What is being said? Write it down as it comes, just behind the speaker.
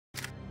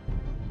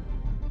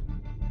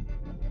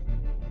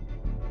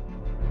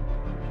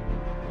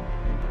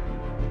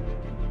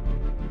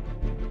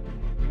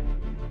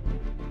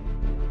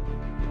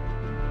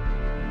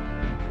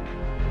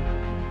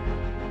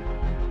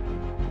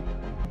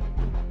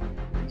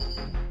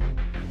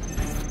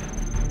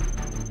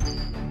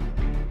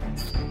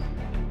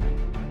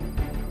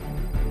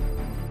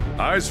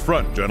Eyes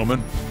front,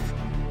 gentlemen.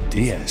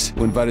 Diaz,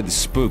 who invited the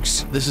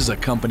spooks? This is a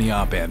company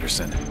op,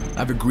 Anderson.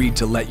 I've agreed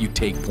to let you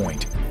take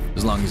point,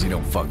 as long as you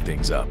don't fuck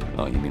things up.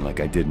 Oh, you mean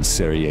like I did in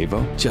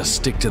Sarajevo? Just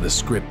stick to the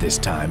script this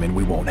time and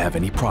we won't have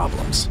any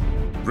problems.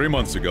 3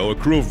 months ago, a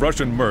crew of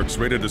Russian mercs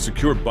raided a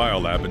secure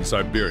biolab in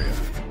Siberia.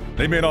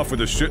 They made off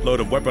with a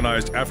shitload of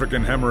weaponized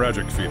African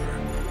hemorrhagic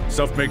fever.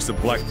 Stuff makes the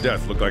Black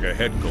Death look like a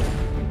head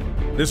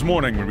cold. This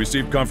morning, we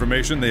received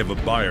confirmation they have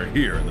a buyer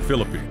here in the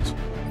Philippines.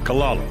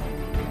 Kalalo,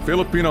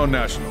 Filipino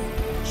national,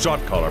 shot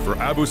caller for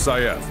Abu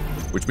Sayyaf,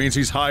 which means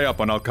he's high up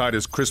on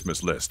Al-Qaeda's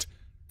Christmas list.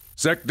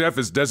 SecDef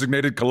has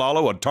designated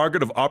Kalalo a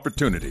target of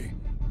opportunity.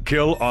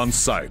 Kill on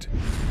sight.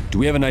 Do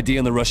we have an idea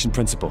on the Russian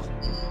principal?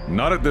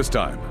 Not at this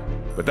time,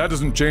 but that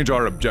doesn't change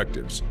our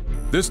objectives.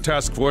 This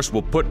task force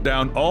will put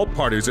down all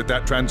parties at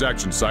that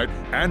transaction site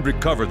and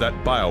recover that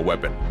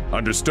bioweapon.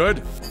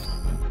 Understood?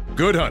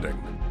 Good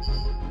hunting.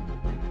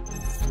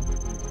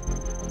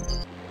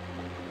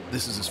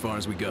 This is as far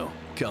as we go.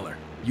 Keller,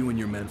 you and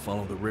your men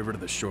follow the river to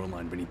the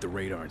shoreline beneath the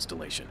radar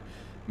installation.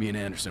 Me and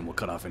Anderson will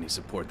cut off any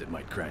support that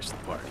might crash the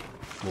party.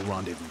 We'll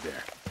rendezvous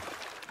there.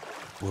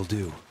 Will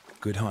do.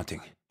 Good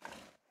hunting.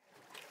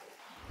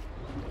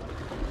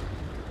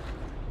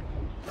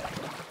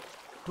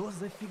 Что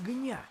за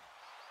фигня?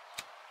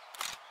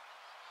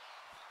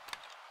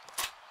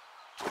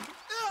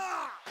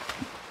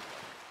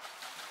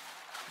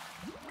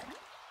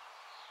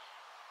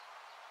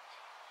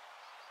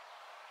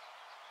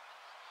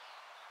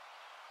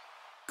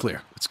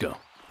 Clear, let's go.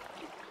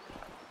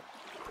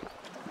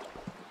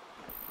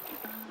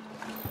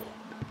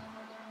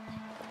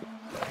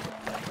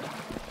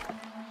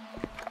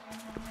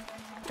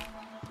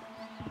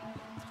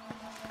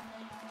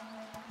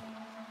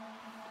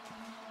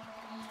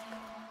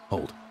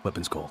 Hold.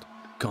 Weapons cold.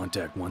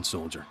 Contact one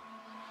soldier.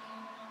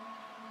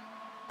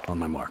 On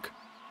my mark.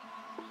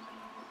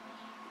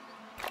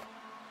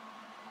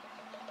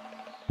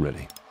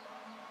 Ready.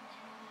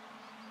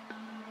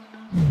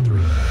 3, 2,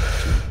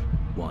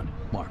 1.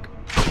 Mark.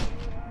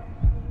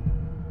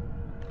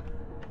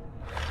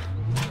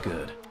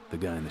 Good. The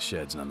guy in the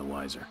shed's none the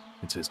wiser.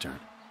 It's his turn.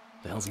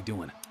 The hell's he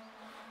doing?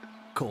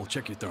 Cole,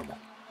 check your thermal.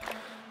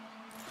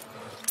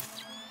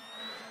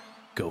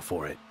 Go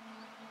for it.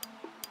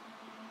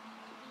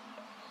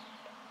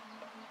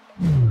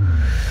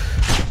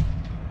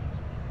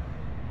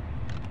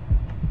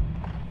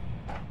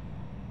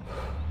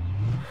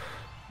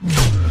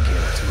 Okay,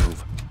 let's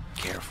move.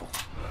 Careful.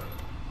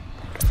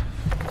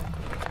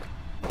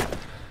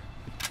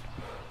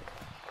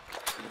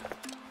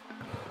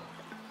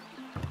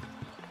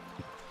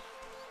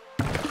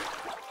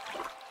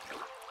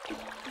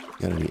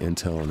 Got any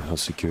intel on how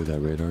secure that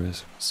radar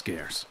is?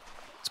 Scarce.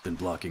 It's been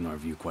blocking our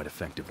view quite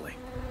effectively.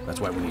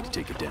 That's why we need to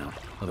take it down.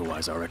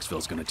 Otherwise, our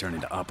exfil's gonna turn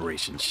into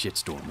Operation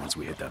Shitstorm once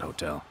we hit that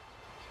hotel.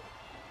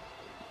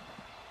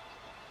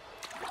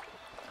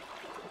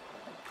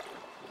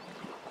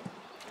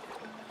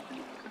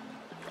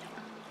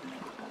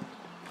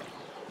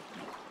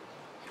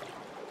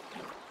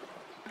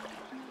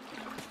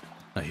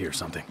 I hear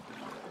something.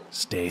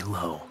 Stay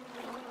low.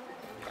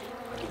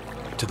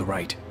 To the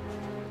right.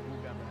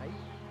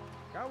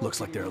 Looks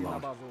like they're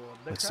alone.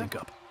 Let's sync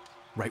up.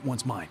 Right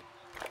one's mine.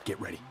 Get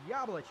ready.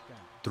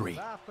 3,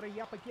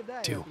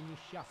 2.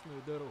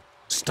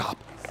 Stop!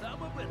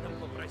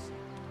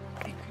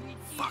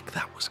 Fuck,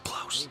 that was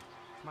close.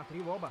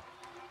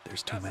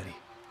 There's too many.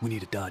 We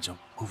need to dodge them.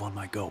 Move on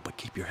my go, but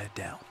keep your head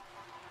down.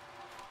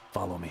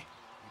 Follow me.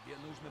 Тебе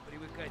нужно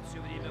привыкать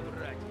все время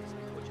врать, если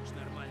хочешь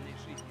нормальной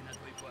жизни на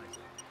той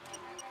базе.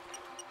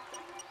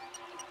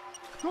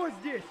 Кто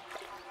здесь?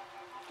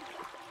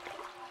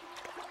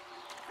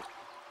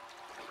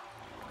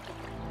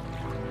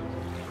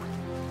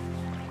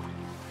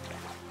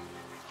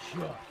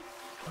 Черт,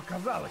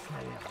 показалось,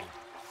 наверное.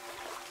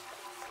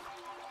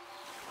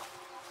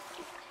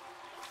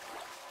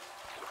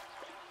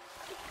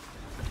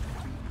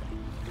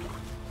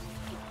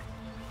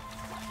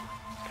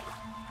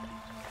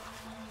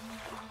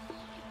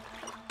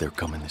 They're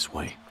coming this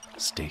way.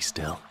 Stay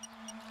still.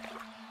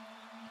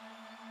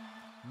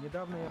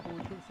 Недавно я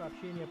получил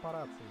сообщение по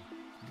рации.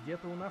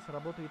 Где-то у нас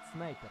работает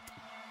снайпер.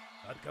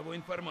 От кого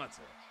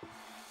информация?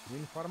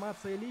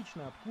 Информация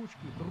лично от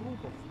кучки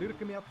трупов с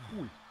дырками от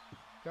пуль.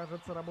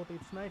 Кажется,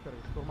 работает снайпер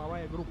и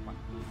штурмовая группа.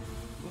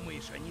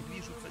 Думаешь, они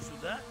движутся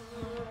сюда?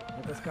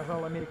 Это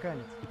сказал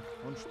американец.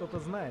 Он что-то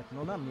знает,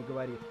 но нам не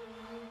говорит.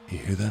 You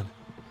hear that?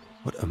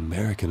 What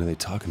American are they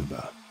talking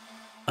about?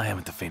 I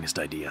haven't the faintest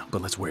idea,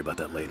 but let's worry about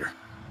that later.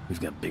 We've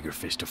got bigger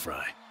fish to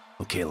fry.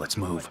 Okay, let's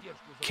move.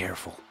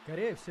 Careful.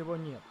 Скорее всего,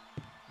 нет.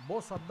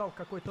 Босс отдал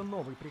какой-то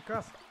новый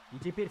приказ, и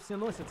теперь все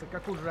носятся,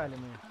 как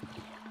ужаленные.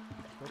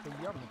 Что-то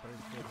явно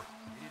происходит.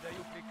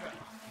 Передаю приказ.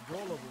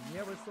 Голову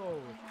не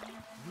высовывать.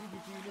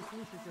 Видите или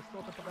слышите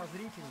что-то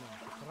подозрительное,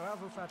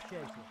 сразу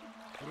сообщайте.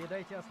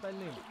 Передайте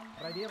остальным.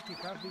 Проверки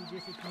каждые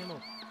 10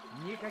 минут.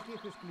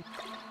 Никаких исключений.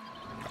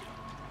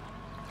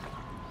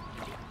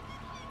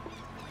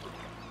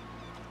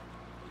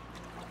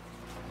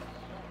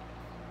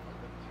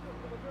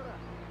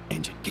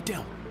 Engine, get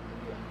down.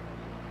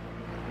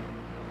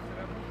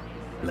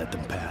 Let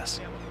them pass.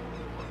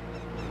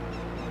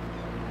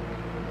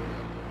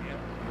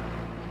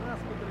 Нас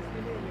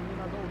подразделением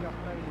ненадолго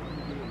отправили в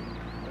Нигерию.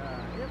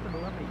 Да, это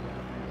была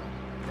приятная.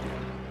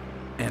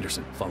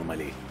 Anderson, follow my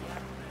lead.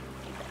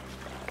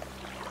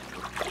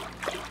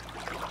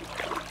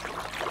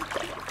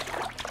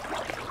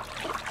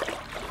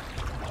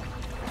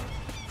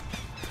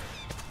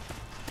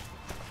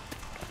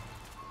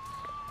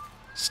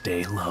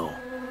 Stay low.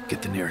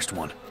 Get the nearest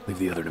one. Leave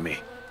the other to me.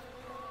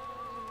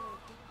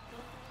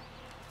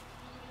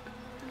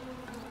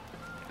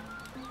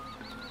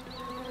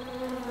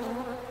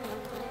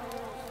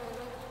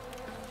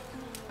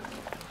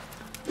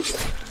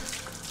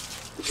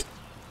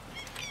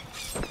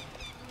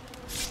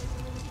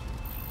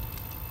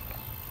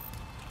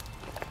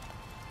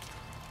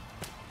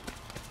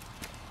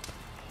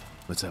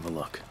 Let's have a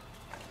look.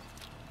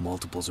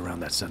 Multiples around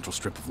that central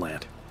strip of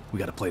land. We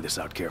gotta play this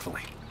out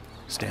carefully.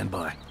 Stand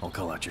by. I'll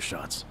call out your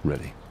shots.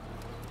 Ready.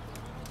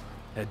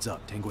 Heads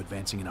up. Tango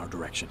advancing in our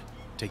direction.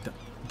 Take the...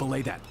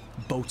 Belay that.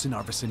 Boats in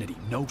our vicinity.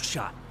 No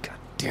shot. God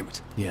damn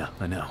it. Yeah,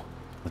 I know.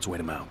 Let's wait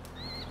him out.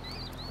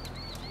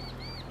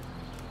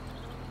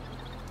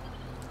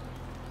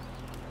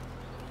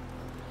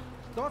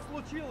 Что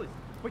случилось?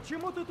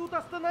 Почему ты тут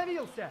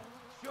остановился?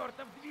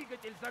 Чертов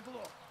двигатель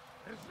заглох!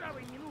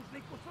 Ржавый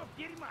ненужный кусок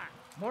дерьма!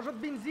 Может,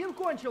 бензин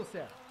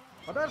кончился?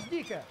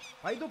 Подожди-ка,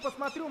 пойду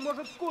посмотрю,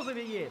 может, в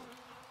кузове есть.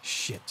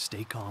 Shit,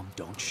 stay calm.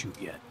 Don't shoot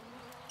yet.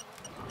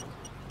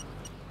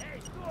 Эй,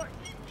 стой!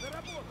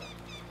 Заработал!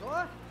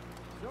 Что?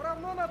 Все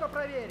равно надо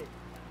проверить.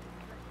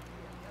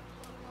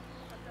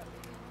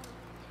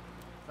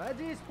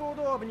 Садись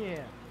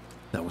поудобнее.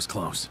 That was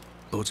close.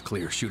 Boat's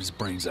clear. Shoot his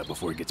brains out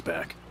before he gets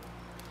back.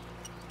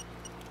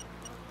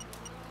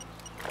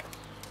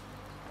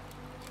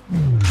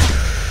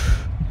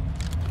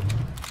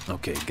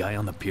 Okay, guy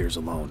on the pier's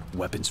alone.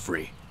 Weapons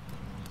free.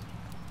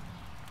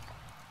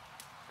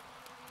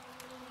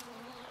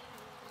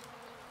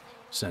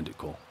 Send it,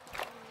 Cole.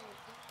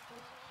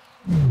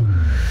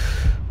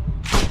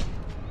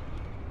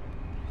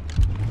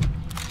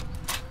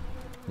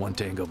 One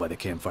Tango by the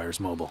campfire's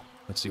mobile.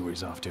 Let's see where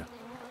he's off to.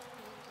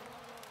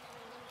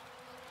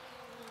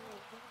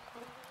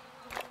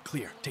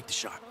 Clear. Take the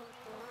shot.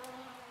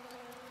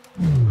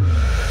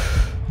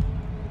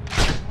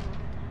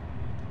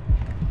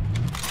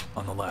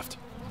 On the left.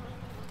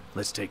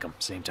 Let's take him.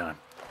 Same time.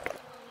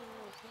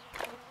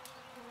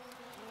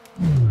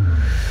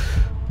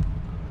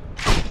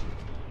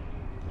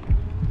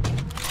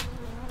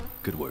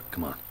 Good work.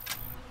 Come on.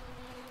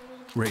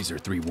 Razor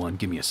 3-1.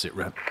 Give me a sit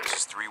rep. This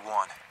is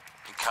 3-1.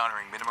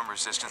 Encountering minimum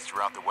resistance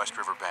throughout the West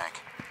River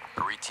Bank.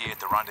 Arete at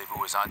the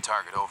rendezvous is on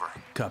target. Over.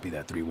 Copy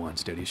that 3-1.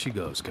 Steady as she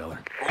goes, Keller.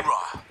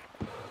 Hoorah!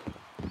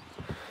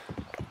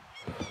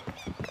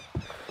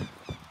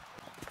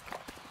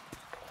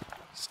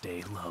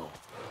 Stay low.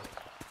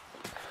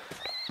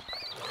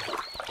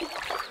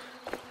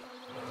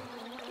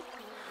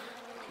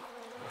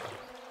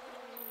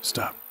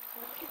 Stop.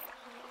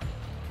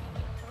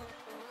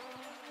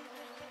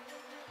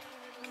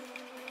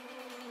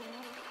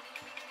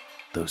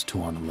 Those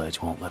two on the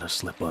ledge won't let us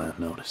slip by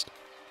unnoticed.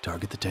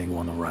 Target the Tango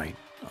on the right.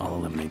 I'll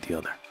eliminate the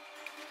other.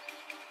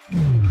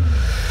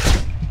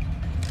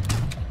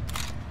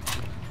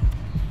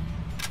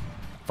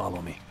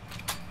 Follow me.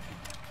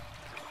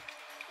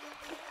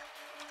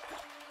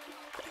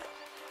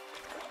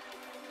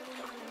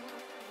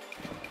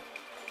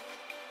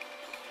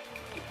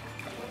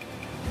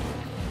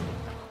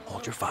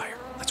 Hold your fire.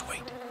 Let's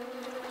wait.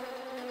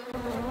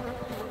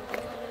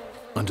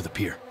 Under the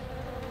pier.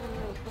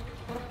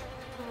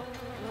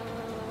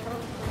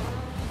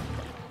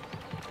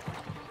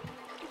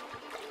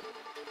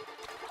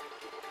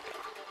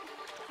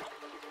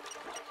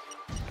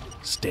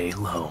 Stay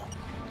low.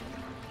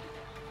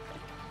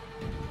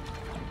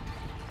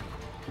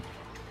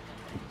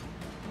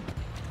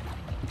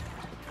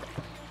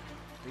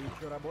 Ты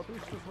еще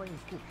работаешь со своим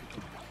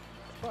скупщиком?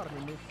 С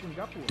парнем из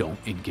Сингапура. Don't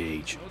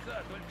engage. Ну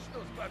да, только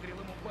что сбагрил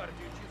ему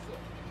партию часов.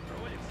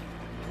 Роликс?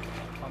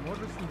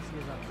 Поможешь с ним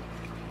связаться?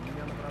 У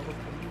меня набралось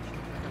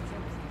приличных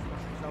драгоценностей с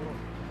наших залогов.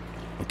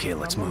 Okay,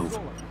 let's move.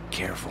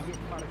 Careful. Есть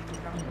парочка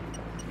камней.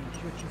 И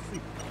еще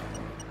часы.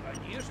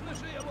 Конечно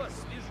же я вас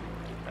слежу.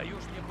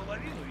 Даешь мне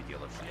половину и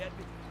дело в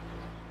шляпе.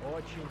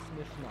 Очень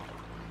смешно.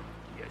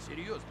 Я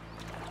серьезно.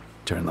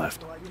 Turn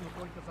left. Половину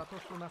только за то,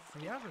 что нас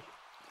свяжешь?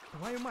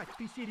 Твою мать,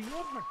 ты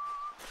серьезно?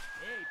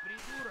 Эй,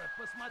 придурок,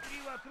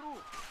 посмотри вокруг.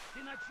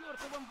 Ты на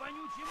чертовом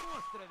вонючем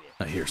острове.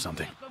 I hear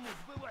something. Некому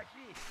сбывать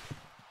вещи.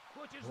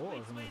 Хочешь Боже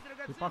сбыть свои мой, ты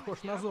драгоценности,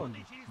 похож на работай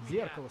зомби. через В меня,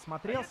 зеркало а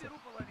смотрелся? я беру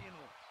половину.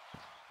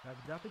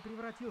 Когда ты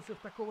превратился в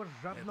такого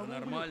жадного Это ублюдка?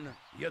 нормально.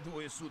 Я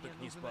 2 суток Мне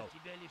не нужен спал. от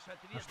тебя лишь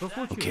ответ, А что да?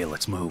 случилось? Okay,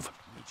 let's move.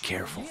 Ничего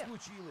Careful. не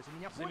случилось. Ты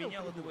меня понял,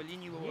 Заменял этого придурок?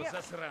 ленивого Нет.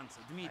 засранца,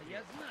 Дмитрия.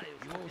 А я знаю,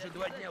 Его что уже ты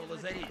 2 дня в обязательно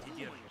лазарете так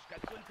держишь. думаешь.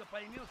 Как только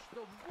поймешь,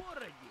 что в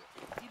городе,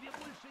 тебе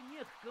больше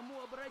нет к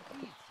кому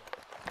обратиться.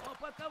 Но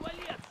пока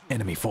вали отсюда.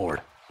 Enemy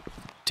forward.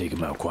 Take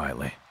him out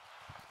quietly.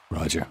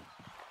 Roger.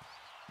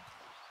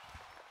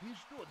 Ты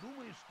что,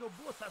 думаешь, что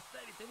босс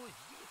оставит его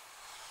здесь?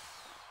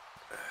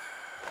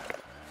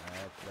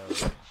 Это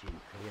очень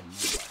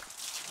хреново.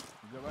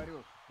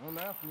 Говорю, у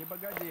нас не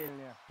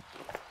богадельня.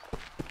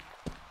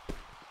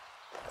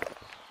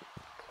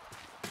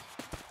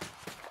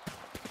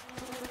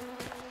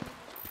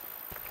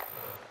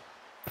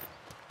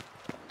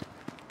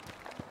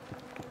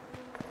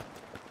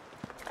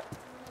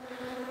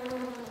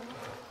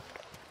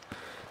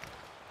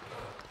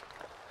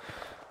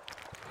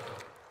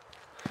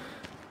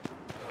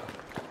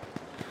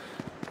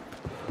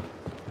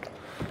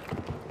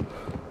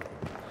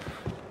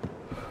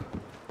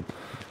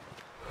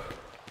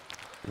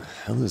 What the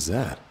hell is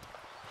that?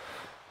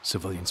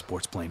 Civilian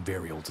sports plane,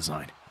 very old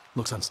design.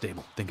 Looks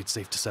unstable. Think it's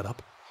safe to set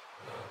up?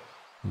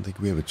 I don't think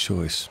we have a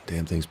choice.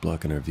 Damn thing's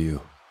blocking our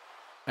view.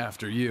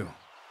 After you.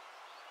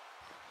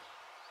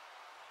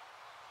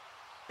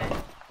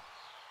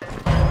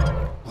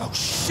 Oh,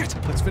 shit!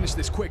 Let's finish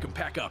this quick and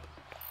pack up.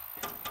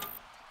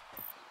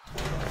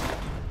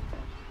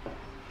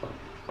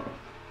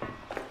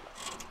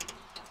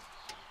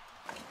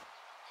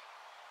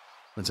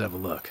 Let's have a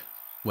look.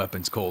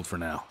 Weapons cold for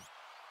now.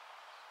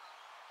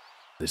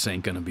 This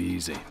ain't gonna be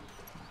easy.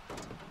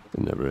 It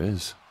never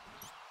is.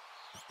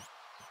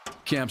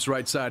 Camp's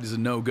right side is a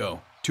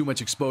no-go. Too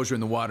much exposure in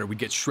the water, we'd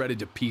get shredded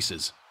to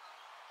pieces.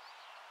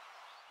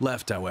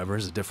 Left, however,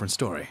 is a different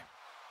story.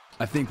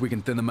 I think we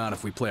can thin them out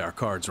if we play our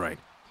cards right.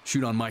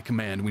 Shoot on my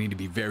command, we need to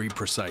be very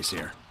precise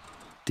here.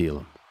 Deal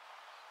 'em.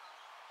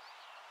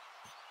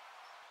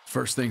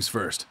 First things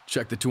first,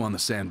 check the two on the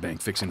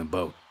sandbank fixing the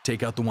boat.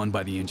 Take out the one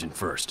by the engine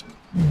first.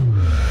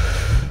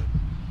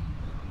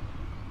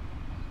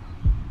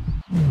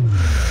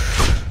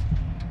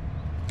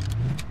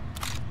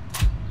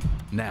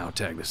 Now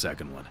tag the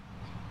second one.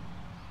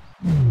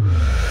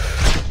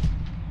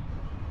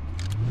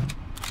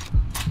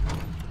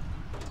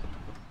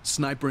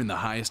 Sniper in the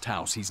highest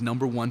house, he's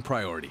 #1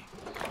 priority.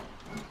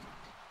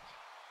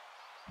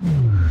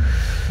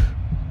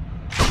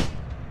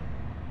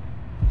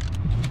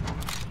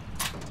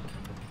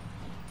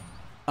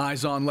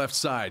 Eyes on left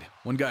side.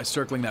 One guy's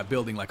circling that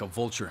building like a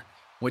vulture.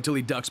 Wait till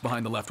he ducks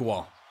behind the left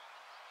wall.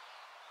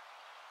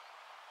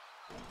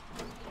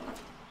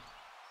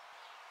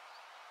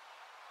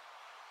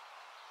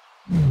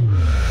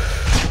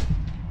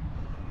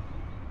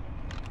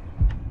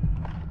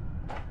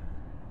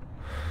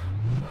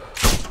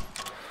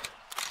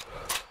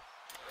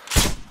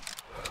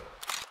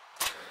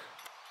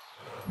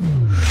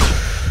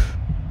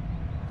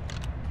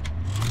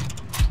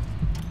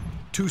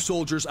 Two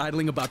soldiers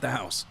idling about the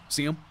house.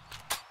 See them?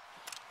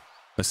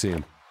 I see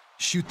him.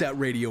 Shoot that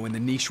radio in the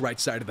niche right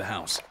side of the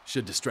house.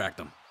 Should distract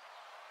them.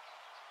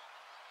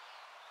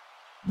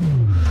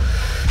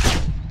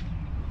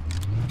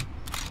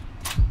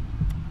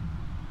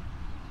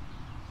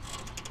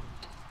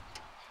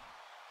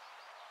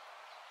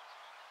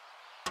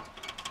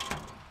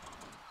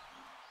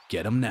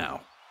 Get him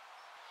now.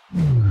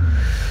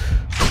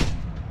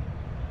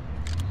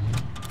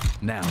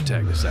 Now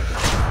tag the second.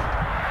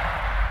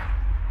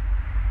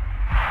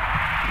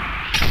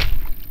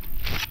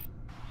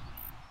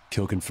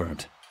 Kill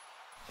confirmed.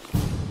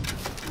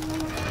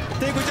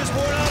 Think we just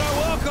wore out our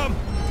welcome!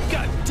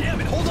 God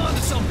damn it, hold on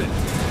to something!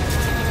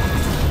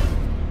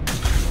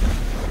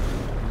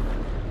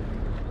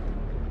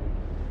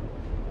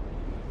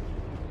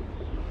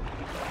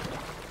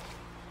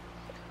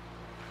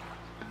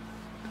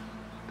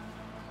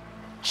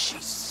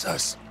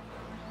 Jesus.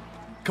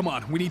 Come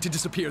on, we need to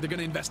disappear. They're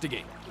gonna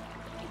investigate.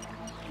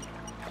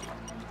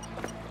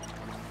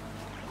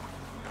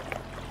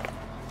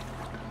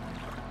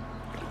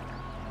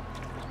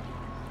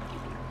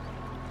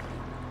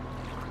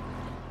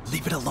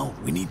 Leave it alone.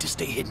 We need to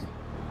stay hidden.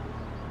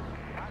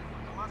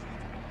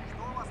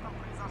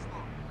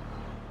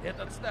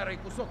 Этот старый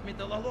кусок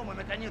металлолома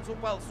наконец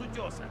упал с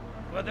утеса.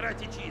 В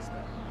квадрате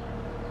чисто.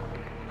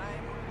 Дай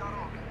ему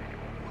дорогу.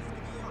 Пусть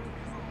гниет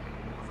внизу.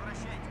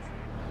 Возвращайтесь.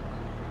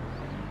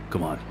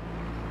 Come on.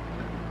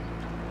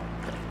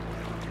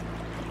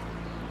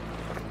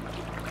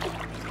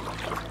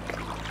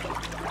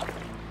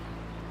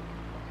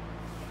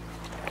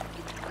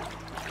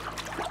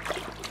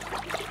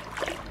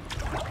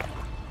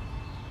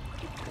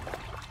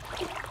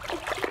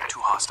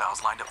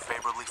 Hostiles lined up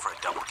favorably for a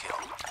double kill.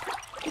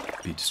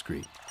 Be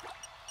discreet.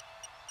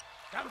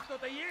 Там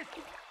кто-то есть?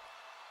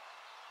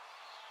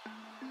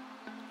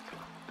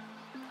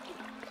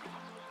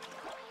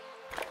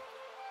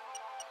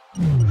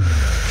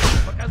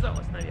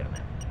 Показалось,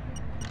 наверное.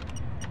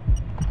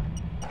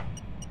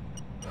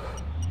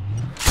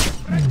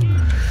 Враги!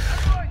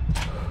 Огонь!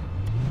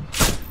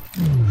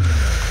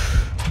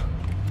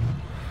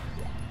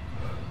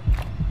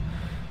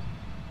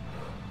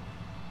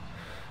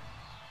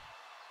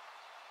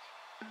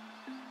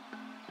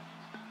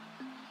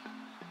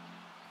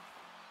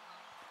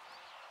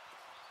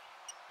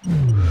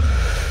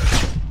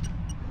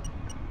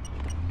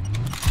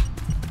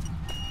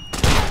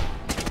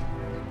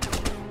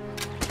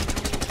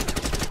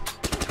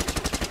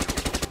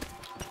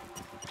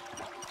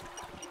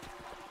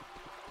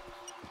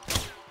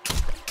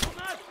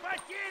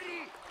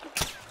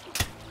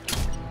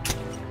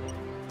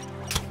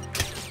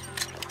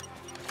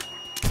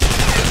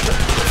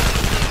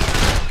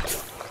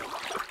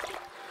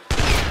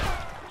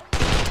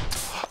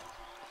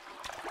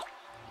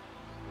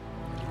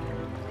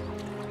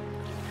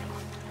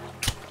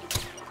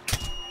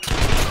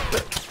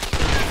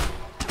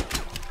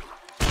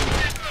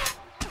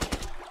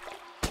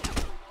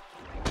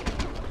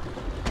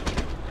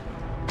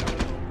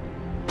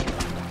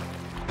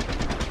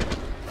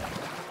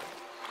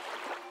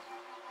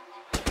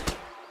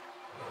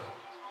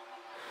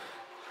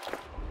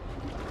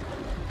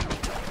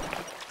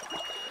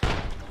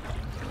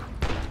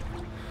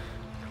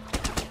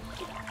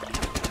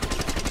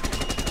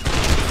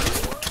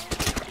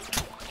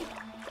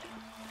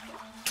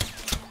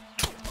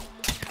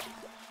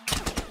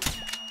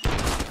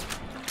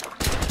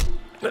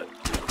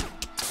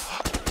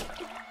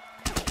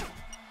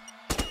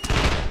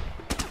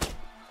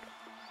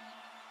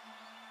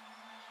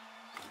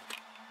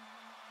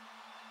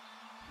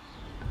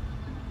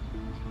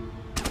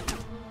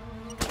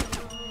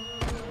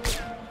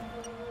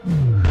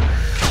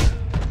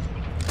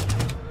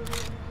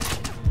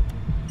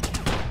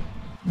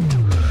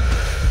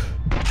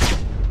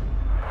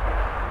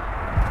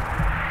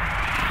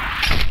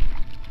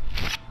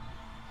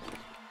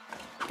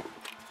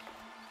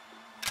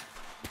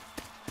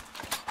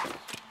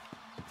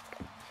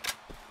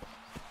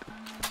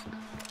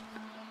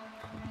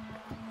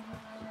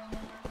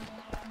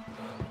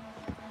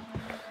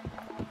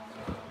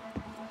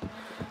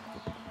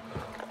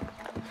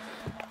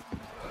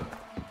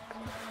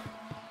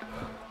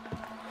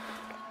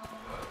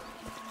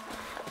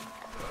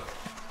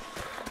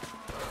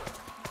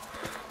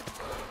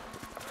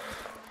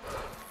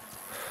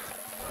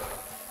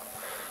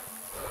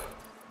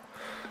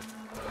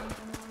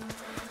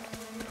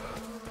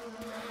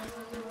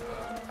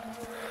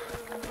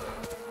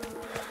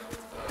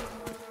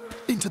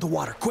 Into the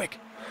water, quick!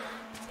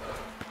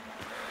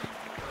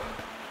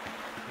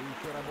 Ты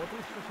еще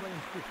работаешь со своим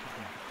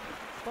спутником?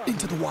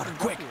 Into the water,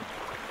 quick!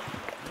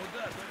 Ну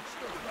да, только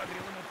что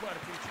сбагрил ему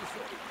партию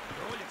часов.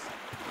 Rolex.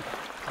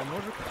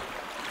 Поможет?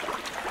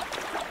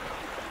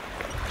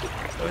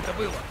 Что это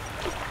было?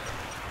 I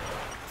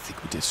think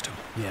we dissed him.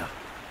 Yeah.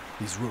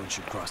 These ruins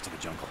should cross to the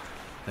jungle.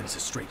 Then it's a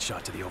straight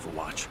shot to the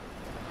Overwatch.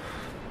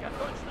 Я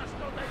точно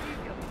что-то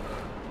видел.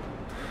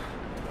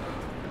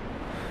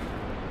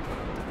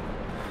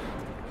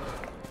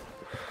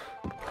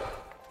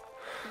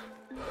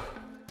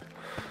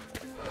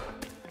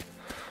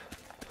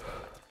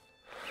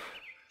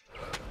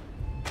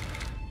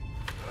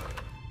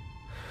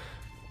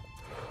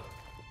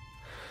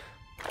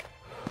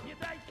 Не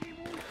дайте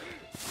ему уйти!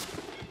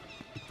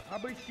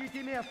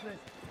 Обыщите местность!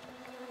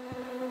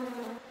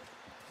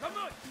 За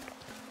мной!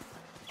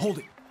 Hold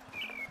it!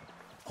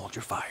 Hold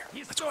your fire.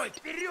 Не Let's стой! wait.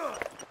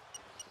 Вперед!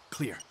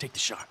 Clear. Take the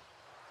shot.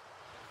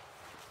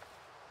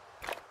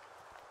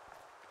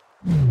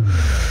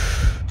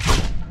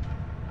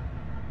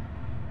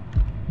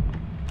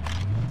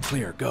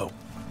 Clear. Go.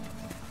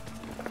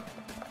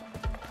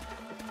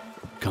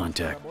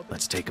 Contact.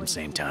 Let's take them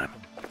same time.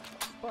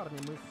 С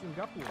парнем из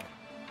Сингапура.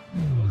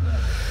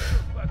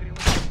 Сбагрил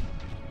ему.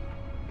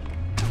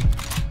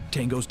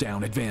 Tango's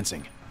down.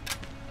 Advancing.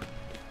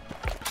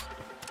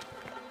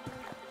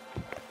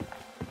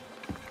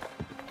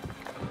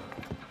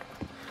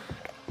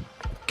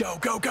 Go,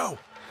 go, go!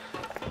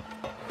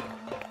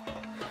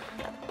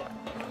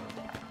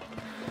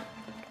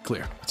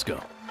 Clear. Let's go.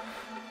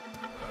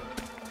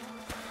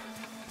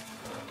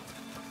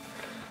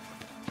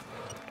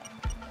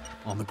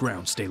 On the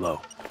ground, stay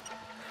low.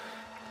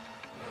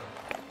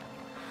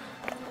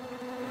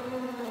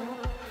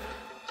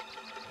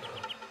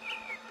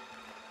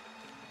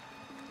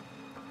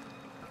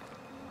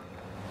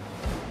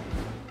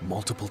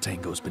 Multiple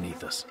tangos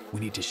beneath us. We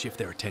need to shift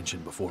their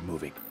attention before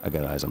moving. I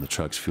got eyes on the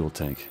truck's fuel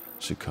tank.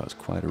 Should cause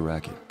quite a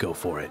racket. Go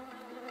for it.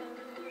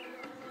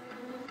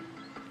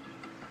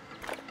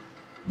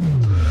 No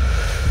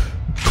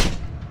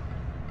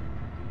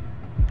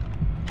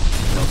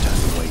time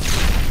to wait.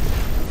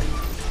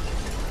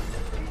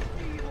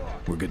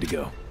 We're good to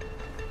go.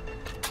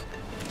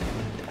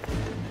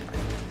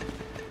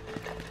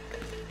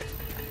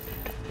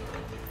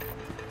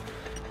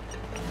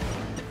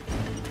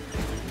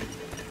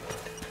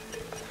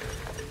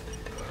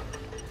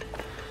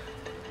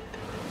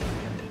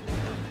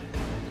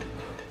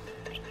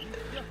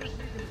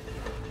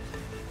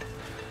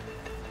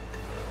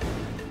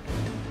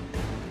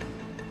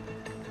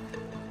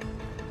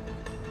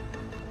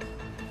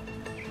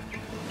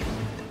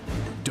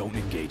 Don't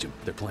engage them.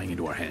 They're playing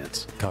into our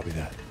hands. Copy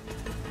that.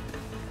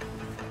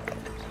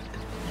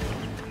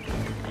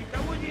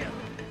 Никого нет!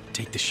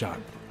 Take the shot.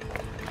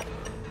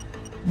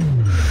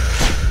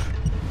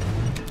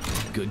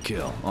 Good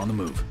kill. On the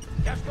move.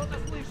 Я что-то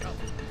слышал!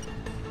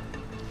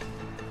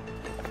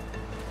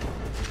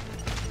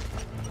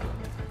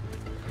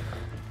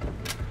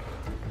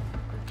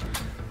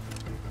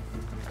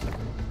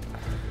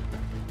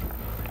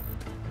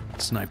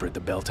 Sniper at the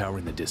bell tower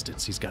in the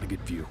distance. He's got a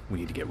good view. We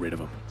need to get rid of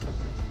him.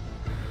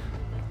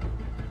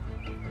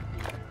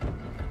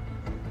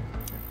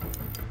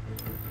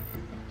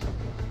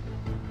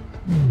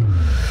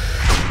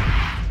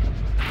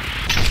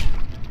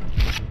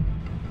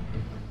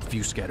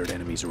 Few scattered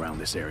enemies around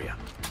this area.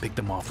 Pick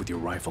them off with your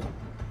rifle.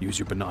 Use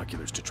your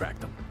binoculars to track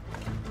them.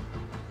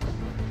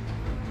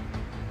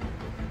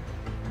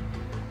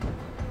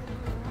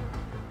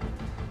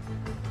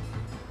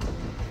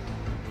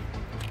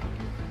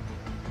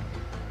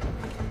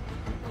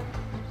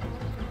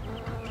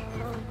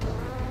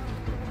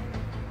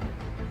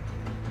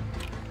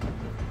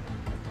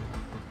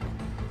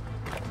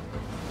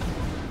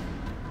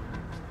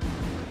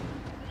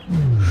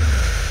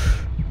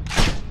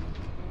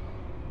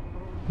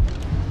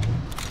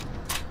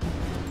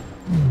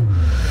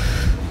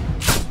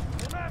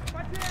 У нас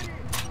потери!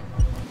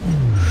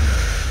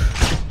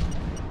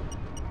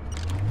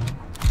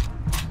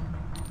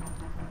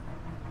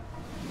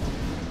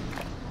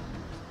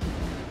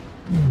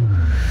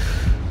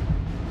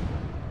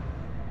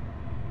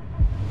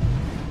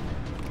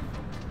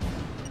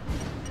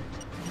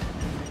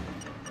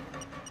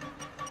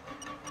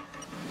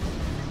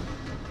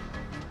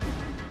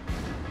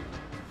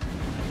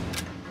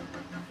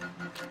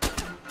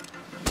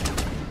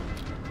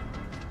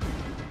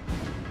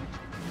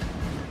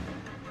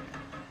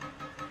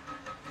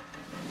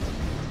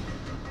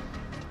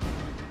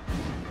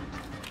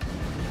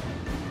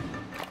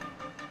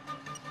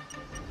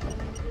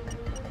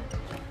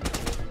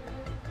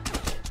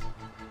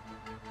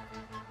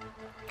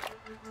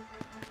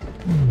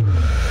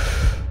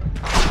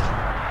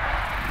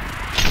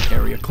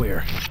 Area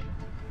clear.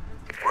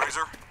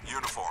 Razor,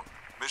 uniform.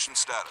 Mission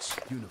status.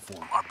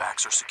 Uniform. Our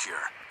backs are secure.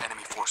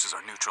 Enemy forces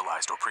are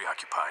neutralized or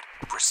preoccupied.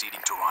 Proceeding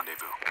to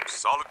rendezvous.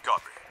 Solid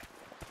copy.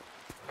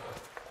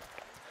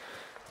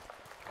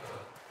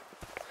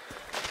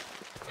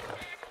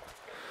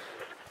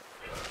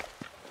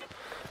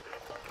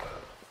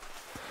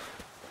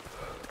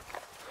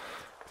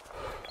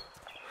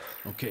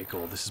 Okay,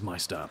 Cole, this is my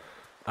stop.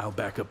 I'll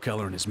back up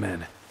Keller and his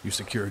men. You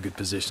secure a good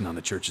position on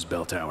the church's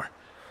bell tower.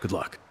 Good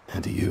luck.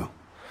 And to you.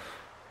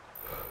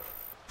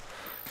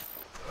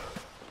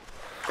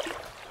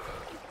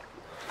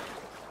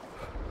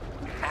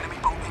 Enemy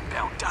boat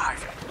inbound.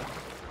 Dive.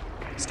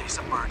 Stay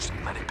submerged.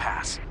 Let it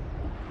pass.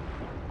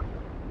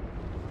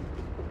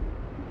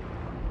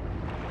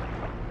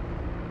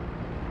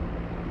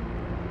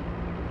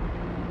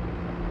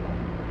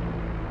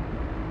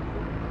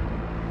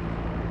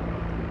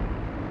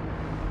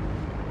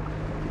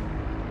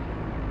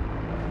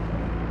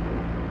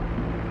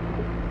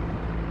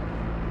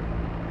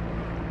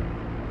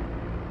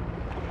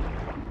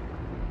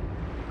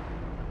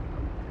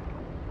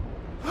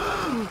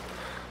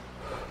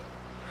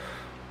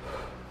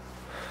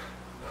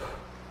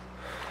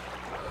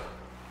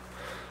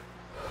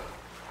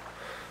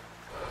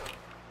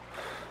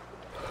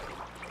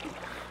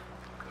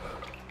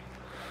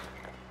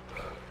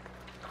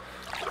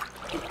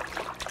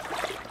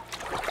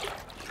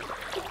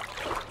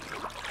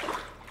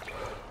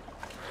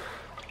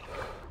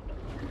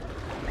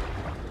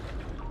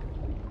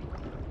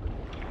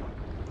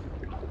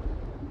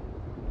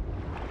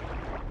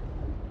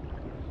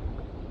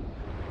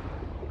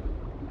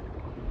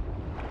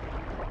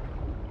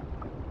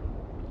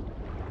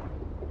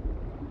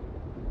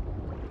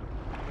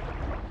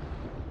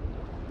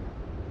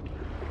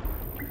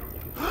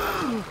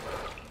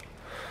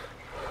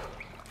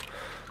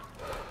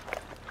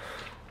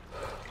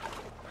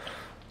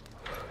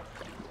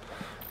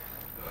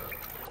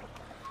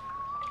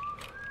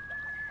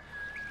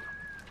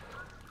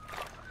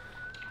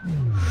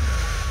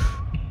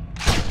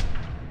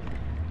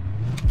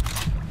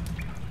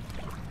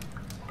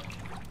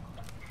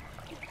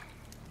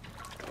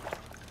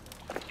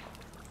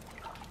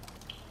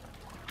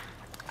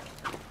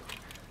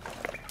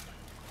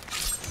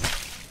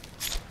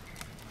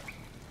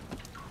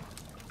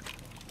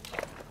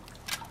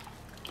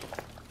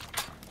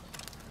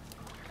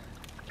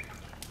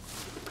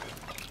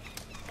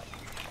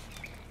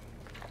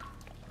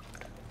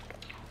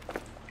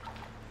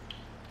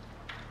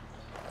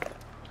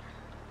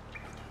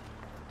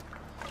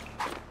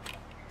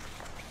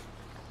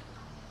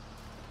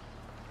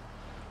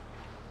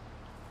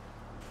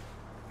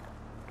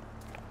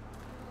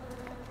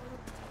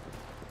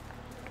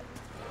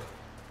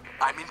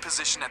 I'm in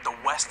position at the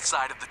west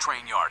side of the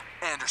train yard.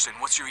 Anderson,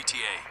 what's your ETA?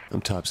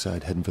 I'm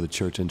topside, heading for the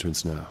church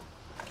entrance now.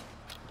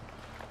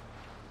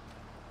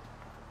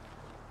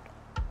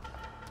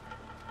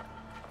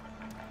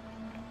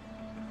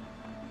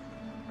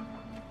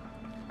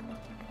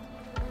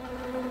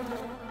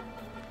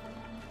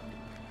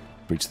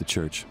 Reach the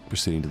church,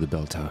 proceeding to the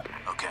bell tower.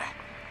 Okay.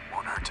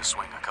 Won't hurt to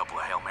swing a couple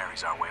of Hail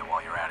Marys our way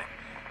while you're at it.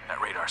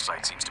 That radar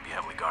site seems to be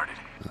heavily guarded.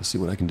 I'll see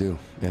what I can do.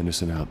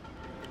 Anderson out.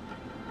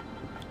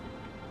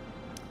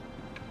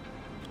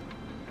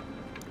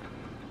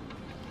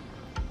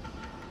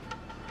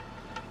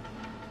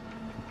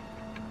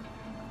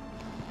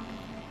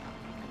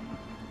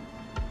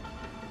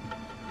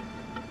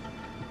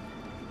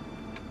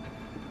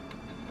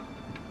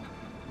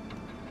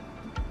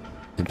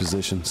 In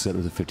position, set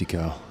with a 50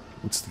 cal.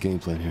 What's the game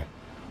plan here?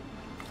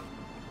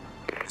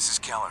 This is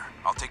Keller.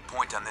 I'll take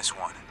point on this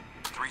one.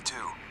 3-2.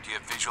 Do you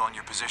have visual on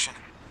your position?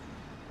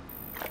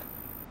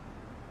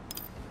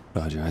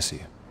 Roger, I see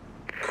you.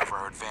 Cover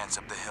our advance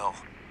up the hill.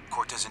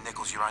 Cortez and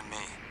Nichols, you're on me.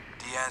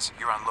 Diaz,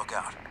 you're on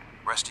lookout.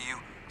 Rest of you,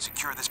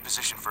 secure this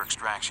position for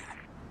extraction.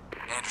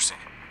 Anderson,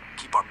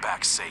 keep our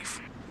backs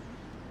safe.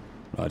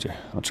 Roger,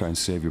 I'll try and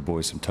save your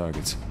boys some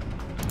targets.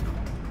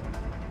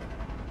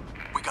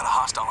 We got a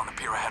hostile on the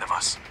pier ahead of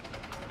us.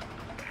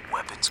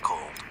 Weapons cold.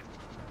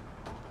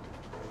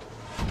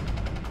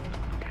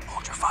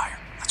 Hold your fire.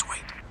 Let's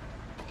wait.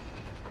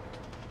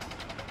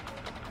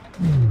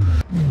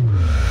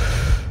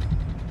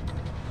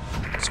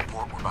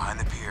 Support, we're behind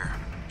the pier.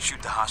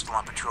 Shoot the hostile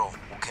on patrol.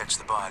 We'll catch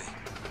the body.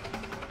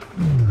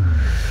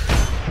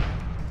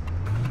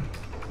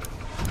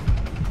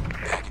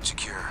 Package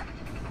secure.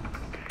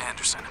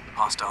 Anderson,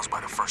 hostiles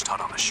by the first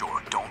hut on the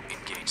shore. Don't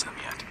engage them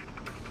yet.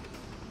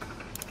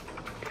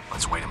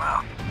 Let's wait them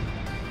out.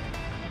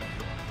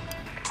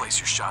 Place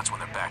your shots when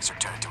their backs are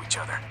turned to each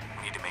other.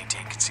 We need to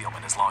maintain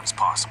concealment as long as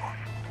possible.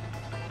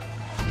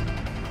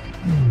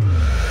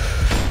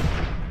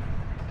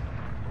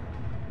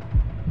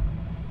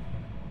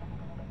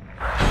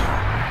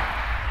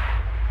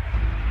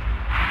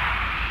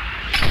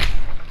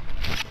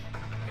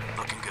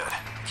 Looking good.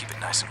 Keep it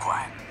nice and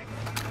quiet.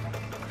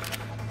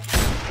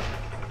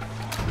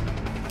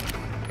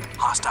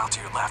 Hostile to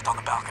your left on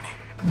the balcony.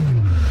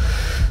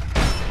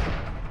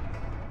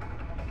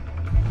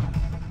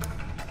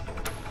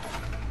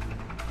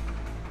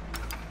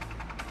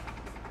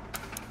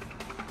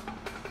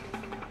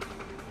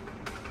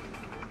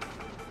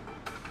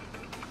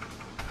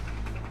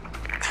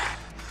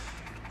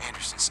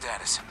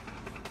 Status.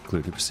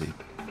 Clear to proceed.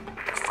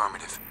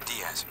 Affirmative.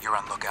 Diaz, you're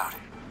on lookout.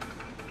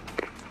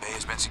 The bay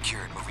has been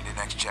secured. Moving to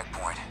next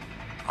checkpoint.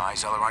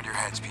 Eyes all around your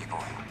heads, people.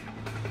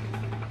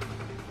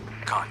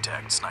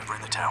 Contact. Sniper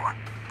in the tower.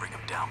 Bring him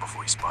down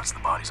before he spots the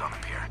bodies on the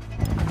pier.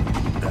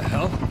 The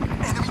hell?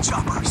 Enemy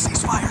chopper!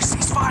 Cease fire!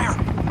 Cease fire!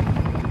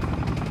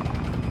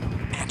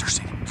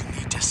 Anderson,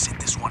 you need to sit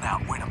this one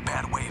out. We're in a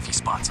bad way if he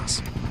spots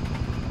us.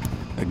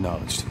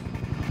 Acknowledged.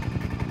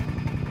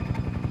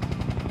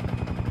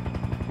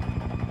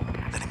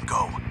 Let him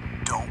go.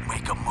 Don't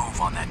make a move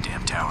on that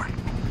damn tower.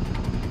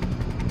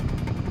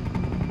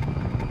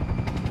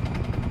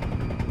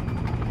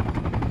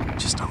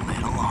 Just a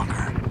little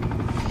longer.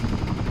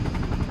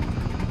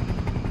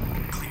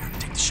 Clear.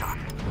 Take the shot.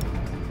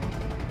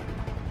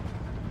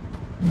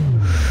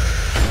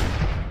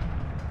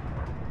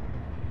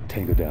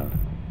 Tango down.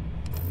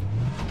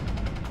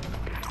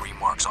 3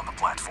 marks on the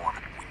platform.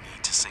 We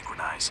need to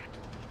synchronize.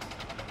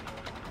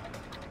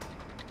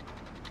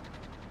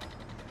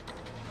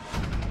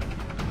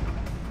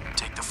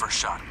 Take the first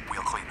shot.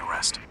 We'll clean the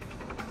rest.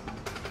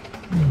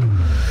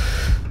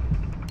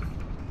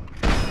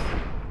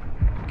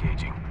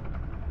 Engaging.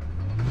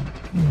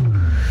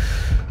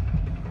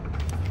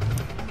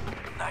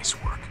 Nice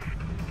work.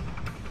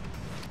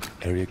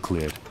 Area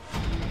cleared.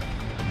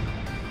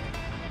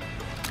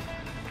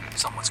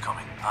 Someone's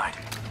coming. Hide.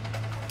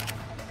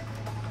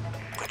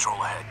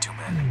 Patrol ahead, 2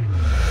 men.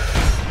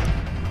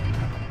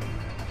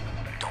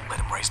 Don't let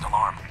him raise an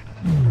alarm.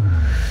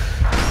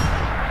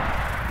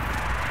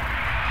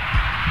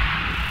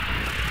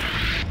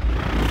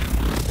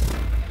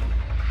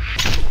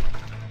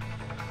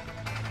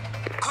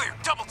 Clear.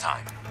 Double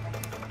time.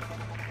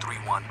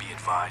 3-1, be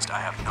advised. I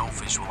have no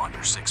visual on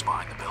your 6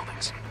 behind the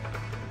buildings.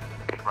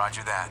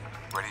 Roger that.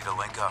 Ready to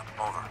link up.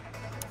 Over.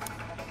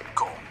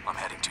 Cole, I'm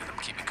heading to them.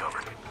 Keep me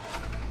covered.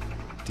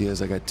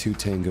 Diaz, I got 2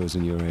 tangos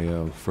in your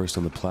AO. First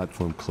on the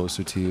platform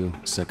closer to you,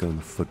 second on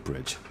the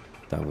footbridge.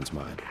 That one's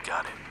mine.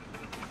 Got it.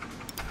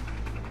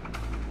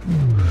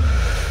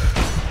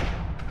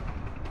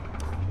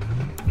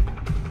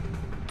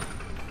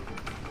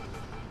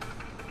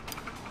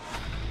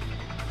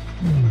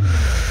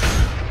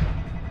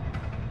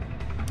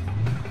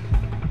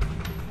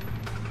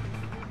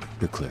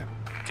 You're clear.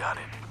 Got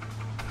it.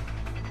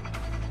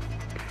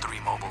 3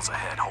 mobiles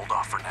ahead. Hold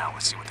off for now.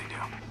 Let's see what they do.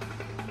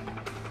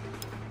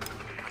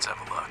 Let's have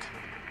a look.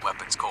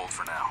 Weapons cold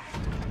for now.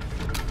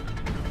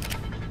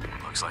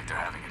 Looks like they're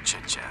having a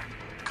chit-chat.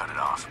 Cut it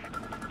off.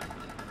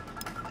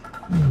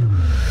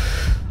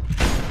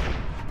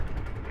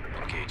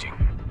 Engaging.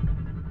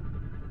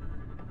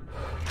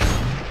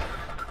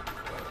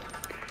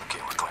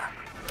 Okay, we're clear.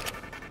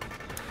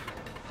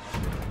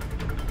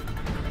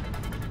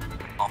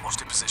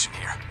 Almost in position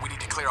here. We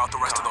need to clear out the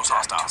rest of those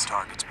hostiles. 2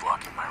 targets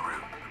blocking my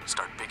route.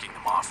 Start picking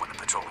them off when the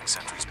patrolling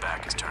sentry's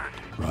back is turned.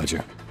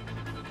 Roger.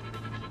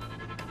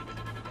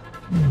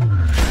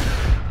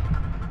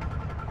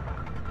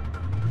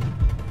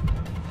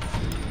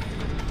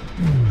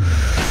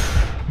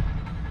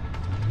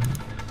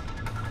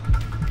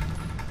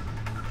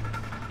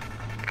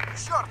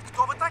 Черт,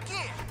 кто вы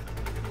такие?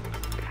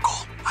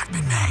 Cole, I've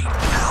been made.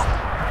 Help!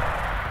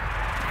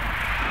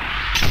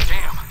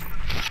 Damn.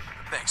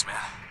 Thanks, man.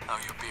 I'll owe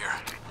you a beer.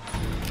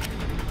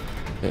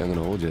 Hey, I'm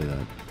gonna hold you to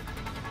that.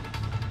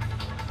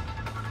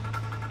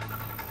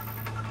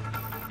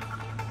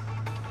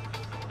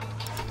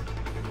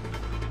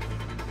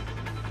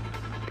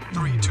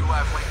 Three, 2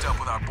 I've linked up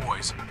with our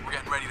boys. We're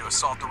getting ready to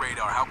assault the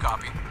radar. How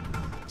copy?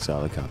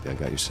 Solid copy. I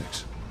got your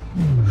 6.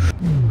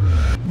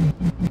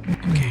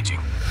 Engaging.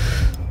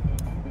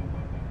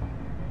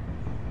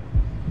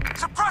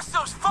 Suppress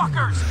those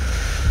fuckers!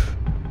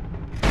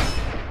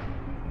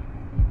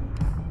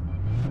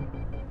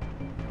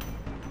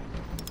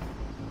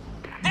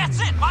 That's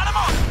it! Line them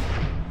up!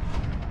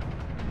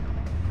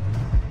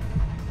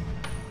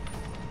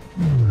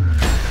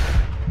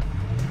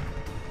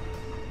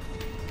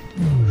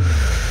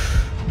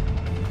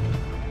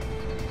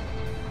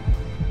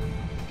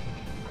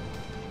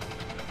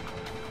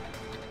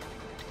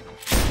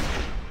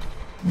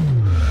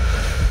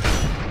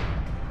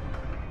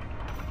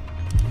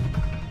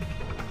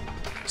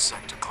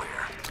 Sector clear.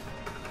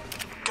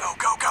 Go,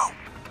 go, go!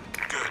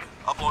 Good.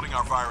 Uploading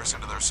our virus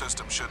into their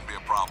system shouldn't be a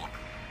problem.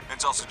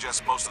 Intel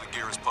suggests most of the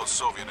gear is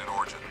post-Soviet in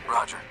origin.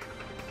 Roger.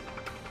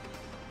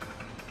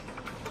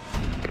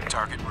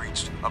 Target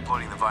reached.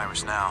 Uploading the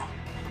virus now.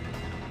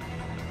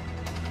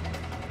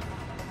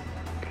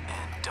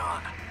 And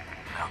done.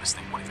 Now this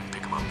thing won't even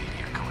pick up a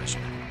meteor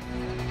collision.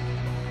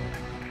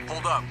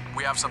 Hold up.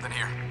 We have something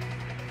here.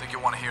 Think you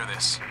want to hear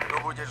this. Что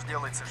будешь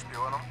делать со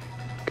шпионом?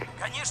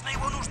 Конечно,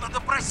 его нужно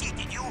допросить,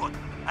 идиот.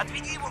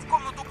 Отведи его в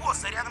комнату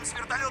босса рядом с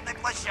вертолетной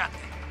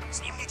площадкой.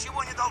 С ним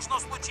ничего не должно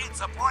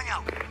случиться,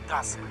 понял?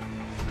 Да, сэр.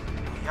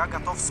 Я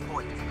готов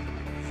спорить.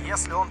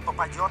 Если он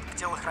попадет к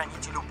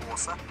телохранителю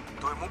босса,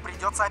 то ему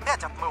придется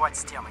опять отмывать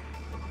стены.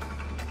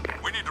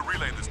 We need to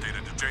relay this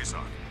data to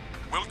JSON.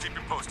 We'll keep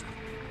you posted.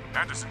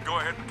 Anderson, go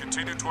ahead and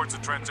continue towards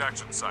the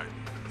transaction site.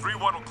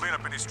 3-1 will clean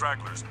up any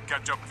stragglers and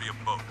catch up via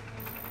boat.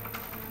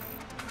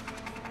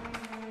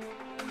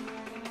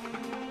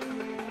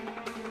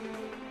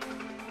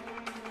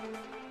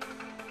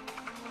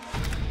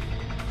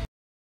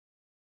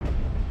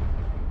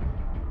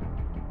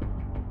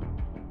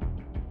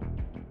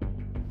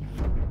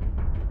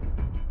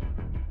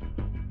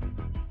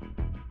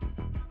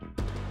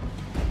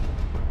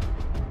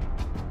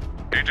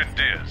 Agent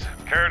Diaz,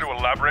 care to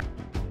elaborate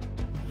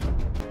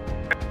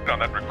on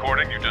that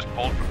recording you just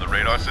pulled from the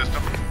radar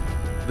system?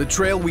 The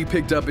trail we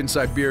picked up in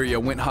Siberia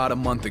went hot a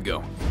month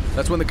ago.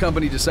 That's when the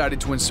company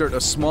decided to insert a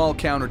small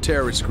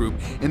counter-terrorist group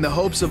in the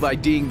hopes of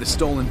IDing the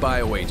stolen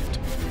bioagent.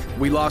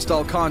 We lost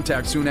all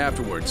contact soon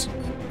afterwards.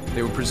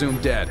 They were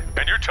presumed dead.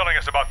 And you're telling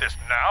us about this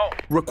now?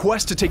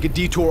 Request to take a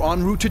detour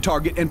en route to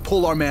target and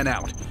pull our man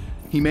out.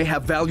 He may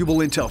have valuable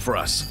intel for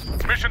us.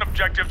 Mission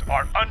objectives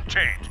are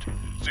unchanged.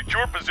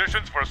 Secure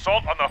positions for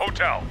assault on the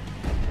hotel.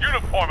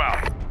 Uniform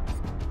out.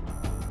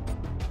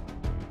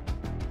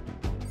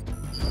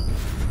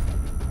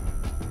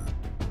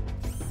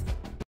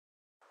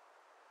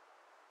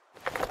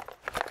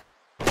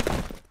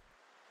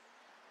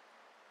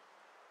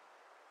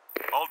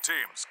 All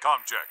teams, comm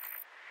check.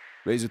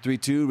 Razor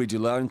 3-2, read you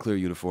loud and clear,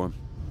 uniform.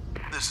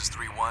 This is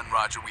 3-1.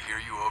 Roger, we hear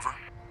you, over.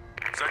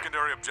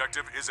 Secondary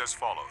objective is as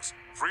follows.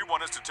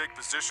 3-1 is to take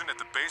position at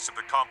the base of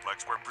the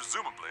complex where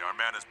presumably our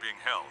man is being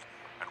held,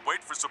 and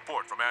wait for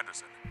support from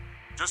Anderson.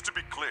 Just to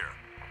be clear,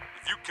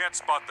 if you can't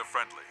spot the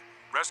friendly,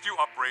 rescue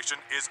operation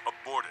is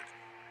aborted.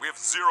 We have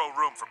zero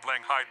room for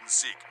playing hide and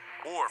seek,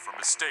 or for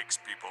mistakes,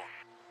 people.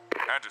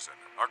 Anderson,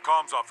 our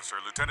comms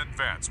officer, Lieutenant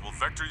Vance, will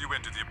vector you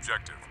into the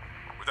objective.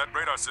 With that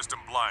radar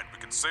system blind,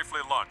 we can safely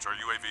launch our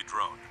UAV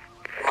drone.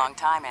 Long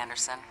time,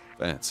 Anderson.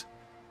 Vance.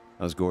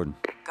 How's Gordon?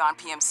 Gone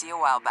PMC a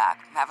while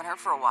back. Haven't heard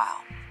for a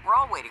while. We're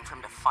all waiting for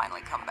him to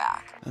finally come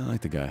back. I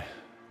like the guy.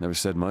 Never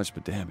said much,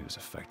 but damn, he was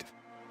effective.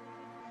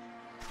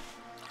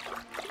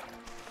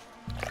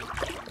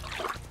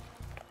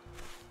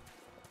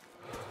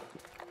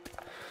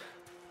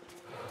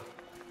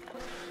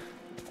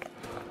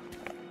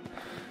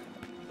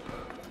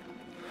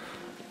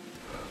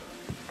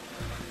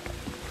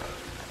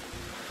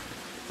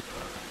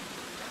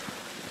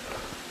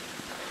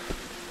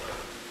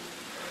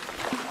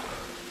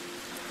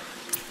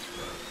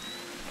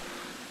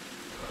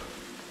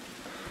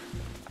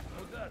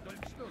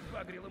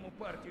 Сбагрил ему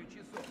партию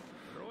часов.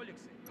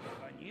 Роликсы?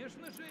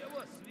 Конечно же я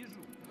вас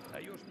свяжу.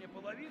 Даешь мне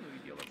половину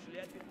и дело в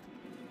шляпе.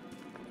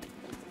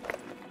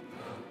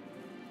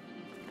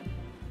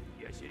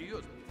 Я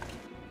серьезно.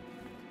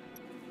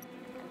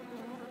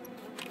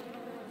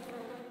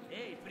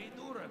 Эй,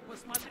 придурок,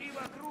 посмотри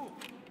вокруг.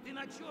 Ты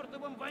на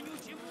чертовом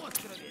вонючем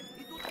острове.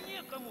 И тут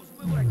некому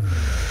сбывать.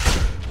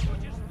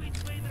 Хочешь сбыть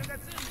свои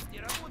драгоценности,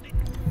 работай.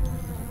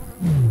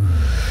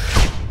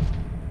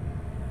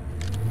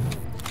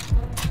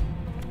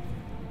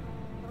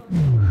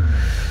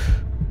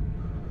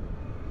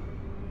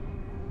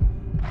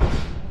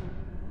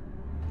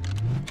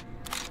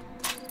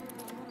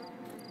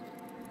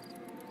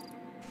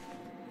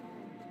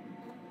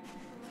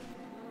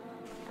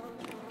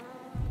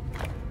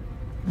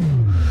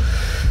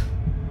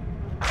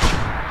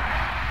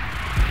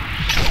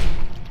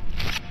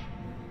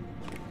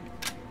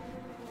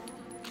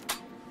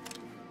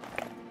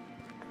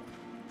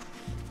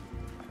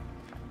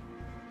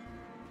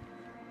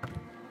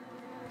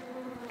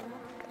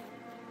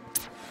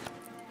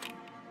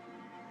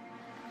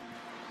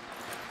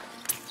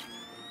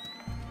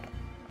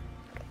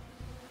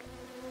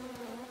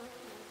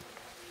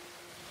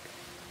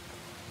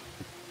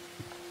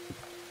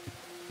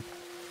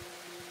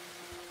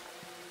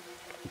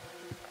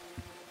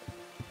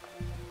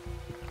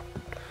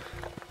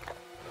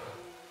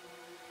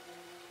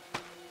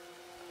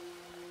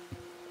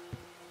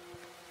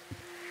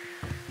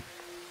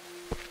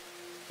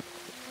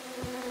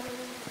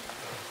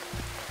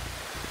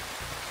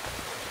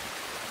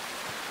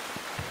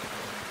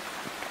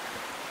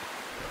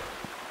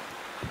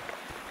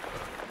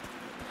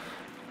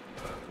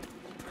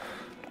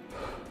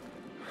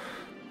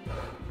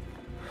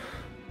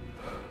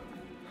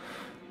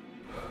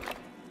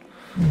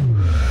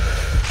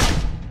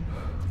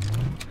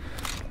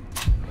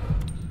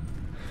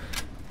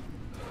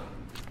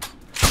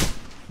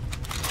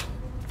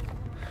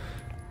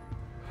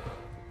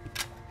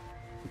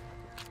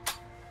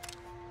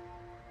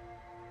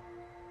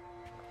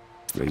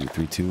 Razor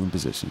 3-2 in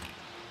position.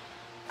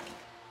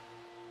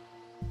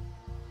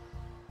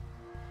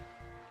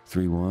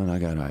 3-1, I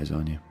got eyes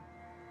on you.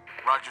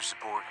 Roger,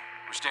 support.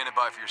 We're standing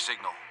by for your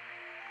signal.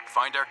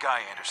 Find our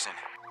guy, Anderson.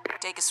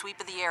 Take a sweep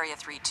of the area,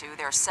 3-2.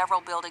 There are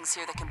several buildings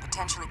here that can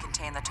potentially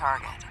contain the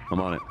target. I'm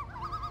on it.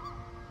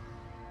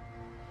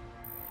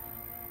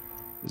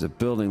 There's a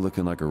building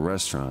looking like a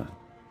restaurant.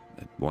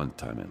 At one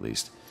time, at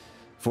least.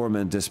 4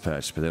 men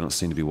dispatched, but they don't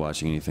seem to be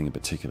watching anything in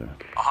particular.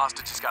 A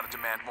hostage has got to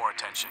demand more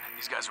attention.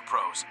 These guys are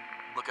pros.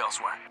 Look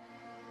elsewhere.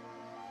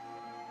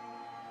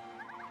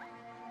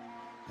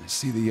 I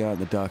see the yacht in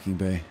the docking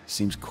bay.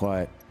 Seems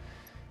quiet.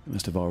 They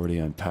must have already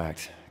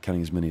unpacked.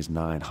 Counting as many as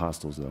 9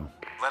 hostiles, though.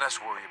 Let us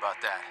worry about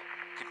that.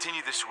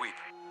 Continue the sweep.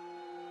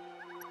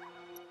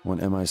 1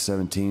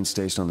 Mi-17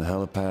 stationed on the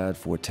helipad.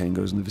 4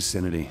 tangos in the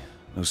vicinity.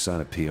 No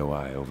sign of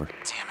POI, over.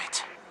 Damn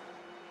it.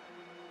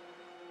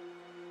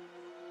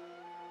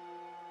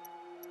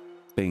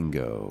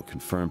 Bingo.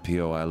 Confirmed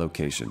POI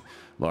location.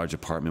 Large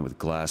apartment with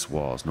glass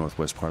walls,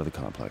 northwest part of the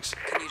complex.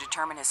 Can you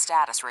determine his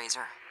status,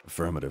 Razor?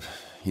 Affirmative.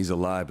 He's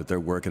alive, but they're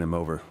working him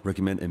over.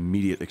 Recommend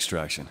immediate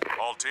extraction.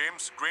 All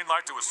teams, green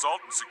light to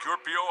assault and secure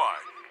POI.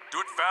 Do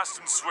it fast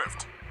and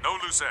swift. No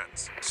loose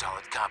ends.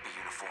 Solid copy,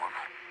 uniform.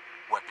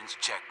 Weapons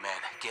checked, men.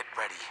 Get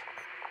ready.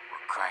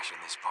 We're crashing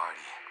this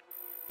party.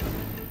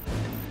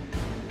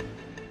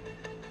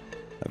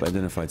 I've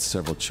identified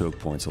several choke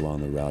points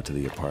along the route to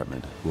the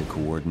apartment. We'll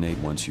coordinate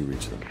once you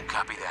reach them.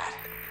 Copy that.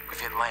 We've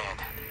hit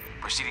land.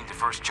 Proceeding to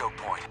first choke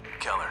point.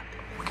 Keller,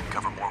 we can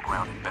cover more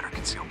ground and better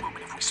conceal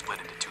movement if we split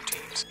into 2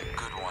 teams.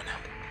 Good one.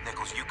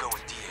 Nichols, you go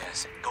with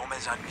Diaz.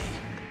 Gomez on me.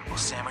 We'll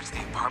sandwich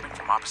the apartment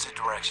from opposite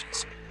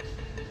directions.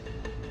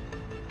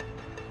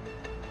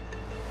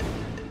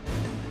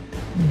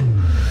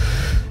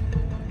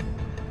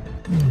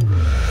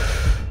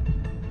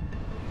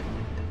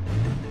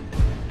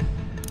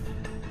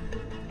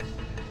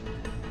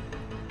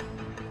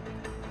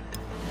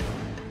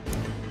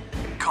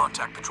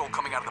 Contact patrol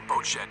coming out of the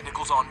boat shed.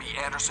 Nichols on me.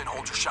 Anderson,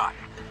 hold your shot.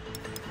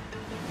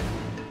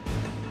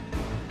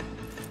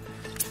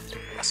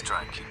 Let's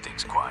try and keep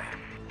things quiet.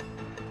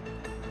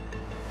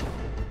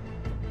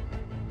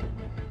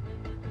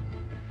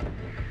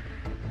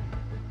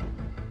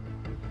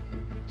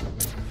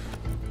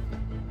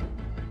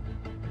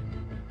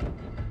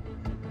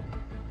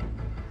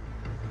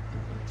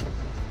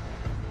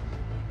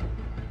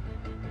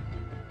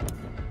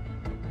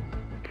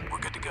 We're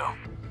good to go.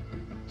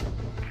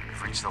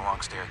 We've reached the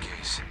long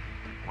staircase.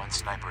 One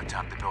sniper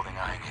atop the building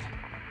eyeing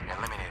it.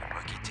 Eliminate a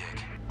rookie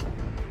tick.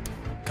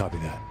 Copy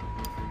that.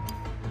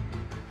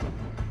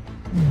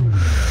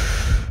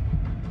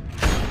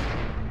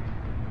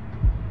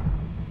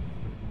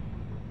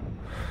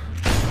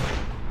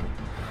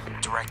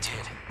 Direct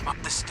hit.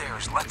 Up the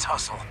stairs. Let's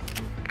hustle.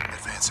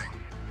 Advancing.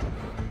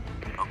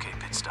 Okay,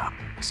 pit stop.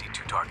 I see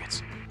 2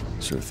 targets.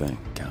 Sure thing.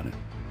 Count it.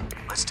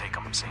 Let's take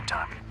them at the same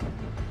time.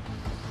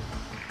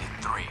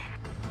 In 3,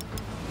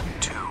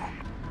 2,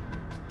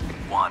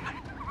 1.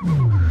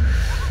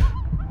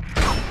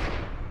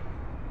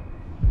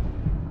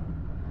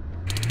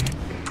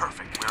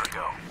 Perfect. Where to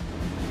go?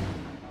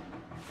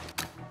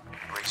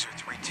 Racer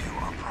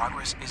 3-2, our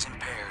progress is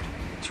impaired.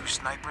 2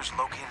 snipers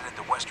located at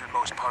the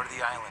westernmost part of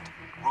the island.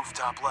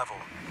 Rooftop level.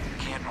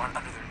 Can't run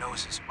under their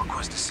noses.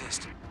 Request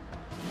assist.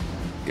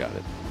 Got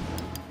it.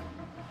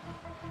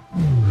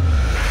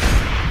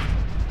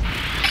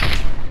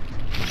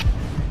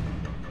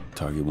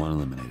 Target 1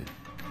 eliminated.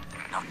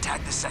 Now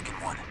tag the second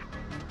one.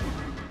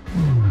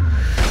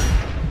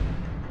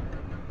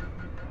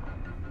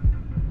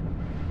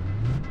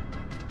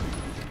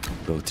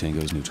 Both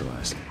tangos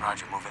neutralized.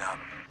 Roger, moving up.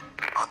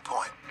 On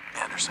point.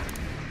 Anderson,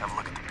 have a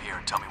look at the pier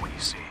and tell me what you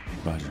see.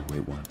 Roger,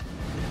 wait 1.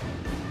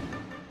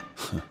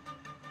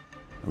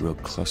 A real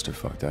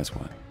clusterfuck, that's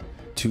why.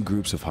 2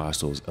 groups of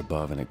hostiles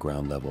above and at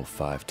ground level,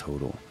 5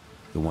 total.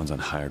 The ones on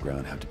higher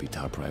ground have to be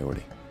top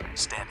priority.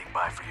 Standing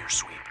by for your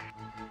sweep.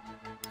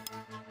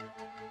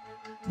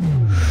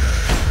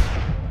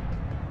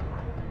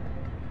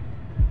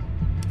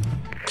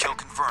 Kill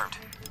confirmed.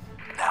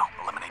 Now,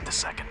 eliminate the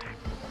second.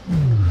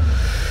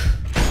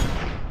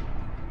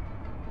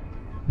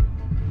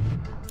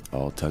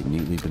 All tucked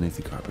neatly beneath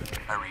the carpet.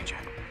 I read you.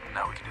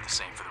 Now we can do the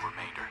same for the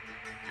remainder.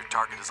 Your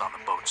target is on the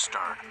boat's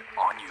stern.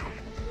 On you.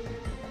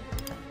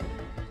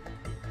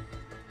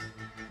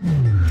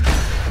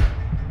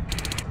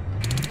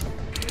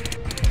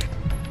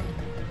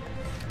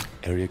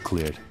 Area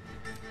cleared.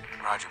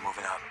 Roger,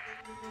 moving up.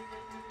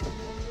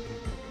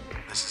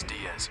 This is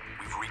Diaz.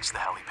 We've reached the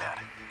helipad.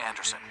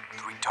 Anderson,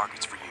 3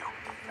 targets for you.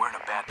 We're in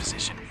a bad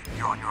position.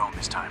 You're on your own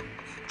this time.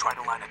 Try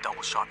to line a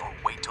double shot or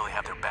wait till they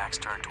have their backs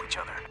turned to each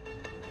other.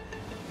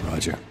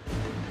 Roger.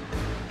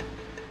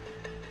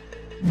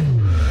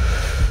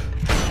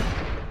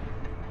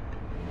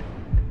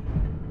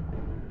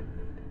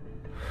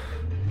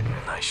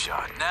 Nice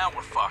shot. Now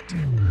we're fucked.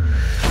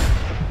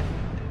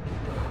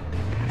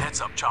 Heads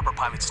up, chopper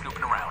pilot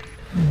snooping around.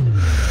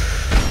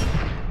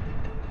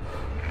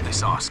 They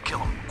saw us. Kill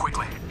them.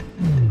 Quickly.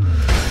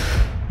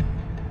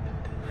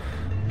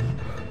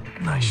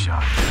 Nice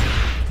shot.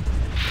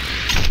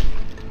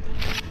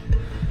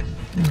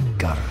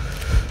 Got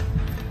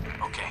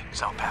her. Okay,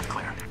 south path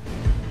clear.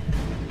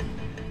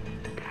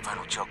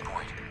 Final choke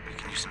point. We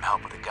can use some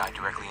help with the guy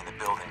directly in the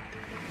building.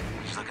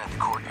 He's looking at the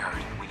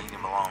courtyard. We need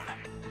him alone.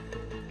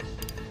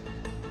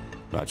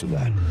 Roger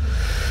that.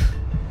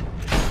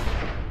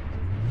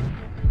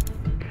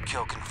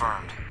 Kill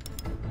confirmed.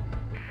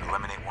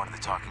 Eliminate one of the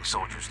talking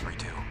soldiers,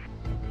 3-2.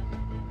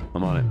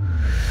 I'm on it.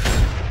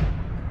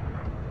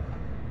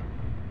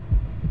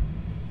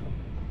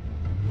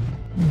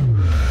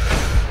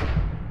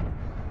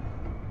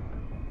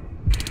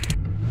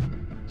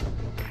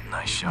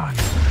 Nice shot.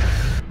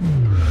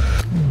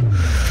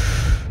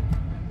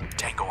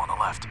 Tango on the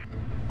left.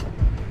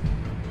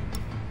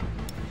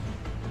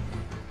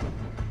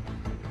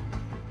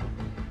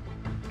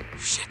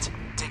 Shit.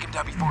 Take him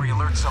down before he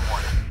alerts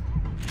someone.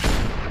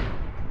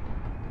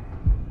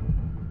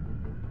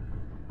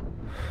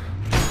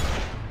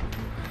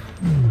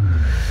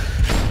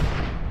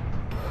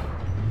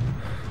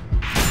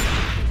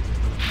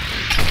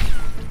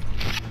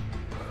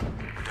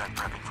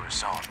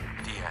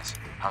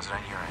 How's it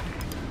on your end?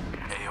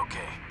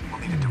 A-okay.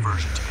 We'll need a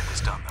diversion to get this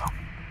done, though.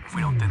 If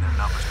we don't thin their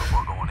numbers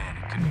before going in,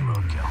 it could be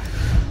roadkill.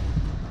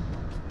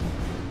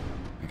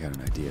 I got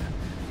an idea.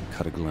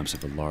 Cut a glimpse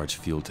of a large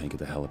fuel tank at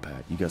the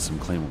helipad. You got some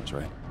claymores,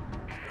 right?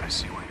 I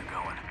see where you're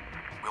going.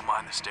 We'll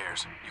mine the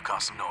stairs. You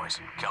cause some noise.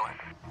 Keller?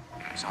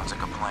 Sounds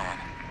like a plan.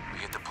 We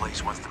hit the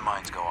place once the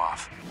mines go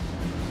off.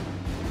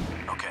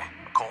 Okay,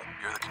 Cole,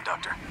 you're the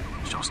conductor.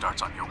 Show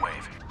starts on your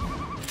wave.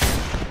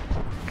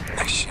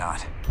 Nice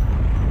shot.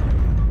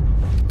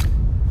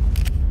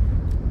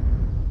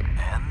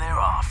 And they're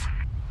off.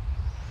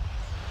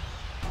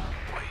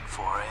 Wait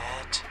for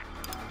it.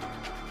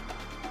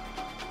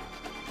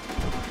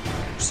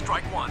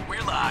 Strike one,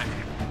 we're live.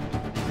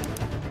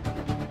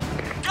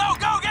 Go,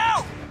 go,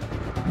 go!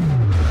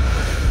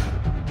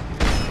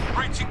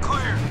 Breaching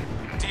clear.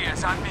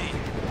 Diaz on me.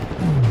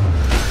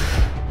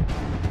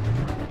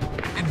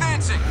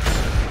 Advancing.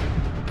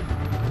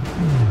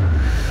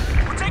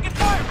 We're taking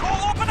fire.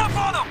 Cole, open up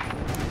on them.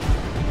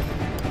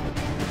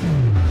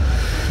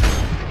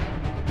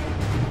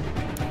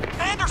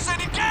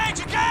 Anderson, engage,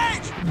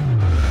 engage!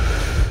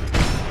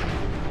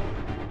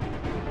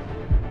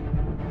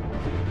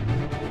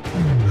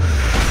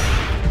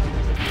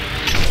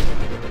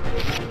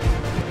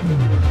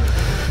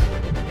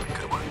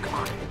 Good work, come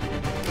on.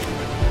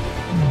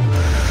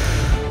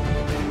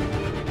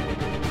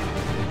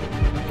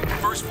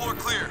 First floor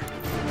clear.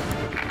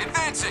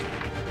 Advancing.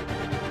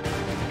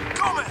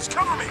 Gomez,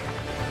 cover me.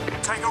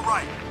 Take a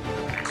right.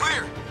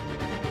 Clear.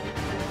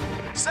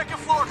 Second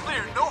floor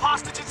clear. No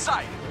hostage in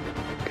sight.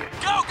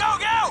 Go, go,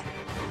 go!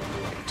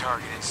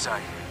 Target in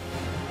sight.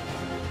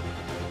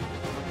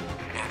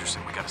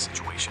 Anderson, we got a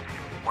situation.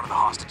 One of the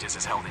hostages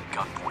is held at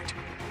gunpoint.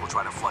 We'll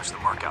try to flush the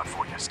merc out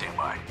for you. Stand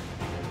by.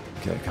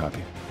 Okay,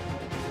 copy.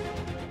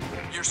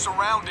 You're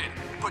surrounded.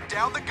 Put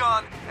down the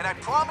gun, and I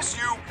promise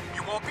you,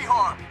 you won't be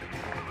harmed.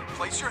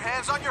 Place your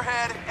hands on your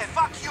head, and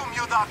Fuck you,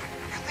 Mudak.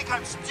 You think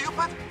I'm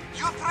stupid?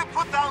 You three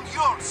put down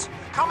yours.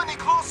 Come any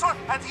closer,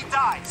 and he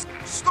dies.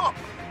 Stop.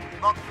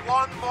 Not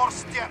one more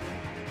step.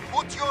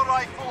 Put your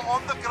rifle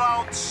on the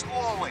ground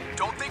slowly.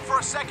 don't think for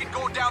a second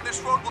going down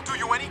this road will do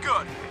you any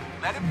good.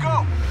 Let him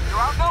go. You're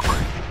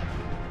outnumbered.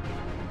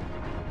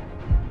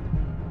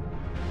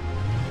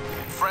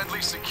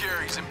 Friendly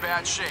secure. He's in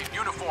bad shape.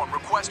 Uniform.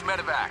 Request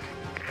medevac.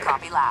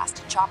 Copy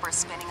last. Chopper is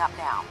spinning up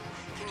now.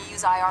 Can you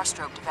use IR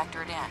strobe to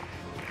vector it in?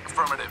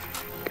 Affirmative.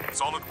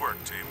 Solid work,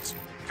 teams.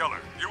 Keller,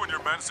 you and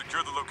your men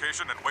secure the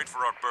location and wait for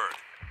our bird.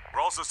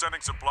 We're also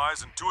sending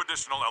supplies and 2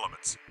 additional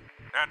elements.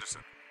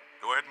 Anderson,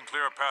 go ahead and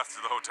clear a path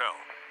to the hotel.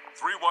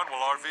 3-1 will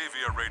RV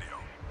via radio.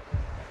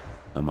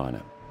 I'm on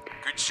it.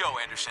 Good show,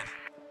 Anderson.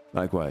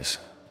 Likewise.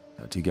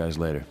 Talk to you guys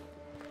later.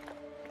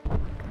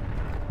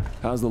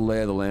 How's the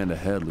lay of the land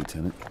ahead,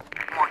 Lieutenant?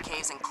 More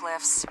caves and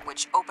cliffs,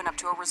 which open up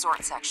to a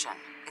resort section.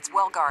 It's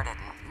well guarded,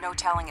 and no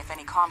telling if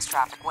any comms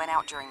traffic went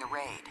out during the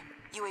raid.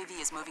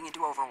 UAV is moving into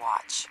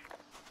Overwatch.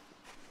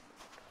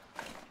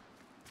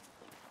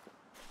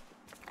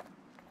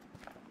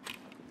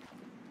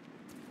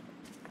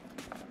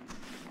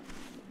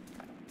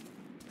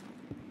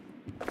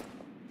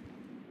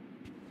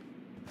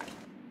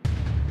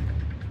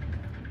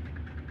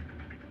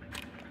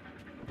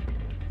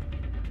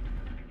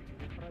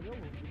 Провел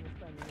в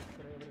Афганистане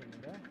некоторое время,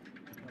 да?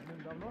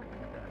 Давным-давно?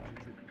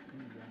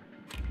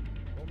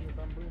 Помню,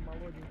 там был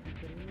молоденький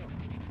паренек.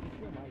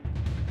 Еще мальчик.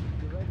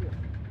 Чужовец.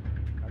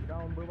 Когда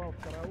он бывал в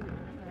карауле,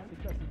 он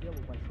всегда сидел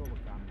у большого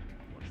камня.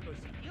 Он что,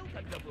 сидел,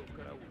 когда был в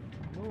карауле?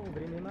 Ну,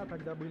 времена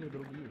тогда были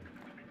другие.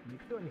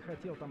 Никто не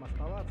хотел там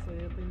оставаться, и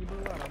это не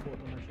была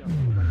работа на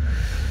частную больницу.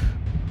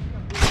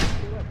 Там было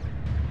успевать.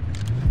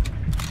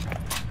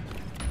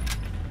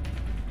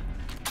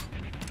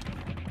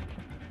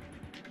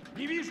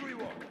 Не вижу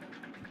его!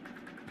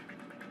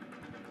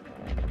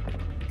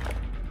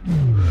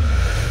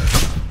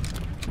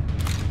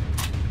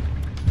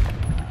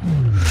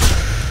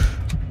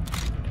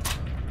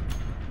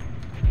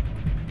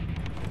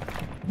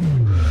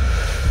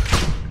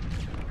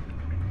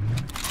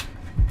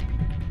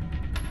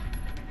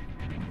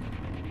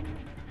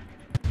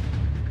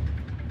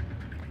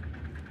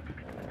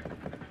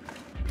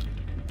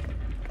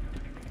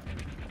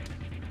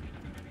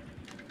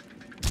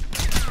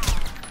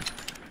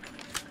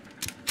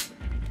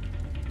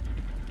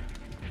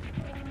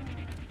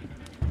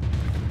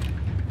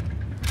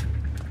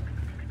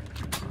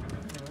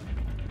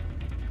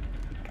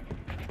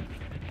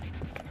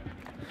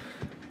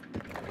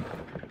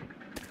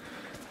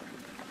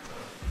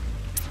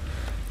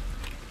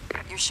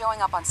 You're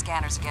showing up on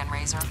scanners again,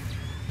 Razor.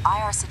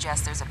 IR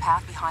suggests there's a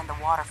path behind the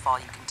waterfall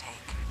you can take.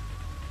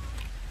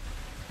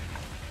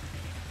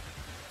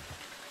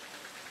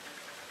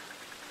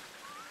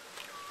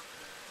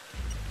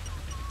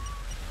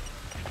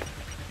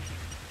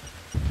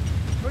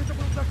 Что это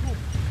был за клуб?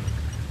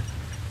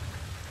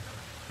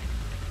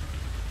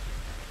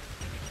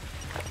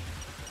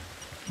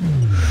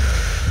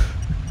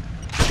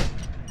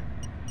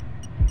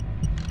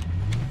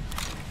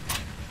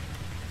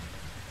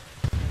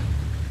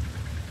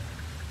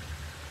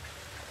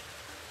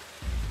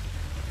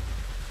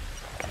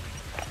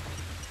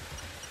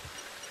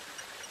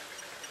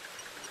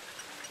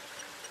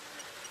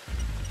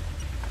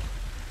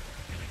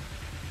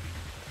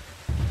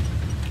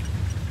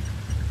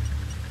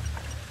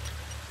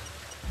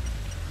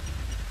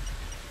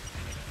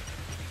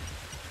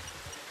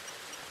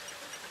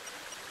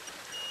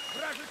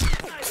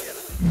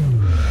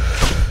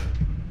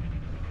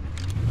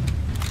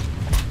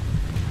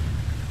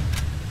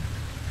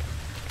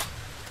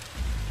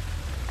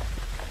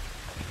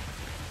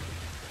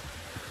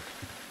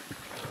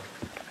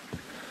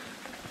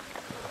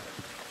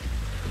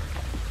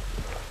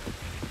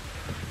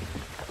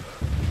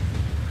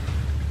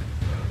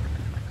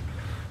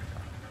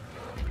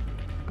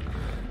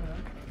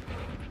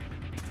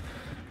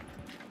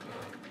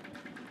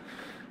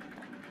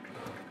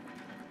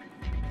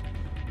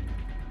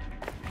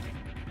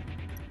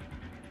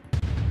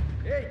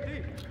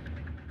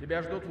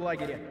 Тебя ждут в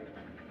лагере.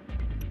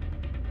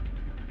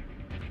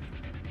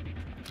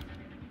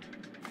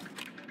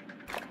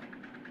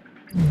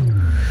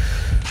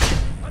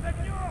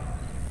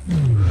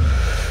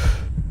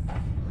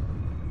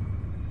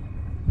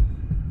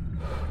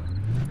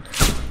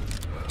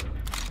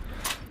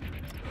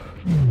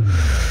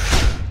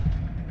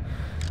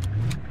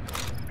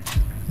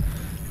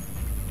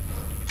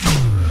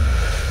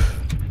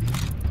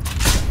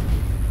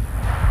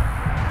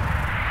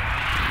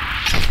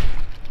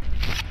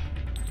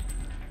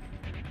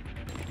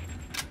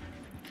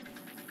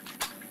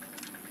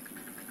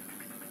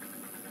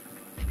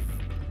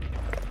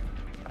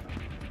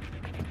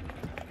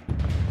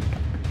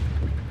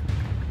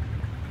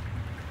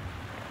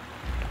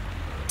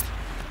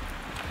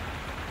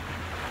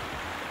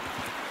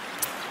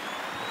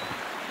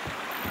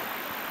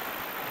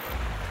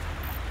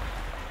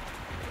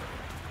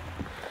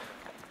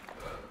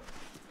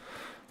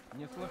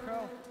 Не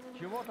слыхал?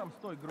 Чего там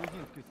с той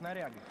грузинской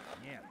снарягой?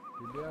 Нет,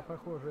 Тебя,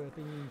 похоже, это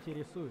не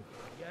интересует.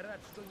 я рад,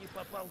 что не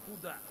попал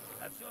туда,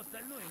 а все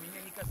остальное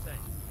меня не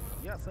касается.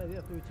 Я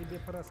советую тебе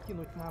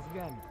пораскинуть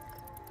мозгами.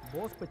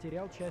 Босс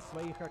потерял часть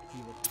своих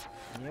активов.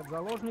 Нет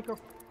заложников,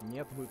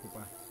 нет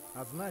выкупа.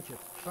 А значит,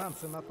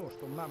 шансы на то,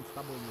 что нам с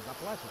тобой не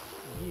заплатят,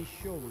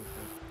 еще выше.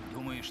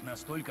 Думаешь,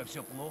 настолько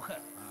все плохо?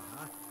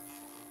 Ага.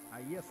 А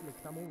если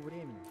к тому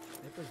времени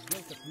эта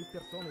сделка с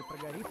вип-персоной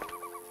прогорит,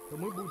 то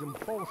мы будем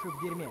по уши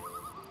в дерьме.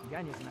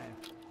 Я не знаю.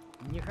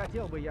 Не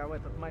хотел бы я в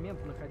этот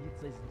момент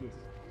находиться здесь.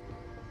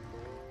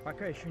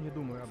 Пока еще не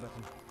думаю об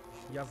этом.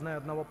 Я знаю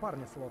одного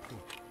парня с лодкой.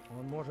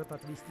 Он может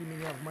отвезти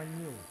меня в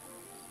Манилу.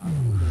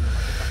 Откуда я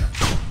могу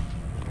покататься?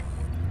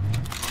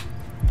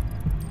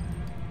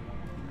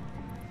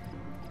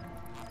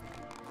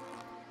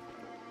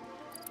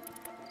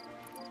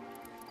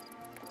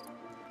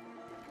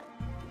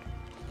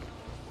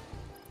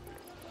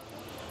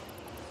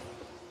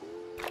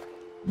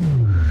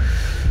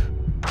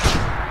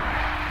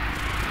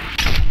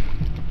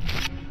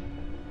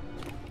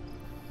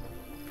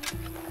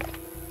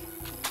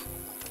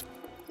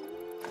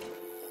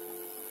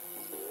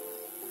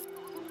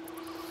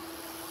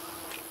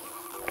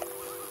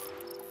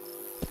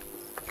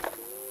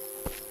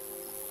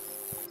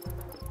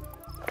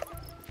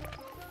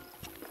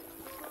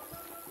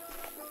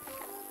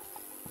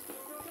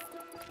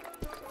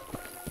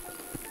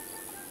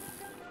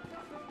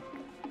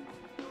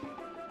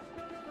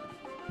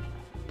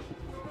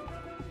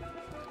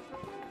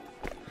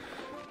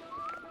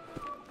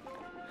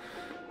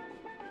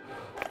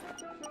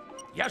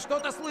 Я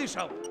что-то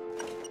слышал!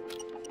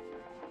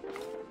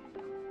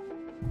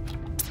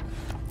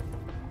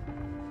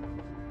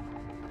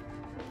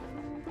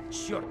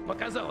 Черт,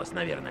 показалось,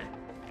 наверное.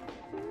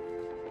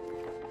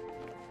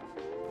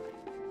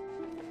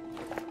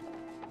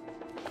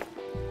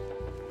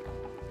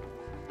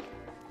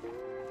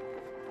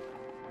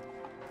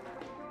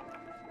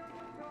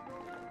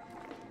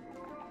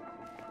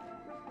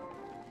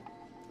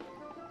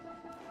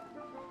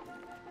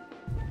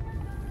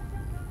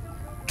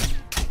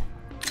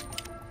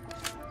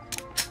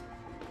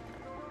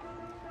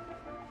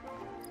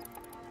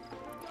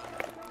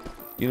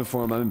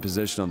 Uniform, I'm in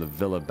position on the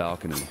villa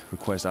balcony.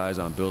 Request eyes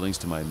on buildings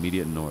to my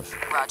immediate north.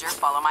 Roger,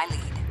 follow my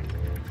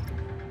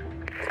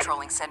lead.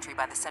 Patrolling sentry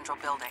by the central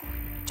building.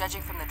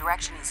 Judging from the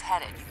direction he's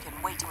headed, you can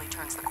wait till he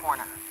turns the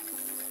corner.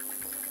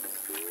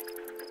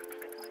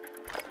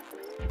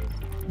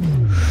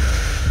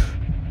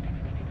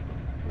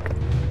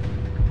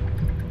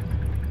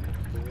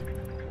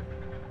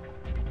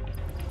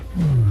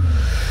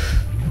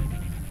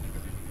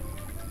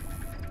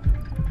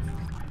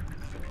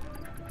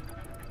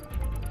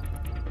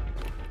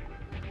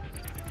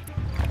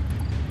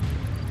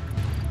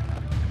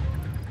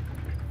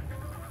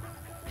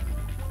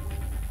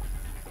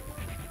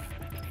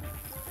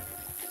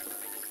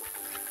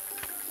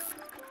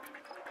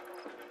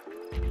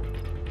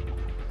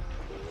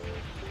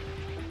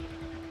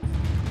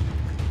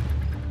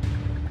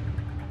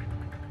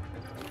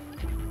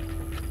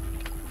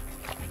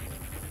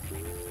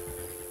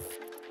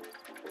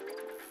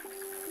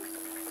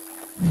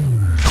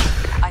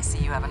 I see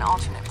you have an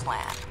alternate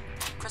plan.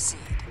 Proceed.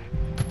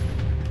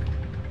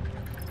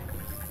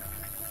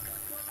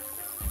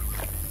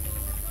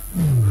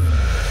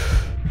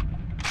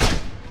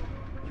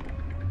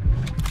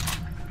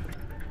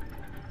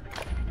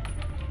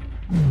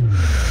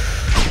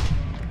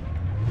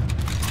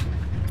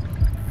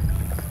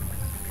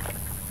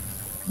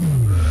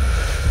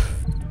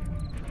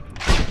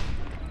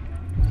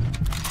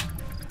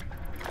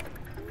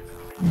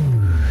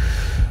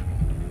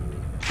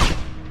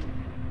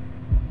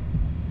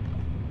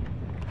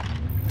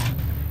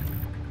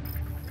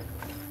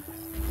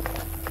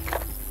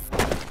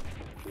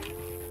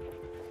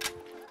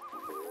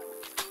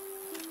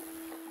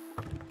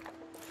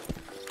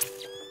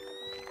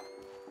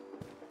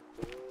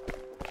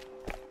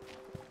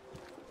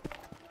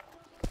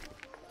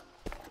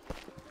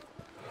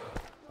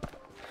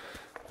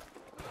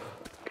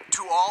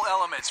 To all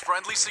elements,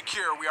 friendly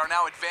secure, we are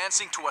now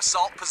advancing to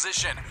assault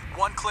position.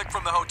 One click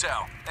from the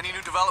hotel. Any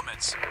new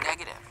developments?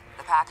 Negative.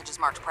 The package is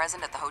marked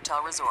present at the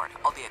hotel resort,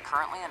 albeit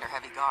currently under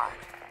heavy guard.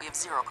 We have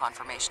zero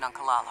confirmation on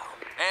Kalalo.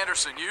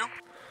 Anderson, you?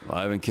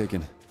 Live and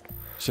kicking.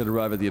 Should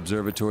arrive at the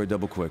observatory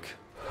double quick.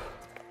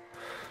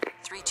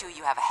 3-2,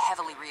 you have a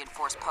heavily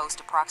reinforced post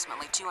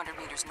approximately 200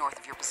 meters north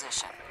of your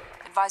position.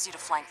 Advise you to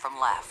flank from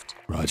left.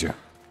 Roger.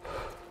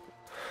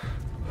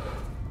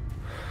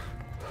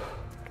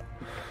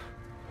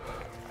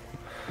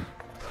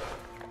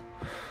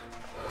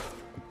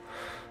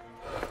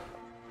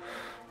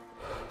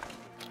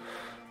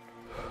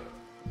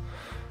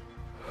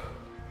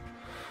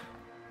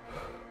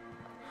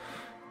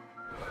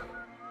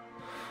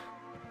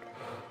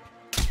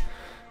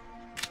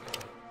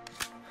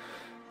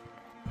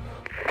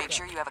 Make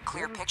sure you have a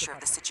clear picture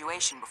of the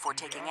situation before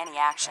taking any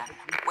action.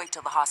 Wait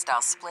till the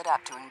hostiles split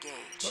up to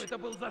engage. Что это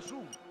был за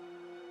шум?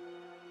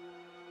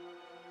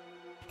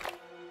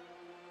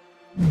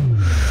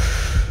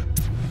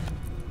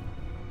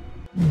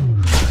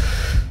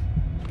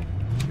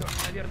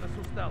 Черт, наверное, с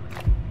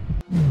усталости.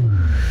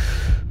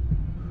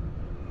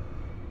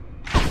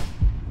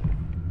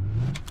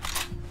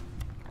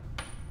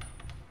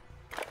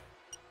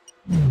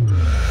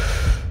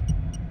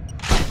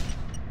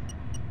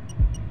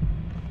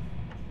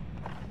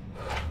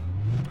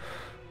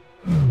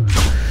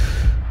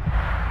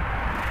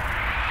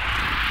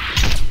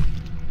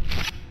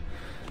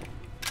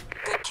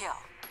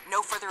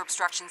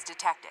 Obstructions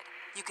detected.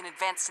 You can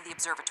advance to the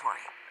observatory.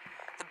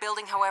 The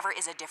building, however,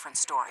 is a different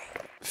story.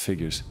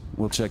 Figures.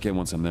 We'll check in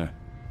once I'm there.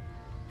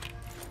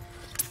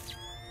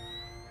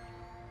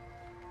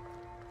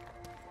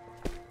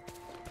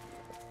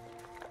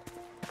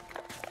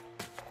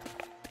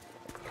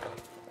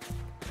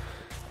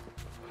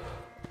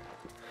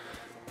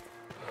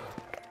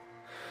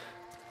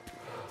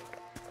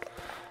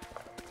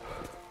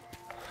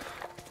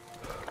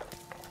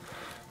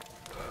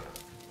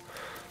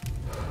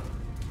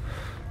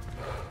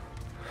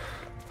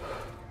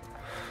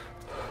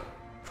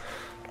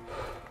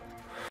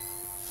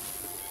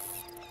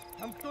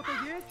 Там кто-то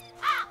есть?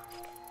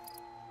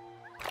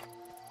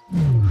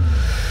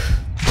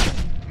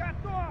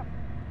 Готов!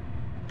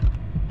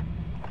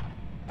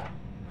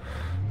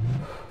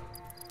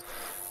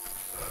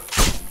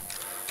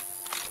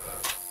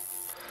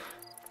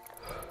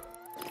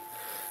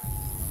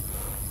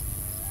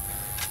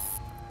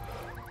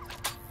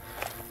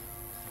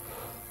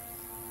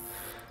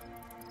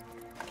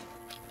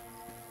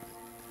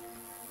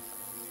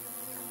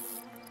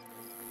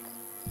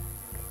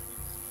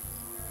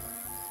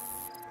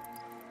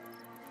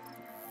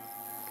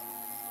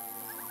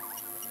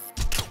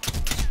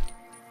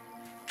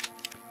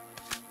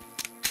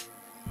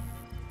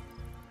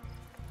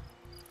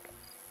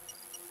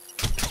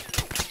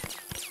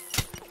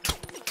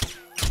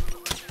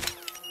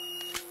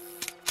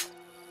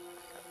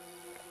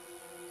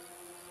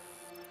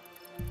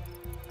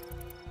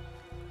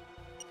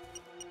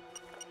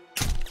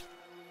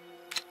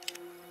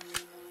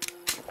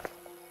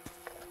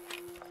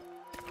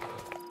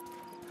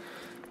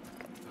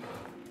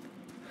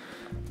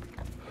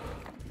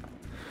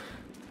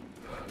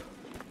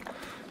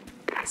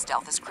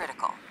 Stealth is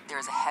critical. There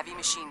is a heavy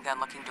machine gun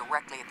looking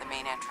directly at the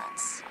main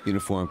entrance.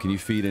 Uniform, can you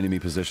feed enemy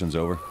positions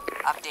over?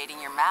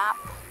 Updating your map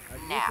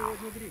now.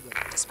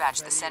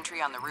 Dispatch the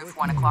sentry on the roof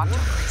 1 o'clock to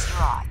increase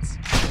your odds.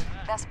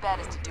 Best bet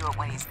is to do it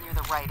when he's near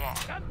the right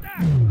edge.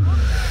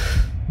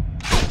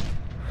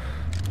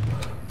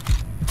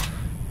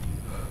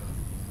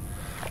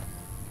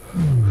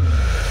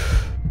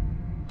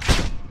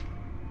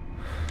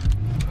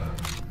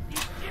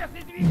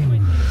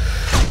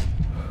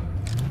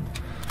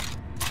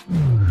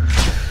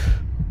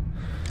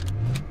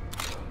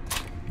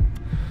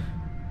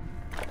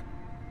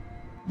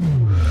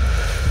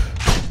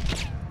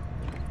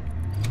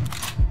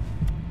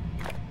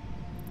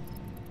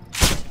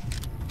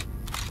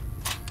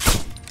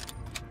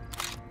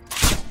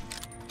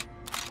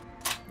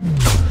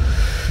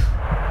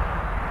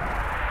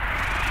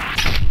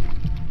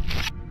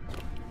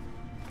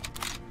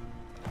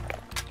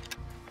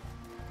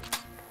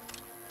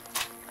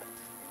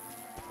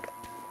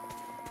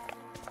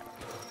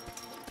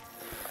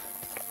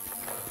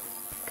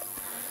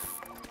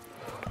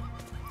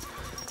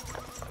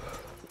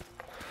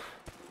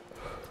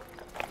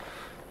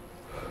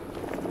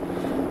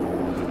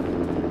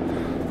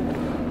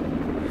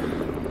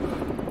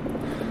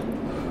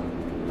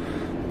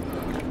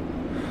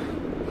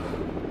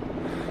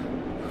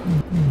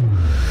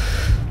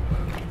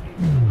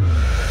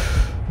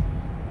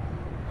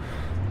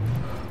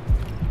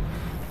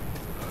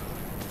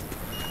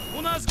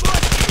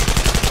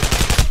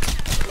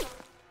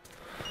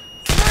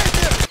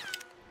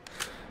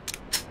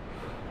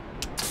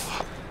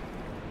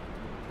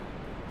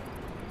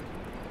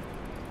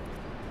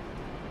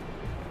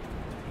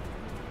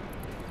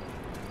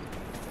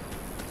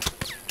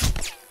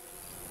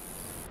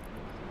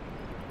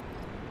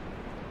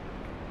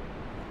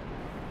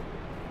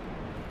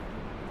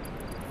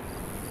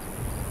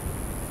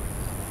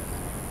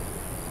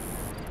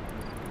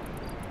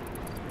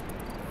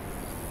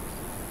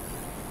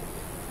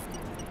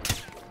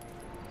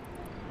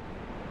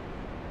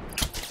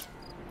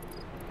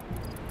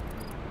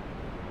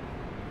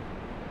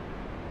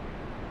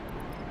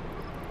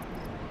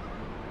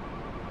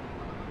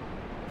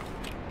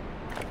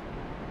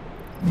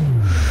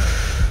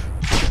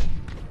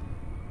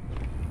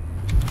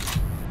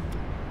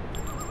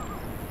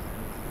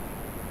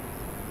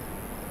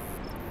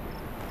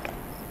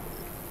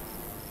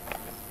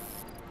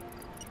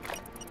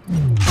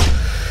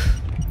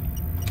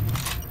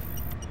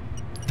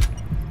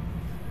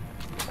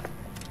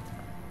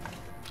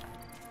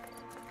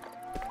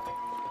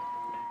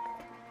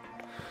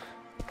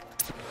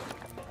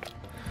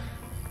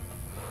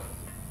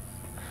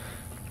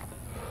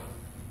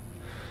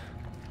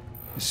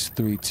 This is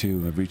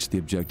 3-2. I've reached the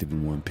objective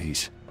in one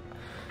piece.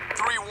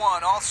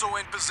 3-1, also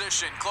in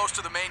position, close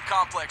to the main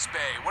complex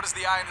bay. What does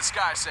the eye in the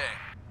sky say?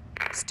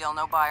 Still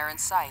no buyer in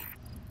sight.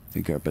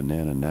 Think our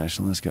banana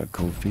nationalist got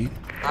cold feet?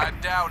 I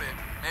doubt it.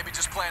 Maybe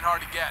just playing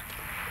hard to get.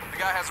 The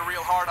guy has a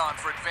real hard-on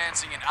for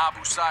advancing in Abu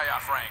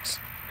Sayyaf ranks.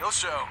 He'll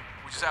show.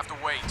 We just have to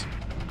wait.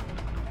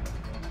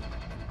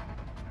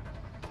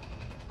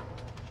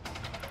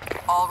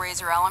 All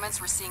Razor elements,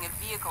 we're seeing a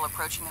vehicle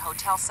approaching the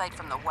hotel site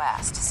from the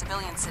west.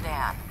 Civilian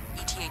sedan.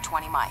 ETA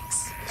 20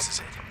 mics. This is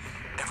it.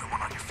 Everyone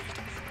on your feet.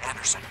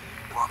 Anderson,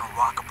 we're on a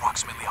rock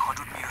approximately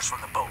 100 meters from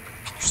the boat.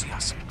 Can you see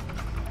us?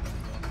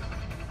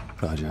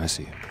 Roger, I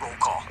see you. Roll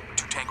call.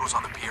 2 tangos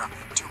on the pier,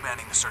 2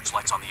 manning the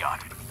searchlights on the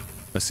yacht.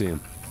 I see him.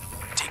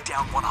 Take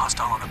down one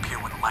hostile on the pier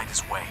when the light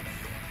is away.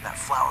 That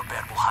flower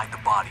bed will hide the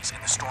bodies,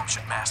 and the storm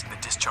should mask the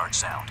discharge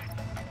sound.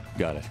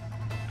 Got it.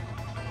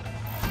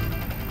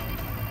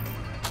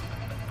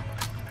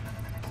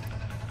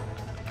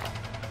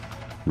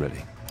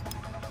 Ready.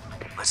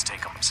 Let's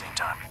take them at the same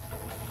time.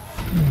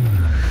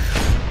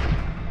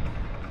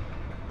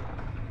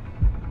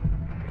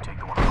 You take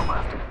the one on the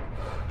left.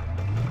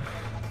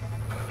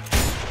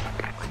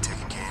 Like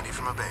taking candy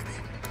from a baby.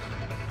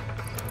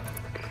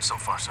 So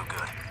far, so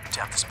good.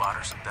 Tap the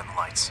spotters, then the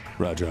lights.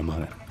 Roger, I'm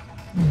on it.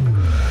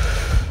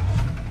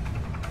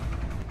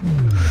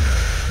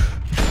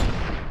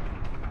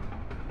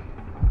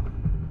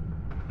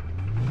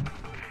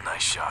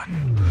 Nice shot.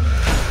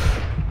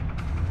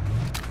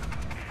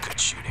 Good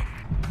shooting.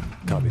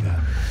 Copy that.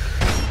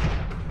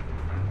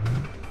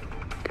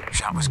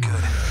 Shot was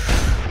good.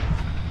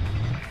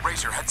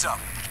 Razor, heads up.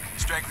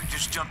 Straggler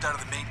just jumped out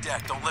of the main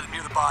deck. Don't let him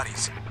near the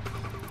bodies.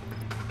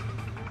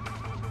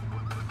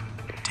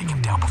 Take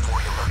him down before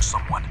he alerts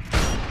someone.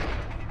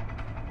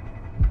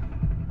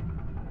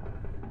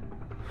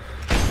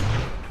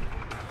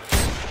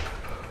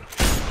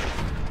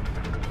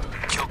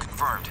 Kill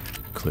confirmed.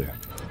 Clear.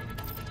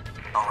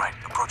 All right,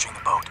 approaching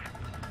the boat.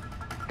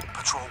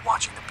 Patrol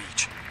watching the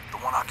beach. The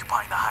one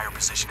occupying the higher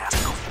position has to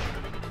go.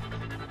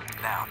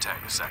 Now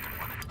tag the second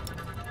one.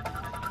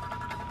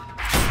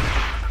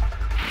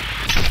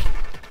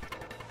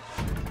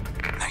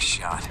 Nice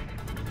shot.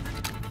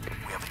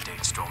 We have a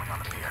date strolling on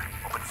the pier.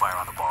 Open fire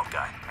on the bald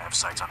guy. I have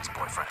sights on his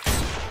boyfriend.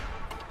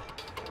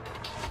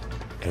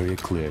 Area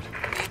cleared.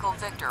 Vehicle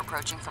Victor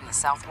approaching from the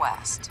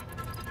southwest.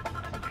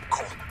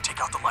 Cole, take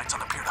out the lights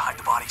on the pier to hide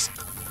the bodies.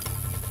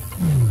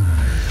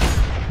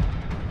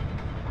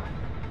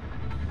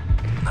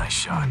 Nice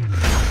shot.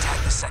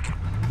 Tag the second.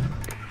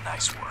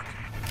 Nice work.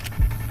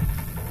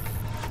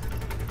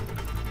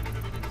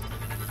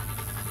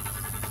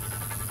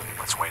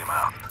 Let's wait him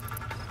out.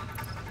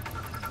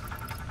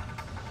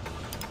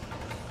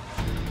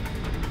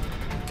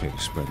 Okay, we're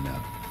spreading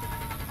out.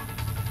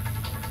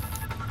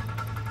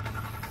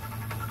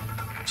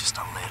 Just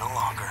a little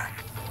longer.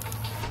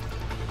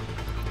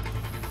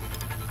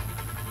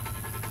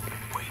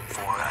 Waiting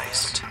for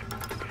ice.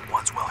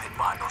 One's well hidden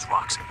behind those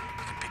rocks. We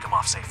can pick him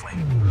off safely.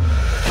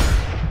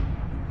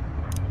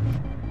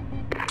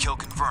 Kill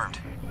confirmed.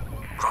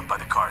 Drunk by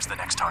the car is the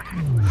next target.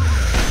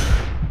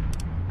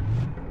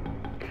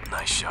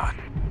 Nice shot.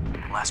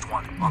 Last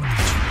one on the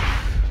beach.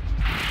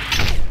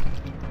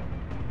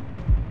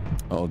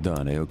 All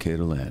done. A-okay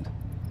to land.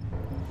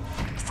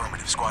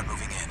 Affirmative, squad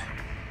moving in.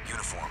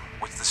 Uniform.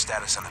 What's the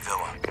status on the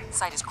villa?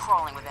 Site is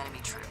crawling with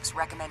enemy troops.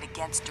 Recommend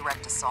against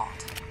direct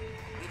assault.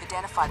 We've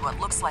identified what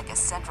looks like a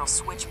central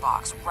switch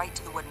box right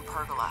to the wooden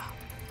pergola.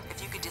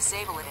 If you could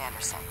disable it,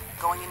 Anderson,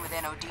 going in with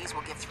NODs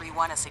will give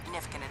 3-1 a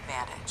significant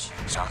advantage.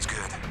 Sounds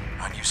good.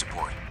 On you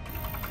support.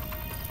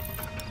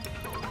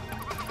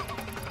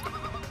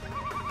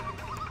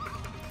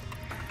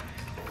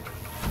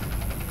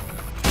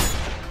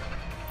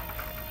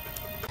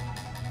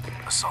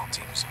 Assault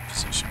teams in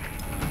position.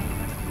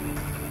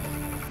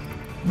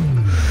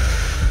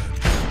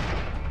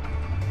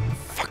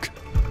 Fuck.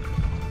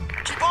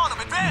 Keep on them,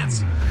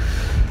 advance!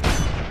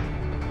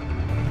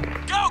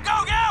 Go,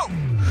 go, go!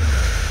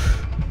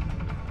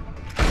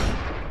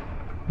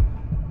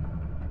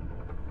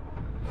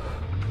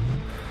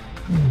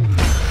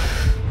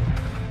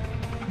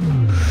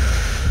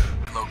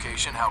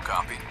 Location, how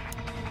copy?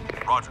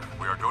 Roger,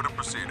 we are going to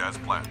proceed as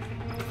planned.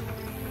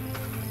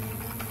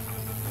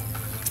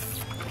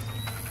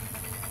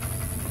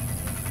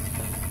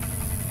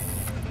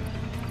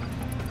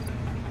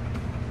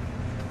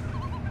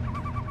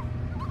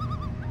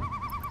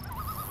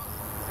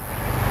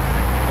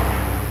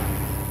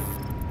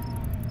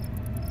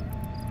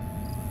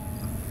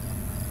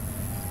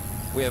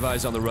 We have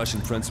eyes on the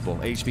Russian principal.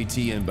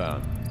 HVT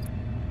inbound.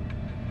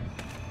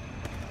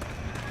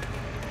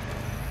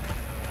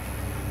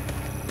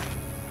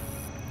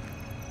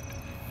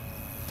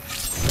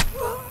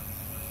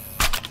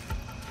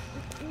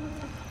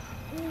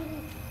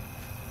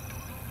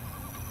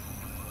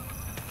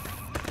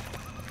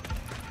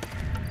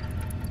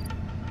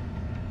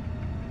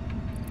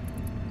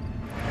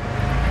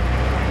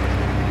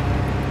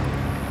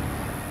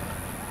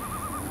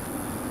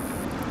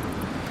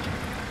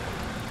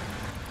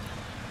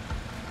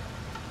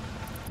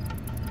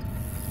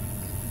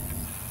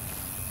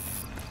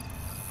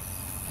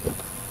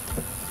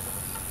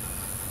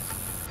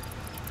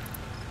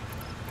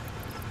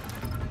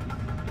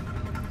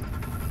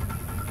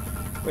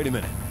 Wait a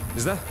minute.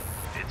 Is that...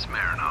 It's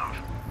Marinov.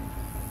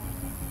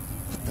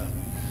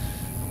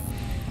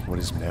 What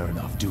is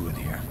Marinov doing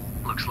here?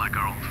 Looks like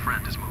our old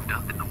friend has moved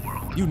up in the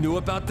world. You knew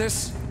about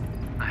this?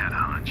 I had a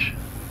hunch.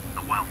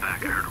 A while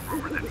back, I heard a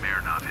rumor that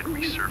Marinov had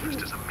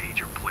resurfaced as a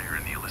major player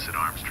in the illicit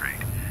arms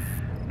trade.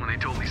 When they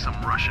told me some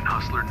Russian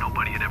hustler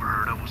nobody had ever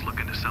heard of was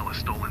looking to sell a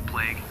stolen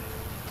plague,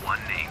 one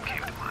name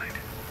came to mind.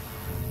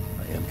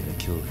 I am gonna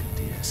kill him,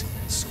 Diaz.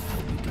 So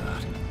help me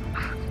God.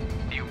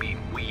 You mean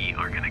we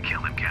are gonna kill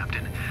him,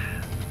 Captain?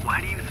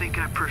 Why do you think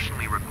I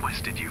personally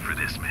requested you for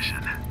this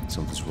mission?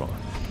 Something's wrong.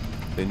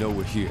 They know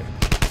we're here.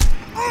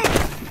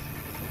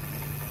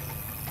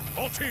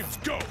 All teams,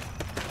 go!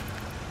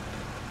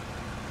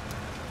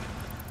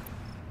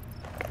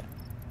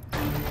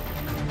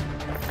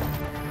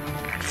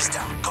 He's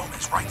down.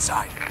 Gomez, right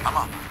side. I'm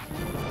up.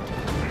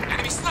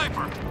 Enemy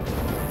sniper!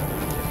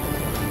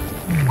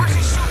 Where's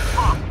he shooting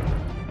from?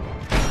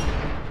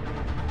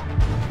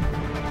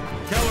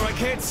 Keller, I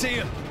can't see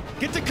him.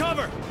 Get to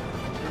cover!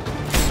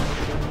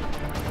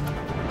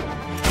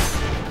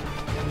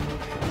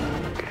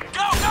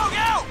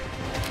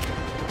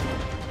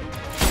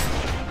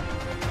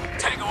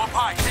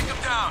 High, take him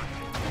down.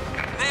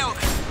 Nailed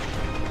it.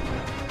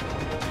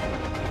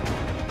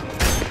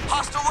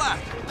 Hostile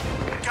left.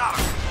 Got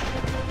him.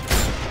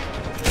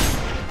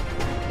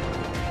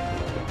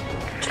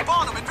 Keep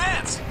on him,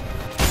 advance.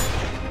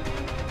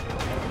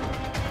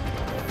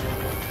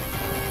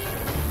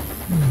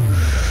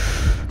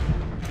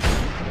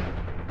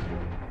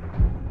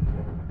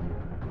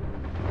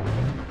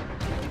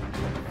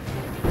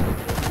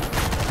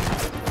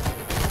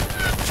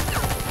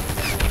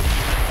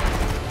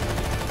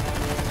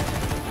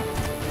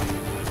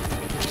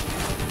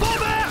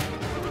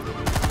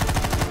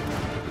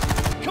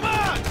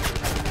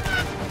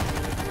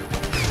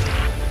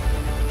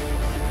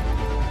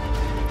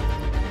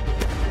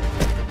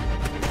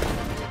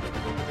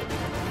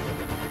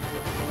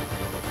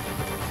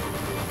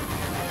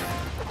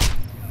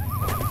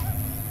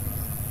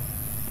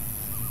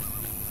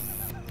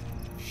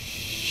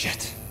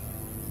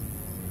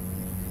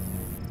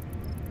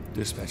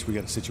 Dispatch, we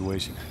got a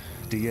situation.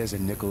 Diaz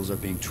and Nichols are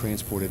being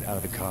transported out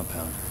of the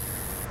compound.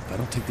 If I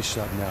don't take the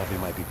shot now, they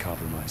might be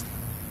compromised.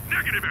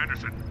 Negative,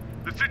 Anderson.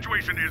 The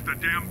situation is the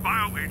damn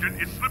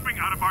bioagent is slipping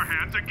out of our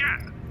hands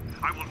again.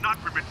 I will not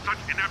permit such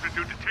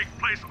ineptitude to take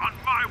place on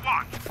my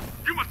watch.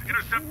 You must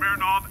intercept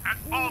Marinov at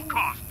all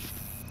costs.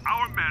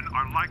 Our men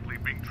are likely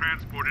being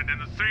transported in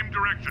the same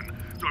direction,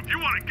 so if you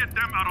want to get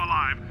them out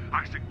alive,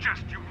 I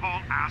suggest you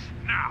haul ass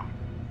now.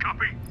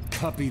 Copy?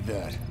 Copy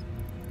that,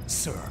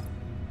 sir.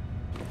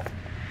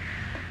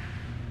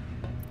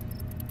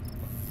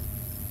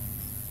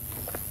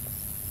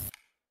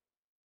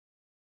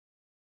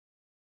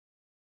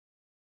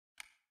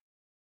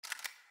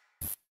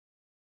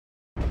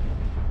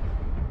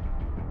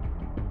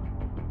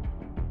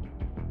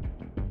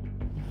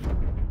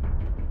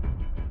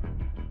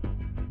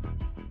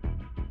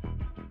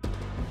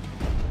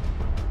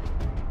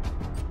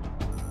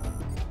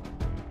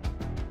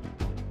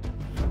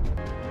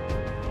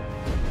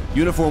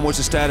 Uniform, what's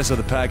the status of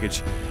the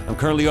package? I'm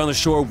currently on the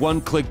shore,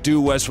 1 click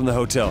due west from the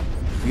hotel.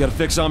 You got a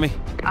fix on me?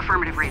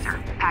 Affirmative,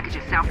 Razor. Package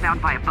is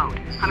southbound by a boat.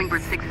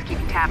 Hummingbird 6 is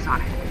keeping tabs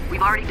on it.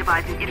 We've already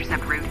devised an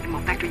intercept route, and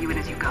we'll vector you in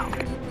as you go.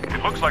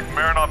 It looks like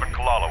Marinov and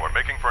Kalala are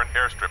making for an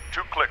airstrip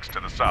 2 clicks to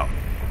the south.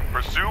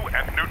 Pursue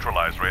and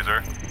neutralize,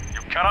 Razor.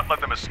 You cannot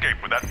let them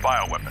escape with that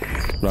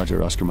bioweapon.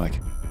 Roger, Oscar Mike.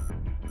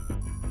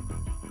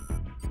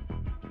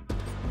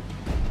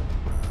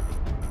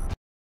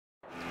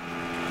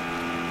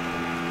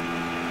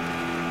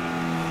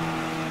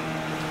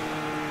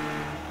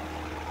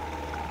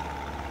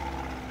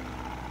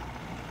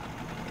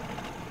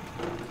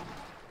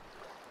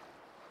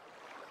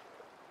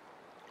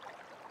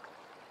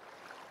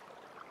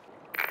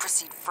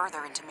 Proceed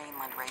further into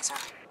mainland, Razor.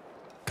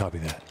 Copy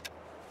that.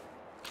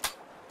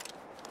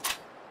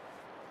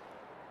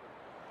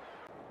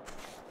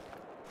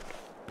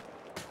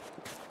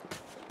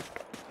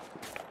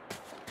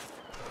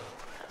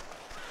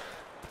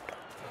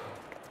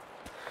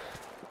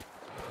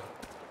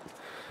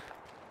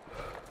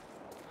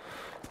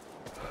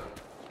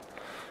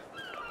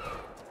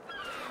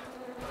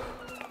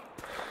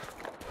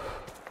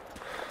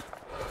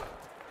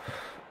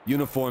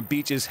 Uniform,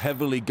 beach is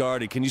heavily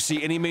guarded. Can you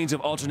see any means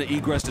of alternate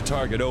egress to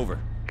target? Over.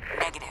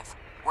 Negative.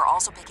 We're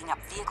also picking up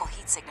vehicle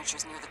heat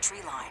signatures near the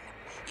tree line.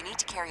 You need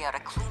to carry out a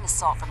clean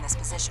assault from this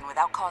position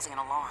without causing an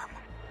alarm.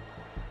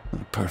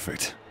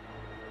 Perfect.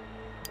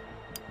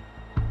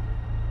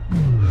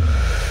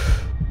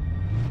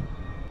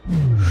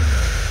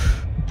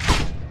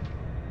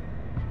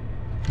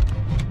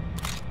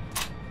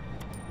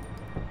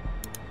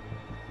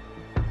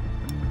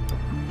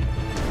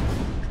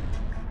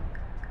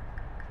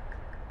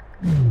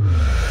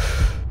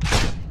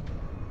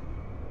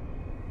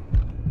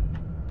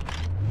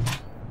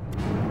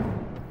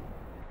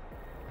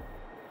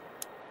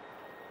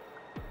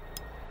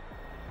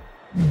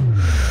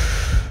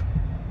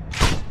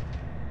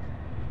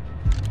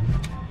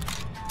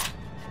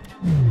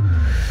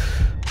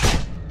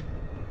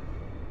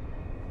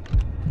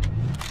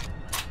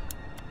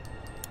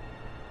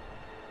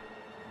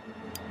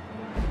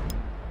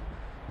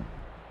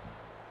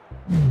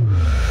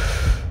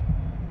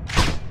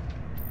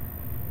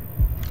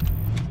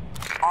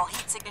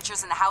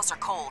 signatures in the house are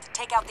cold.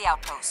 Take out the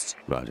outpost.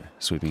 Roger.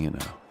 Sweeping in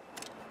now.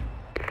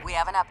 We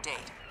have an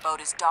update.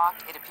 Boat is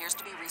docked. It appears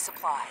to be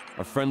resupplied.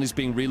 Are friendlies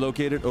being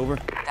relocated? Over?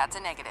 That's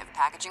a negative.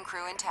 Package and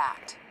crew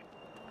intact.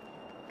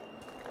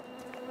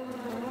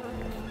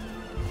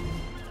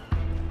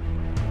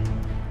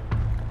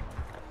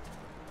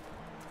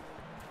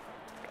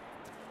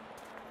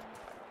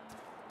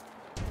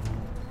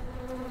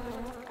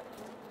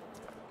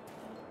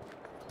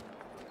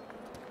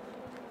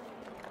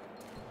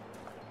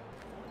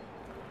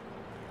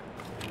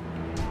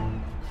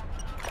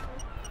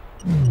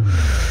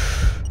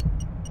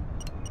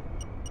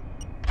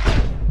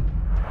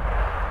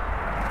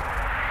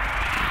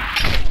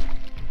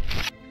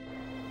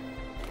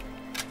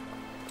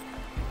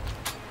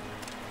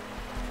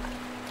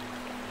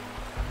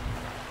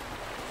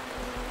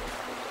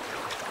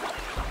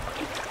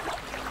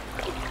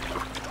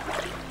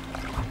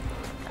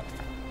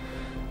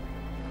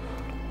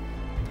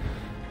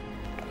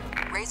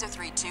 Razor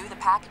 3-2, the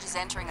package is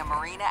entering a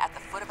marina at the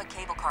foot of a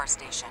cable car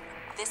station.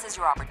 This is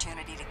your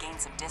opportunity to gain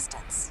some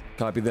distance.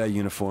 Copy that,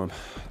 uniform.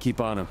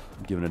 Keep on him.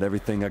 I'm giving it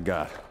everything I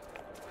got.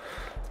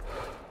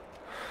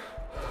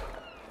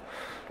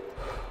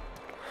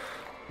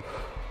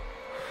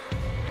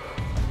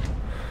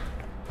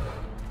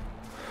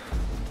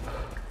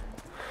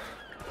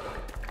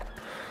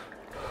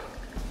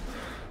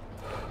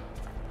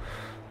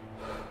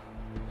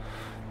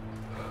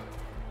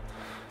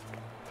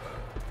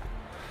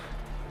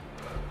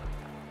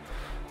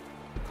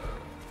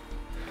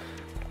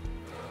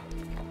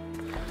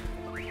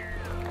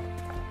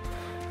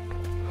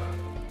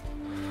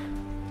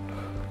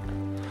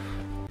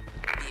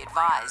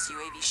 Advise,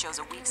 UAV shows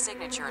a weak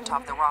signature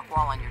atop the rock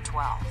wall on your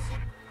 12.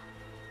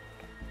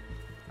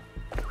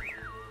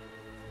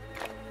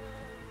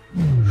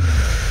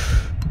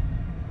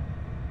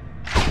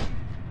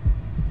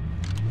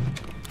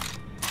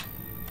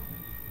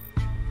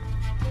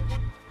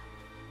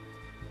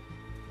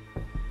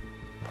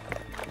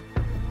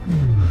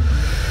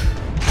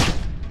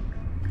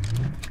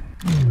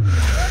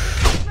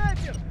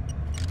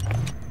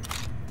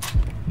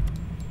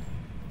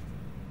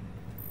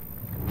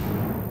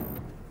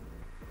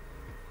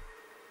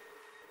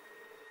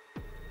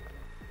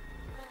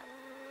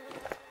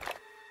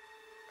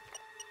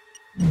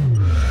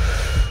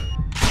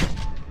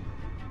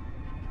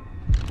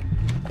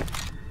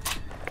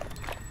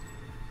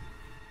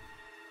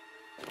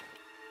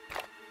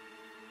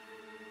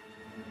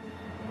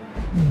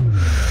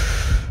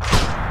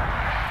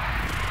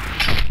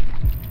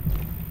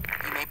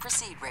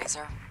 Proceed,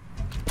 Razor.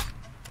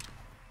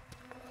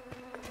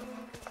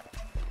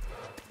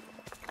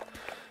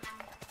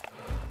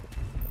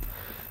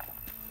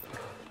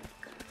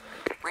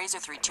 Razor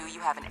 3-2,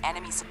 you have an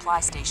enemy supply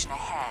station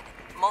ahead.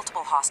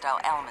 Multiple hostile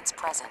elements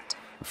present.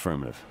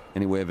 Affirmative.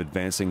 Any way of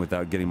advancing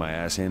without getting my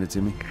ass handed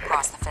to me?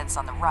 Cross the fence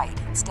on the right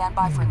and stand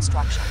by for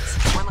instructions.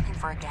 We're looking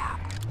for a gap.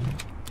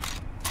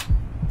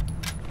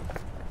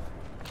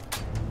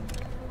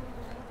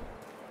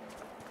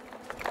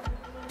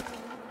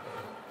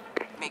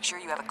 Make sure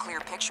you have a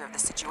clear picture of the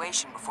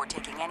situation before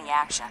taking any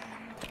action.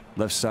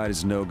 Left side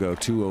is no-go,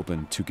 too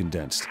open, too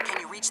condensed. Can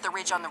you reach the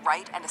ridge on the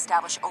right and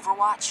establish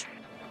overwatch?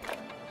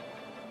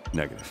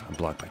 Negative. I'm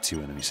blocked by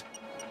 2 enemies.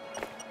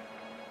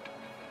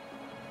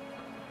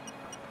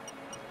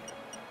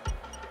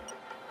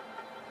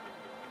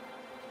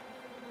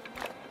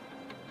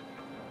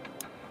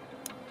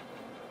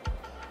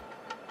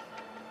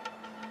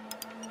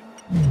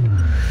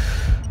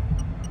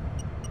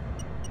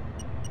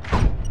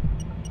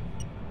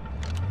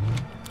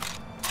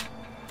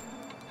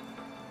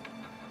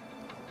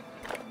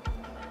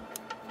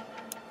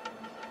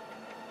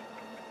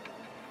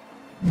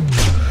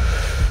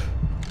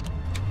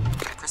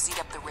 Proceed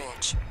up the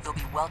ridge. You'll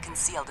be well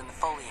concealed in the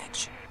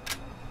foliage.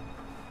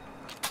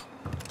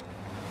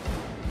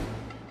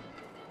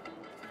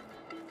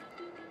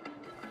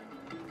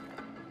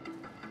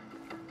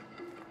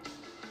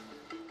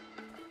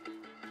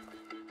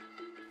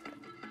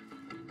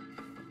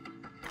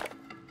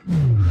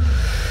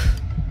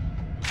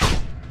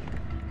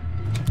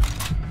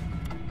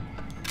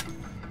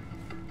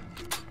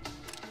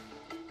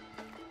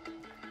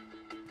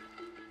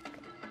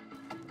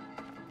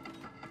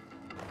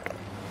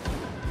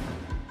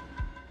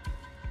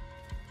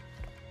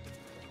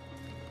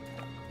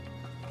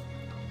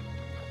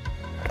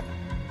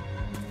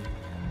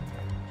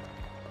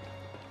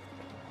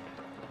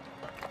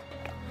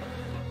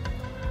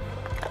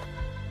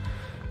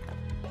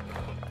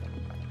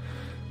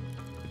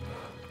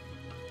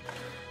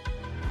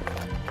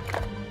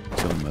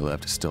 Zone on my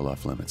left is still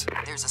off limits.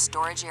 There's a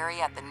storage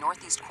area at the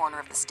northeast corner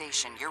of the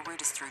station. Your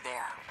route is through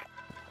there.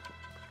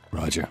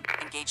 Roger.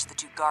 Engage the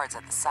 2 guards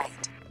at the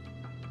site.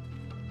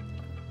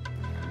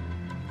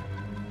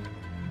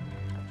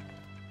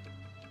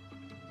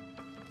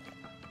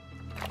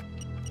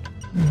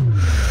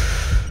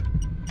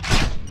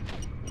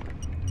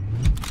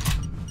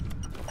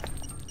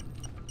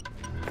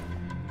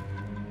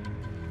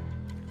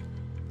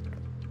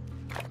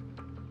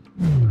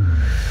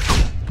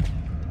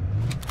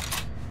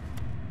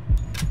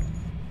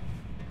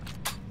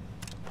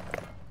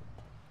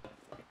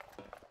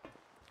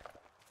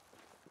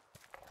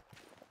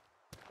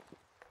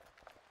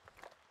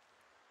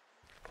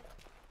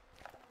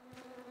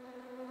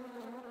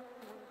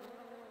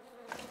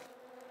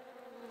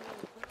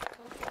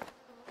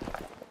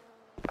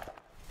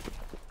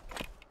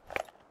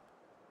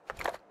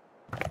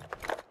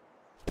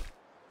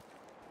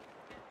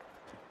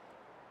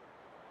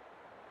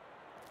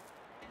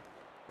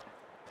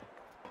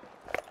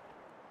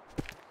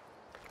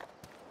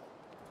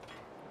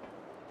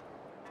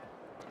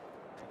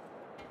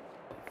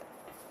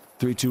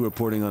 3-2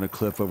 reporting on a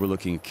cliff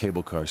overlooking a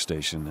cable car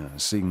station.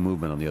 Seeing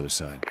movement on the other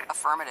side.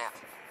 Affirmative.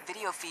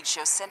 Video feed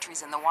shows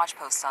sentries in the watch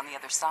posts on the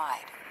other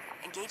side.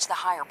 Engage the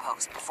higher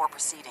post before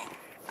proceeding.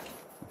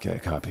 Okay,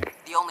 copy.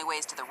 The only way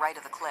is to the right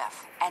of the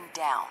cliff, and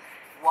down.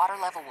 Water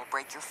level will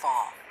break your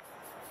fall.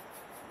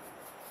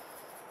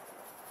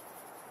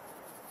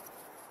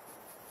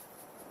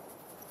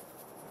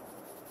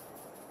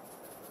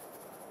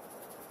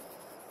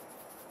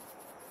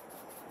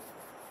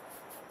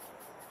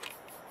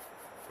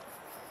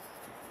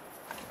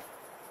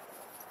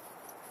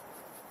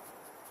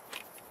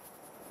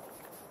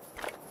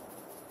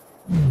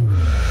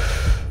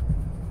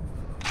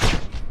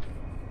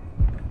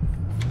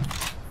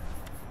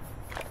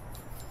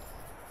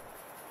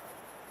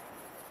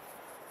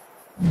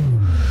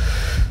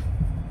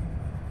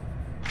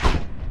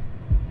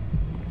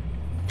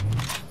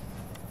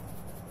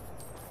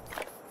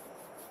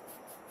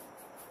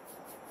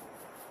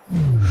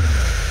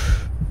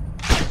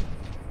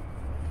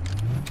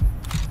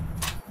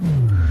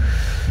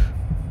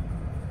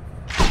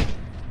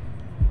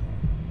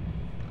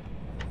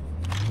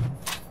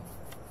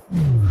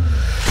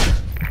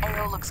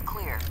 Looks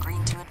clear.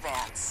 Green to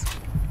advance.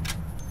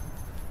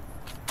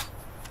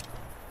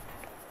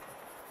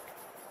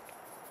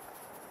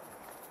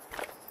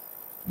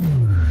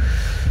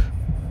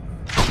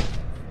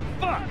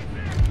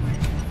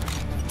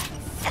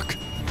 Fuck.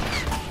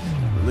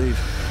 Relief.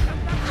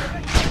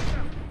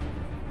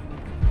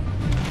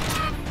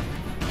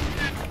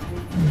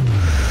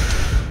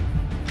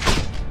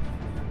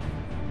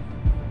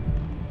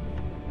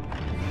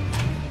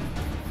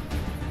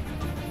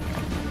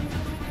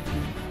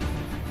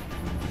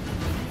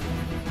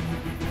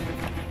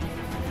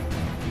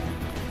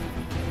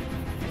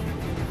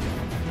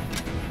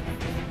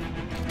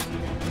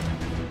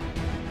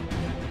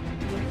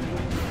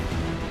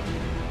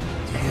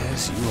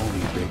 You owe me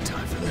big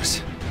time for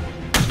this.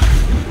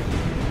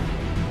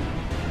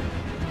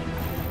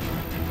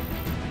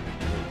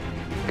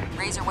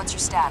 Razor, what's your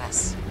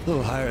status? A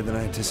little higher than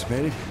I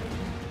anticipated.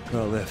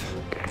 Well, live.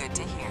 Good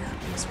to hear.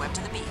 Swim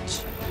to the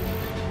beach.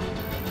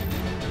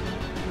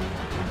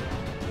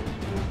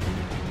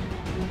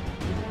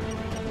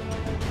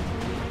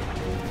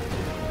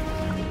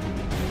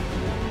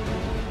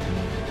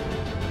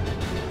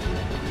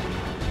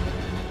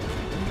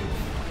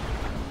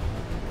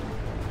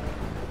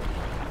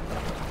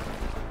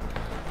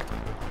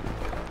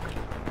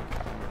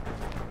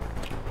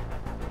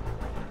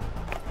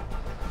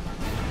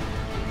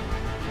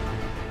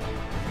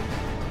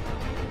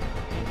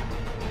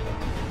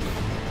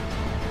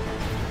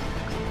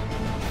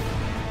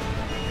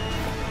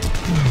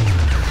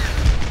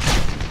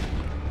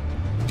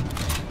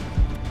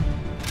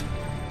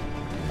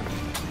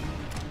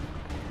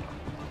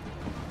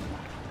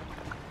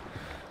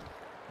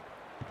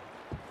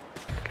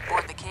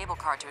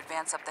 Car to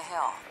advance up the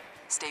hill.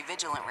 Stay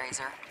vigilant,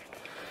 Razor.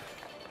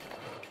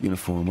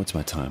 Uniform, what's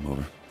my time?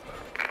 Over.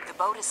 The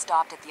boat is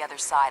stopped at the other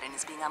side and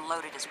is being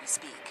unloaded as we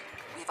speak.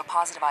 We have a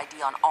positive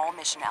ID on all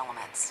mission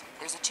elements.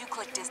 There's a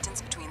 2-click distance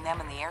between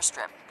them and the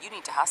airstrip. You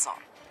need to hustle.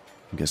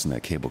 I'm guessing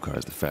that cable car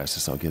is the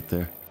fastest I'll get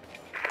there.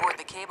 Board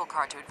the cable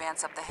car to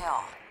advance up the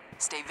hill.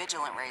 Stay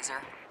vigilant,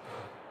 Razor.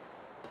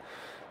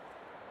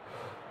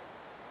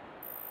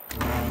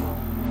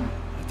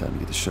 Time to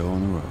get the show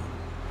on the road.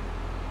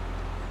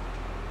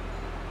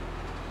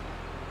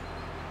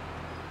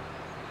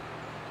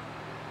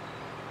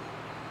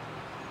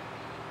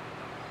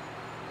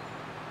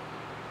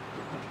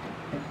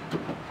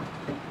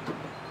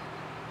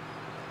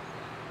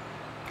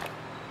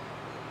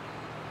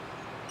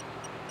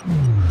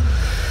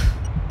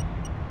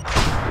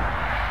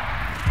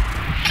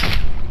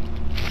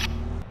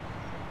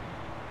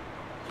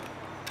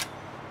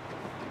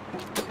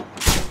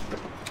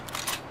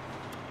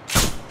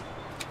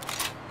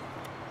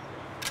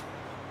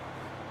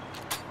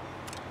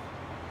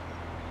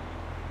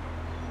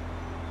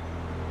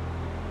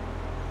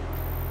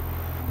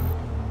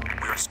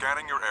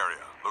 Scanning your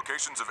area.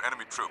 Locations of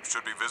enemy troops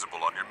should be visible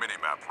on your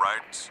minimap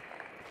right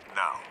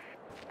now.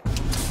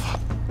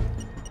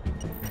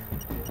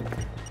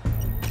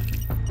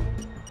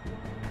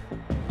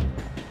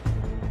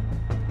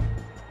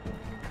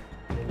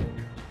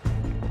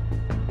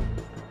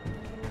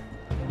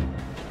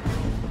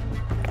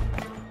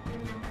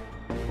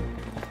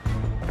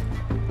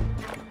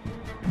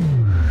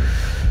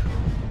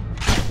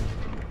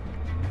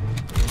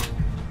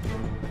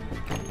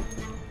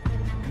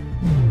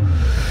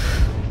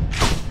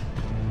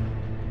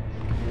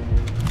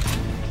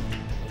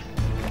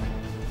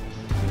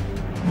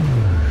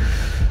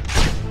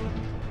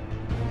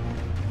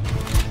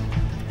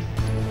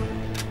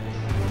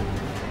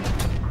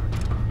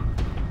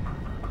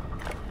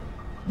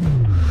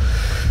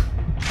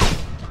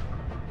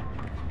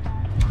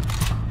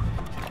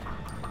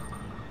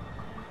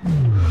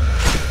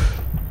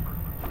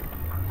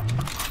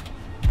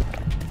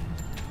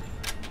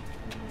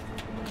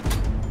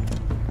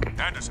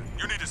 Anderson,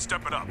 you need to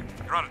step it up.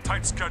 You're on a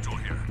tight schedule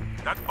here.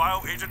 That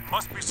bioagent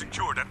must be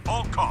secured at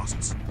all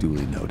costs.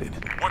 Duly noted.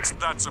 What's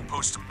that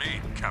supposed to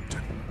mean,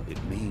 Captain?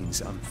 It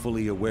means I'm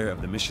fully aware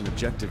of the mission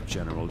objective,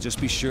 General.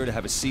 Just be sure to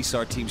have a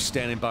CSAR team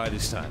standing by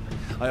this time.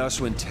 I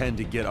also intend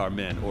to get our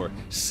men, or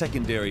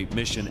secondary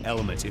mission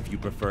elements if you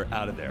prefer,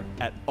 out of there,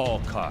 at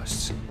all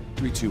costs.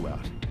 3-2 out.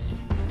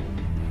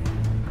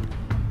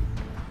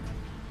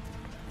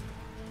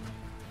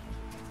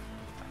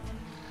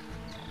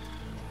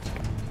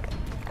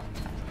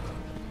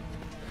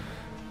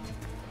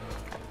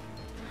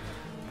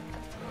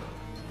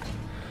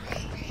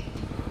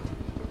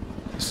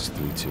 This is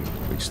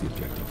 3-2. Reach the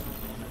objective.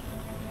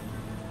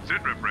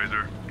 Sitrep,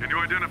 Razor. Can you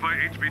identify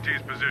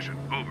HVT's position?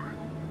 Over.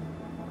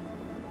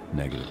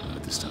 Negative, not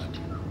at this time.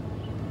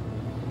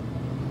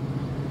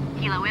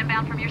 Kilo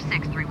inbound from your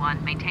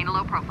 631. Maintain a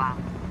low profile.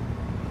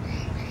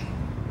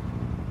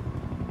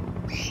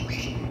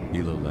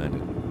 Hilo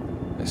landed.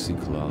 I see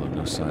Kalalo,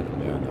 no sign of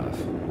Marinov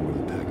or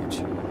the package.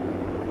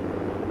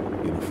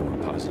 Uniform,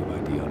 positive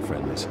ID on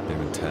friendlies.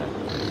 They're intact.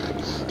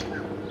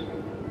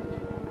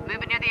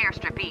 Moving near the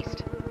airstrip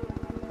east.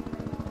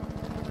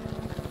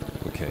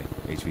 Okay,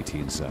 HVT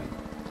inside.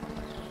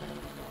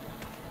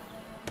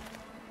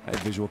 I had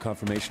visual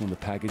confirmation on the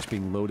package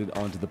being loaded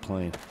onto the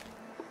plane.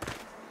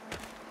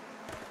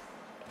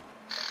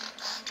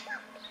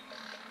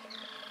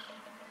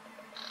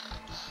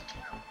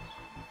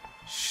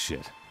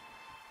 Shit.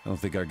 I don't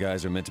think our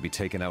guys are meant to be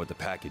taken out with the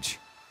package.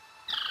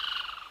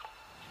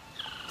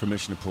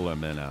 Permission to pull our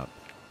men out.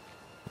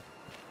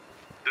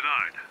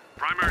 Denied.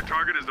 Primary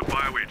target is the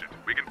bioagent.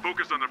 We can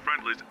focus on the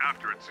friendlies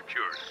after it's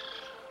secured.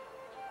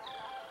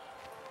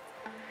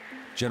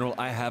 General,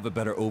 I have a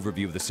better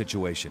overview of the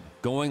situation.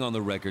 Going on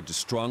the record to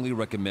strongly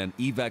recommend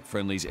evac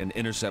friendlies and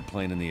intercept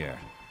plane in the air.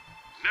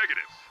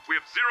 Negative. We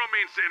have zero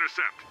means to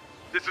intercept.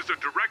 This is a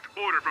direct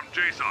order from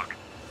JSOC.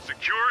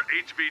 Secure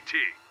HVT.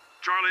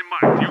 Charlie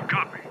Mike, do you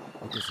copy?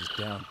 This is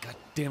down. God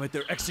damn it,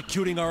 they're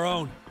executing our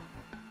own.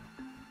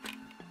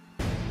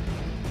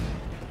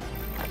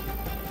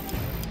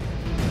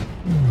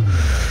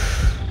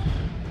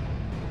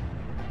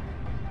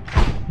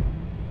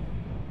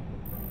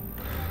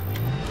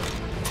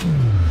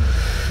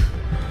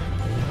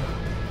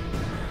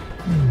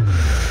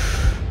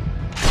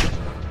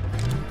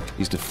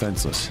 He's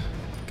defenseless.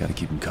 Gotta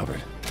keep him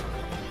covered.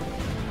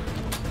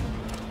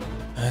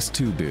 That's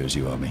 2 beers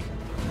you owe me.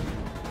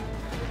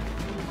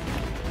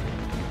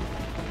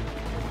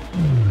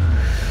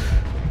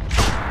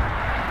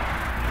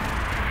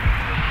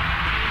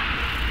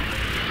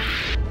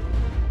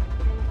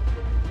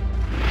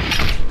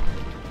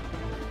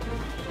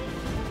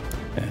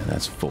 And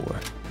that's 4.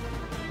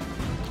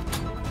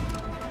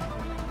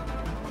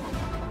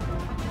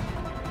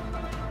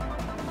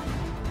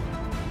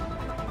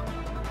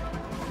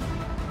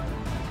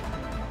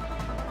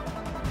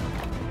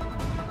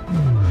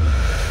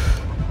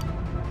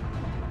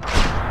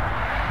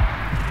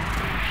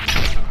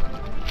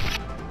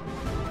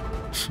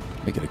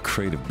 Make it a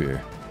crate of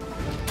beer.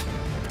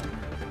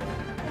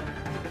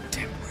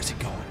 Damn, where's he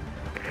going?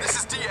 This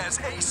is Diaz,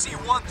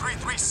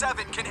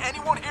 AC-1337. Can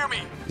anyone hear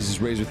me? This is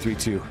Razor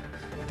 3-2.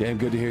 Damn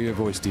good to hear your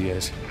voice,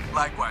 Diaz.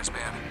 Likewise,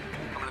 man.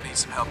 I'm gonna need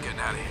some help getting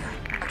out of here.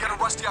 I got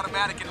a rusty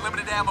automatic and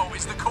limited ammo.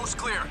 Is the coast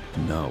clear?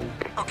 No.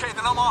 Okay,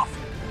 then I'm off.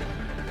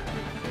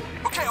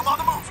 Okay, I'm on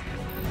the move.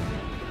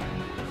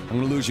 I'm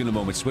gonna lose you in a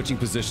moment. Switching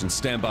positions.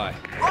 Stand by.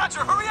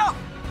 Roger, hurry up!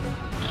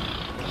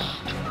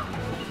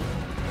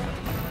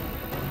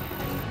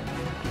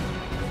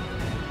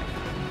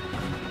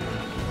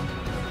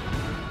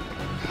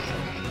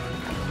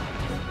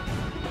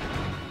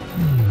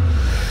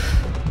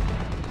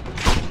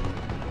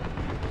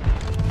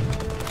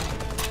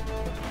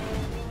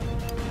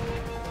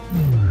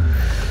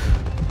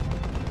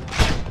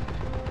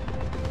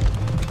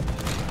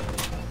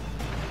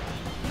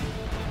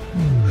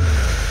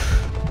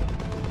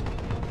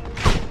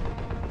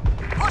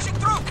 Pushing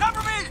through,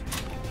 cover me!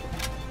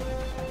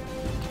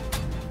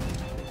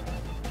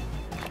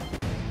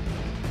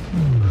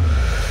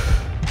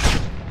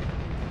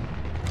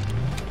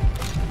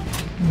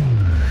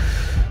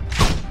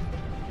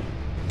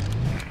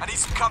 I need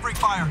some covering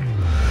fire.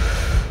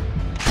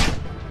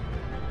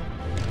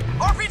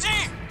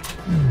 RPG!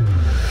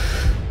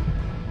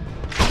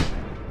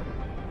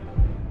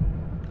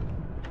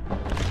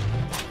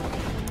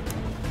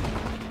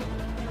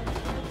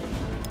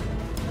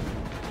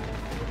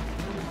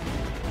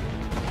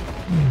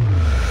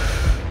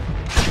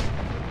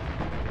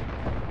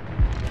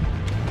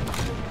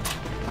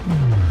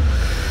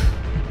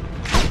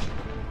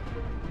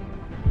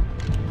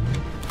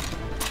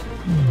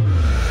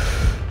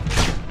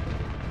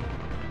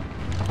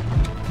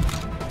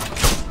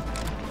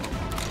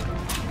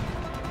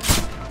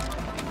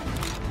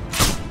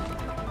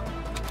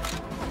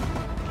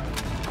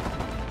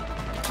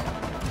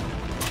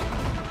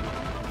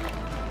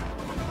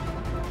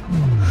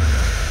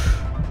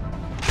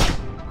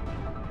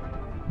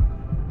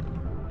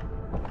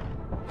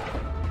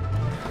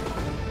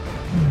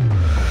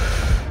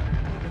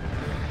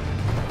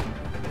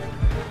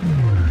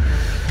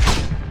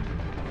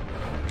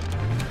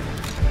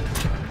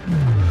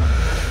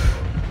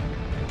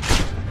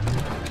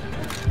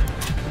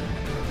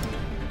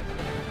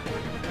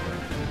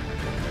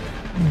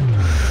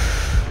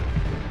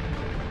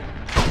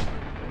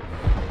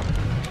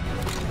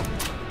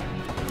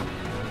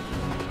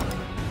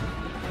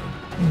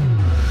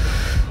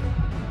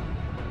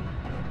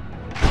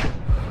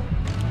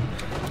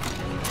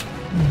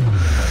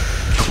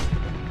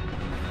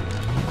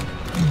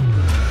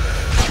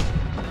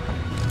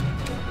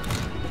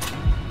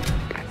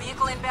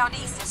 inbound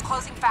east. It's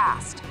closing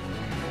fast.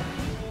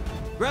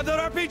 Grab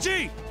that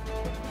RPG!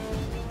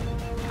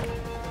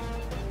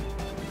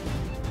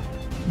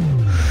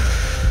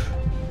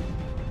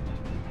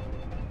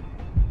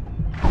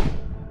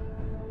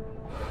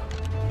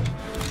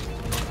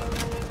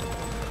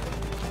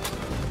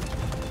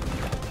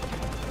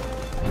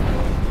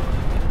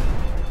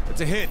 It's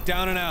a hit,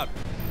 down and out.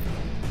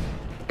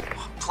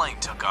 Plane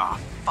took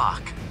off.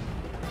 Fuck.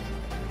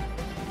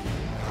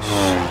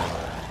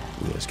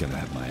 Leo's gonna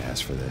have my ass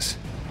for this.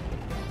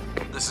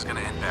 This is gonna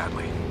end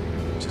badly.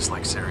 Just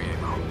like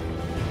Sarajevo.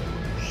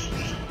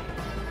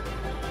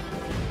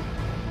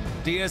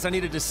 Diaz, I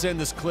need to descend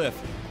this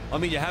cliff. I'll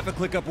meet you half a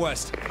click up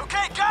west.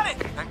 Okay, got it!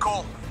 And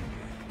Cole,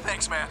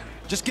 thanks, man.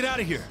 Just get out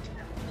of here.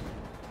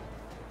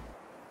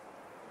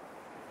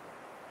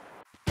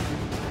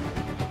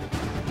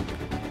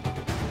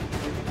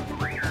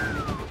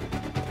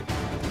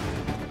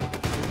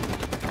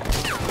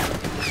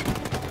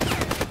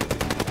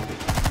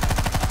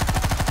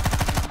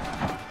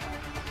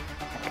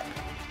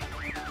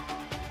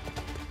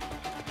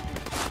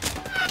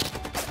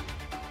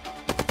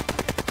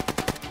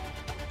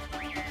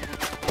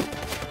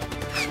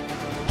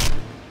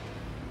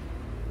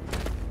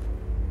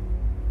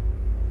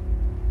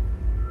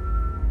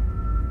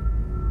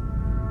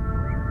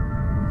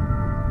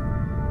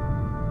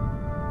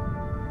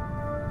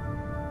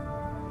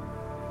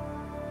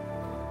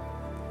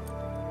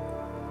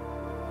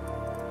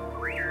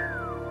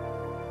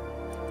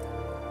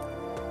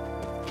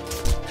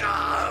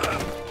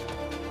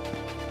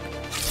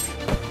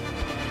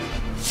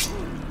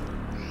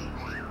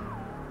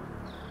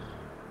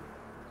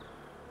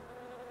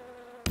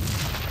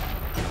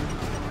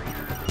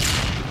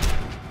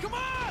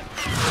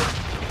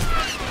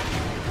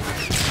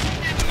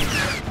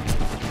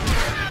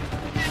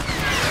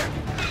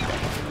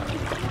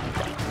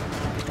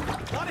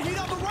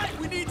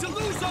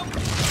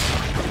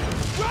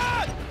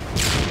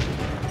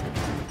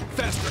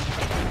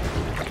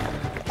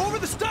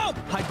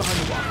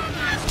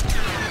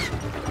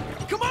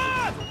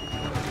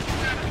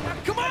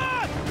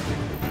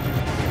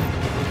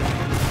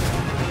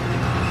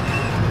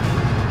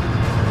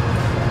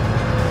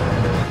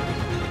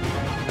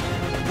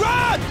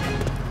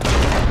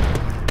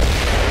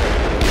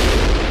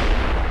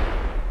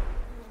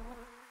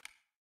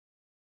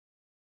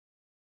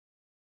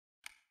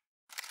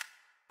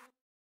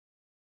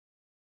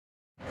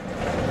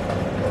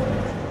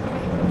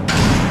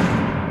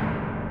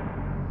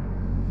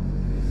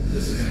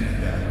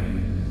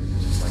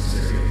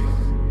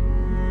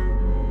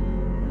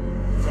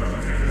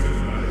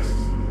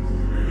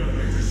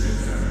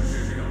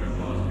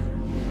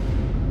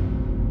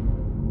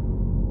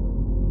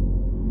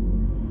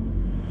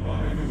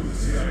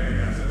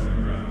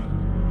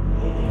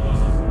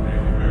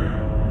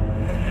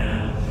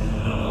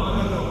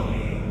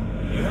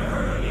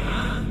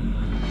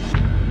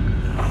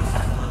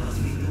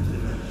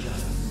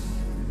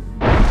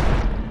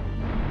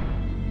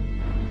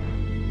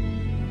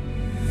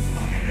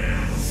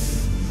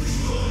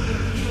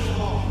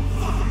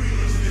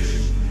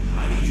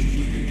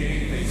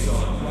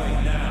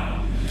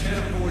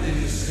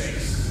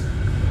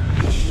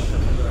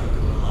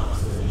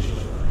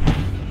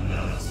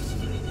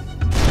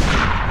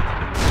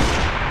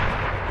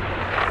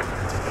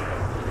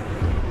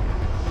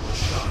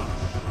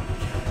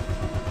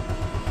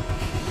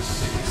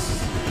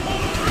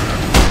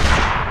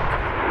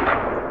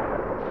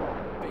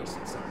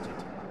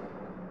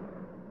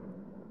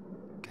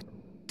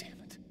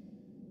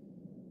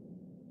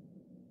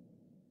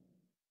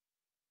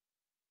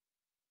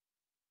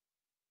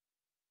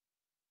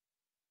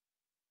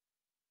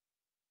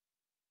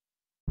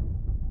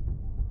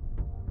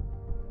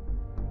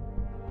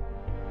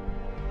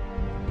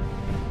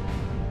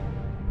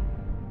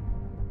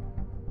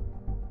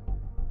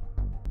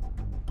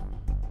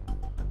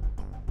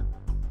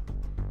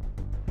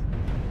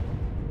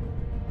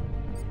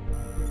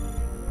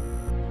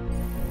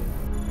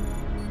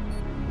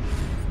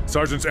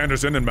 Sergeants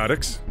Anderson and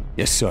Maddox?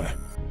 Yes, sir.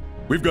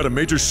 We've got a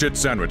major shit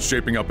sandwich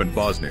shaping up in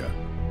Bosnia.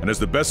 And as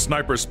the best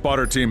sniper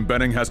spotter team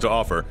Benning has to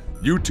offer,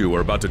 you two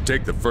are about to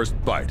take the first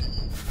bite.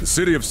 The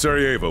city of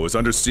Sarajevo is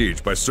under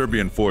siege by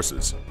Serbian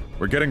forces.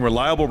 We're getting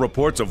reliable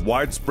reports of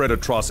widespread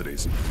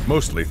atrocities,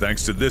 mostly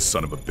thanks to this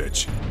son of a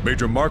bitch,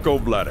 Major Marko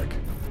Vladik.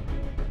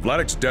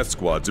 Vladik's death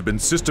squads have been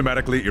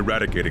systematically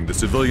eradicating the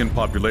civilian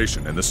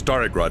population in the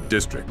Starigrad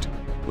district.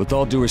 With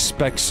all due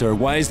respect, sir,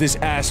 why is this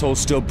asshole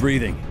still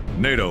breathing?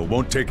 NATO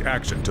won't take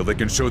action till they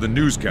can show the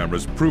news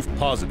cameras proof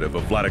positive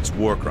of Vladik's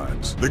war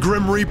crimes. The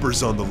Grim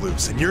Reaper's on the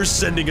loose, and you're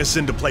sending us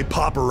in to play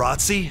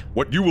paparazzi?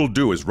 What you will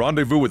do is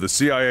rendezvous with a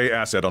CIA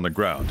asset on the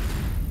ground.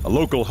 A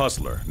local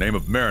hustler, name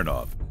of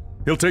Marinov.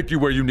 He'll take you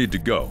where you need to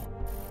go.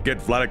 Get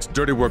Vladik's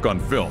dirty work on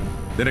film,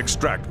 then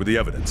extract with the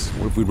evidence.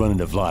 What if we run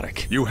into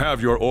Vladik? You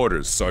have your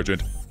orders,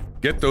 Sergeant.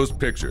 Get those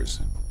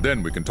pictures.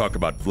 Then we can talk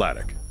about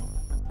Vladik.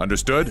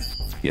 Understood?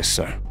 Yes,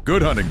 sir.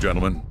 Good hunting,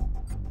 gentlemen.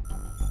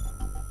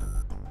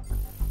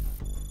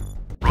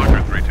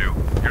 Roger,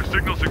 3-2. Your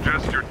signal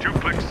suggests you're 2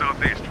 clicks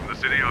southeast from the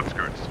city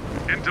outskirts.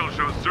 Intel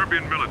shows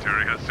Serbian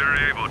military has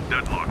Sarajevo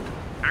deadlocked.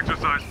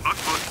 Exercise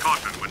utmost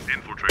caution when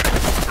infiltrating.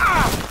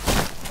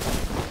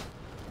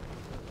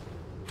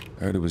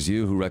 I heard it was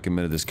you who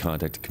recommended this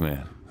contact to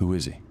command. Who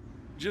is he?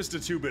 Just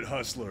a two-bit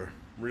hustler.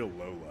 Real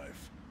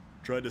lowlife.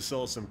 Tried to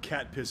sell some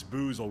cat-piss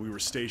booze while we were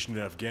stationed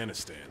in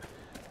Afghanistan.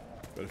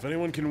 But if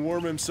anyone can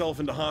worm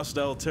himself into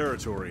hostile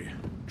territory,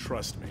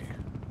 trust me,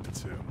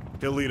 it's him.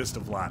 He'll lead us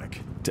to Vladik.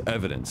 To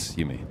evidence,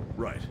 you mean?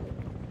 Right.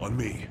 On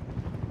me.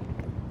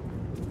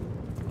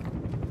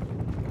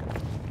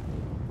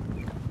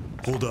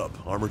 Hold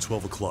up. Armor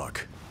 12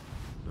 o'clock.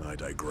 I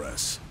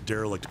digress.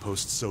 Derelict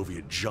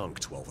post-Soviet junk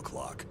 12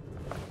 o'clock.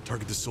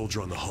 Target the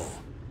soldier on the hull.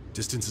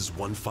 Distance is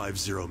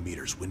 150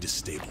 meters. Wind is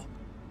stable.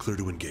 Clear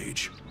to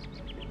engage.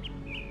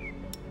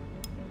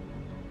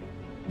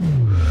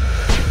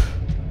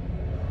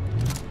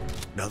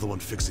 Now the one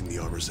fixing the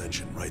armor's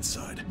engine, right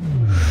side.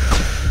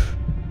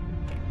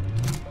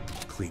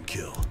 Clean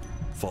kill.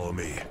 Follow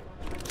me.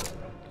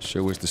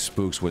 Sure wish the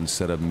spooks wouldn't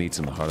set up meets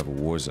in the heart of a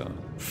war zone.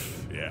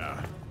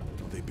 Yeah.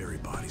 They bury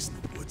bodies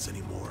in the woods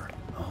anymore.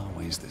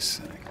 Always the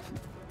cynic.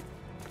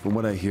 From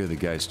what I hear, the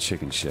guy's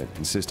chicken shit.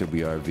 Insisted we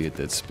RV at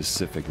that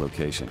specific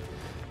location.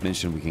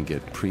 Mentioned we can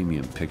get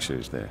premium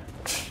pictures there.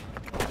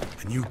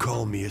 And you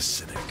call me a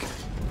cynic.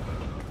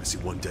 I see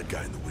one dead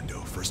guy in the window,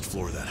 first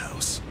floor of that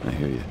house. I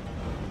hear you.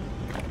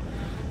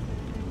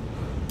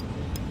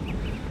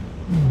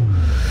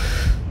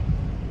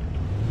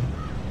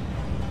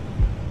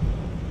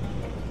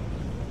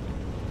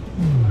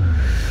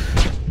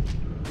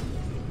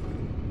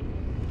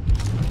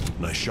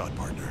 Nice shot,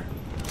 partner.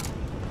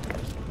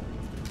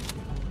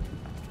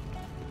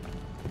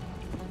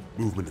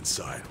 Movement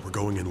inside. We're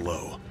going in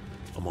low.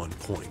 I'm on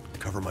point.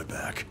 Cover my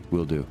back.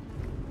 Will do.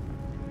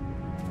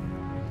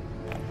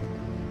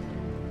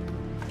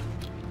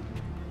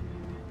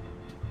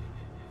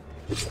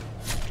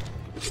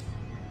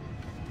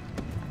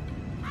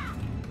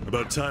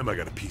 About time I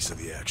got a piece of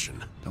the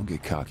action. Don't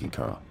get cocky,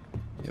 Carl.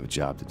 You have a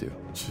job to do.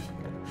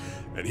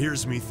 And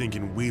here's me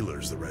thinking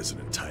Wheeler's the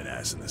resident tight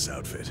ass in this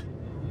outfit.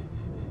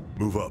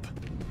 Move up.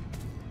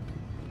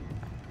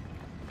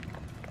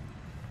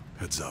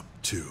 Heads up.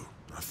 2.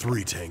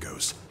 3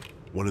 tangos.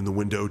 1 in the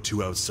window,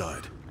 2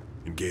 outside.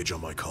 Engage on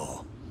my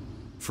call.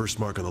 First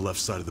mark on the left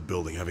side of the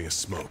building having a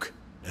smoke.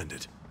 End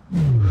it.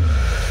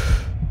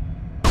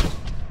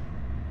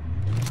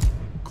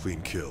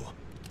 Clean kill.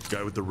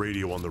 Guy with the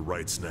radio on the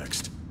right's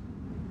next.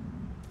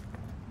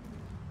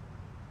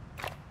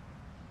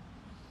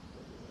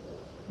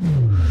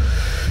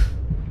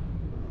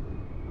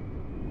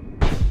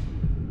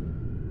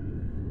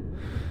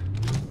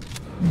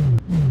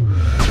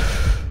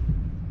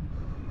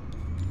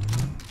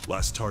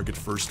 Last target,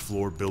 first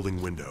floor,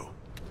 building window.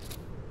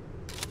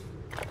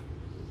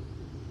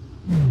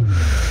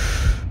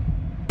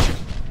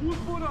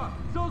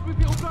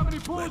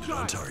 Landed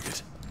on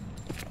target.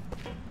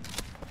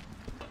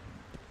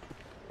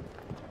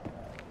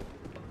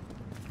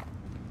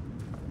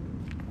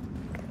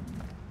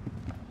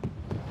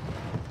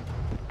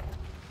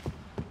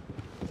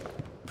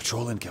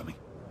 Patrol incoming.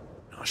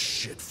 Oh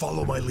shit,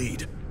 follow my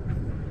lead.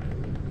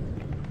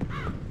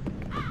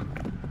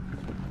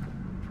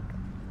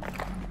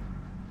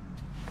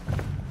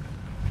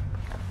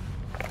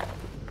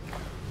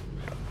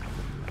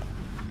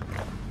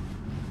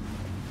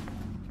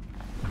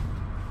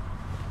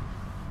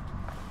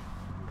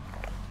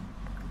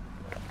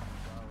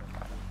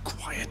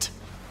 Quiet.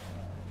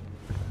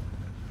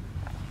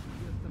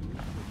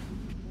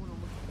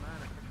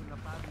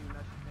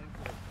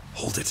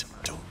 Hold it.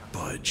 Don't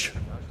budge.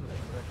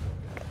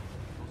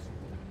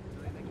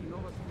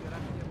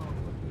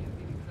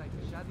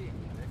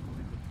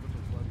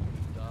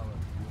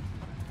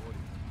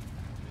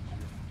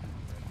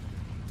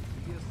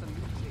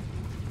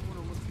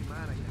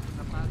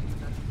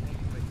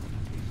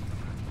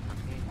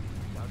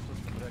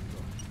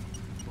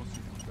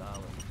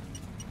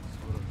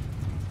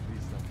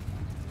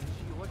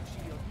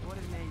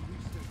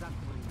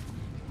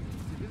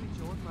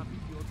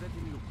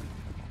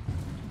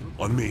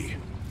 On me.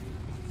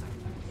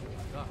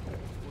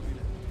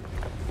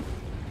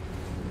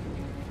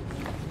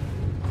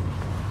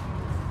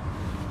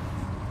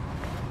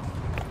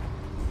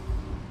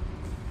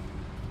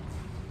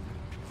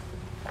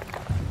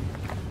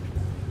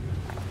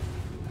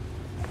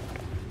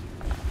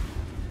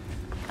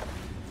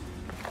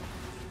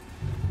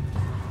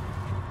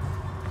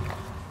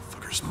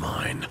 Fucker's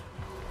mine.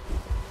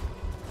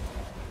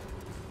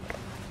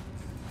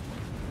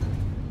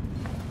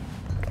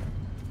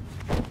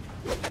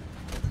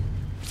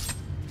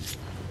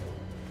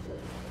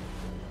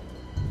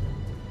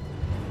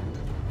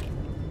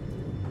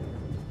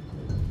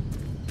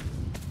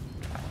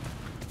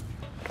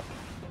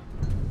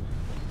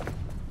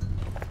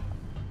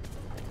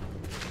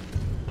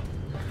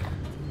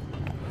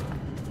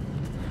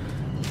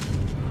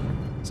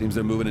 Seems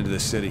they're moving into the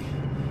city.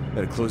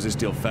 Gotta close this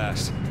deal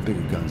fast.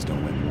 Bigger guns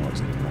don't win wars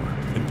anymore.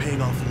 And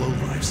paying off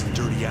lowlifes in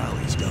dirty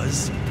alleys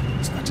does?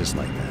 It's not just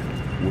like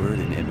that. Word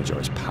and image are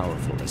as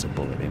powerful as a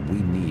bullet, and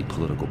we need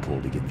political pull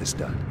to get this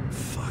done.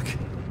 Fuck.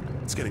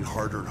 It's getting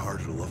harder and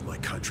harder to love my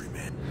country,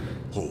 man.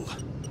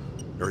 Hold.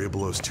 Area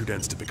below is too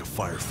dense to pick a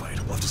firefight.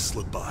 We'll have to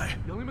slip by.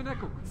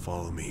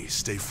 Follow me.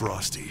 Stay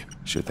frosty.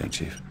 Sure thing,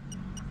 Chief.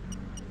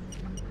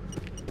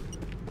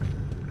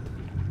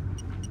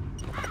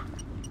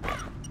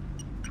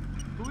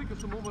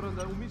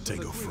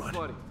 Tango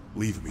front.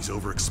 Leave him. He's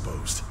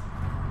overexposed.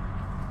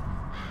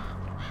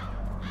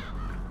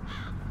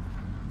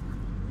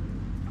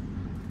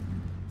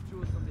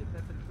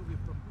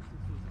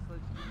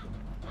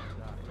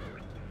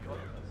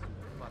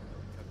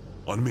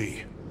 On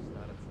me.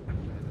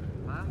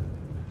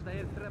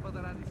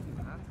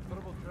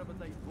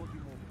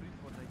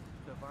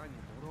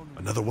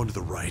 Another one to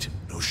the right.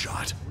 No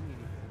shot.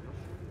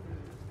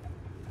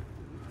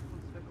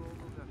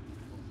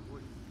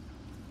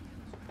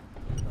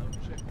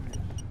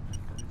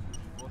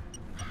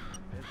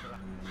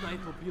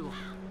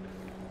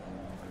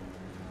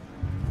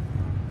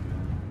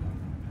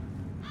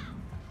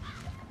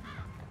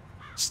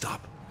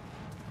 Stop.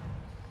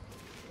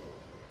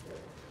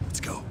 Let's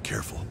go.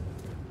 Careful.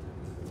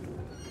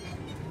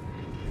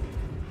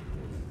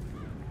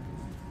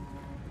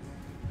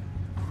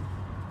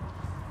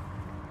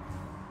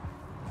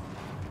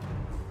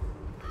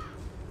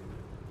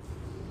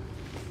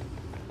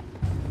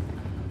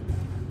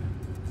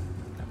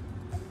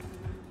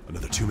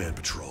 Another two-man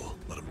patrol.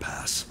 Let him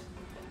pass.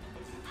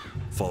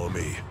 Follow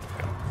me.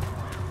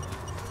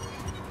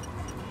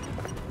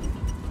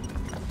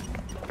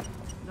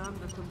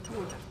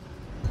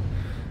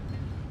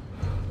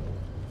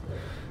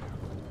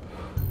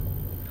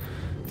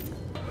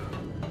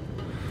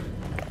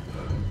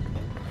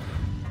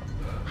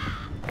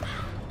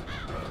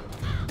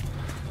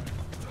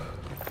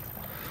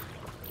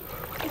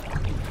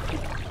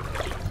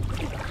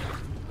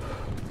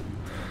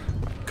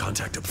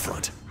 Contact up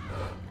front.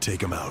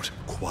 Take him out,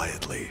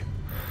 quietly.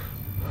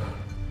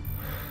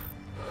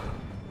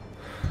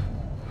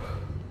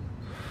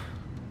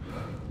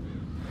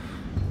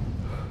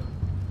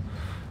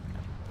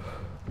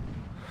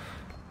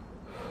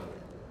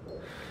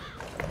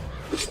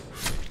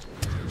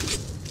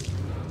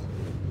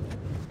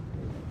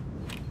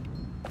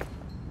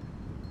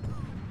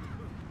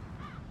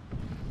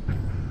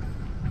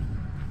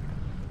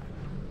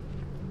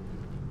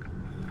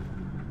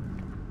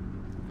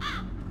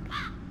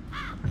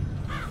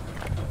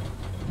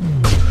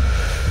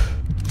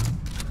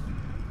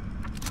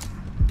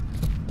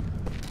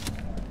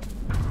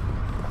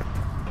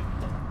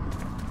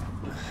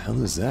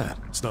 What is that?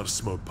 It's not a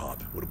smoke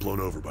pop. Would have blown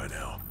over by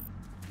now.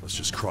 Let's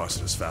just cross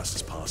it as fast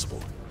as possible.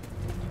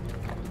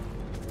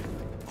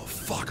 Oh,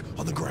 fuck.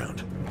 On the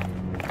ground.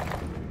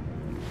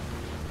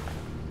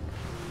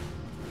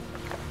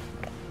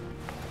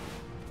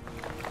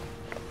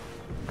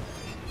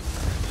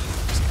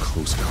 It's a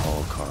close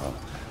call, Carl.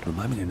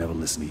 Remind me to never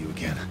listen to you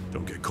again.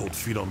 Don't get cold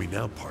feet on me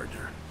now,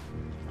 partner.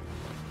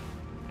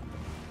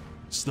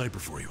 Sniper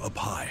for you, up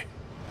high.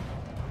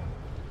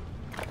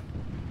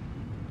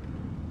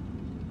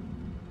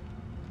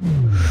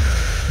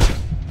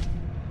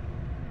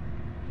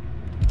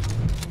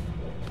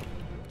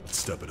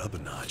 Step it up a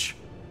notch.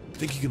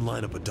 Think you can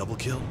line up a double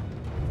kill?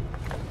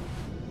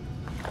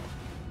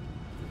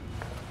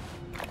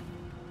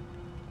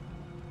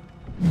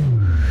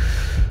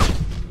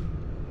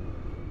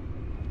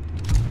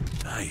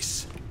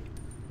 Nice.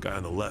 Guy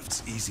on the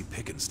left's easy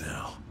pickings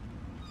now.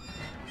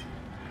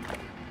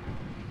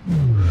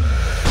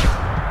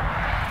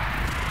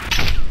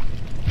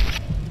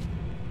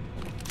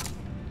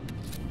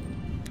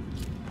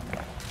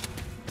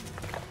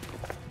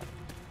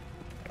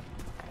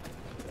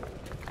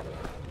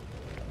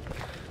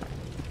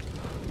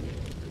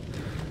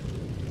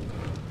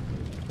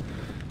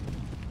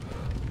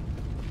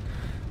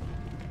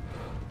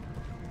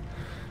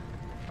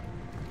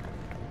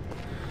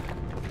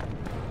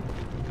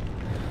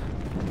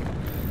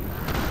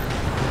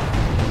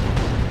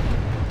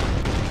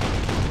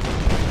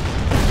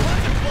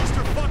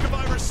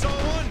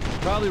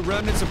 Probably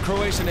remnants of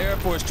Croatian Air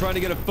Force trying to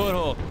get a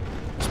foothold.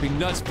 Must be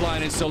nuts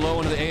flying in so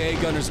low into the AA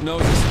gunners'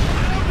 noses.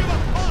 I don't give a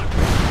fuck!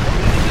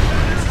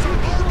 This is our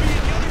RV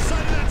at the other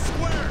side of that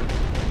square!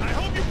 I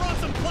hope you brought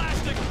some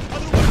plastic,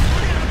 otherwise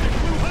we're gonna have to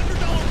glue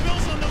 $100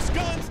 bills on those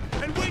guns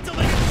and wait till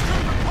they get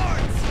stripped for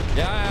parts!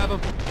 Yeah, I have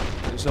them.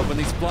 Just hoping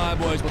these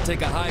flyboys will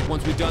take a hike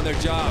once we've done their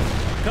job.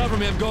 Cover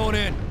me, I'm going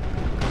in.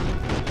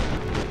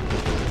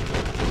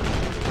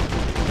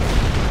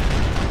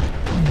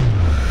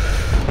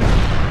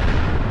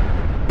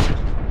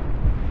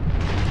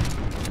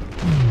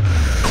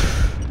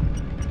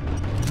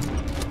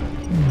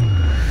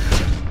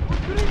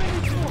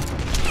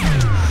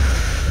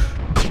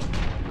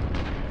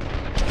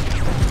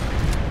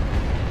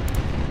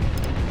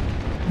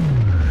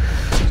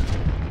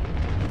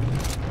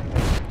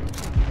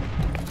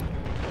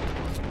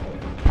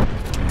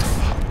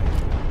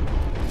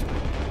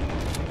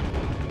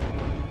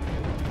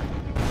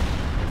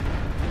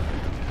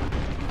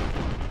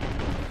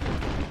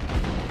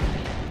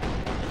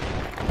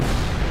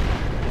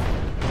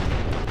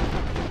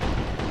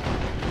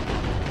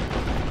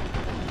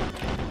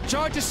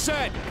 Start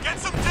descent! Get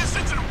some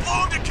distance and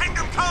blow him to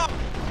Kingdom Come!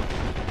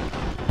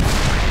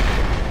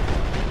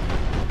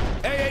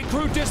 AA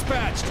crew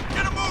dispatched!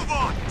 Get a move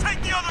on!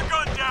 Take the other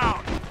gun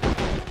down!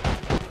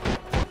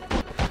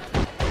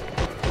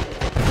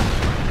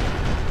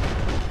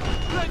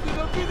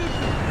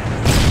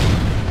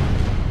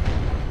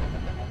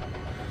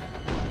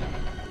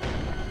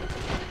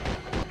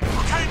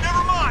 Okay,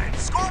 never mind!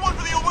 Score one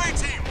for the away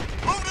team!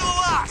 Move to the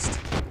last!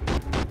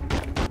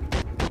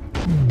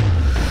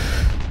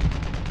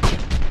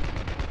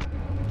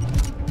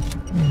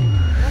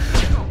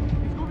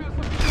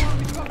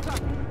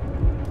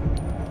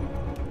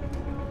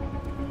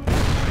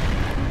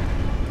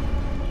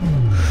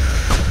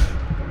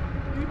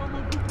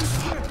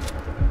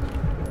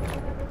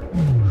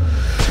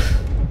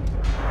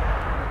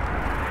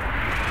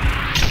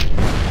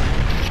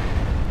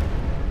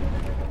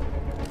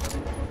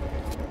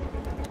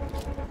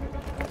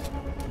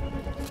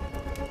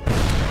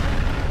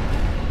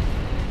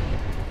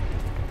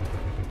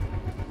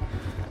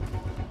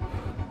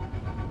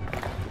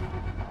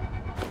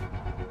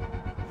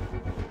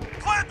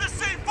 Plant the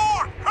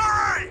C4!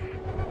 Hurry!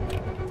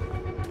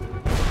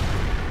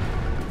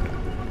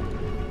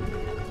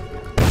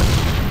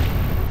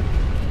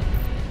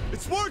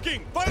 It's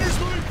working! Fighters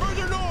moving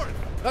further north!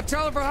 Now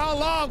tell them for how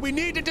long! We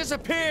need to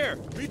disappear!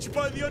 Meet you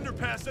by the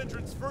underpass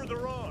entrance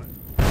further on.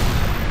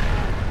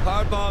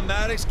 Hardball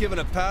Maddox giving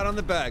a pat on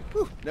the back.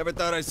 Whew, never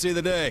thought I'd see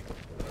the day.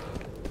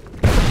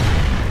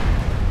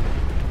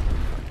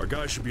 Our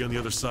guys should be on the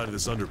other side of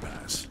this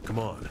underpass. Come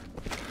on.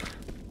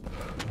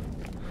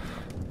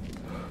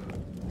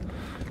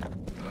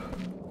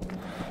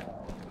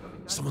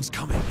 Someone's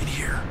coming in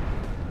here.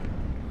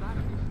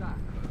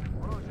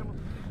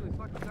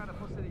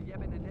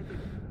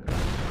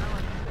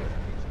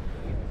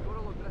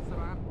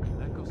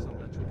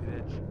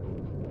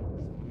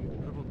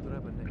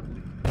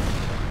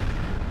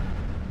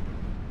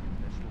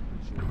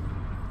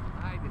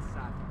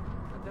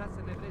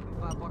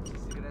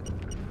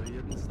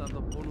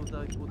 Jednostavna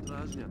ponuda i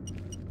potražnja.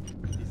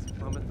 Ti si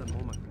pametan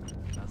momak.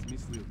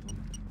 Razmisli o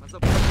tome. Ma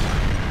zaboravi.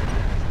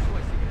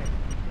 Svoj cigaret.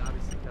 Javi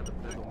se kada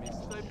predomisliš.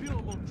 Šta je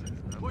bilo, momče?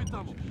 Koji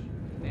tamo?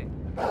 Ne.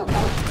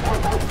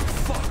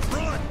 Fuck,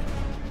 run!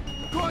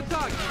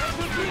 Kontakt!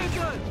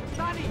 Neprijatelj!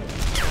 Stani!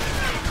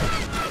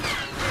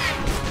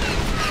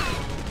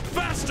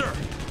 Faster!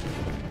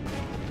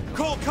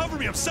 Cole, cover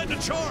me! I'm setting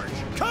a charge!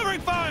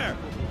 Covering fire!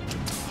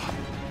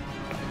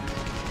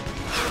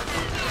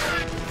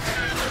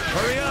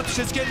 Hurry up,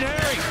 shit's getting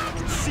hairy!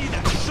 See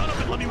that? Shut up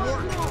and let me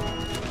work!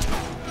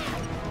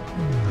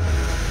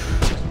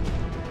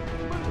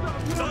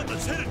 Done,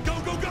 let's hit it! Go,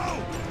 go, go!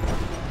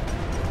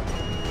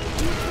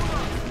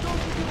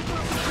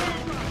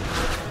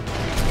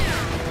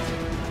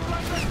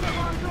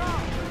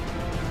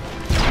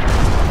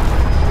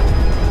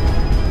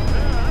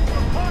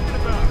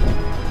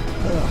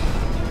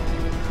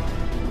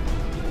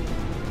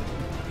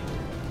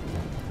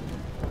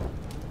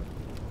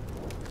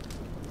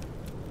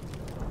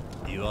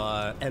 You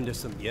are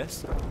Anderson,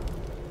 yes?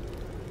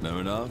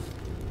 Never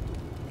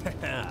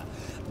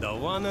The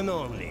one and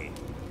only.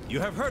 You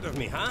have heard of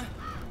me, huh?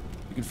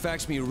 You can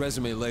fax me your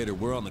resume later.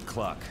 We're on the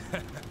clock.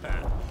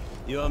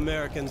 You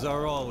Americans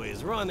are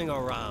always running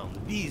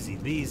around, busy,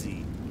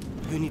 busy.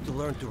 You need to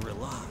learn to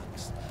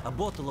relax. A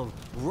bottle of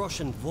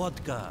Russian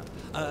vodka,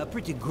 a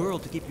pretty girl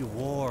to keep you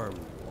warm.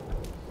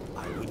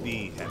 I would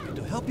be happy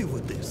to help you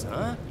with this,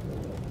 huh?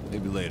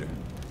 Maybe later.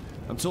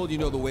 I'm told you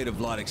know the way to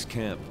Vladik's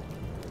camp.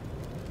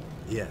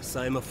 Yes,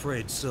 I'm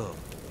afraid so.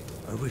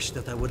 I wish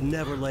that I would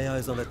never lay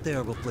eyes on that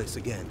terrible place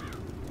again.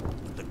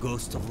 But the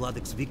ghosts of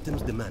Vladik's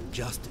victims demand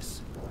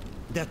justice.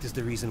 That is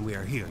the reason we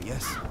are here,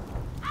 yes?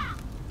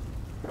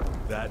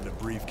 That and a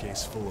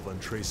briefcase full of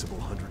untraceable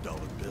 $100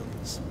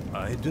 bills.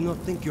 I do not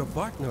think your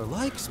partner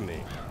likes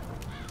me.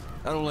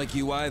 I don't like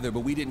you either,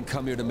 but we didn't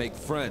come here to make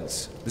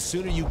friends. The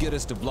sooner you get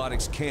us to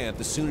Vladik's camp,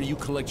 the sooner you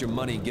collect your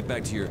money and get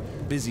back to your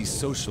busy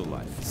social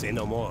life. Say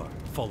no more.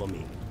 Follow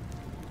me.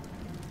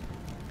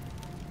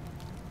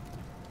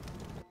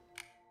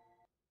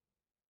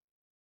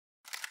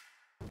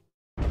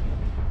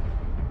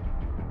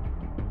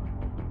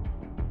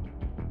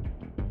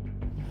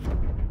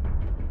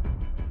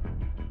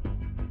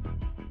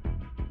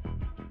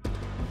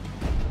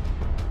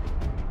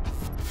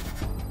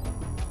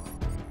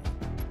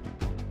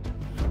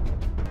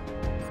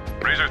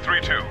 Razor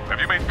 3-2, have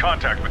you made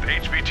contact with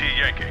HVT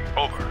Yankee?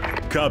 Over.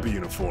 Copy,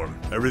 Uniform.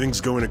 Everything's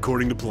going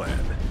according to plan.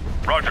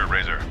 Roger,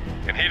 Razor.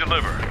 Can he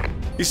deliver?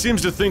 He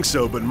seems to think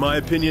so, but in my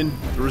opinion,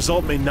 the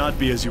result may not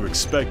be as you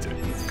expected,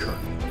 Colonel.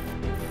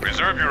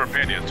 Reserve your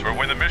opinions for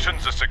when the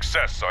mission's a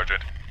success,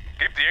 Sergeant.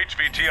 Keep the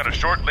HVT on a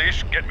short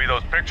leash, get me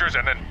those pictures,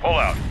 and then pull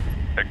out.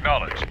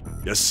 Acknowledge.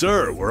 Yes,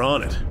 sir. We're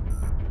on it.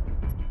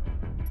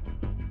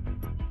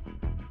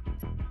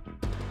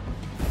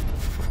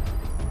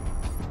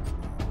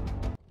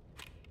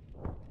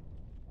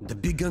 The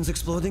big guns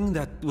exploding,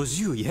 that was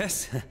you,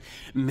 yes?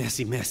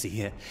 Messy, messy,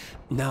 yeah.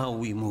 Now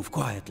we move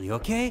quietly,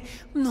 okay?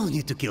 No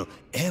need to kill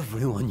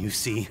everyone you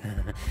see.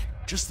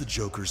 Just the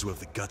jokers who have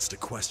the guts to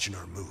question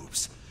our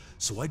moves.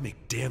 So I'd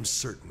make damn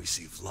certain we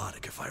see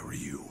Vladik if I were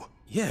you.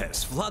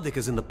 Yes, Vladik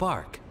is in the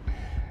park.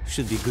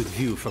 Should be good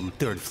view from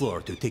 3rd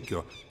floor to take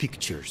your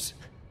pictures.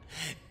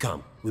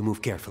 Come, we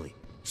move carefully.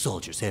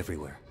 Soldiers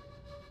everywhere.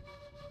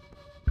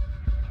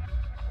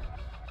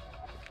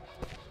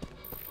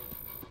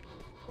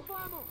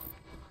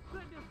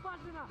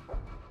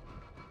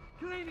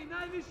 Kreni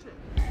najviše!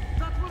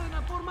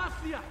 Zatvorena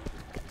formacija!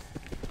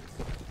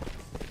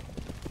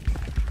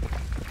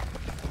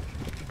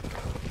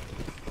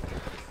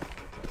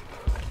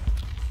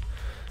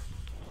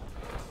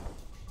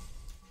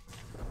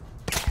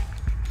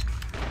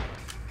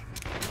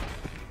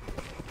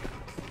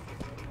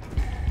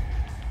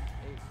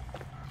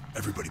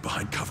 Everybody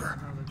behind cover.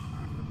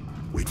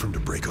 Wait for him to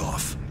break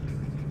off.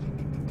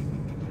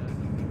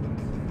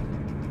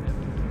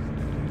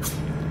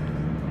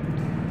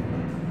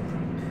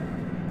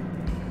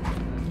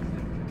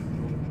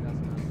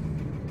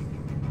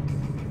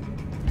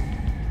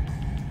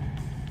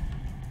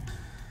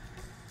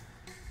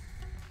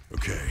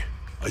 Okay,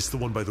 ice the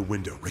one by the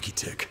window, Ricky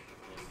Tick.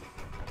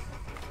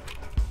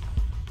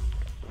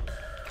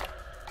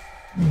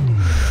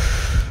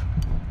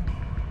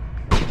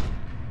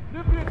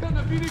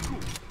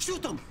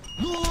 Shoot them!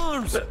 No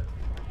arms!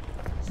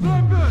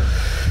 Sniper!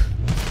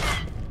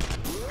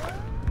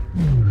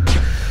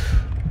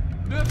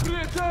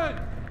 Neprijatelj!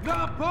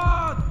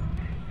 Napad!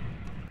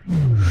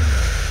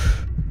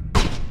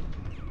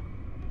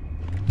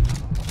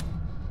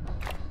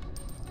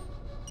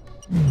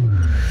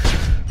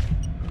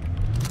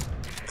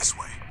 This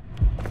way.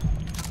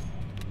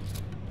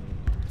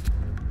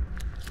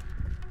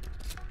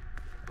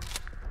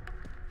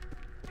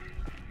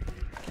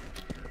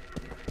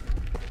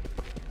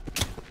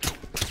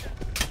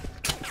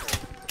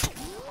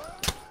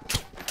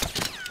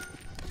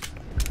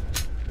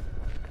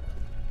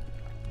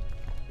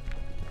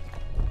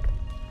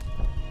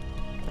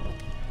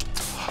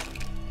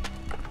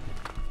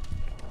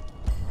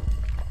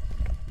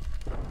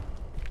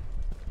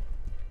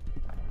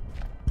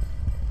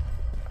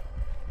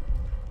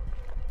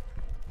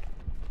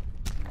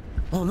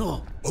 Oh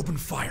no! Open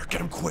fire,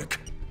 get him quick!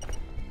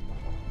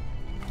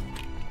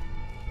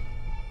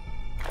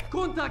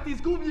 Kontakt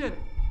izgubljen!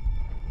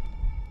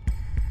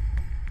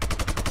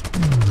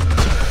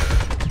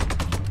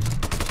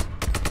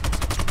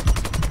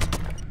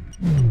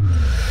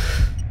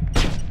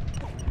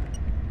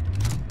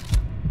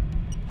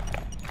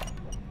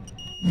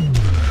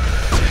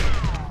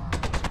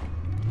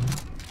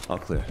 All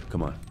clear.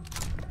 Come on.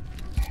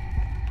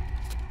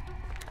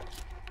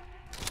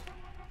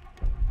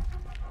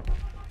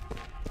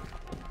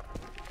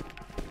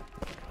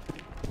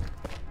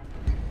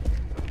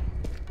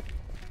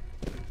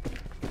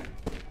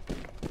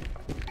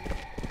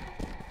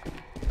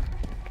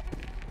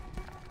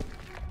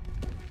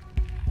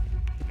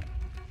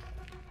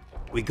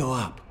 We go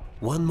up.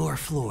 One more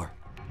floor.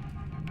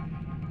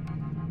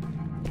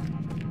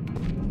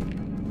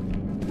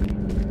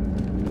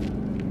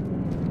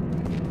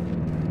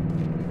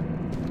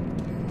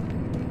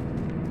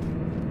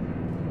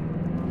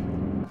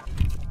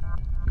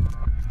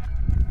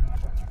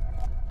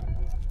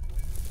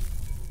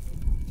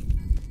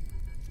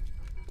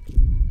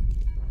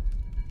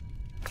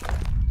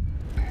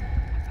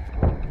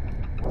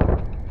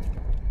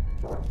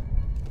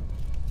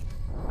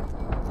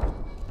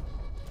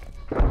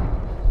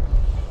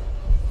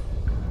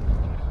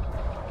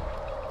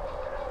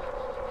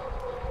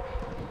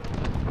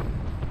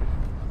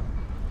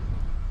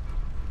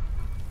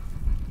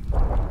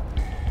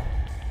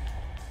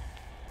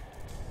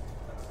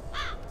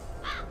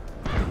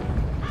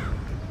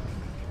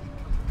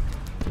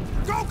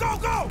 Go, go,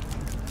 go!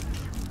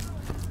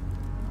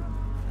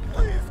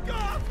 Please,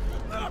 God!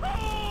 No!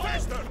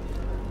 Faster!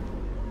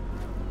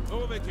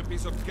 Move it, you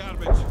piece of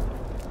garbage!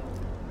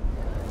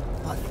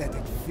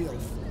 Pathetic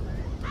filth.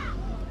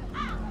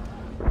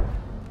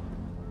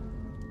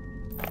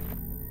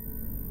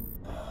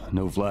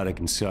 No Vladik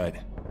in sight.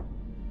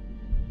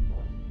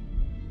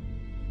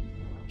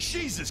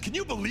 Jesus, can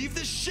you believe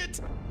this shit?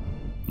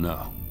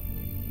 No.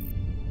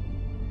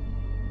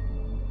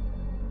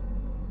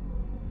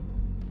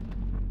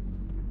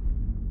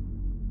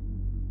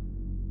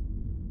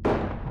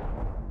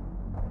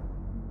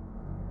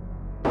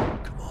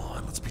 Come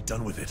on, let's be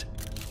done with it.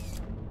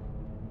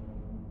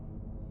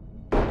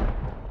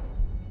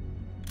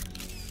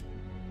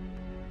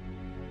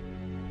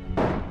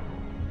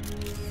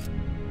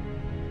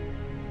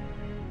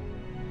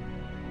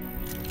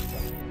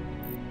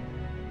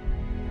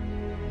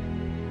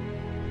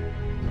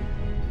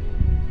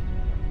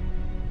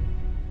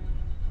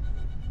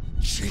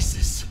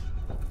 Jesus.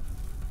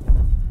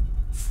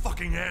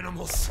 Fucking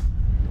animals.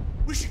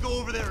 We should go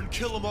over there and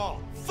kill them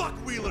all. Fuck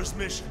Wheeler's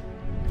mission.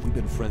 We've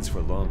been friends for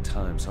a long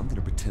time, so I'm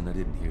gonna pretend I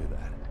didn't hear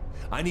that.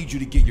 I need you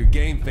to get your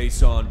game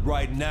face on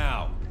right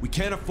now. We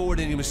can't afford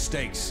any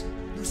mistakes.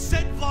 You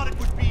said Vladik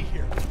would be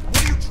here.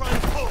 What are you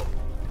trying to pull?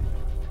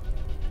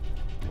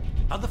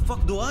 How the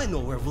fuck do I know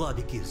where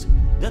Vladik is?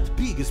 That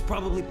pig is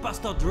probably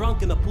passed out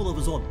drunk in a pool of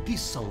his own piss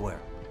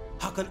somewhere.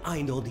 How can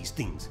I know these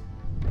things?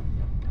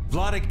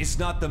 Vladik is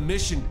not the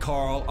mission,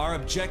 Carl. Our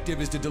objective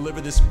is to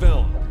deliver this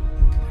film.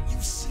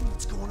 You've seen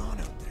what's going on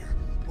out there.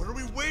 What are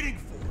we waiting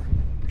for?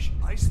 We should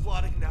ice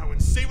Vladik now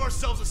and save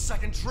ourselves a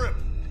second trip.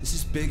 This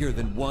is bigger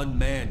than one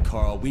man,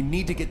 Carl. We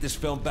need to get this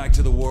film back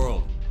to the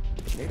world.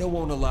 NATO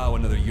won't allow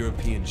another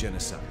European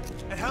genocide.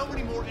 And how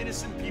many more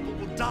innocent people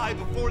will die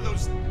before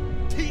those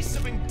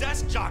tea-sipping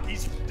desk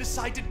jockeys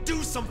decide to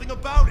do something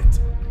about it?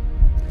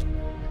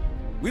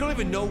 We don't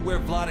even know where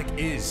Vladik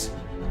is.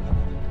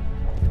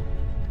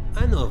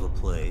 I know of a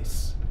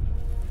place.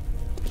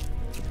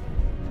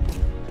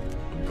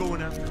 I'm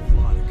going after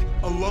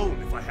Vladik,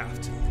 alone if I have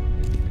to.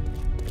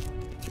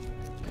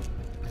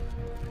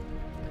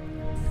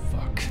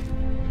 Fuck.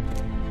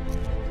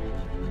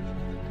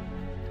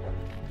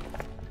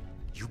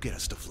 You get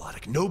us to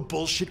Vladik. No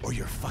bullshit or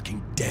you're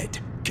fucking dead.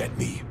 Get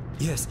me?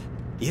 Yes,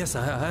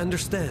 I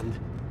understand.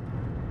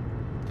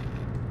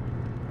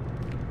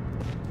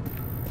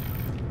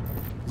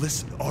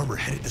 Listen, armor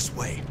headed this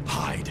way.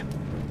 Hide.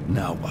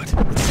 Now what?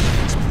 Let's see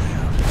things play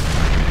out.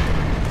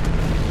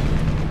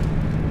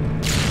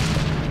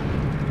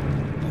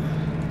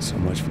 So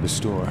much for the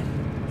store.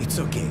 It's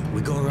okay.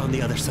 We go around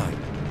the other side.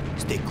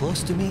 Stay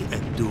close to me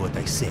and do what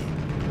I say.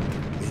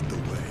 Lead the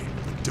way,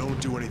 but don't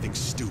do anything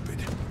stupid.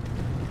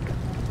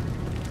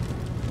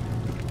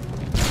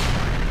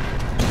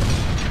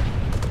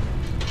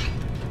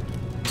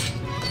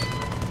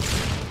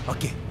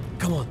 Okay,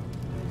 come on.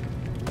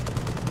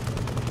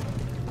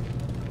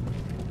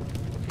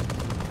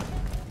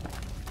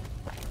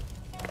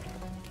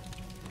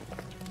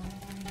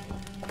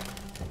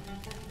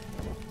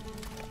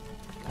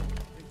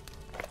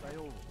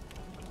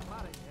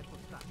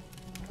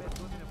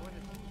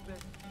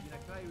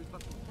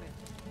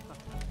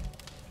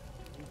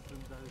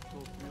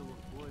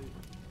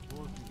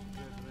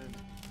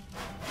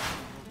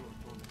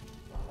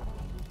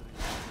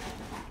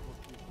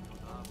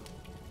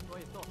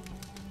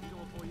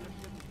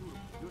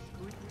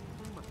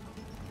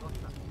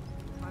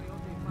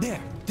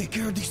 There! Take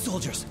care of these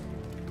soldiers!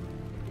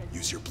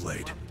 Use your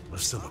blade. The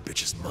son of a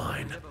bitch is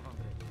mine.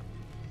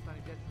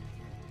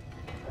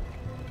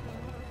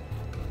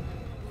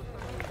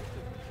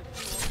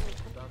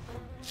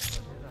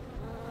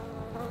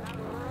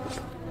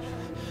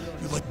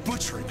 You like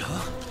butchering,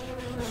 huh?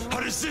 How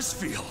does this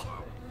feel?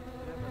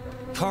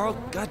 Carl,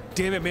 god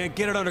damn it, man,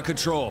 get it under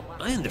control.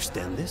 I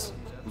understand this.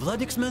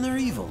 Vladik's men are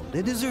evil.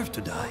 They deserve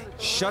to die.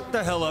 Shut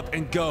the hell up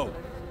and go.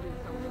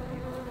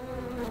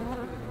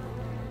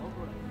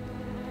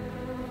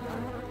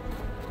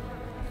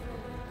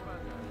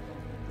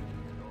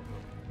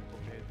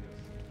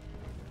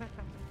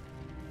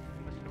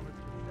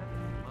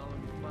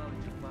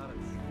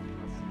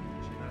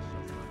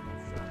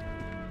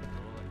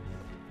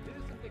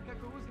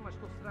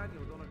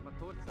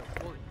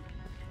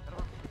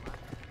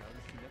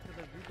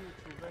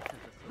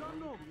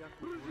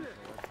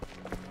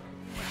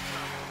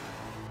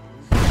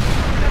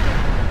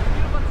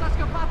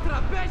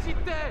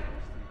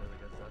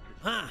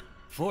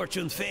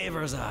 Fortune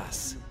favors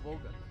us.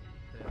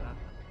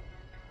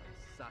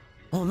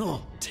 Oh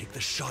no! Take the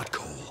shot,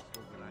 Cole.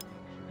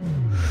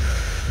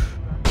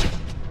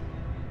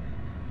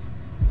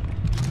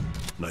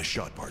 Nice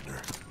shot,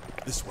 partner.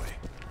 This way.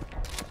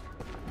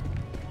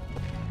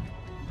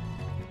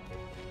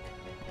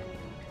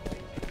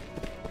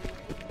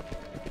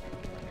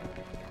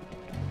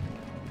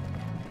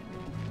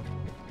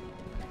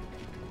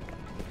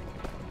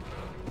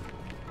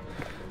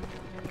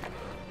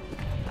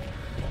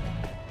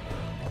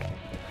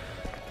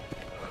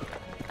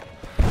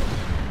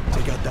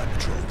 Take out that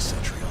patrolling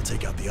sentry. I'll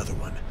take out the other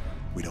one.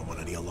 We don't want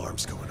any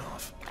alarms going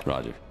off.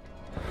 Roger.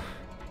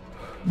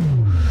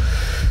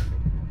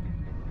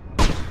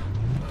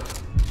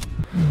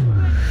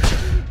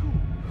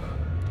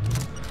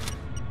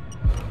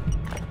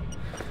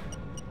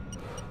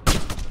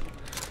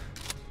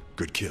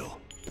 Good kill.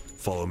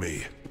 Follow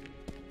me.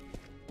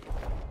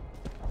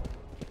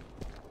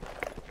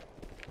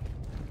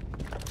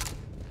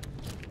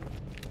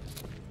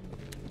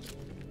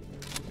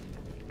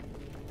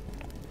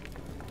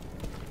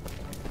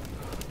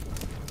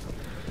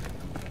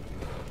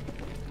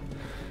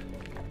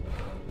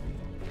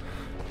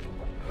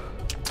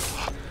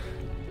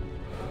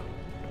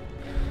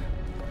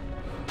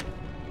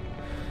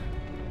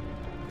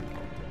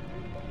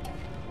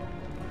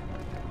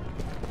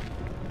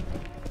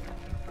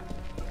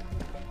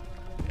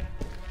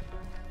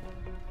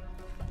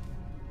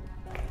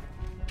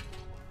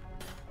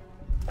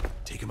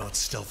 Take him out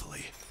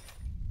stealthily.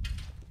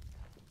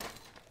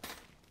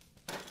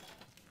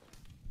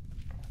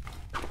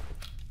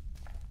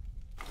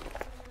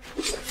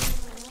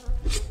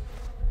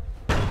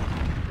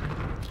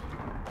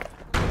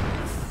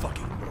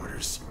 Fucking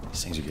mortars.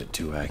 These things are getting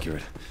too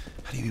accurate.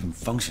 How do you even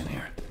function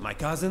here? My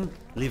cousin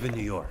live in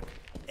New York.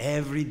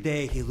 Every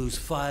day he lose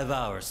 5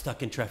 hours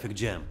stuck in traffic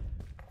jam.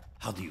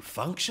 How do you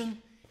function?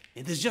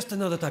 It is just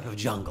another type of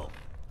jungle.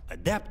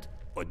 Adapt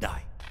or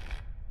die.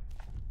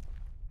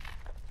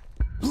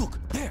 Look,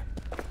 there!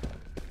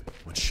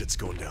 What shit's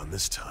going down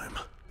this time?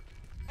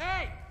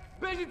 Ej!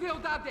 Bežite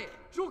odavde!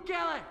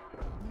 Čukele!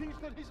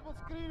 Ništa nismo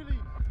skrivili,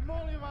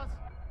 molim vas!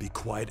 Be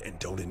quiet and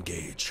don't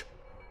engage.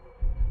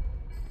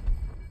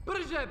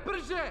 Brže,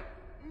 brže!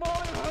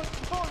 Molim vas,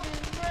 Bože,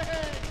 ne!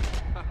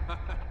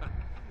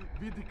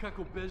 Vidi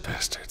kako beže.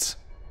 Bastards.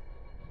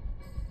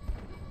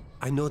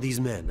 I know these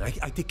men.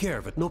 I take care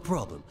of it, no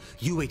problem.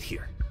 You wait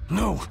here.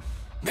 No!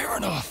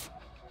 Marinov!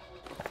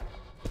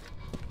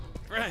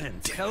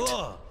 Friend,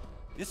 hello!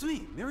 It's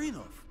me,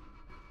 Marinov.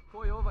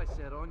 Ko je ovaj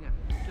šeronja?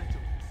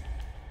 Sjećam se.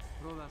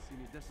 Prodao si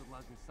mi 10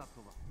 lažnih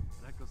satova.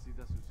 Rekao si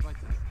da su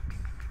švajcarski.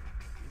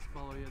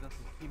 Ispalo je da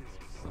su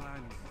kineski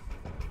sranje.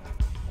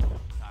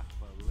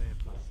 Takva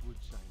lepa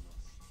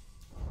slučajnost.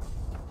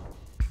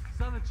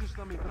 Sada ćeš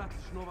da mi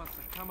vratiš novac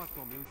sa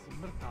kamatom ili si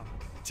mrtav.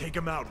 Take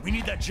him out. We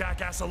need that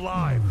jackass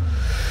alive.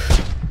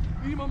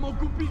 Imamo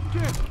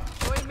gubitke!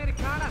 To je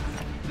Amerikanac!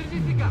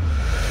 Držite ga!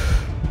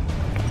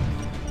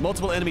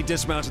 Multiple enemy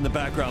dismounts in the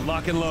background.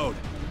 Lock and load.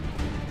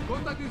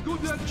 Kontakt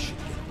izgubljen! This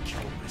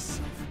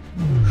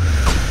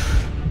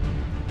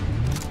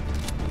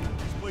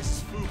place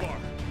is FUBAR.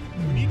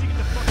 We need to get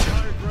the fuck to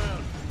higher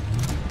ground.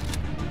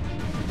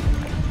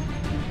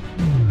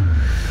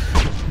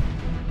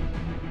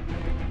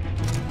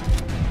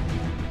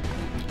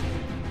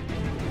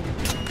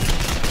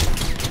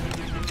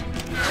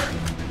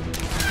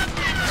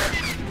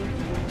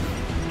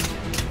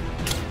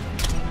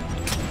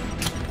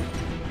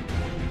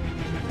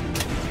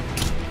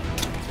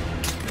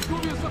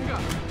 Izgubio sam ga!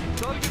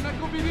 Da li ga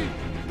neko vidi?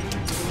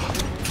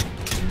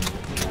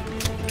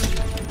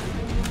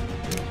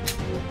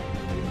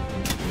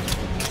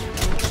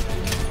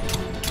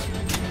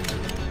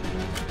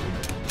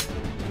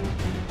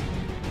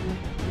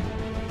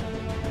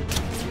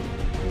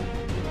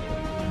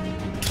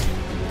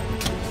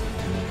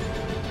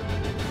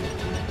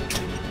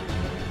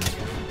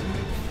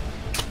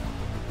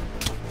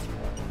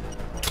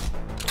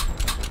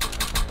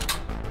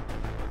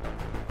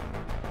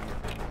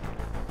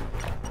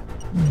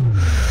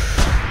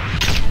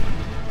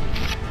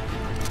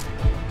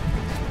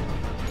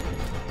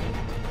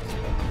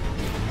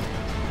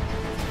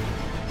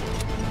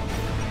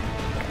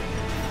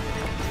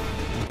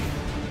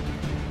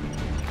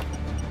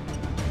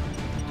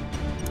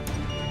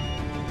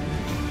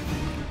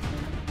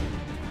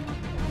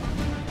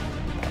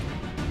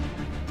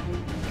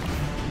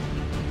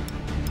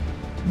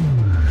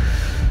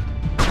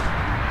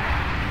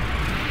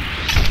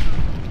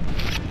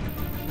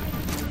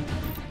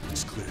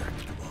 It's clear.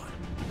 Come on.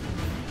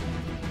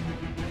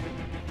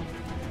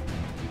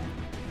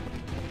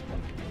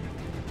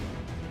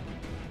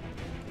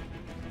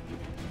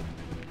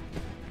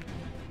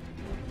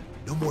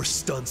 No more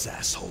stunts,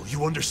 asshole.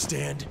 You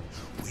understand?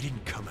 We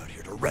didn't come out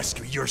here to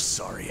rescue your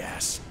sorry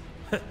ass.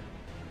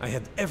 I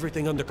had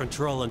everything under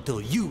control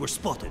until you were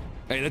spotted.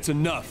 Hey, that's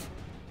enough.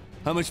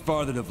 How much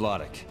farther to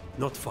Vladik?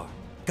 Not far.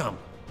 Come.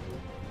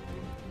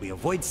 We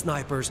avoid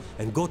snipers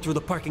and go through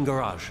the parking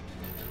garage.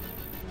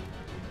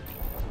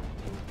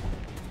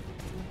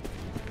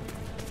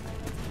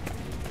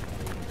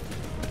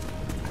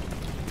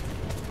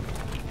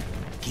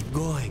 Keep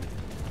going.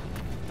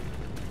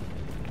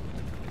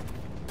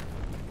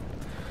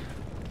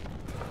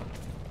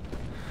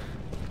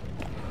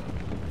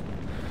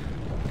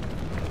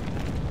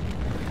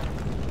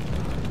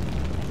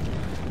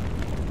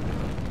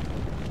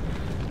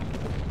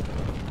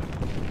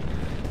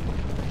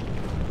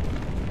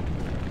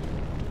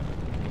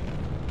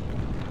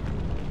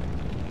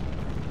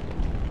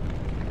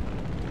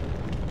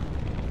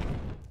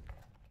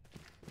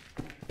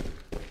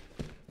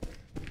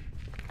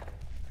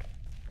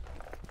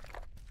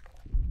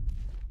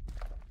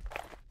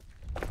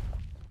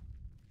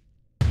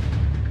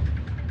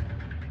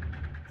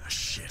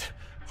 Shit.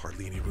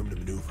 Hardly any room to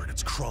maneuver, and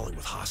it's crawling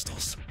with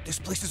hostiles. This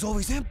place is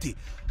always empty.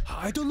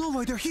 I don't know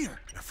why they're here.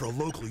 Now, for a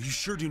local, you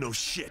sure do know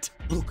shit.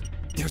 Look,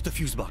 there's the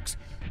fuse box.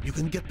 You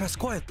can get past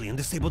quietly and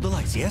disable the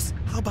lights, yes?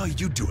 How about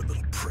you do it,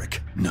 little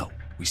prick? No,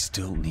 we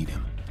still need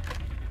him.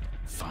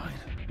 Fine.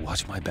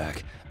 Watch my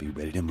back. Be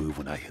ready to move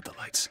when I hit the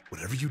lights.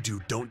 Whatever you do,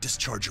 don't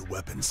discharge your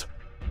weapons.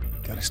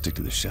 Gotta stick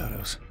to the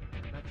shadows.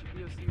 Znači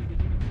bio si u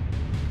jedinici.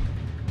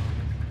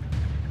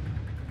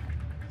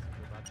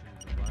 Prebačeni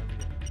do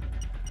Glavije.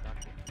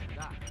 Tako,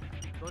 da.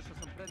 Došao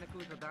sam pre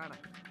nekoliko dana.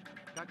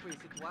 Kakva je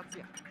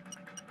situacija?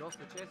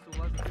 Dosta često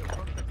ulazite u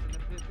kontakt sa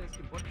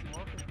neprijateljskim borcima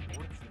ovdje.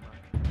 Borcima.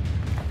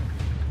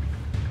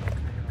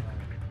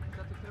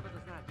 Šta to treba da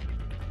znači?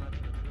 Znači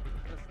da treba da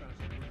prestaš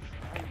da budiš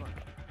naivan.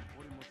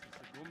 Borimo se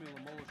sa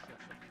gomilom ološa,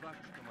 sa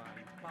pračkama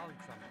i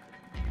palicama.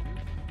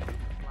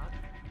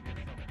 Slađi, nije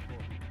samo to.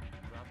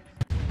 Zato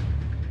se...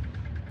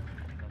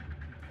 Zato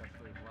tipka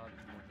što je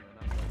Vladik može da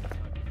napravi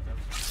takve velike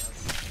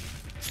razlike.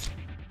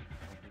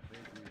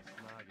 Obezbeđuje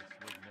snage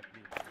svog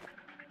neprijatelja.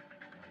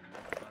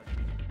 Ali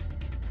još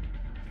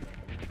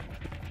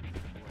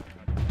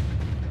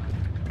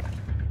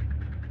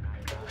važnije,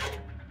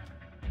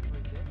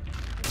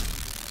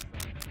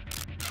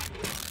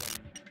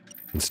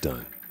 It's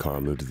done.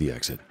 Carl, move to the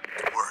exit.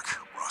 Good work,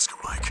 Roscoe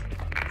Mike.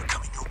 We're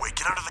coming your way.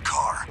 Get out of the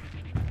car.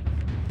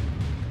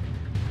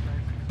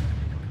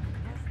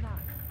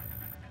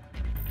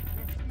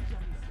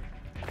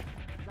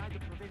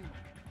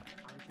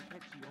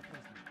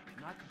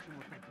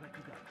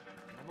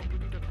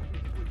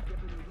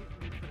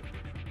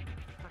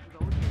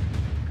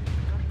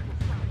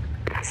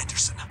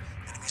 Anderson,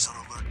 enemies on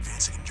alert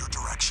advancing in your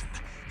direction.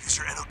 Use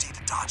your NOD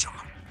to dodge them.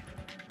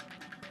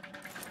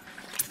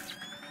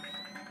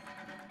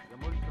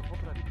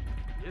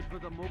 Jedva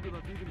da mogu da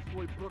vidim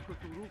svoju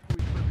prokletu ruku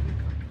ispred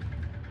lica.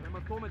 Prema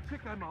tome,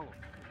 čekaj malo.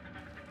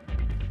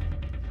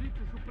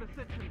 Žice su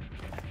presečene.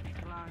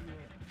 Sranje.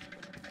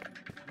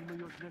 Ima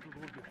još nekog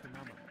ovdje sa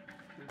nama.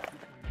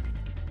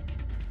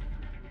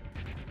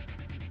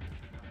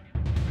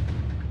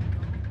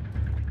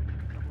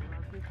 Samo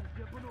različi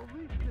sjebano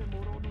lice,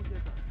 moronu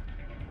jedan.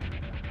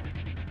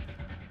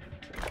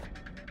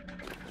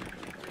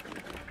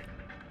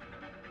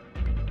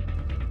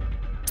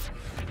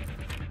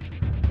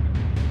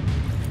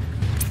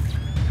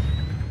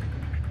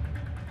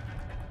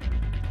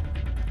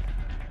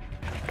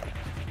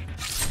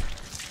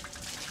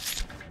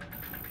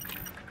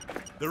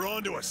 They're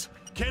onto us.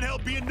 Can't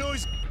help being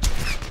noisy.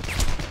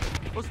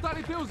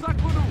 Ostanite u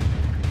zaklonu!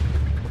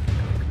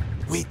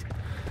 Wait.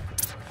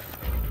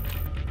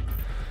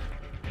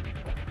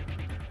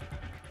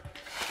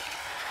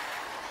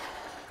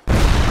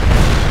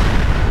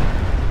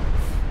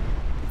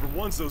 For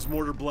once, those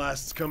mortar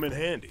blasts come in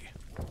handy.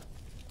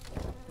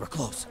 We're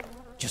close.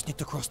 Just need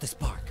to cross this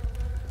park.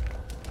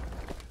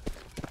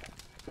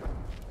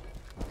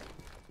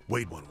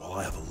 Wait one while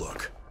I have a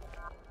look.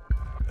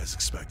 As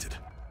expected.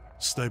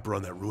 Sniper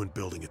on that ruined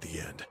building at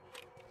the end.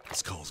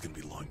 This call's gonna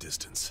be long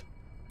distance.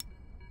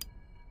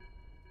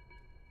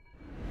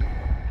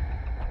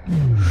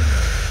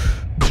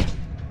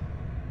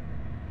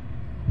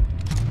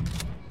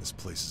 This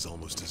place is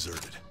almost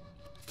deserted.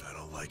 I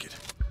don't like it.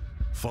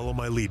 Follow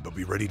my lead, but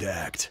be ready to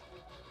act.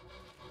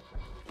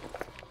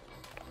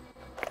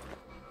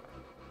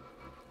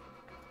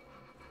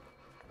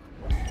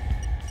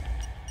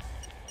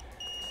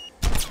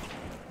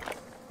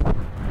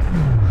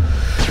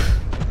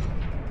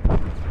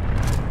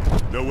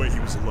 No way he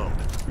was alone.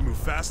 We move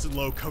fast and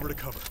low, cover to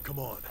cover. Come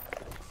on.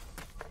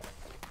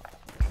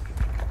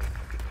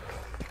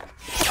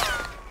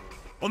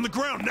 On the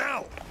ground,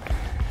 now!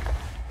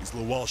 These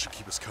low walls should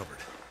keep us covered.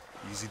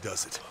 Easy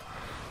does it.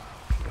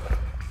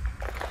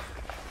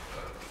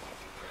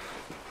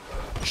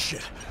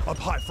 Shit! Up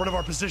high, front of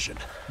our position.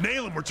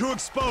 Nail him, we're too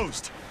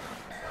exposed!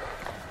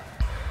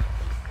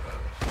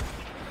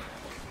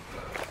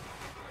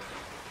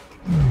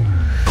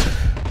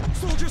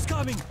 Soldiers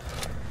coming!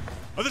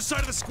 Other side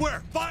of the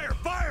square! Fire!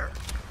 Fire!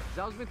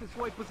 Zauzmite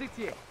svoje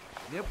pozicije.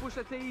 Ne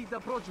puštajte ih da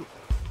prođu.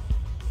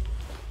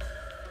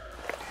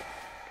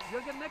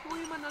 Jel ga neko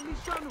ima na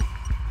nišanu?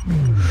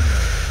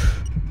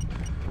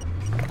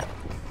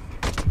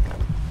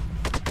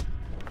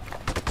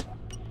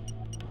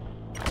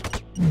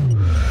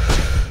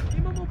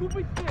 Imamo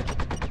gubitke!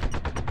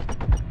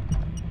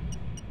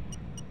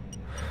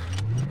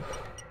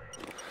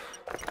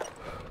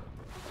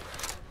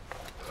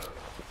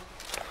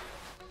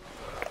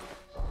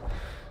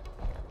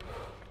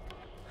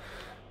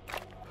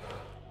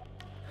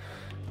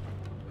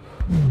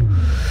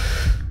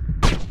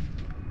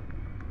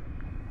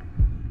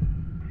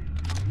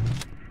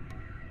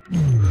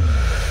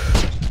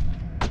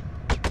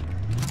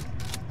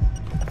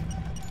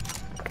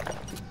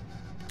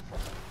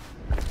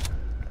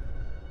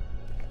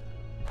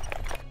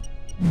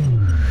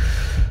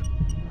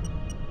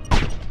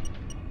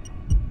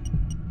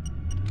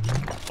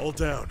 All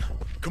down.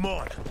 Come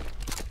on.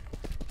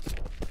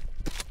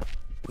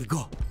 We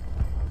go.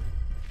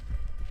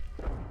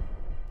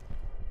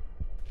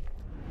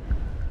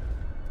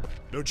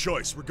 No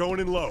choice. We're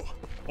going in low.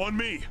 On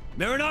me.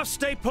 Marinov,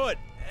 stay put.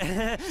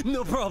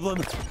 No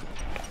problem.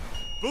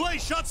 Belay,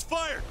 shots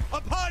fired.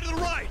 Up high to the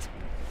right.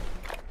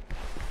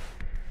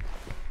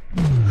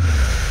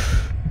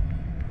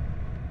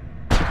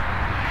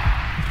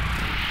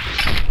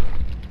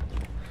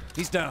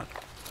 He's down.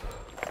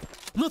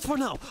 Not for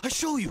now. I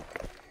show you.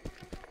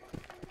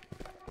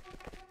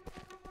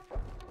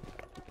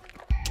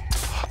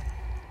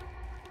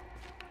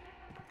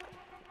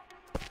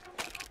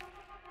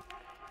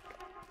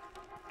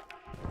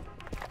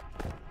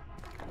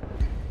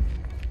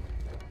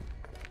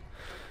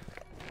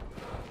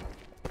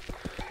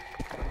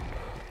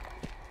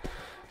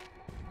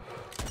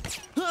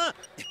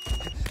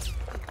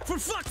 For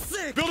fuck's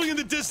sake! Building in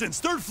the distance,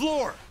 third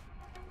floor!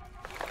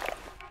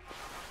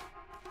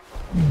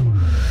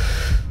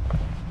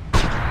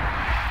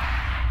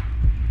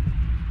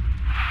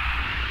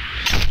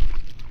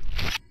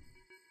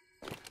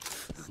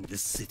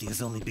 This city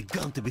has only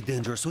begun to be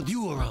dangerous with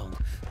you around.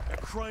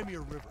 At Crimea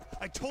River,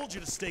 I told you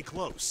to stay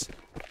close.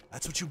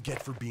 That's what you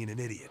get for being an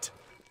idiot.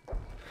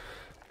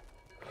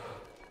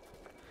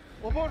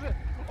 О Боже!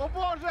 О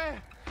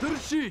Боже!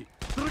 Держи!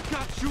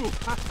 Тркачу!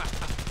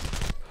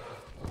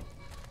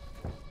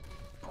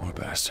 We're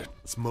back. bastard.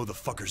 Let's mow the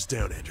fuckers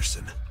down,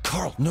 Anderson.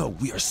 Carl, no,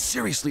 we are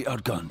seriously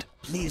outgunned.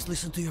 Please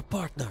listen to your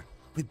partner.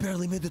 We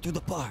barely made it through the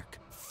park.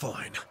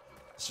 Fine.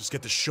 Let's just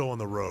get the show on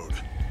the road.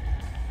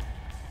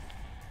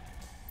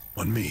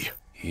 On me.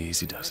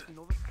 Easy does it.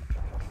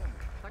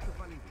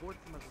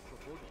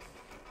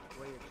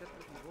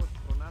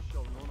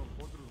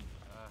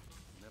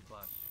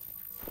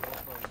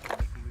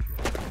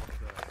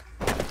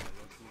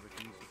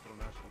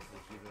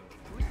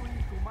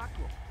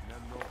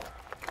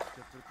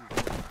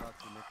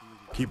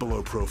 Keep a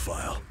low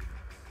profile.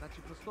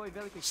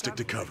 Stick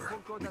to cover.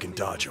 We can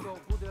dodge them.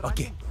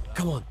 Okay,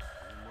 come on.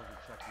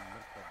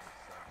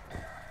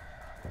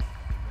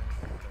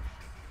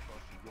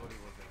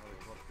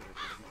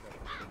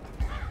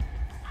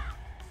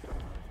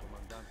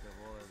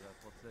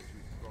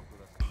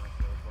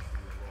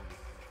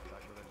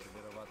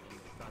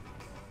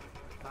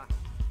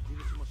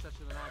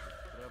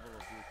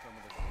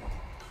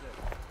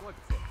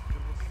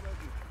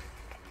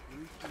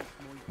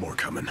 More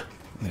coming.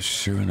 They're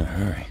sure in a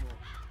hurry.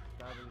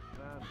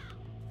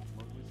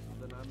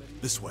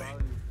 This way.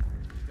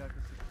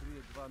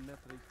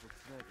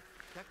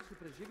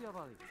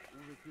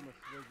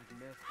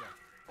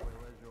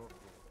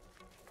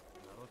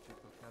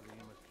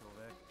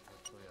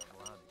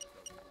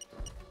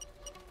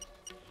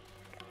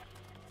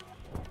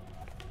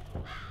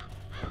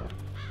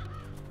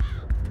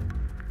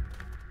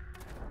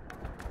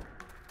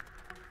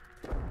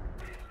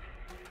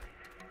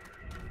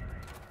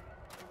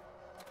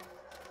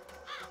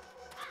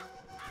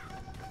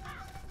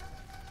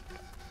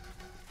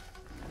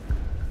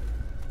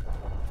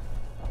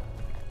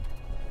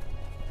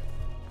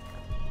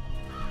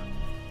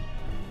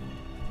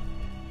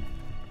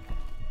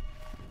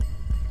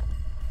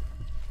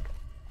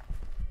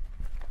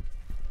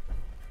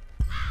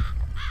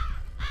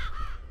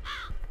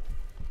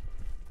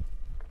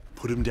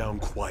 Put him down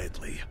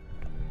quietly.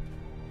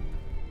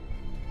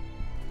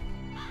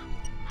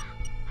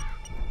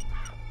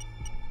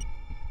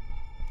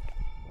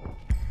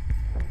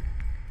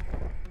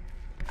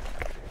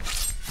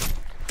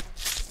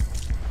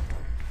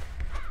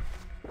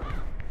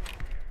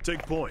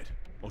 Take point.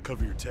 I'll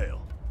cover your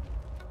tail.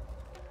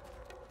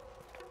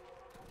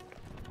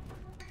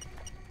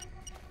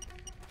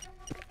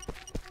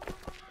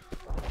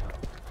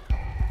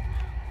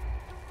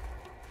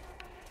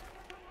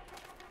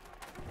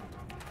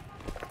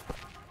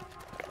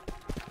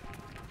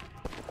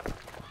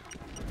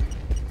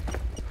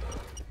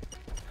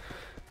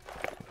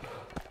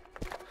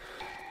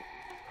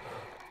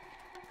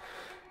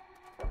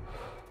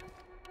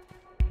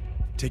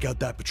 Take out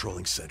that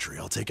patrolling sentry.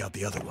 I'll take out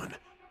the other one.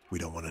 We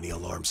don't want any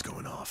alarms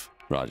going off.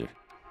 Roger.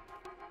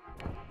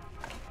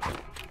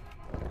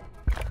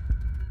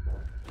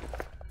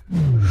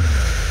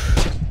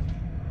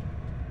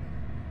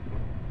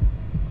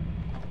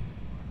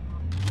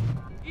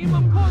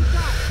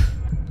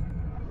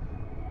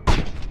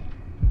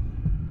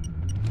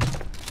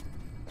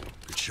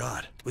 Good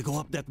shot. We go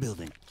up that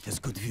building. There's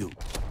good view.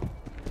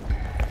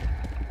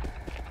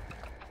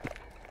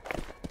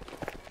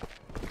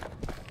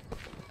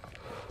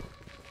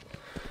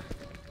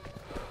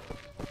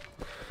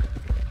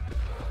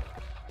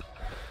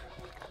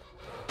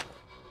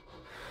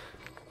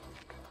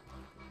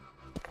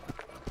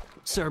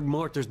 Serb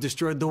mortars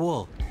destroyed the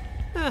wall.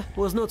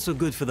 Was not so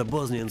good for the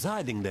Bosnians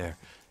hiding there,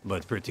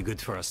 but pretty good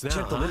for us now.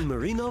 Gentleman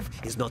Marinov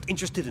is not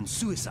interested in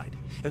suicide,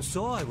 and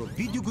so I will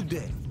bid you good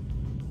day.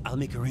 I'll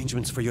make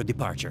arrangements for your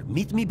departure.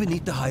 Meet me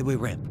beneath the highway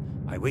ramp.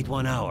 I wait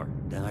 1 hour,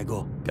 then I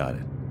go. Got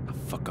it. Now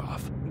fuck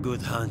off.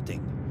 Good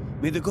hunting.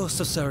 May the ghosts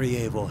of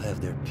Sarajevo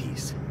have their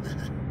peace.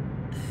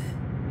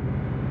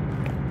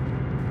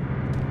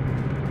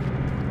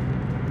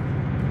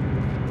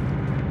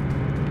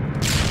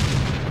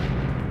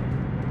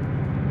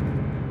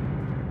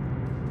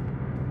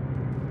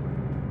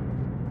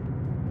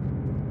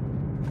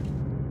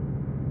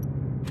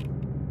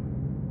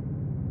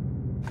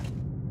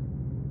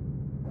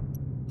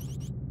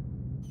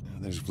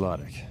 There's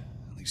Vladek.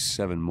 At least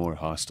 7 more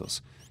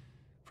hostiles.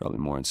 Probably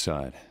more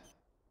inside.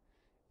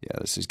 Yeah,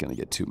 this is gonna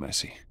get too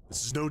messy.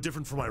 This is no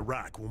different from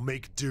Iraq. We'll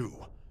make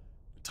do.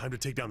 Time to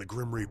take down the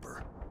Grim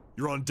Reaper.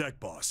 You're on deck,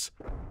 boss.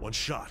 1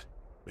 shot.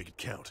 Make it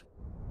count.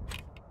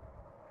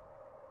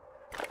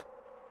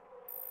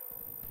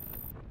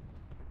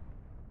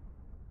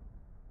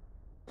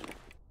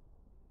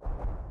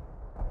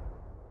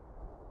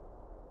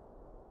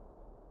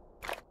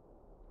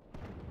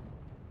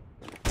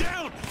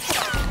 Down!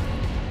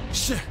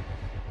 Shit!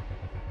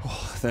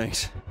 Oh,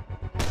 thanks.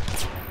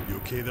 You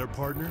okay there,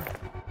 partner?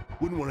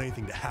 Wouldn't want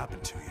anything to happen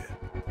to you.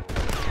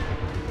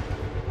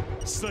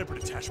 Sniper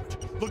detachment.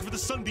 Look for the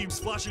sunbeams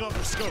flashing off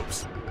their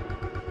scopes.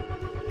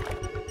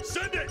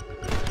 Send it!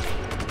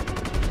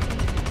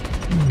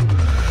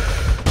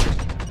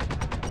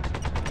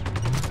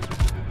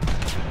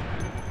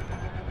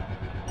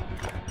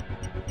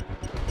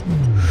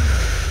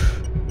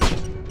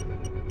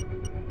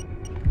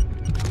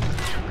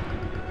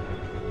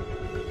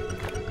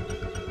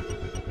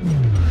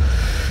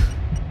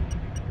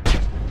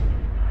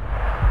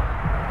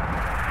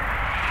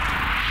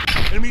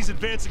 Enemies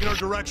advancing in our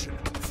direction.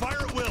 Fire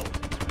at will.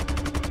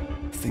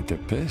 I think they're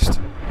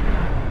pissed.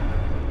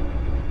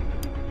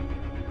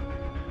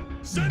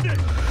 Send it!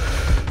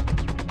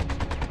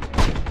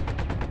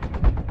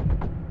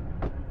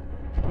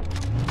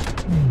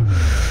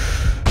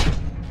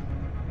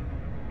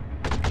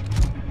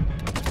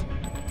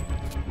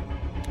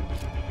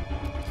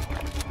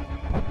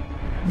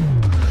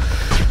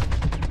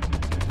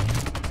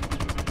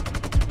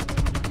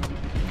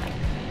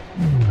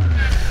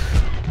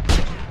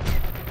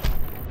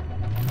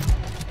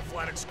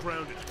 Flannex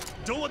grounded.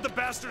 Don't let the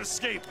bastard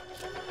escape.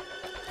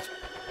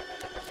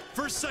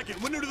 First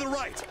second, window to the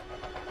right.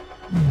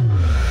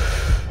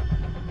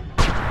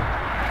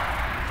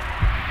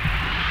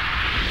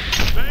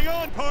 Hang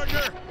on,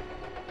 partner!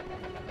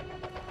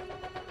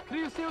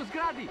 Крию се у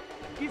згради!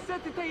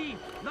 Изсетите их!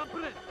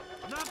 Напред!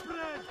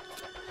 Напред!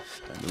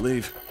 Time to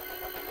leave.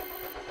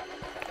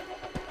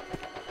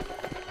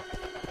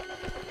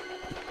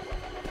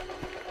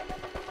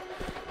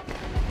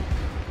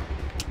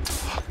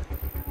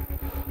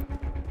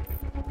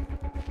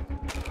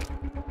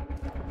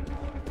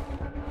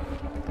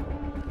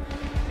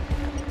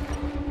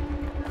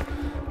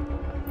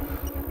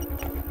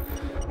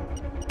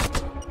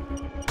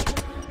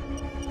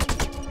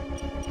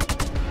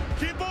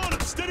 Keep on him!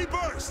 Steady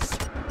bursts!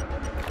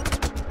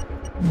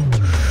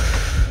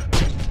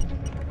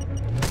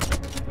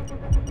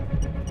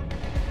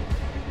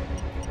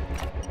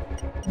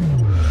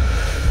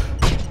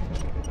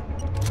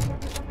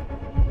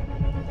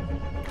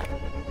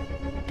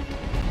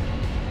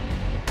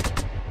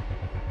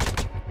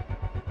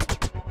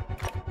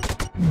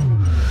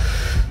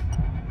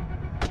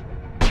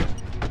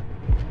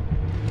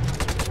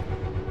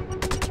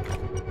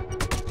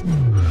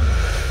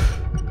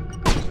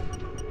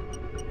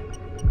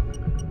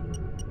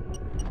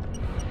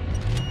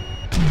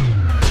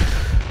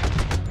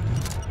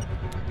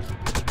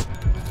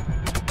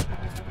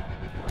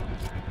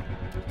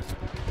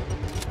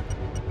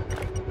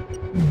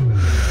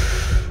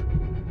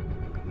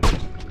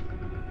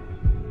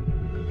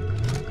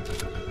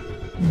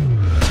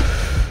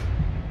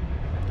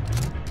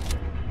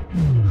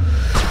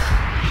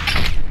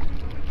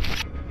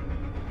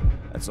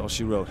 That's all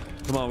she wrote.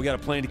 Come on, we got a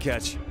plane to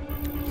catch.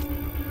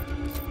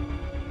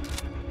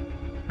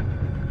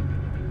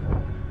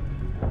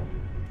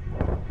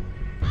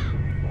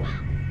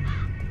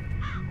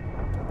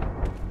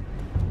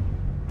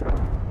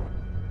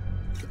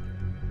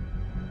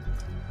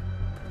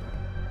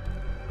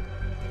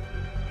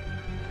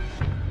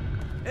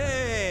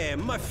 Hey,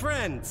 my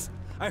friends!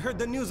 I heard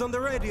the news on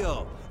the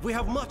radio. We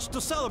have much to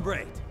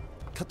celebrate.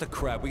 Cut the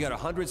crap. We got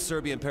 100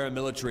 Serbian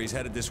paramilitaries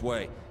headed this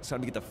way. It's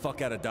time to get the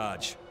fuck out of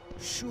Dodge.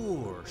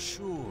 Sure,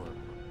 sure.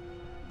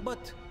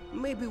 But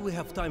maybe we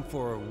have time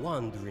for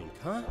one drink,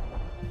 huh?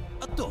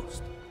 A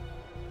toast.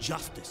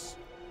 Justice.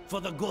 For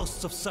the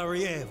ghosts of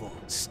Sarajevo.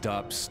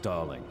 Stop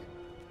stalling.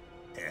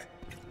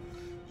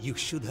 You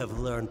should have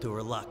learned to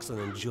relax and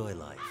enjoy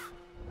life.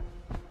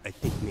 I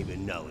think maybe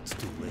now it's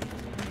too late.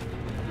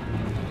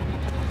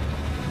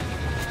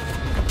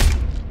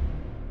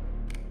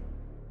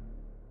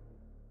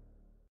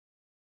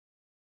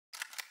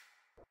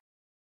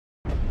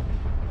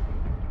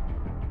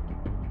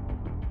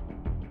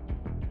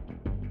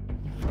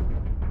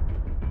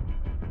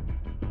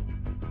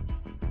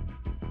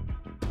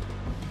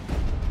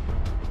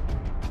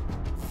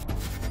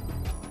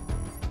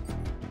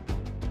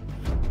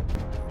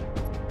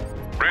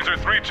 Razor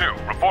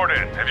 3-2, report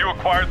in. Have you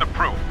acquired the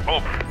proof?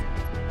 Over.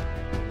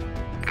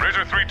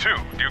 Razor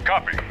 3-2, do you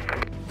copy?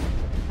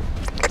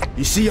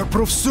 You see your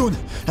proof soon,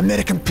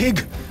 American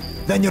pig?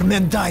 Then your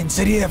men die in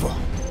Sarajevo.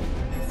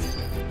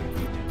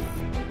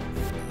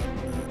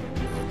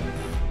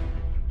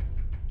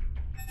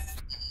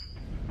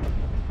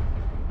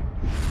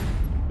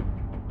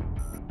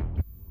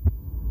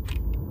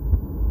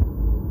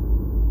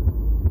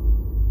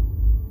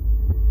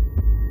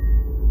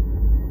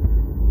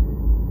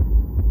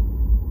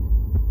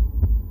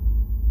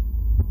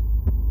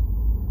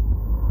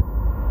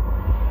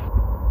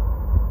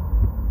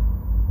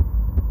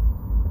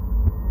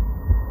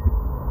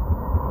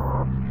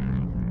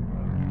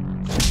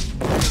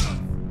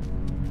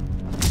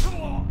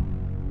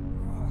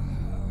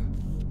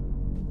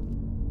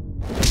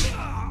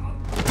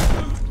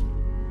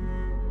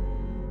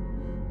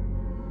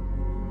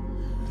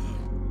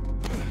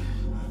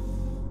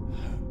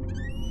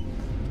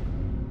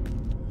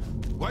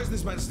 Why is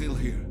this man still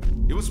here?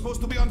 He was supposed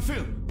to be on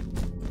film.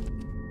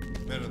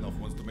 Baranov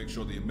wants to make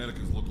sure the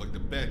Americans look like the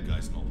bad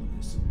guys in all of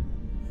this.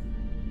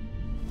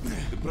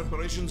 The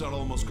preparations are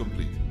almost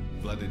complete.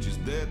 Vladich is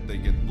dead, they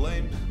get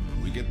blamed,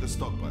 we get the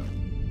stockpile.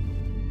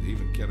 They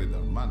even carried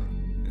our money.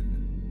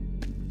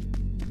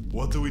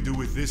 What do we do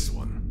with this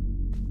one?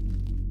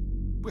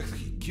 Well,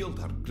 he killed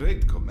our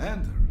great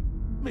commander.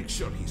 Make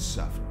sure he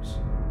suffers.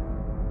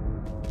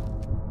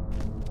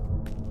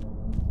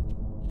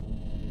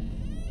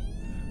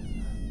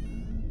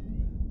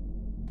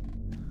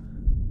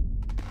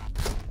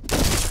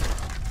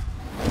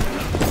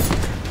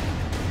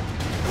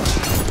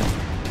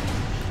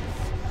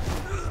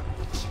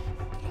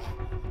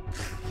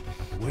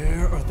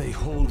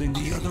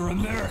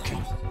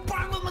 American.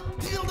 Parliament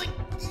building!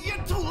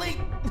 You're too late!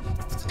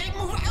 They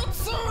move out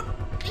soon!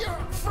 Your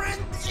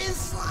friend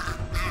is...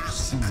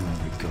 Similar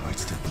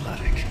regards to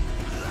Vladek.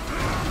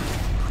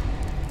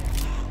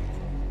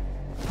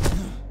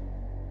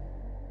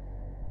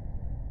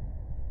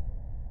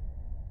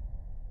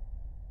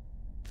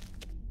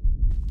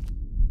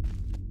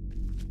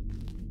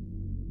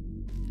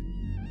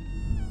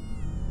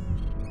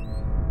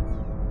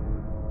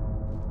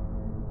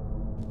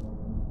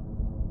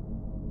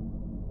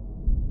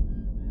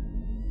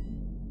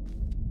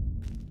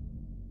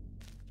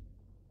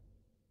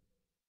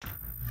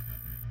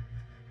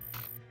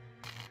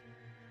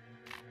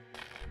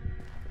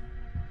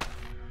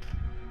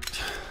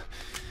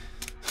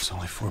 There's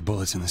only 4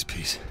 bullets in this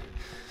piece.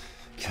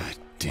 God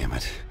damn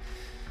it.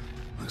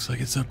 Looks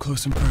like it's up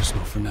close and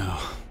personal for now.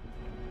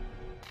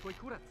 Tvoj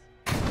kurac.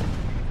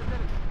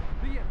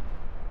 Prijem.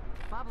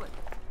 Pavle,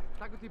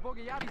 tako ti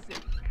Boge, javi se.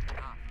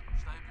 Da,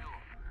 šta je bilo?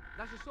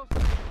 Naše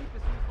sopstvene ekipe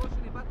su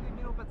izloženi vatrenim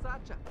minom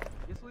bacača.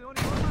 Jesu li oni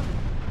normalni?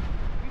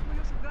 Mi smo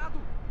još u gradu.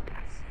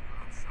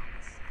 Siguran sam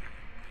da si je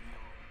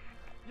krivo.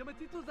 Ja me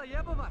ti tu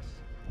zajebavaš.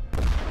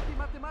 Treba ti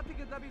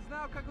matematike da bi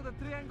znao kako da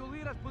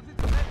trianguliraš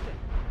poziciju mete.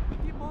 I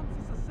ti momci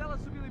sa sela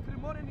su bili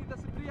primoreni da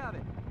se prijave.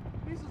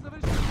 Nisu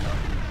završili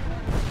osnovni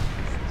školu.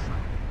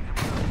 Slušaj,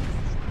 nemoj da mi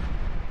misliš da je.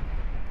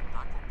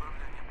 Takvo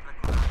brvljanje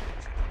preko radije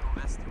će te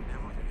dovesti u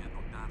nevolju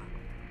jednog dana.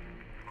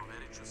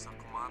 Proverit ću sa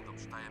komandom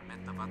šta je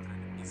meta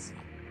vatrene misije.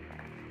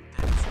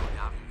 Tebi se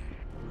objavljuje.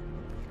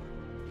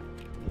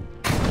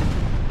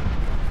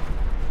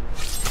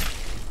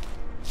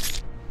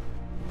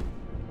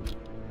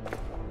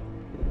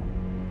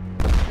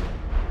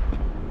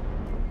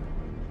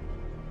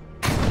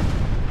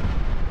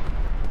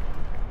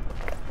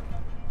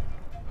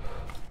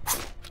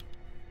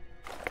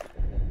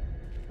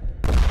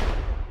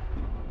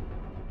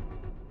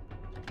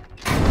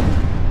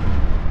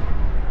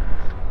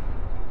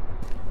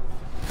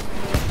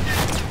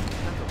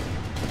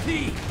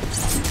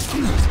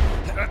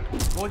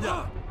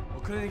 Volja,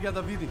 okreni ga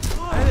da vidim.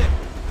 Ajde!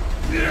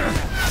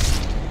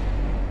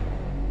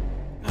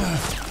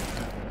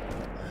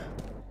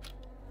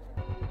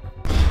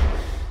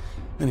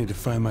 I need to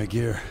find my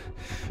gear,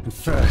 and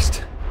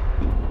fast.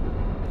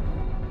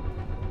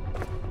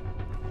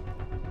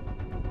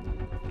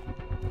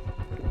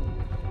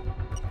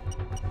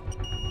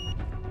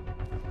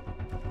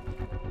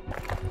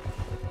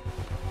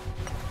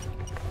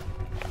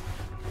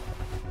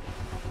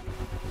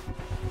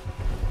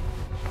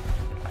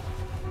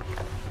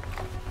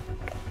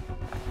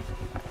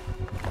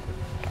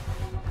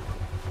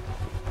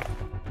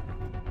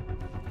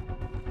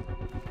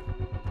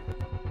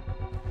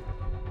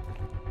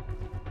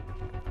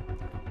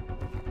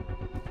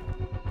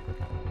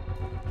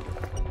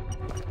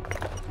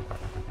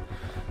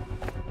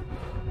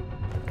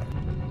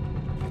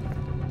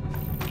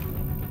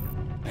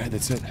 Alright,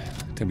 that's it.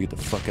 Time to get the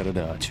fuck out of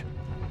Dodge.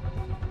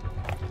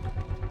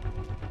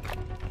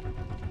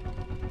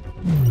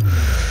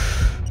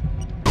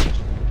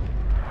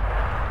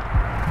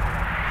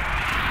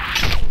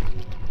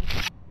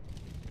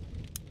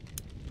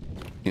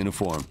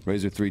 Uniform,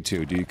 Razor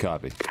 3-2, do you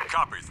copy?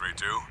 Copy,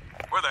 3-2.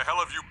 Where the hell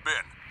have you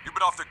been? You've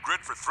been off the grid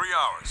for 3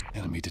 hours.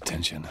 Enemy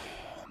detention.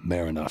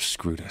 Marinov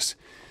screwed us.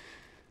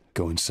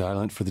 Going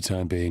silent for the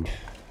time being.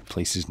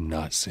 Place is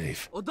not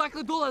safe.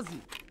 Odakle dolazi?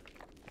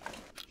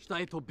 Šta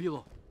je to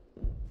bilo?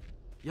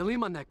 Jel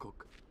ima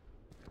nekog?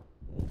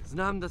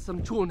 Znam da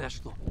sam čuo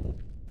nešto.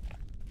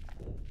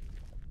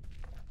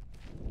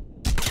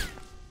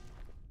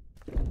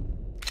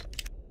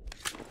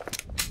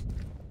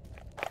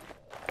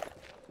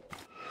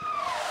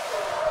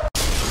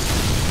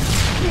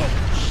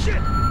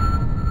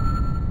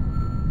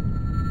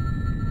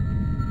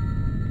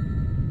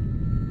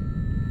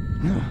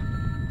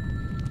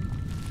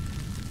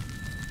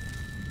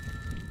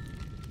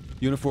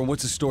 Uniform,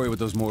 what's the story with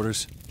those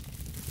mortars?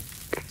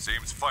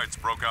 Seems fights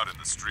broke out in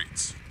the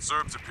streets.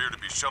 Serbs appear to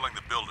be shelling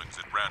the buildings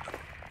at random.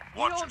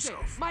 Watch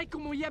yourself. Majku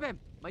mu jebem!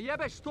 Ma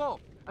jebeš to!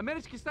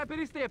 Američki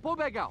snajperista je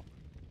pobegao!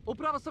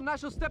 Upravo sam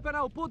našao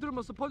Stepana u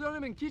podrumu sa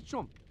poljonim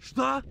kičom.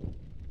 Šta?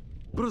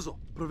 Brzo,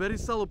 proveri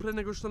salu pre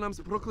nego što nam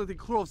se prokleti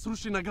krov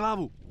sruši na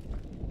glavu.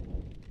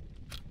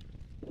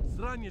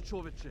 Sranje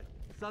čoveče,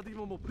 sad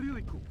imamo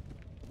priliku.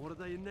 Mora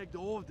da je negde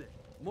ovde.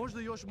 Možda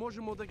još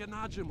možemo da ga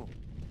nađemo.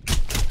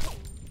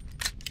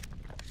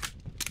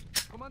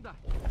 Komanda,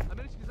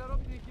 američki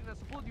zarobljenik nas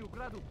vodi u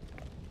gradu.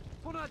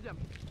 Ponavljam,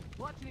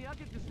 plaćeni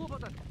agent je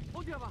slobodan.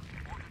 Odjava!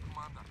 Ovdje,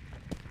 komanda.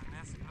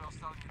 Prinesi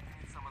preostalim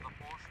jedinicama da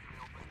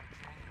poštuju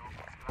obezbeđenje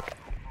oko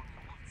zgrade u okolnim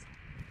ulici.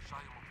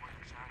 Šaljemo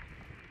pojačanje.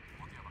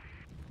 Odjava.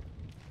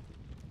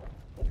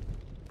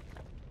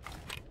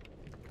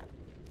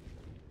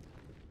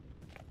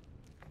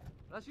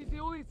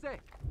 Rašisti ulice!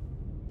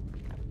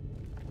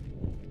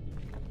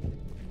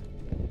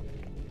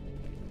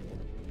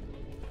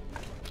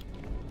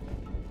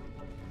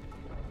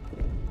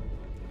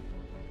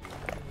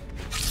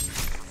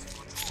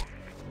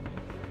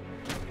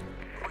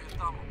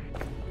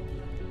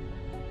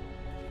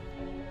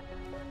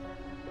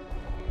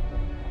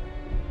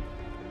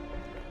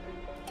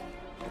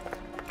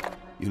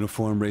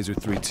 Uniform Razor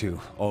 3-2,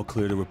 all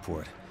clear to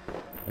report.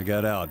 I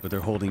got out, but they're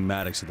holding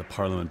Maddox at the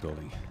Parliament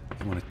building.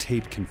 They want a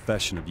taped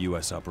confession of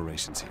U.S.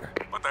 operations here.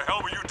 What the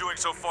hell were you doing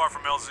so far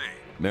from LZ?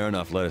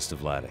 Marinov led us to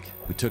Vladik.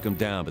 We took him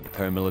down, but the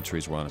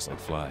paramilitaries were on us like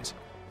flies.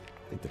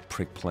 I think the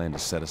prick planned to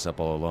set us up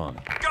all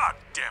along. God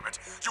damn it!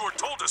 You were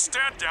told to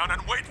stand down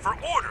and wait for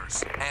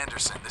orders!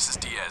 Anderson, this is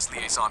Diaz,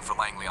 liaison for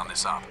Langley on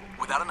this op.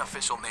 Without an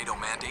official NATO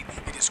mandate,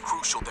 it is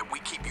crucial that we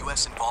keep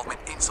U.S. involvement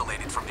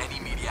insulated from any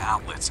media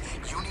outlets.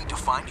 You need to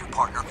find your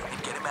partner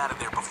and get him out of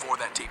there before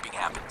that taping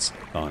happens.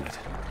 On it.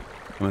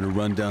 I'm gonna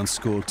run down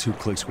school 2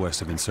 clicks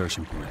west of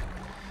insertion point.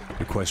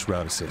 Request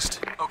route assist.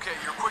 Okay,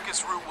 your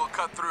quickest route will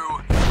cut through...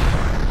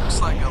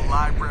 looks like a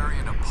library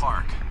and a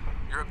park.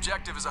 Your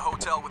objective is a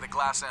hotel with a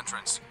glass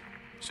entrance.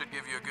 Should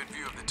give you a good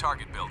view of the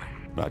target building.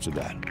 Roger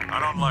that. I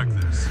don't like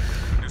this.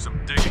 Do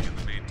some digging in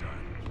the meantime.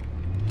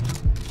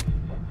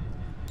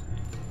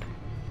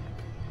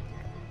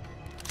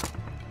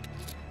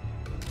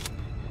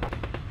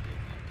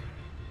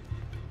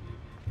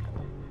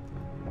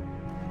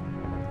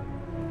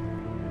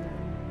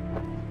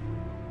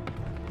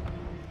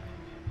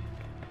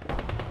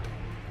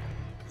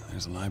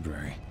 There's a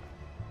library.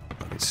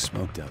 But it's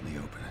smoked out in the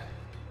open.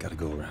 Gotta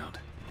go around.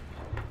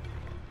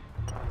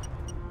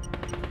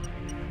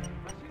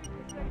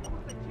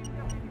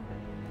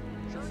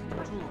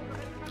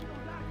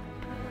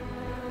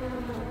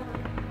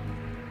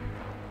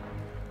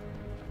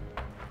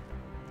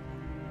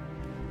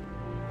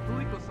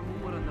 Toliko sam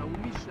umoran da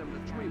umišljam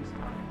da čujem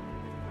stvari.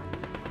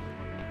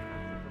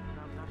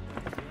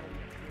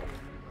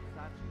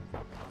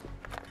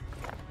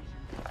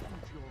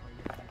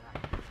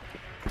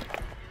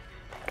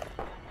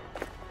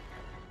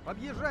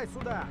 Подъезжай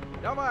сюда!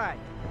 Давай!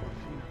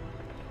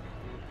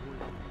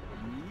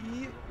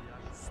 И...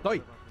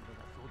 Стой!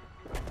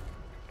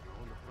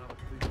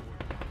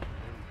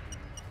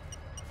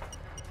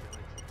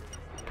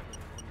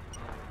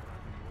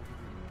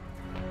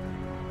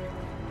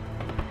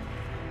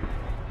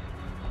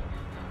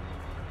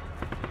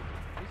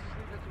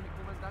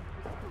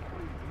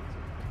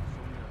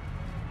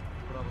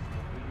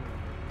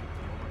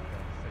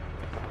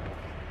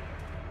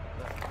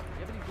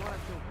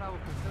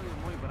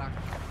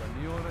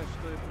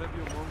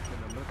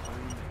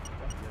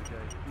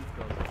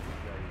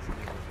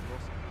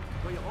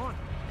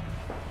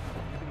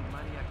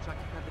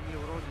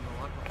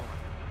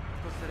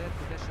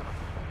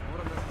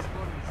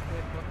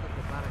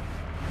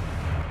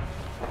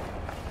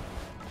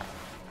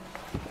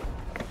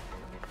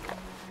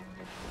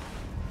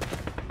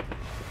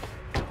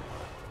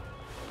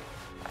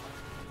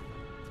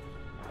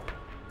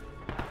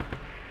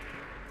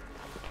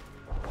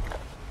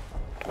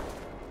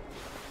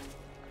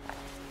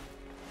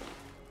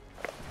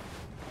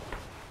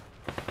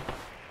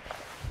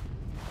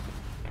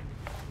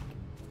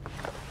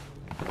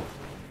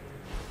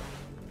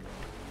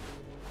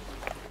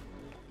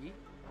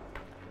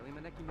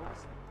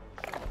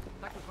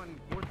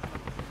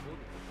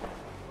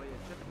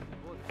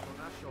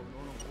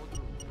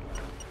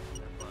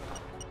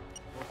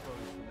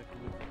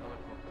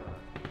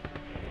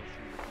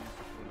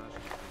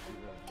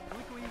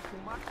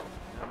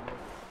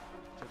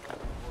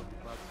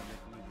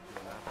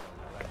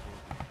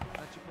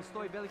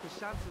 Postoji velike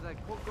šanse da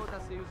koliko da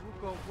se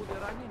izvukao bude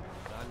ranjen,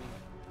 ali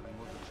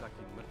možda čak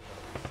i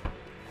mrtav.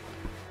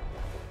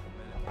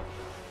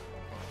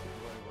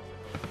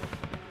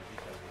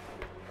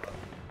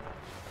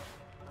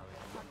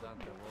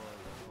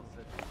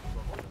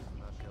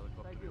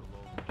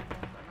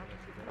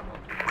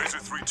 Razor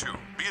 3-2,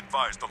 be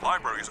advised the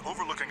library is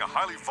overlooking a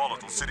highly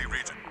volatile city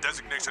region,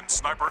 designation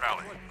Sniper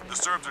Alley. The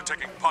Serbs are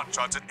taking pot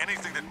shots at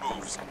anything that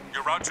moves.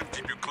 Your route should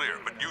keep you clear,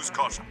 but use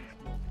caution.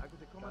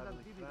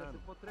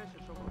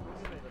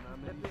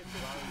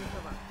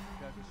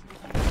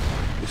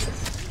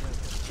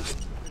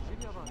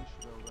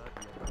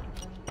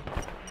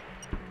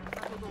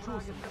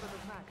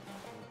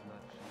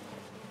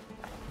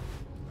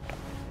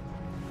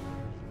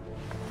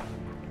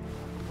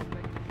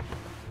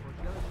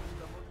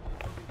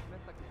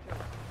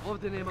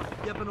 Ovdje nema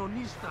jebeno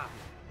ništa!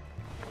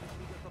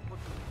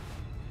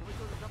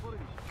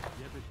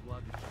 Jebeš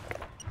Vladića,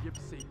 jeb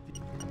se i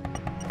ti.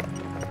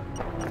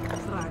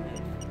 Sranje,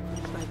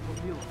 šta je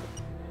to bilo?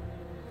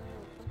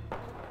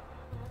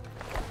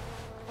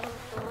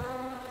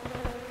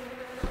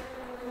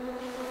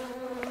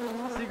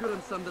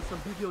 Siguran sam da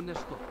sam vidio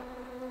nešto.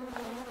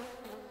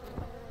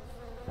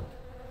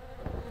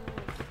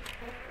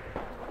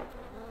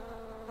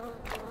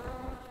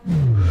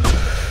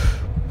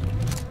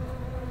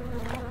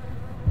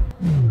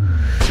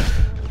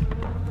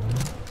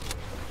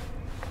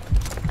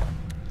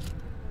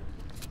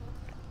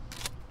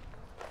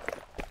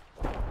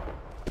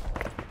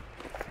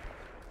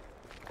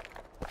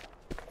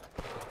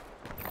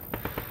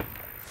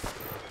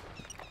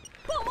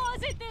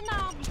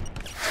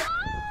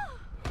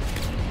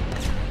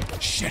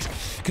 Shit!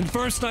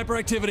 Confirm sniper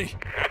activity!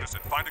 Anderson,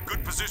 find a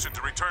good position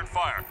to return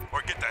fire,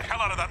 or get the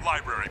hell out of that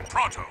library,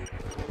 pronto!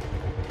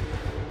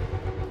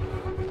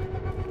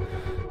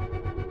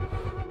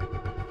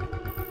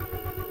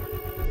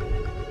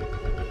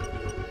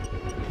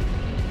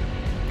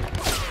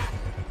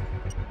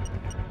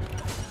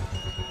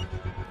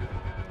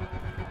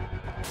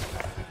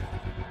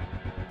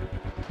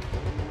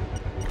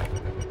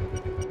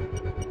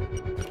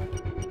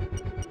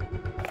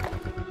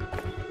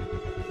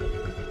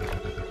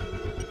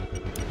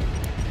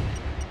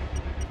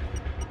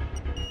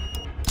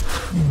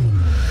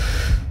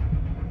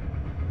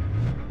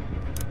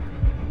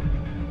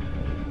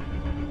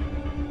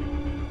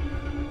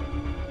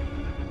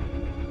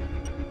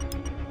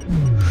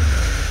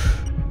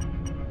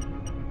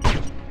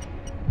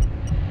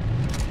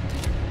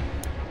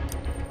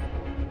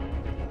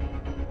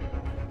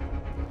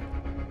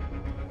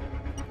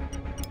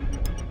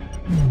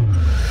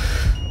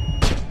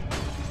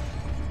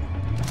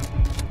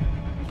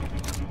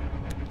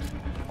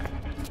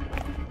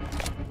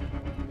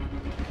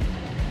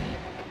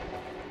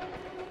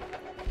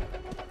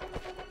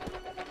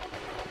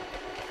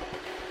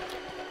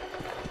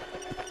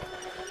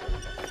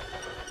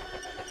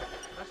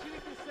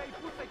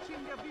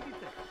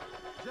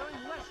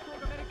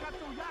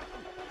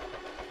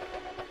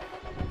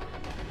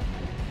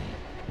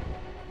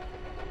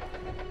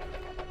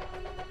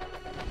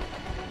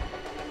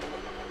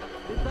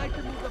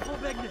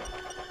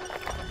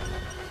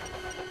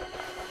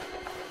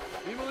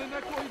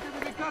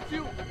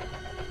 Komunikaciju!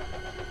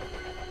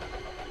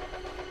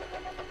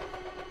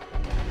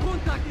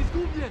 Kontakt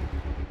izgubljen!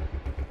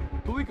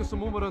 Toliko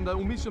sam umoran da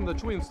umišljam da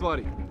čujem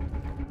stvari.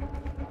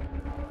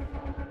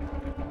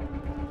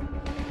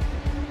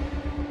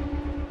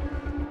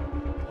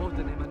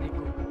 Ovdje nema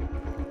nikog.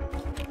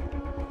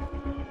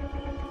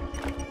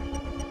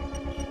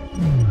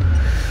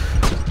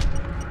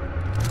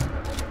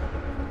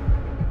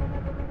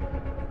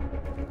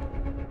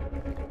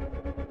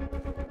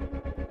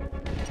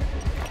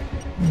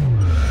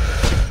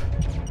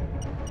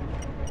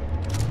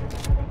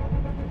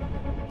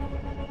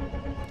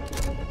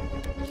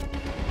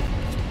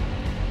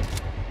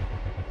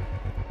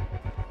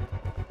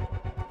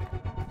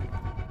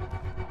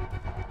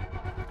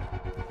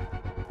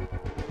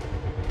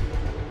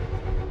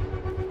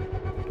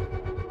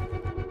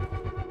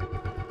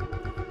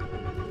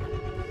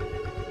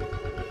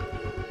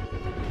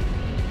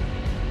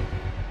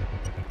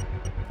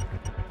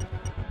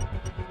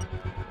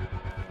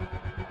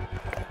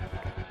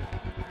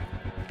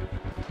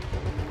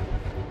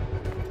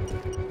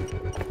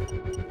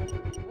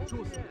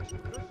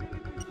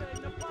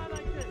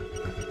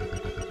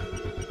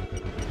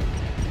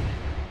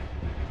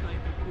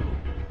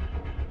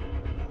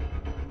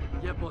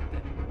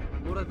 Jebote,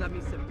 mora da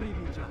mi se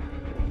priviđa.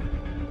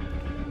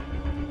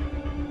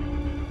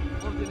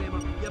 Ovdje nema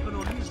jebeno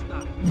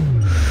ništa.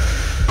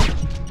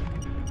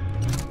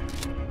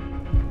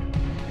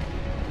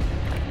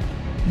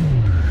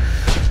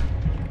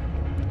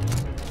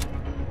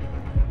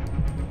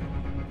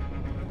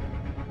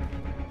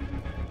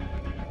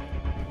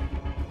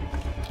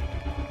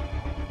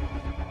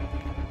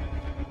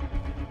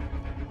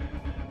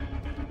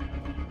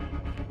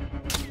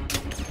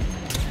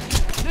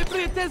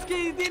 Neprijateljske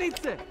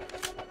jedinice!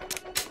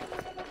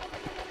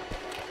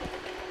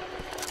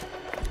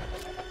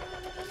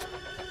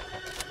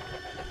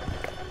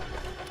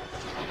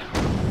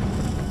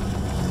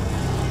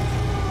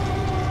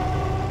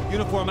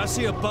 Uniform, I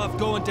see a buff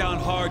going down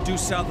hard due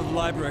south of the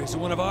library. Is it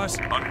one of ours?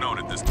 Unknown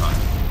at this time.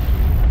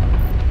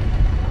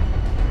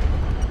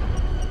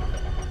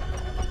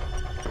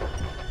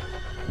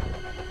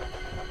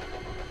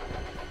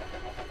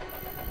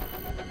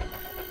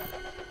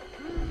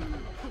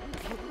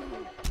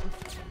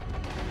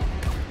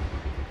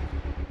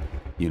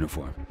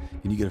 Uniform,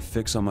 you need to get a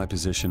fix on my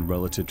position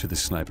relative to the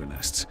sniper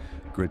nests.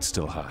 Grid's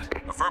still hot.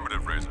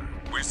 Affirmative, Razor.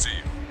 We see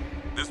you.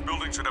 This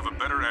building should have a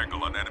better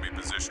angle on enemy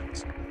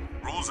positions.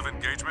 Rules of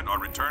engagement are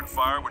return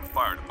fire when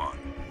fired upon,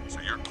 so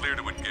you're clear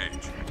to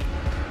engage.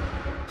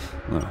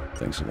 Well,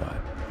 thanks a lot.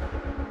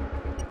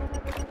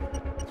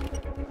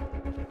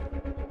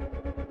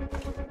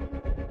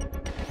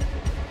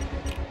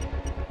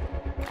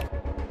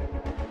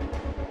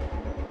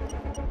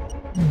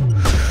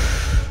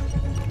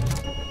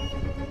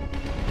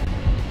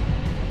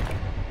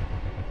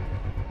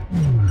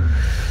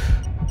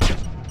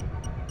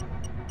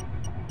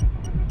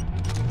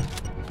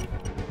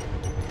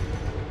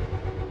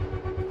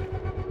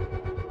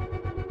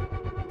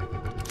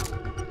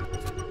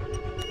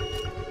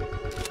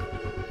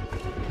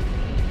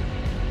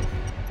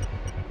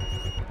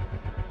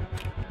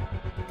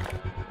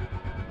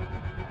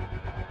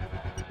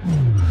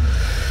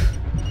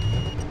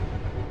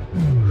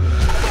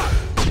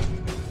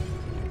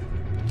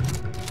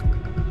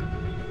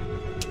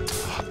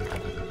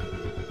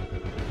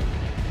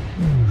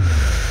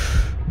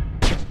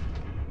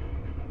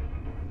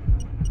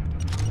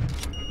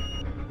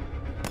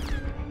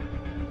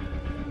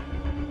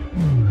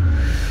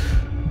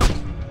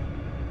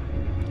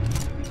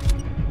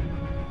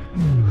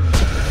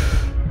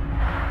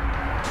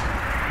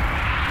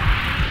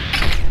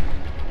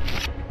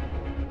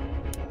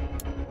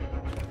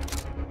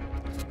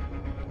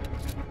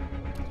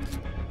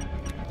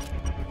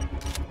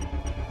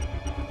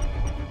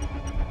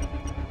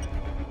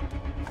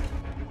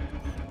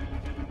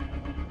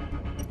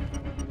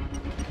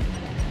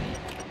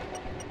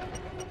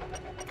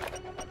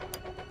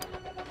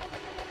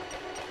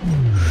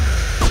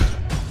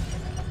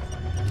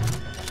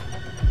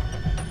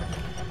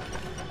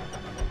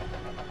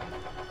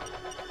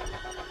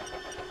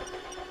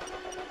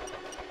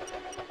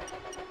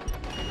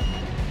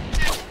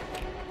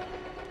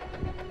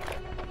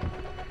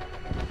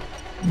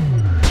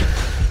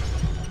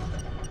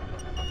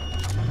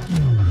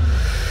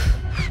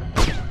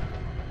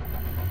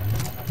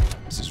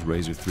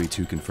 Razor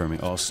 3-2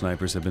 confirming all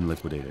snipers have been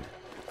liquidated.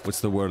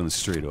 What's the word on the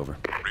street, over?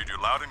 Read you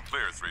loud and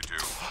clear, 3-2.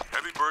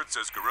 Heavy Bird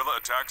says guerrilla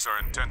attacks are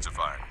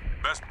intensifying.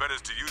 Best bet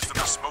is to use them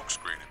as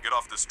smokescreen and get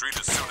off the street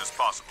as soon as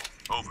possible.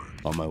 Over.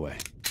 On my way.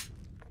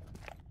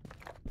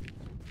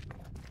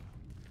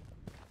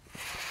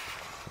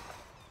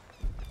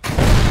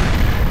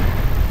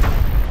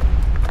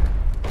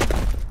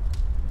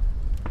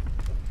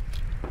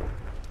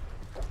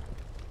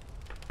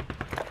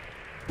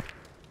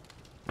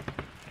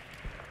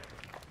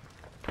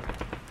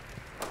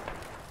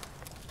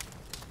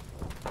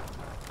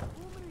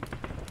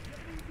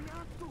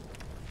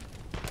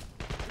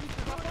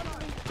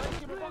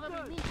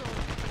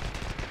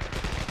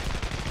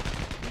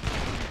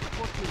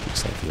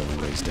 Looks like the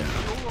only ways down.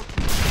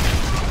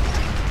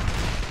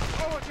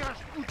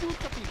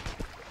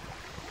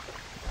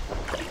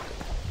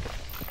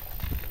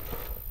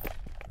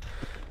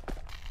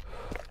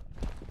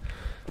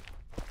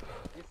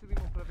 Jesi li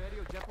mu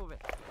proverio džepove?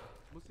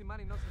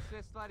 Muslimani nose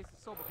sve stvari sa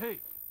sobom. Hej,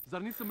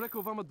 zar nisam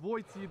rekao vama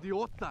dvojici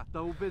idiota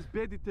da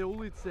obezbedite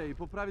ulice i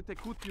popravite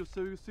kutiju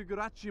sa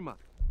osiguračima?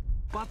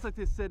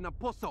 Bacajte se na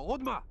posao,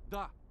 odmah!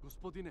 Da,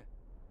 gospodine.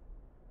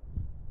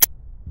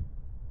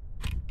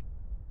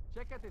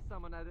 Čekajte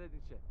samo,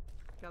 naredniče.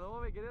 Kada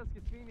ove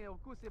gerilske svinje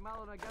okuse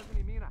malo na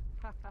gazini mina.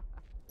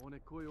 One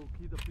koje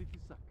ukida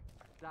pritisak.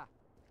 Da,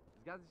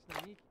 zgaziš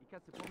na njih i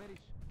kad se pomeriš,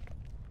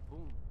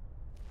 bum.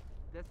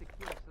 10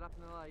 kila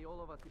šrapnela i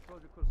olova ti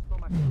prođe kroz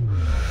stomak.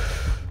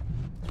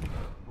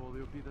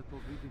 Volio bi da to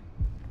vidim.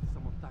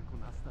 Samo tako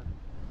nastavim.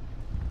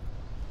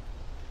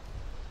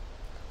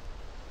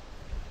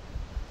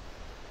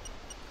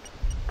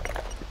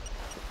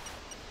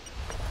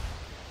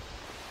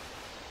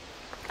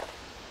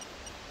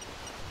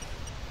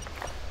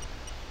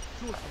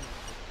 Čuo sam.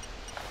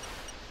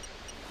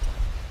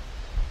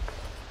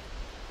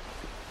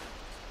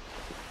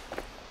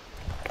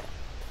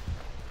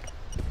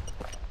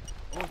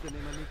 Ovdje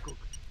nema nikog.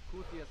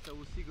 Kutija sa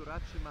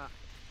osiguračima,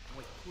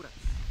 moj kurac.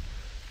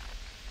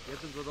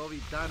 Jedan od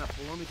ovih dana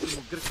polomit ću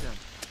mu grkljan.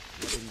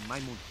 Jebeni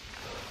majmun.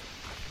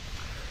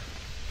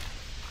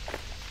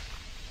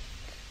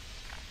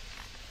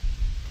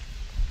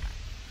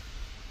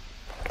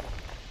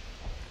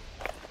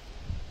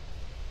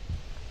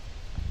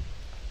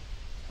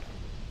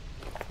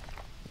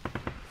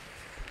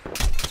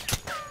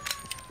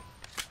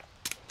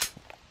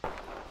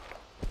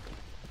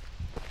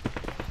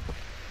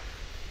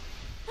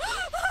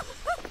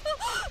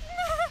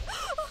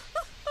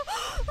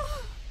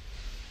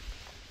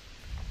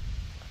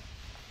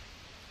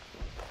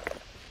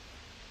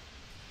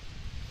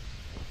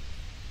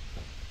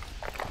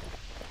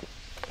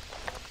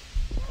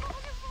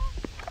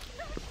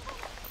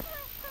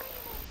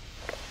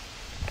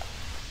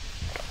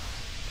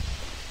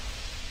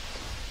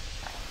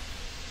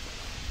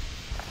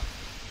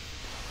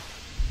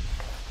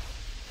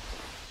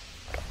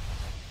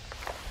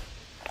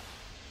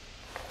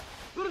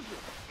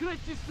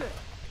 Kreći se!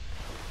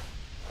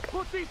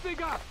 Potisni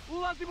ga!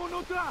 Ulazimo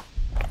unutra!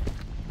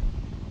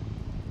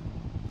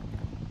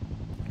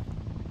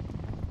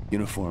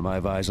 Uniform, I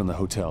have eyes on the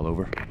hotel,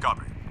 over.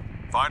 Copy.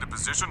 Find a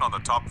position on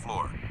the top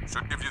floor.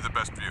 Should give you the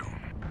best view.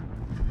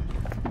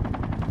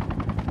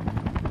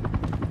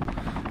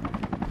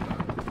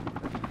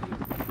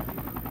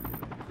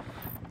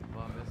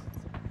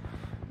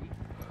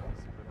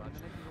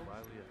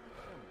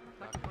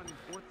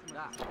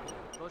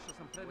 Došao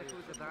sam pre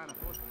nekoliko dana.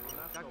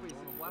 Kako je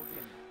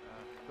situacija?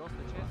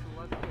 Dosta često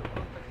ulazite u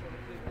kontakt sa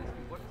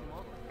neprijateljskim borcima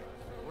ovdje.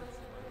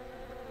 Borcima?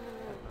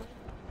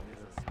 Ne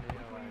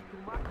zasmijevaj.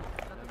 Tumakom,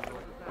 zato što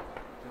ovdje znam.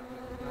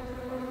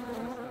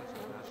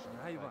 Naš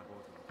naivan.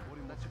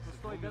 Znači,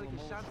 postoji velike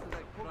šanse da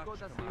je kogod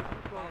da se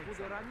izvukao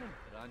bude ranjen?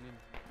 Ranjen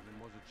ili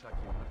može čak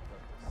i mrtav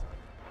do sada.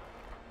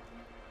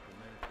 Do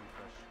mene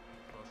pitaš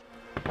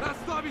troška.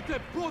 Nastavite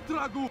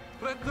potragu!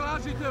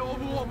 Pretražite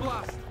ovu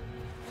oblast!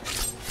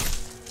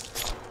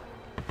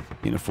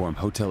 Uniform,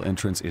 hotel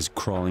entrance is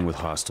crawling with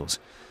hostiles.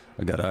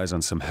 I got eyes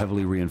on some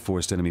heavily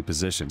reinforced enemy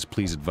positions.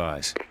 Please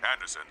advise.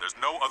 Anderson, there's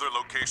no other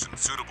location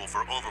suitable for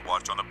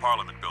overwatch on the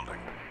Parliament building.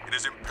 It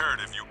is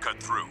imperative you cut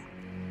through.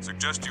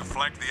 Suggest you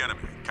flank the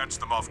enemy, catch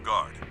them off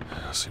guard.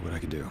 I'll see what I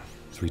can do.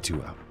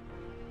 3-2 out.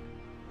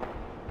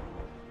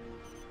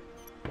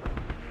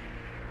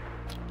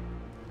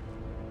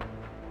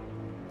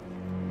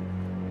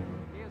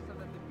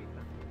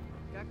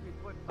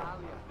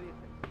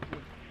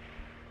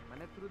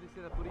 Trudi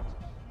se da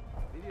poričeš.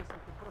 Vidio sam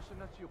te prošle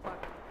noći u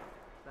parku.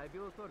 Šta je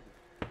bilo u torbi?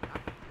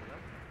 Aktivno, da?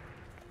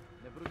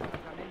 Nebrušeno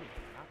kamenje.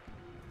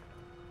 Aktivno.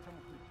 Čemu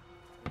pričaš?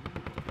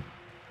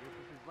 Jer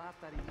su se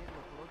Zlatar i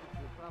njegova porodica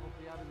upravo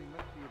prijavili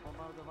mrtvi u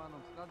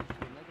bombardovanom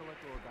skladištu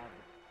nedaleko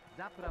odavde.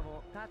 Zapravo,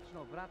 tačno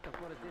vrata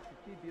pored gdje si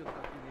ti bio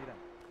stationiran.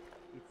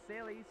 I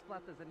cele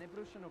isplata za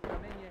nebrušeno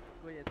kamenje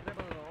koje je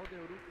trebalo da ode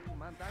u ruku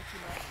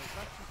mandatima za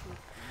zaštitu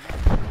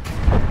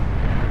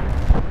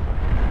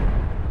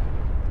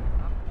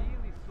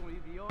i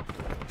idioti,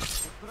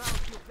 upravo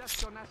si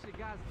opljačkao naše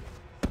gazde.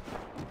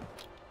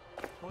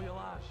 To je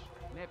laž,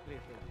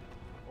 neprijatelji.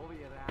 Ovo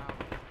je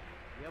realno.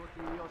 I evo ti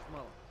još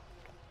malo.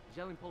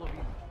 Želim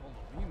polovinu.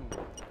 Polovinu?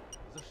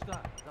 Za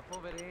šta? Za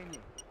poverenje.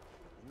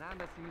 Znam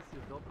da si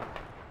mislio dobro.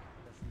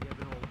 Da si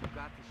jebeno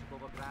obogatiš od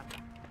ovog rata.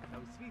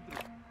 Kao i svi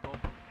drugi.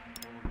 Dobro.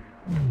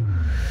 Polovina.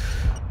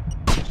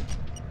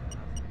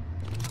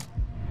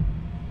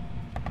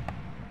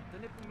 Da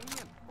ne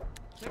pominjem.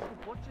 Tek su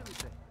počeli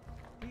se.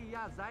 Ti i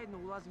ja zajedno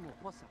ulazimo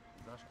u posao.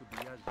 Zašto bi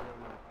ja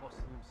želio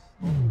poslovnom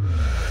stolu?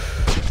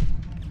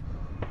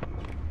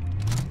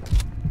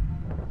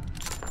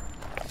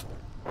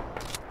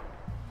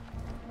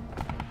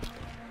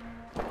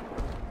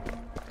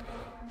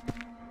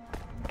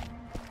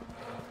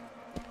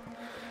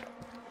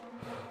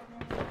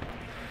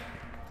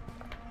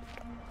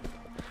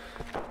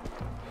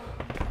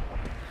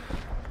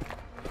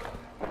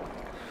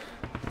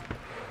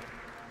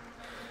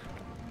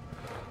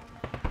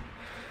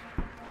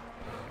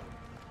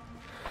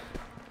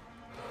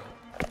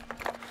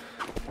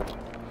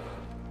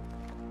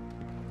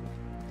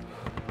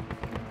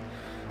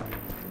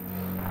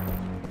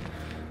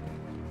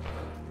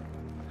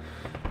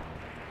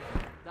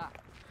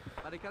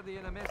 Barikade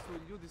je na mestu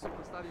i ljudi su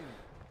postavljeni.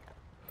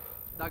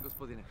 Da,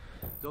 gospodine.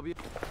 Dobije...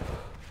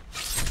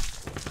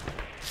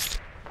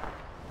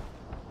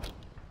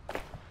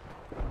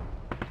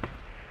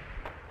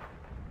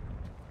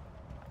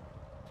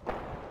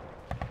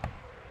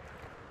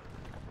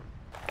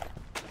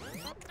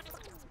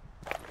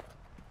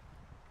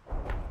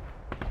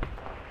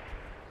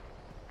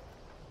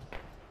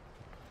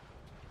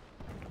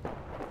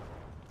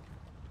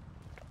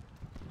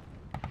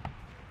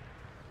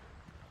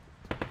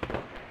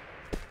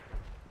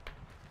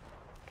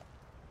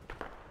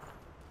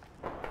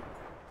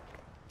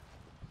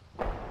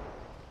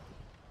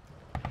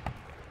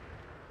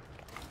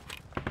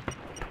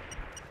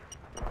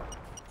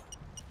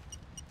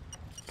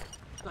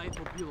 Šta je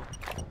to bilo?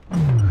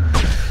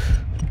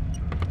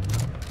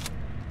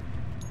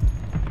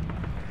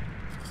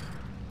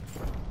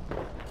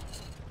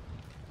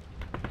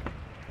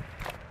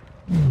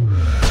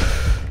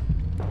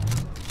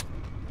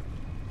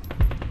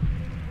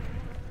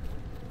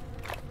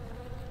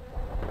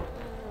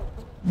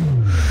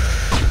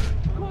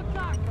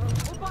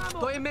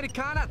 To je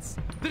Amerikanac!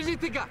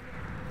 Držite ga!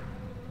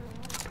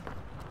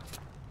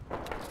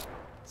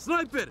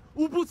 Snajper!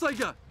 Upucaj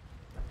ga!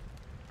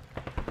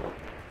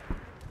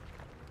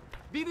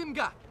 Vidim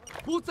ga!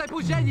 Pucaj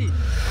po želji!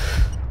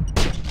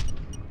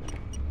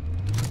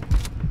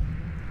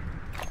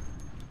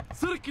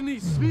 Crkni,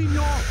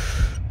 svinjo!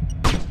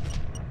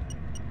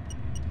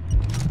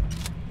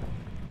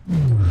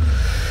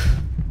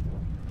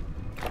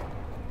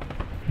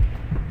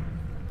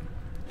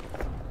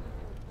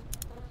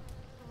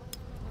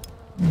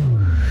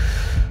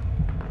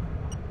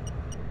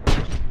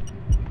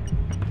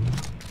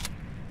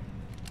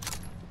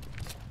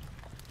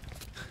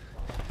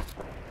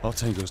 All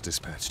Tango's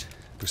dispatched.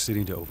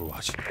 Proceeding to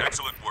Overwatch.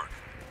 Excellent work.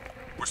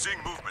 We're seeing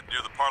movement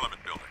near the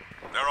Parliament building.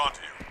 They're on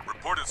to you.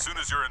 Report as soon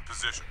as you're in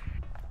position.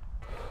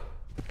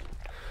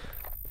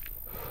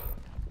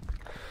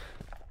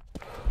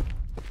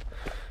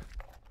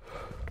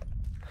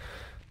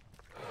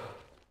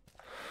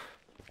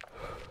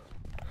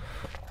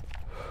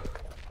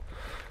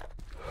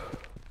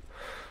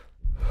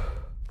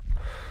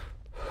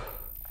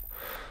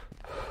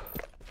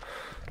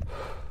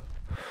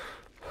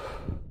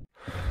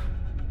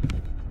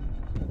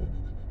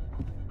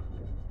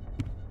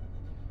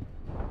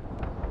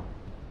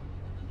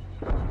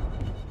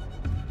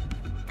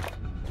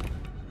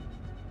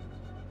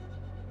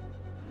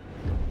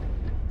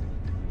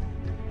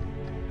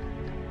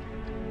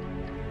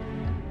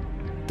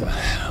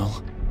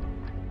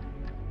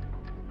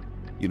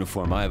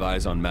 Uniform, I have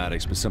eyes on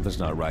Maddox, but something's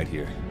not right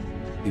here.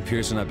 He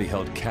appears to not be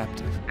held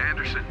captive.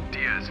 Anderson,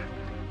 Diaz.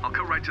 I'll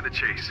cut right to the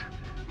chase.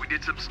 We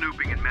did some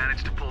snooping and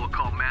managed to pull a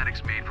call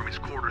Maddox made from his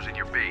quarters in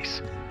your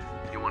base.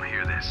 You want to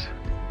hear this?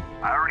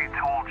 I already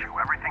told you,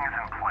 everything is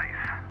in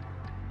place.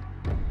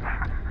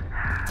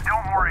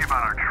 Don't worry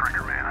about our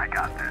trigger, man, I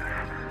got this.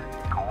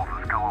 Cole's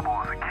as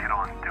gullible as a kid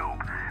on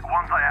dope.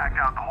 Once I act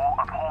out the whole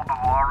uphold the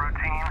law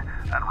routine,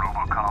 that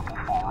RoboCop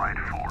will fall right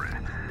for it.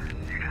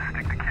 You just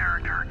stick to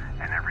character,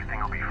 and everything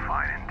will be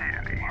fine and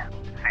dandy.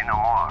 Say no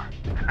more.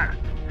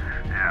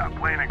 Yeah,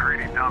 playing a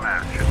greedy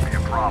dumbass shouldn't be a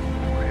problem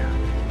for you.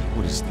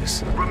 What is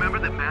this? Remember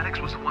that Maddox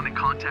was the one that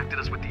contacted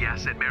us with the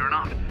asset,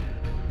 Marinoff?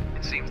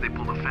 It seems they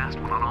pulled a fast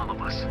one on all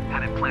of us.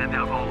 Had it planned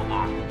out all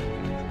along.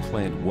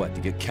 Planned what?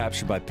 To get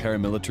captured by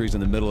paramilitaries in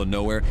the middle of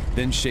nowhere,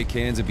 then shake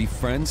hands and be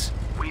friends?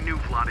 We knew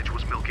Vladic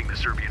was milking the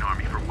Serbian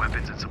army for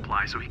weapons and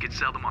supplies so he could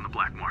sell them on the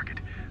black market,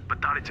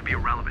 but thought it to be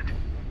irrelevant.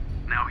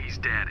 Now he's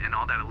dead, and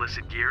all that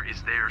illicit gear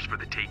is theirs for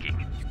the taking.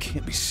 You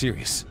can't be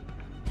serious.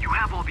 You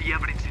have all the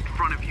evidence in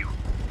front of you.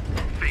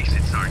 Face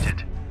it,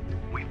 Sergeant.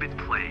 We've been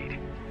played.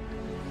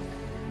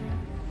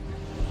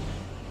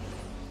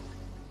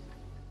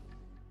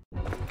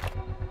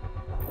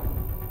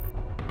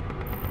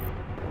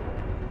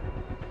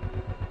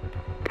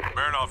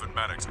 Marinoff and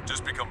Maddox have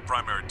just become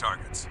primary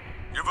targets.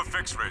 You have a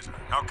fix, Razor.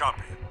 How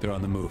copy? They're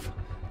on the move.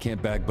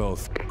 Can't bag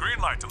both. Green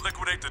light to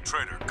liquidate the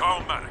traitor,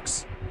 Karl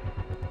Maddox.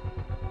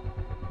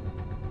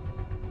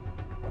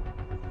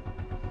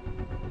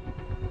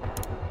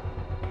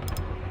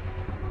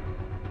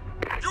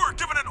 You are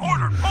given an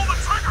order! Pull the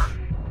trigger!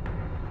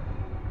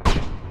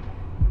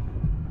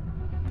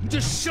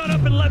 Just shut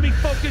up and let me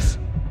focus!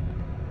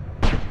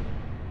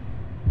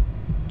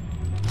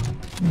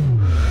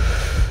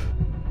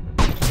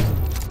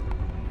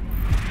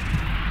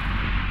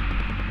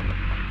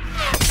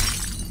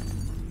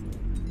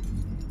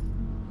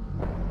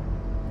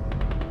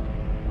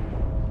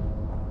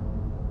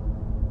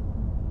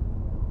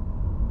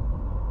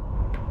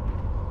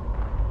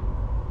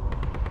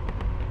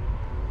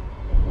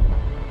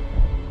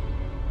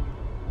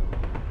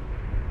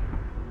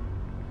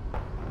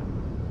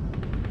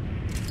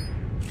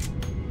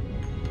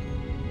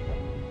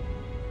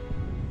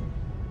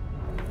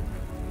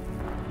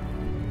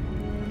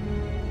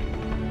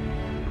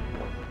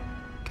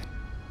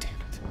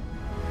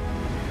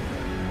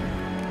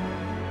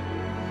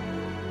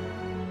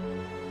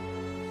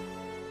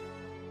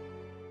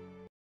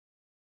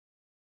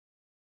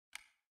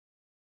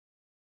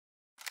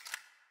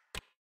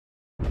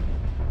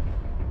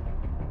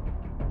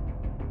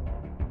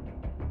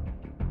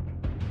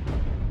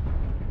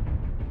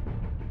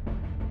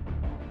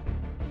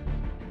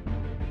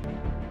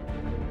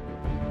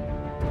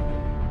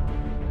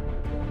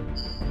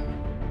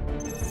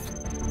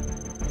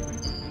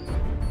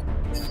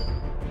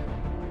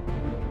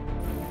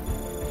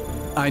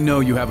 I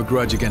know you have a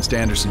grudge against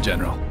Anderson,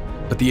 General,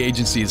 but the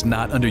agency is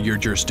not under your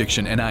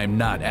jurisdiction, and I am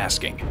not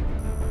asking.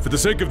 For the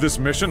sake of this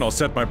mission, I'll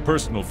set my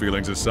personal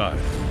feelings aside.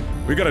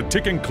 We got a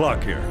ticking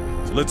clock here,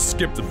 so let's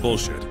skip the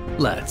bullshit.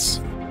 Let's.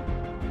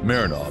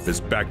 Marinov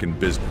is back in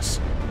business.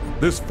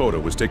 This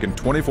photo was taken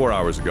 24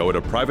 hours ago at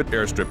a private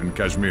airstrip in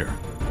Kashmir.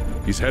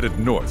 He's headed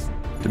north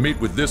to meet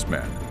with this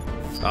man,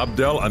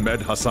 Abdel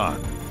Ahmed Hassan.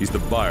 He's the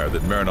buyer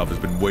that Marinov has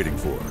been waiting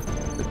for.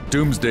 A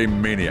doomsday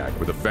maniac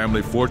with a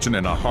family fortune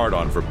and a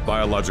hard-on for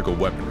biological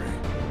weaponry.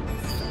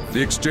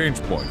 The exchange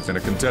point is in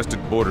a contested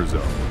border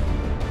zone.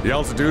 The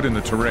altitude and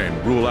the terrain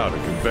rule out a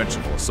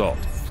conventional assault.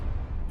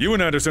 You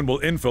and Anderson will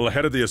infill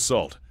ahead of the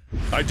assault.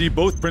 ID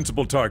both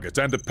principal targets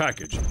and a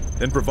package,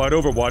 then provide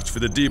overwatch for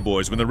the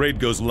D-boys when the raid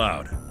goes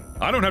loud.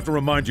 I don't have to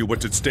remind you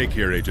what's at stake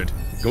here, Agent.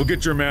 Go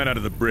get your man out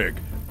of the brig,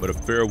 but a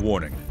fair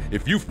warning.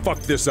 If you fuck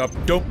this up,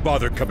 don't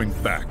bother coming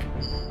back.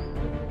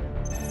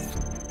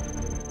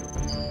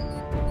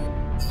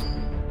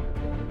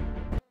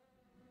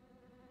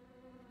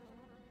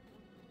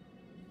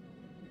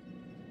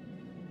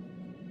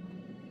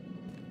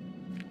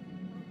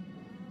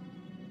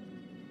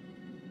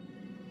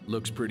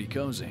 Looks pretty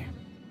cozy.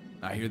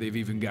 I hear they've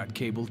even got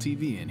cable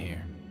TV in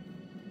here.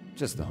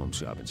 Just the home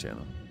shopping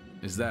channel.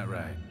 Is that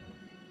right?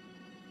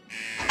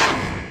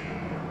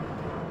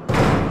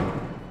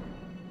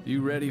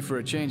 You ready for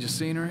a change of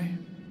scenery?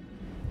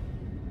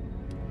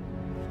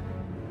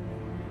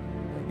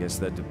 I guess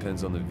that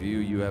depends on the view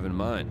you have in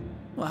mind.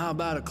 Well, how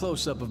about a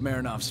close-up of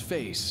Marinov's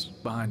face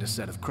behind a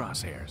set of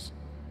crosshairs?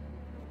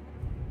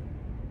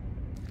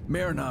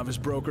 Marinov has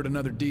brokered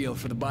another deal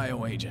for the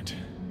bioagent.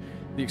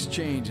 The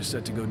exchange is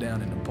set to go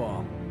down in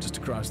Nepal, just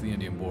across the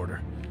Indian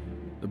border.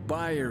 The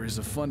buyer is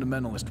a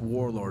fundamentalist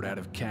warlord out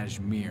of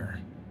Kashmir.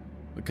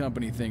 The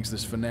company thinks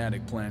this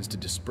fanatic plans to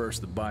disperse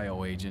the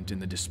bioagent in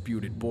the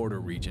disputed border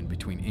region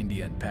between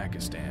India and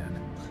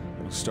Pakistan.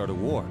 It'll start a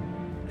war.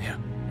 Yeah,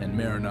 and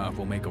Marinov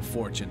will make a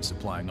fortune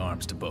supplying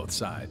arms to both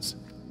sides.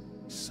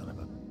 Son of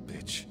a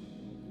bitch.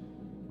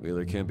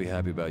 Wheeler can't be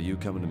happy about you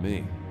coming to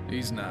me.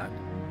 He's not,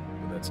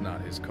 but that's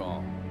not his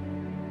call.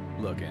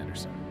 Look,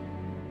 Anderson.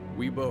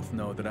 We both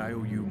know that I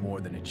owe you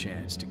more than a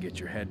chance to get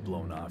your head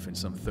blown off in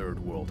some third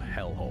world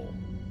hellhole.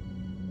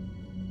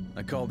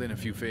 I called in a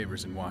few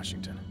favors in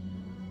Washington.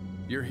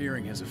 Your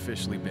hearing has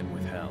officially been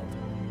withheld.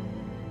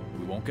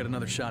 We won't get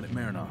another shot at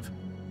Marinov.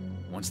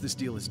 Once this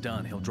deal is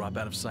done, he'll drop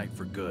out of sight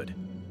for good.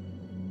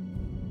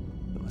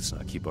 Let's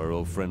not keep our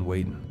old friend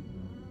waiting.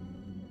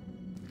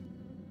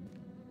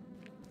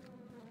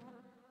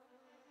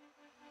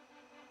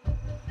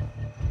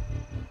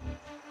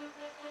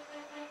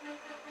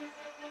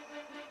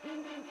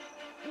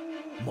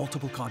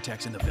 Multiple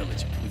contacts in the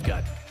village. We've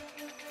got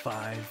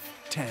 5,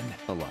 10.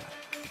 A lot.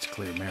 It's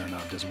clear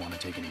Marinov doesn't want to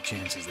take any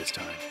chances this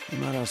time. He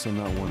might also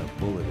not want a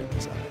bullet in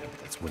his eye, but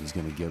that's what he's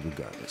gonna get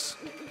regardless.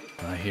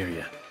 I hear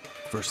you.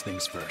 First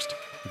things first.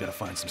 We gotta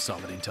find some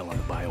solid intel on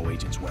the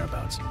bioagent's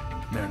whereabouts.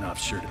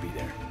 Marinov's sure to be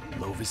there.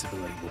 Low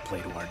visibility will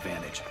play to our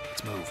advantage.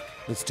 Let's move.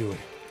 Let's do it.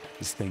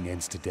 This thing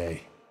ends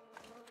today.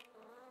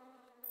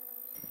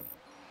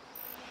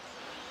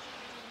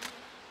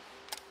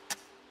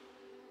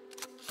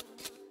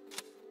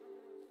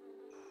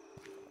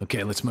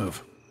 Okay, let's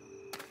move.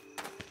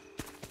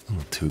 A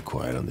little too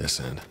quiet on this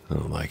end. I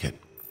don't like it.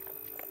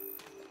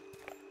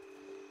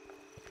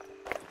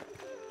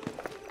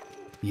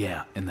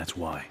 Yeah, and that's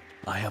why.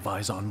 I have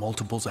eyes on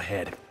multiples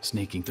ahead.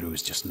 Sneaking through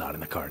is just not in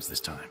the cards this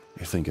time.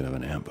 You're thinking of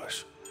an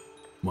ambush.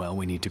 Well,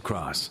 we need to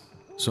cross,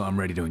 so I'm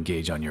ready to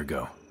engage on your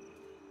go.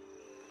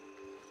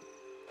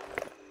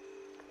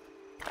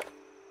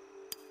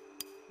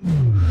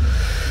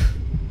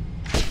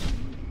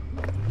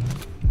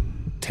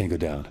 Tango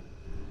down.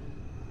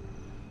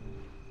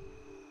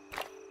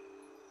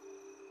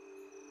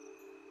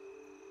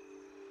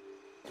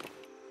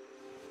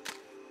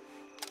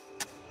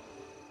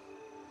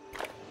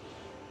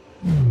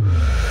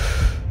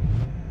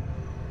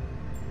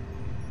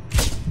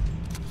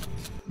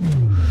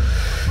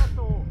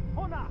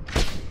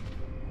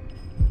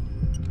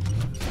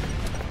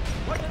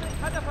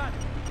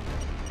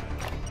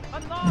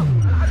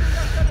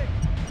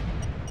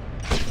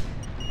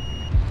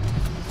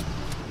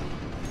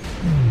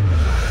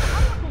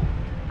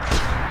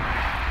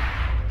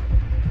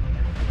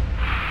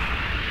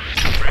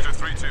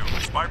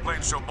 Spy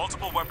planes show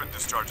multiple weapon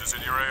discharges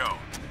in your AO.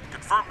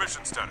 Confirm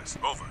mission status.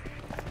 Over.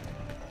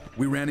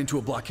 We ran into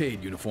a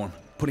blockade uniform.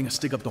 Putting a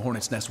stick up the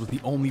Hornet's nest was the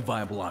only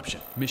viable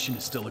option. Mission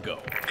is still a go.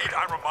 Need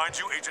I remind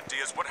you, Agent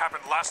Diaz, what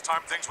happened last time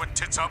things went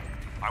tits up?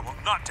 I will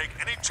not take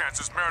any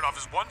chances Marinov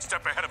is one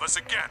step ahead of us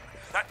again.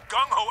 That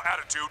gung-ho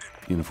attitude...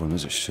 Uniform,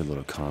 there's a shitload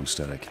of comm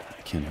static.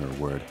 I can't hear a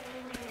word.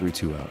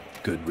 3-2 out.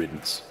 Good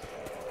riddance.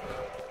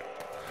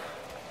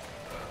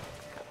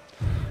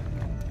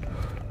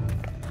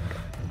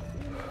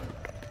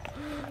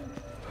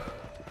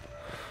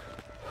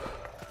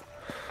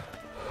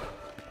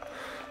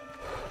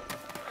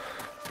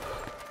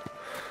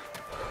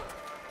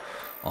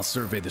 I'll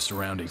survey the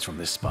surroundings from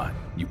this spot.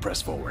 You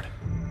press forward.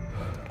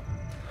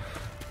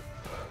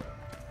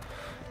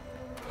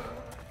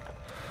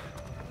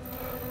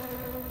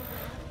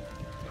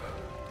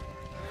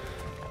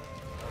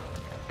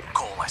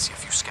 I see a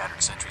few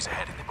scattered sentries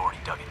ahead and they've already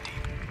dug in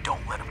deep.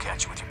 Don't let them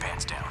catch you with your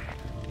pants down.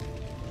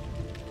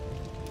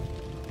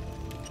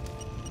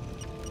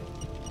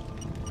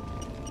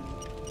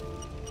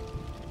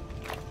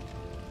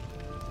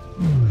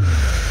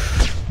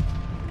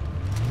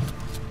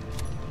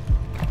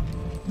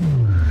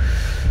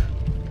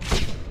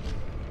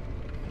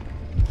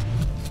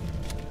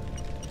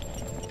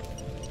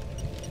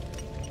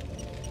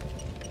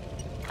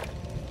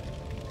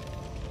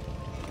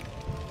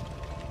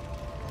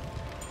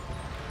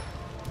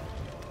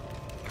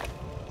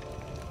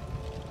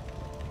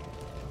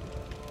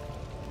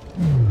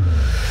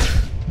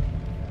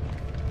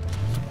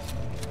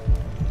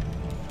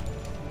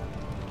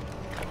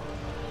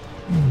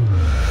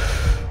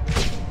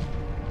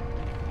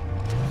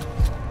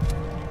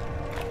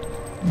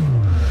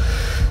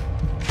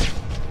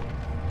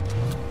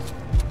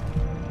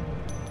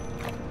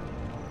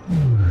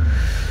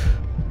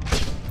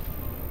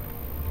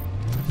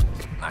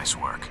 Nice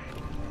work.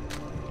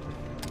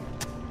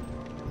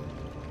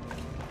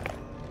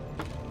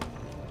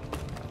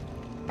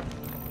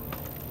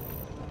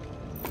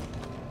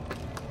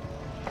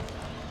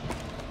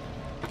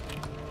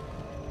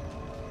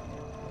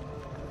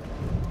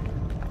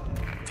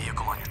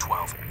 Vehicle on your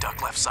 12.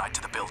 Duck left side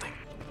to the building.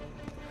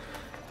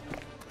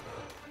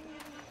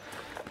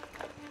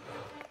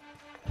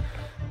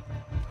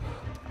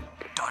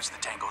 Dodge the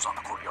tangos on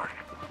the courtyard.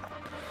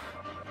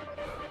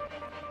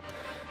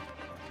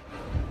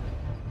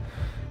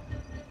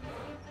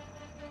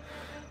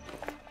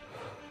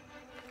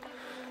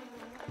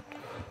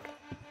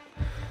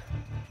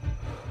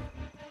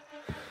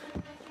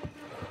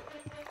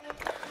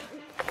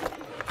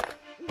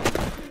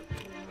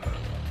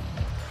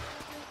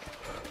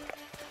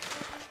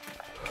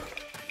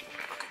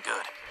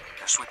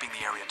 Sweeping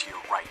the area to your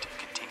right.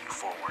 Continue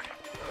forward.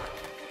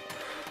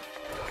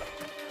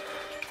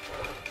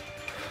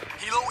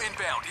 Helo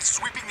inbound. He's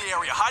sweeping the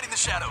area. Hide in the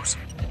shadows.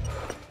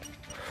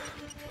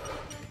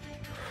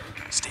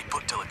 Stay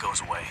put till it goes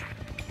away.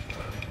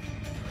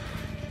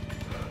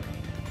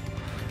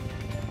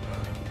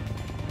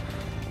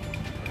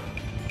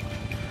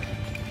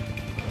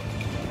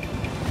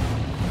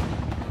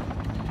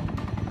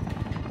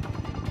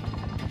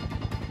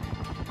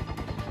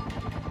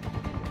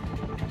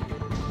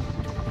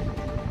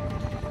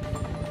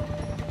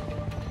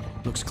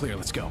 Looks clear,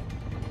 let's go.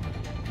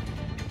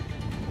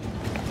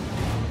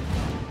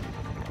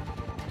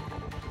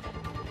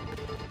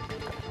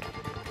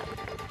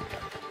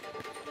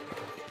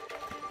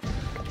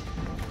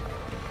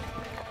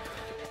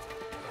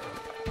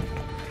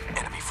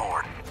 Enemy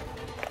forward.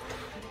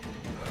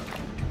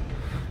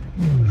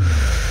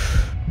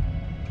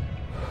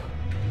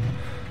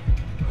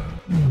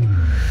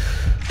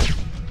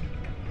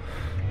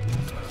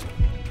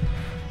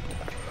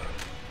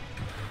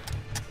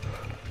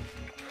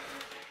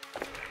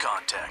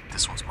 Contact.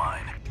 This one's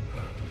mine.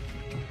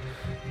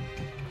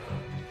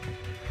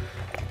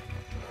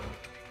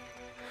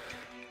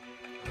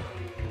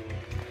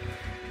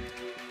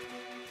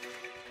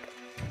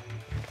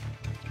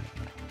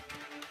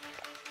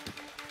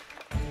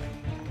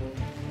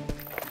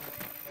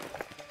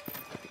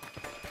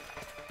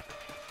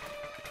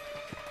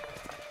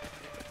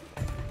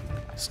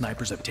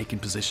 Snipers have taken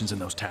positions in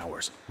those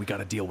towers. We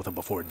gotta deal with them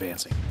before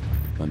advancing.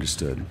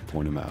 Understood.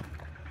 Point them out.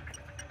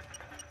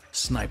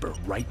 Sniper,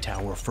 right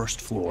tower,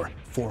 first floor,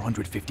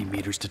 450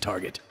 meters to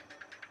target.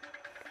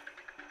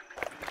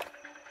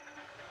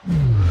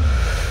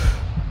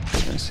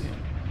 I see.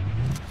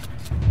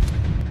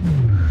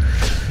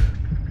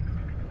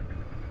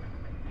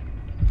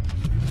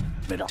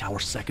 Middle tower,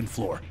 second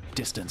floor,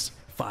 distance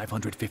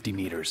 550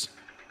 meters.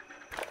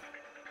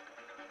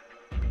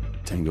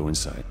 Tango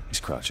inside. He's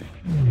crouching.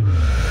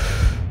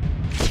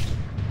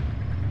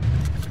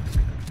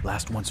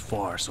 Last one's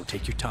far, so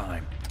take your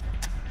time.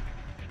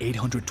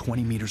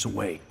 820 meters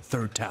away,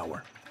 third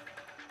tower.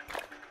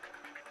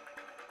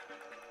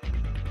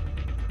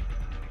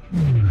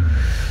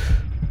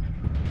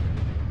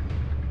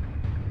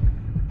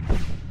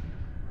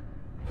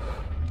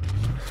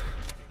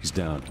 He's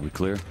down. Are we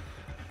clear?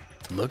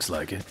 Looks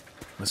like it.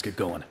 Let's get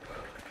going.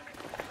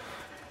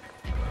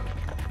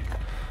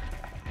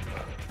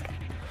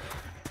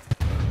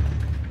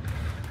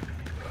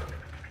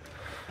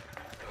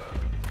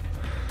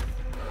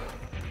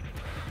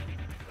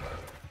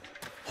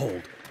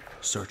 Hold.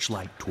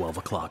 Searchlight 12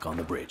 o'clock on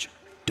the bridge.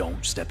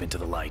 Don't step into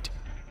the light.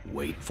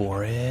 Wait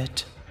for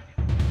it.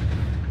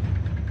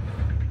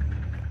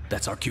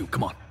 That's our cue.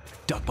 Come on.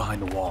 Duck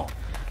behind the wall.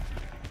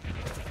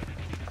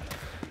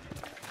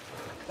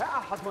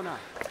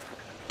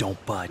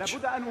 Don't budge.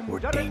 We're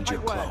danger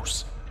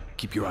close.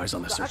 Keep your eyes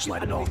on the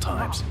searchlight at all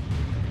times.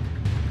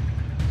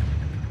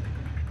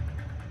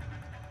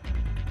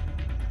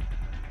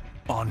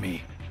 On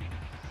me.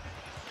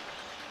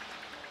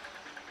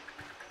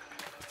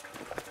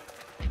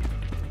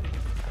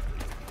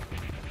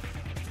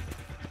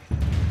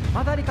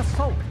 ما ذلك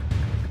الصوت؟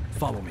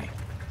 Follow me.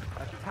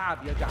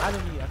 التعب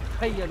يجعلني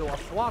أتخيل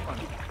أصواتا.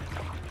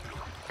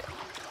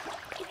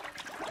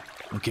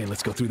 Okay,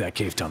 let's go through that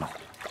cave tunnel.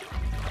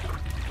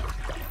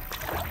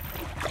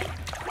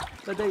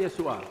 لدي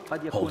سؤال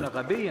قد يكون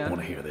غبيا I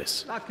want to hear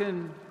this.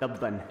 لكن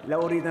تبا لا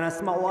أريد أن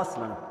أسمعه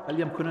أصلا. هل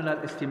يمكننا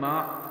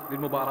الاستماع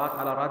للمباراة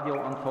على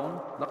راديو أنطون؟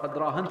 لقد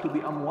راهنت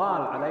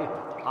بأموال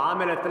عليها.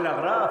 عامل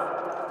التلغراف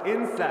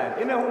إنسان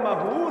إنه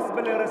مهووس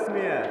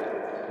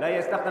بالرسميات لا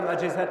يستخدم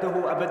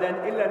أجهزته أبدا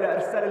إلا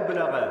لإرسال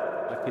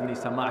البلاغات. لكني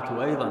سمعت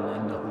أيضا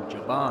أنه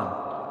جبان.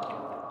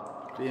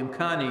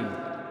 بإمكاني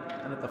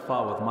أن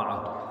أتفاوض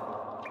معه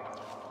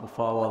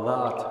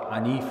مفاوضات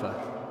عنيفة.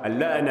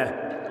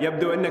 اللعنة،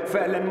 يبدو أنك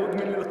فعلا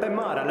مدمن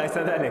للقمار أليس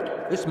ذلك؟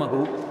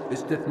 اسمه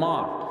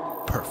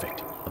استثمار.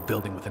 Perfect. A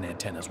building with an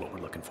antenna is what we're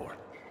looking for.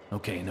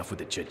 Okay, enough with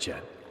the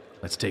chit-chat.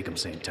 Let's take them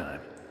same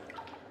time.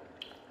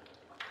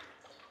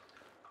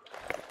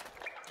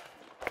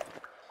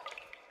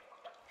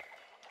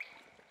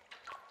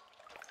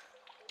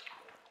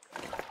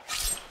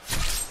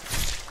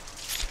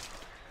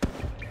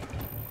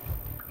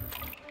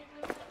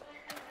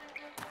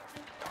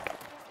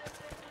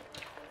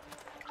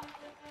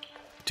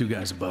 Two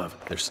guys above.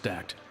 They're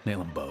stacked. Nail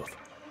them both.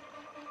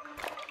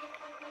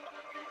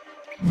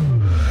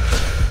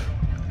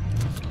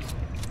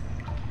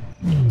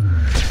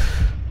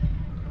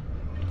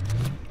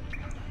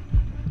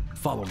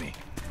 Follow me.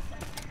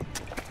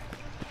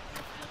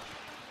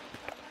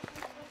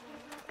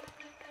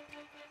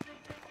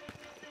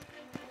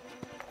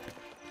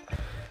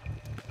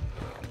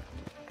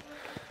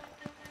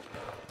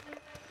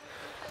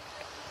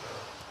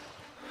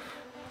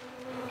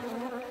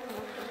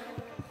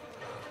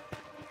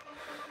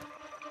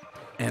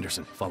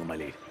 Anderson, follow my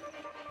lead.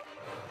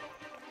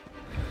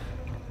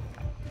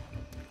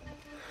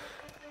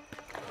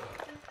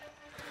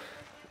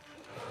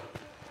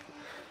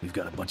 We've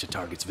got a bunch of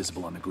targets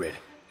visible on the grid.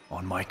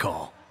 On my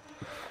call.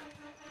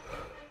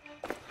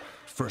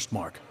 First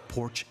mark,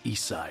 porch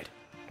east side.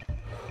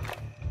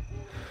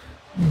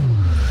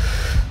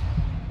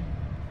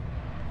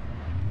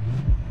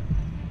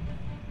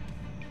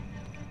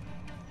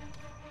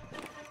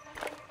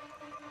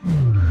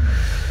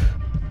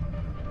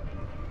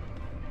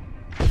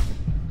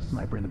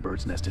 Sniper in the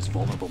bird's nest is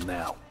vulnerable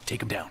now.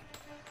 Take him down.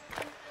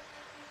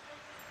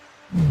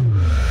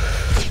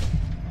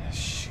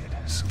 Shit,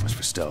 so much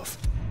for stealth.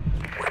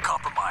 We're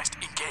compromised.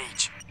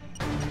 Engage.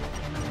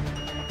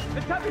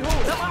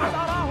 انتبهوا لا أحد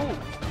أراه.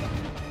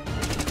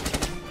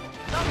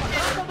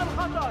 تم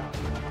الخطر.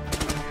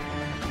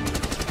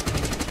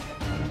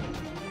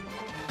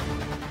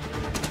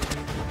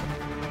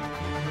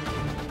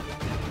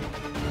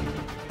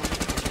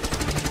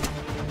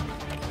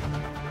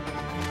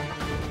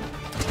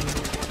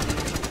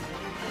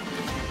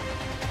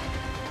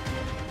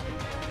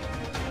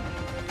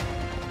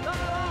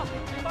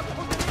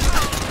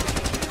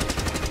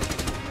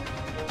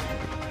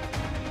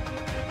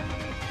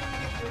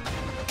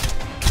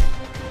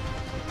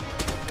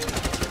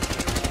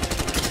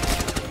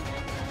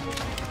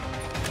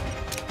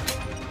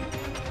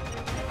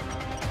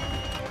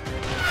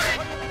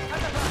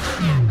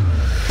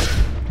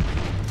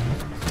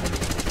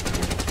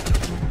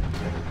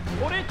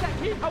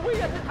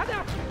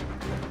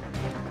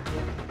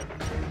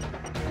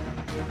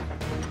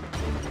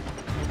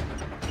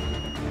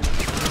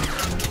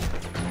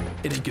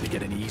 It ain't gonna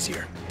get any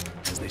easier.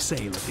 As they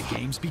say, let the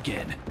games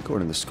begin.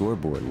 According to the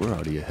scoreboard, we're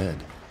already ahead.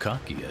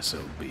 Cocky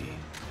SOB.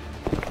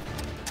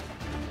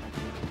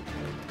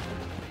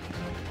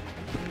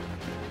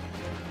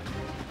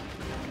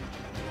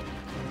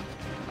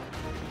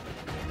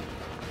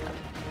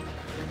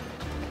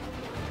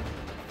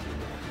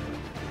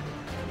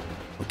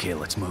 Okay,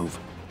 let's move.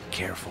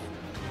 Careful.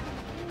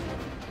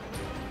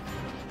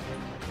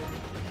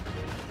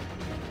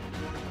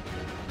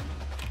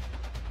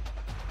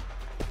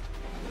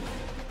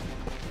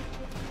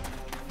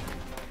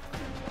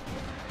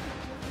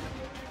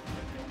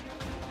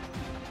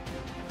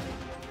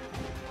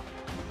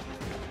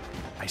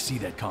 I see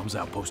that comms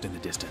outpost in the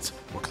distance.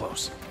 We're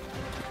close.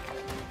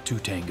 2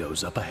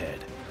 tangos up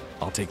ahead.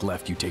 I'll take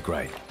left, you take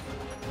right.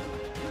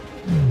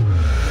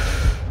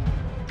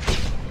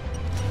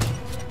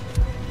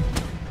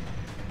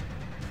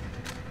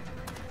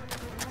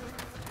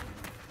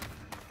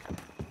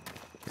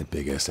 That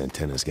big-ass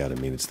antenna's gotta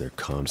mean it's their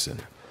comm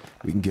center.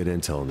 We can get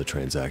intel on the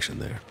transaction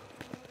there.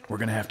 We're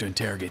gonna have to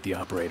interrogate the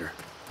operator.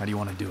 How do you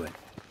want to do it?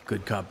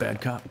 Good cop, bad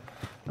cop?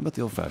 How about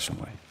the old-fashioned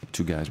way?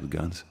 2 guys with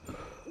guns?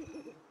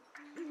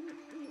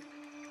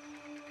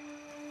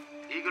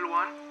 Eagle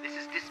 1, this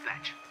is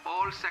dispatch.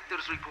 All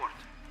sectors report.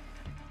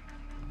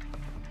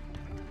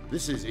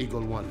 This is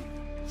Eagle 1.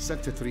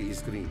 Sector 3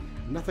 is green.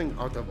 Nothing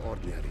out of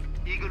ordinary.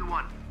 Eagle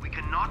 1, we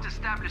cannot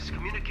establish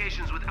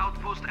communications with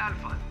Outpost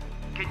Alpha.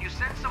 Can you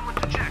send someone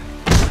to check?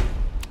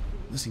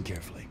 Listen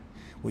carefully.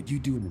 What you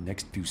do in the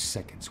next few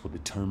seconds will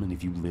determine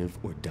if you live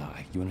or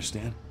die. You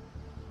understand?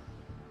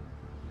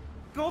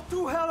 Go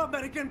to hell,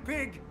 American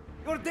pig!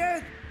 You're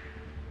dead!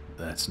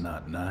 That's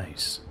not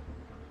nice.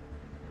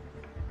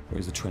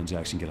 Where's the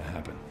transaction gonna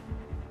happen?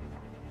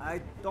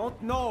 I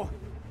don't know.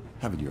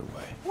 Have it your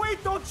way.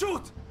 Wait, don't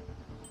shoot!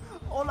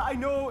 All I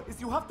know is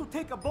you have to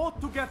take a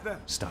boat together.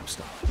 Stop.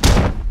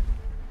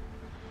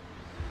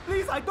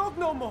 Please, I don't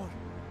know more.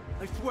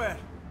 I swear.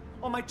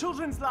 On my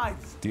children's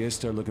lives. Diaz,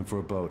 start looking for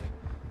a boat.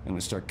 I'm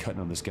gonna start cutting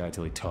on this guy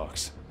till he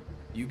talks.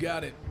 You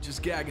got it.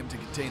 Just gag him to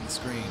contain the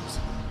screams.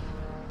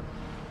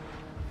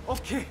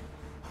 Okay.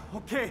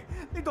 Okay.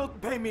 They don't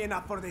pay me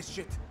enough for this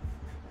shit.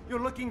 You're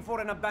looking for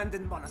an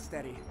abandoned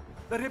monastery.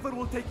 The river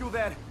will take you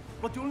there,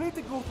 but you'll need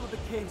to go through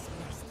the caves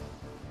first.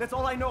 That's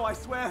all I know, I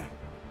swear.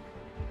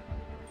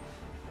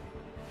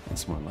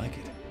 That's more like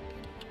it.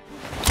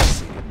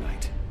 Say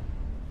goodnight.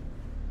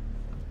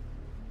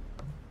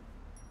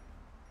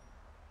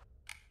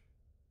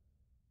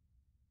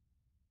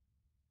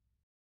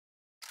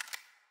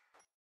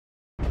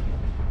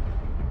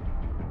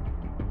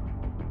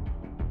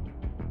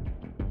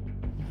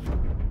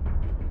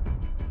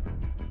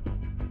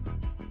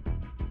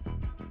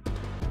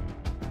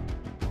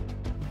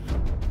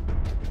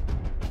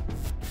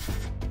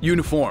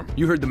 Uniform,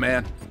 you heard the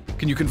man.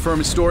 Can you confirm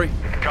his story?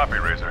 Copy,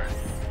 Razor.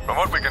 From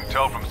what we can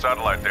tell from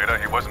satellite data,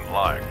 he wasn't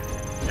lying.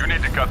 You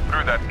need to cut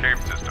through that cave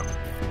system.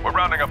 We're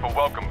rounding up a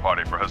welcome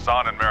party for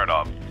Hassan and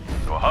Maradov,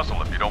 so hustle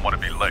if you don't want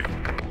to be late.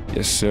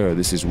 Yes, sir.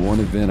 This is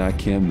one event I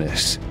can't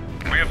miss.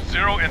 We have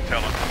zero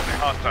intel on the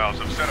hostiles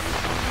have set up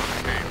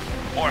the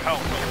cave. More help.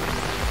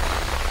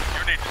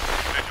 You need to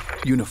stay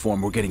vigilant.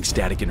 Uniform, we're getting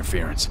static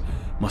interference.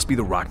 Must be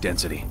the rock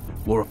density.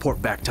 We'll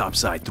report back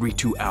topside,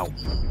 3-2 out.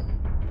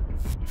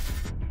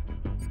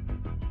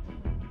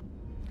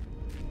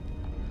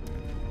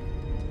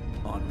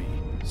 On me.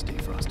 Stay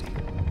frosty.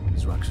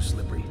 These rocks are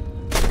slippery.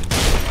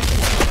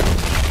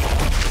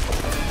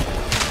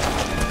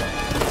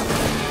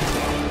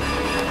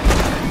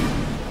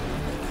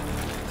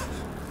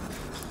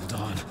 Hold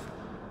on.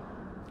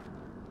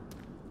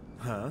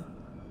 ها؟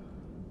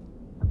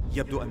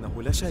 يبدو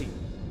أنه لا شيء.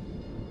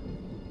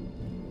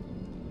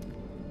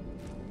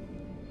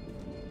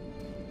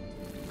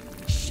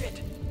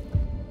 Shit.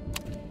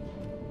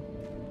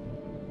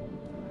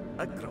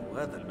 أكره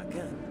هذا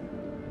المكان.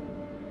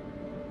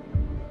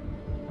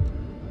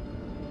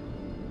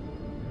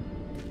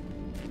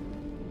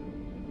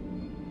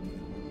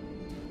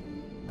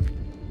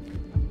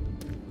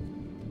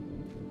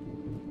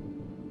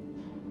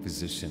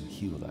 Physician,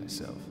 heal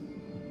thyself.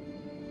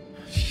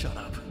 Shut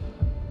up.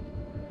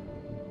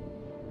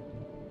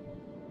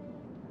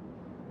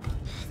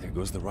 There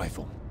goes the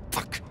rifle.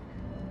 Fuck.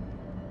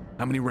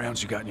 How many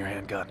rounds you got in your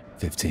handgun?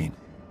 15.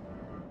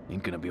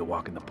 Ain't gonna be a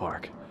walk in the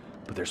park.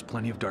 But there's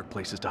plenty of dark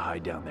places to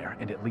hide down there,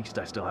 and at least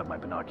I still have my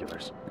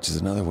binoculars. Which is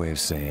another way of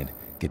saying,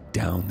 get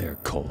down there,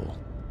 Cole.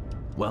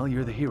 Well,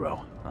 you're the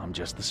hero. I'm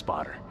just the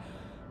spotter.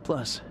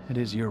 Plus, it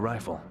is your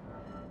rifle.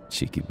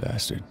 Cheeky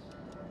bastard.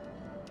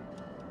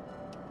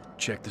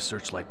 Check the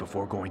searchlight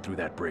before going through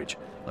that bridge.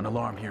 An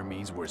alarm here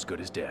means we're as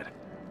good as dead.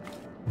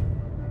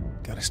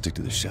 Gotta stick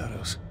to the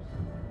shadows.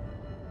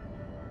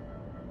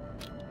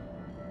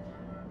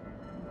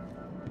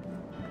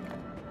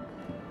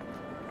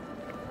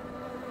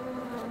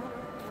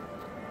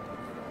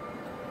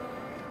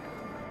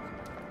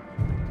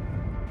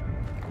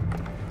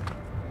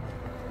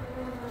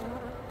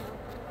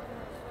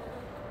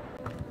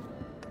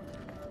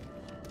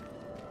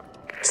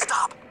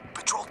 Stop!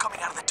 Patrol coming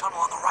out of the tunnel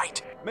on the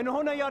right. من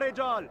هنا يا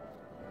رجال.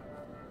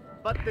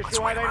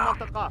 فتشوا هذه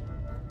المنطقة.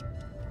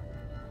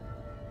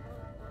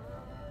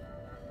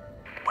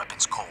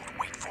 Weapons cold.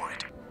 Wait for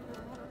it.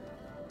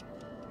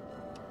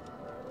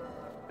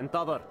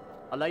 انتظر.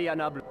 علي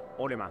أن أبلغ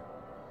أولما.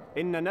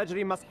 إن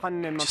نجري مسحا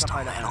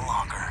للمنطقة الآن.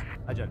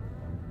 أجل.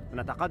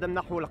 نتقدم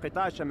نحو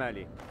القطاع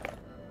الشمالي.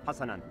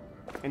 حسنا.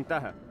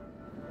 انتهى.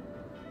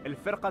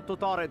 الفرقة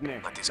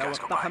تطاردني. لو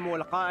اقتحموا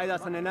القاعدة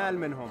سننال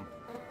منهم.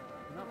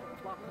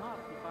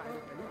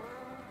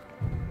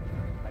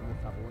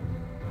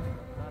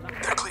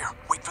 They're clear.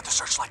 Wait for the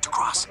searchlight to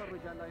cross.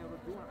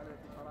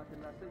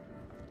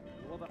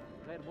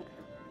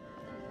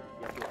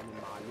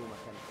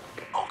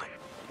 Hold it.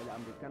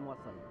 الأمريكان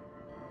وصل.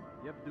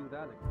 يبدو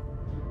ذلك.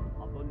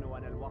 أظن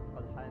أن الوقت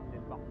الحان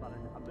للبحث عن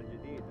الحب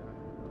الجديد.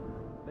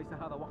 ليس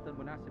هذا وقتا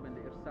مناسبا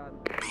لإرسال.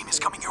 Beam is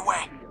coming your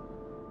way.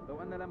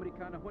 لو أن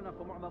الأمريكان هنا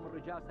فمعظم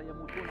الرجال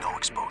سيموتون. No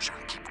exposure.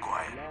 Keep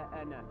quiet.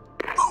 لا أنا.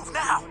 Move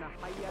now. هنا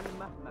حيا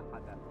مهما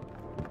حدث.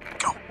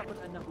 Go. أعتقد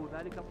أنه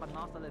ذلك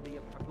القناص الذي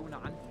يبحثون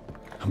عنه.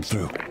 I'm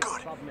through.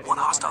 Good. One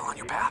hostile on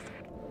your path.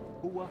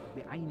 هو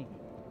بعينه.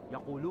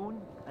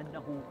 يقولون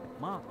أنه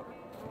ماطر.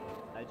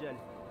 أجل.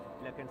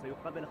 لكن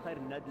سيقابل خير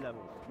ندله.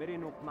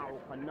 ميرينوك معه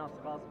قناص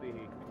خاص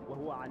به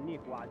وهو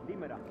عنيف وعدلي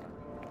مرحبا.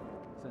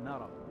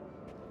 سنرى.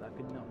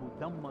 لكنه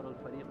دمر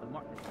الفريق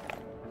المعتدل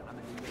في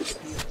العملية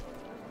الأخيرة.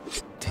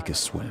 Take a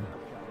swim.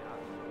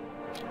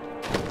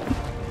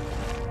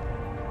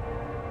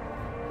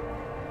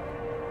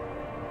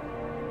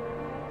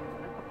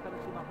 هل فكرت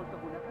فيما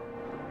قلته لك؟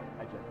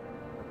 أجل.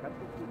 فكرت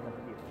في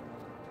تفكير.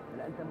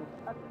 هل أنت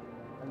متأكد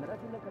أن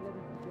رجلك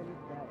الذي في الجليد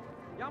ذلك؟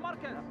 يا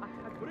مركز،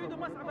 أريد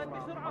مسعفا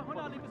بسرعة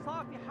هنا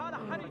لبساط في حالة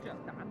حرجة.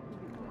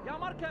 يا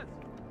مركز،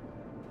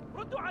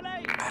 ردوا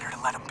علي. Better to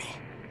let him be.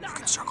 You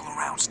can circle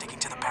around, sticking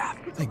to the path.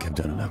 I think I've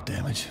done enough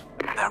damage.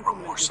 That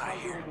remorse I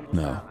hear.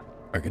 No.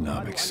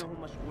 Ergonomics.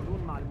 أنهم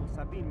مشغولون مع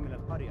المصابين من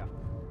القرية.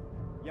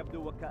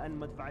 يبدو وكأن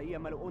مدفعية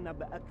ملعونة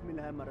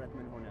بأكملها مرت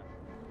من هنا.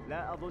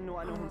 لا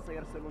أظن أنهم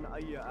سيرسلون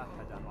أي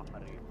أحد على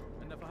الحريق.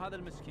 إن فهذا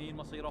المسكين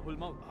مصيره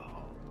الموت.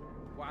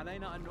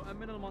 وعلينا أن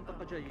نؤمن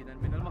المنطقة جيدا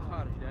من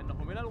المخارج،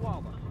 لأنه من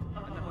الواضح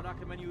أن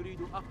هناك من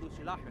يريد أخذ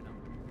سلاحنا.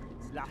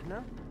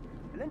 سلاحنا؟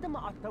 هل أنت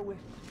ما أتوه؟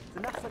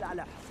 سنحصل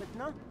على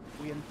حصتنا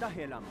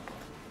وينتهي الأمر.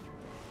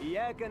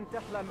 إياك أن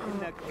تحلم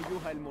أنك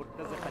أيها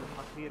المرتزق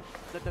الحقير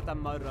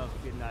ستتمرغ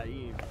في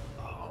النعيم.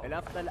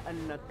 الأفضل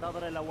أن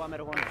ننتظر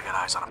الأوامر هنا.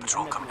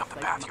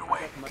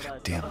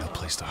 Damn, no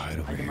place to hide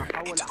over here.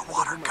 Into the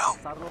water, go.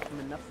 التصرف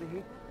من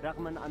نفسه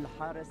رغم أن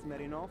حارس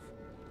مارينوف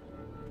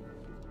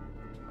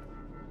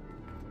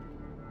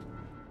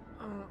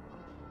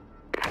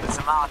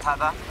سمعت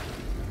هذا؟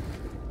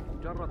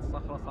 مجرد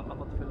صخرة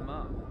سقطت في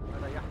الماء،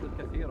 هذا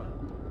يحدث كثيرا.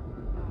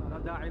 لا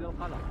داعي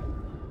للقلق.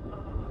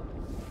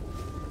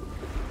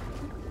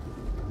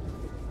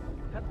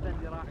 تبا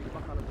لراعي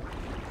بقرة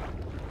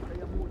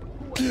سيموت هو.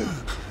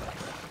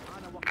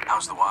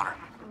 How's the water?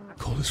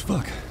 Cold as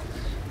fuck.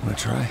 Wanna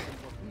try?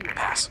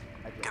 Pass.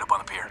 Get up on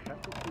the pier.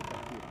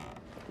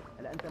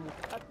 هل أنت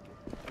متأكد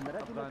أن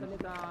رجلك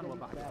أفغانستان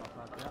وبعد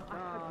أفغانستان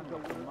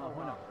ما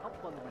هنا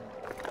أفضل منه.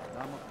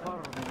 لا مضطر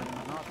من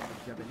المناطق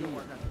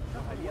الجبلية.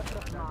 هل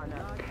يفرق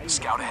معنا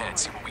Scout ahead,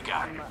 see what we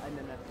got.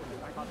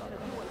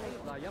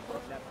 لا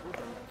يفرق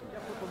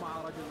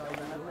مع رجل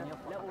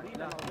لا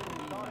أريد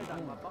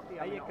أن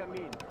أي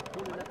كمين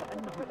قل لك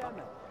أنه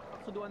الأمل.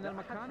 أقصد أن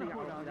المكان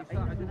هنا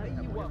يساعد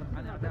أي وقت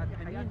عن إعداد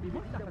حنين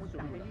بمنتهى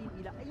السهولة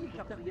إلى أي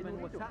شخص من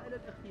وسائل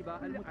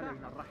الاختباء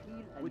المتاحة.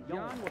 الرحيل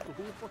وديان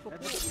وصفوف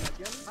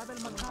وصفوف. هذا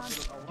المكان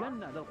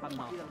جنة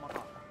للقناص.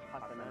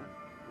 حسنا،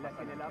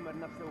 لكن الأمر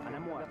نفسه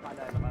موافق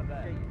على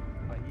الغابات،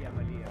 فهي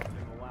مليئة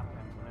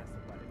بمواقع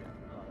مناسبة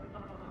للاختبار.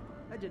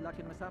 أجل،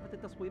 لكن مسافة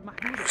التصويب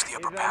محدودة. Use the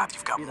upper path,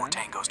 you've got more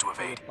tangos to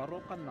evade. يضطر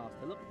القناص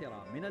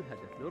للاقتراب من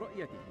الهدف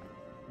لرؤيته،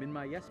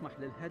 مما يسمح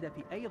للهدف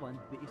أيضا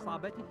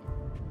بإصابته.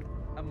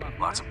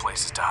 Lots of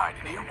places to hide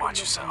in here, watch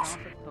yourself.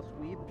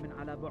 التصويب من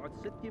على بعد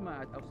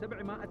 600 أو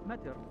 700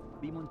 متر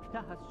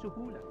بمنتهى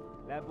السهولة.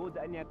 لابد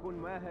أن يكون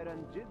ماهرا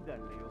جدا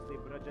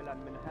ليصيب رجلا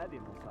من هذه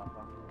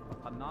المسافة.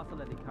 القناص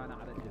الذي كان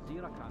على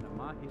الجزيرة كان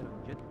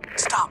ماهرا جدا.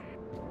 Stop.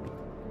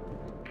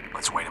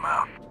 Let's wait him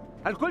out.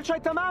 هل كل شيء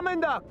تمام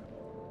عندك؟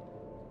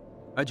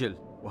 أجل،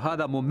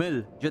 وهذا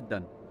ممل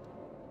جدا.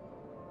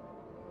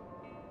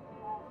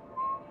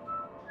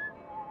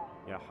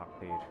 يا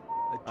حقير.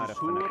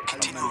 الجسور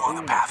Continue on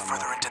the path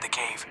further into the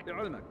cave.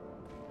 لعلمك،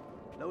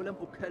 لو لم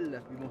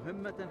أكلف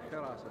بمهمة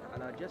حراسة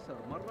على جسر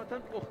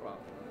مرة أخرى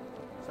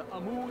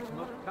سأموت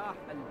مرتاح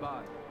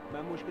البال.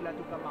 ما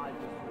مشكلتك مع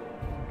الجسور؟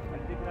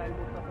 الفكرة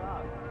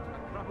المرتفعة.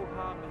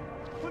 أكرهها من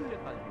كل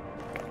قلبي.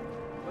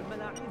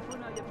 والملاعين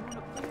هنا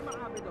يبنون كل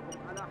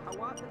معابدهم على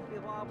حواف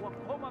الهضاب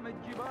وقمم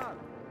الجبال،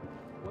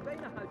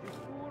 وبينها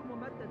جسور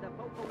ممددة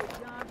فوق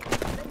وديان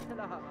ليس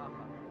لها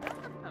آخر. لا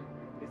أفهم.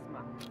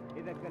 اسمع،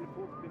 إذا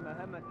كلفوك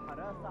بمهمة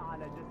حراسة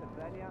على جسر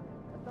ثانية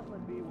اتصل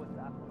بي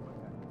وسأخذ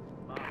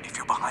مكانك. If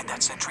you're behind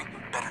that sentry,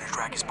 better to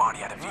drag his body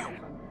out of view.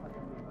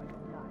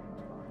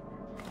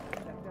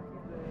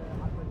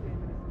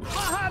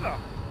 ما هذا؟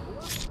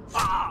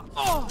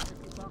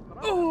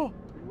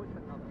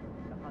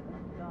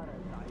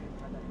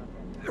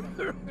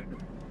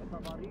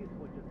 تضاريس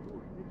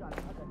وجسور تجعل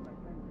هذا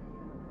المكان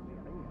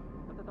طبيعيا.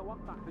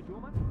 ستتوقع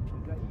هجوما؟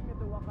 إن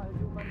يتوقع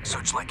هجوما.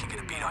 Searchlight can get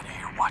a beat on you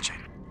here, watch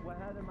it.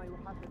 وهذا ما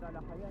يحافظ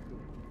على حياته.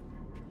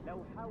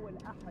 لو حاول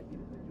أحد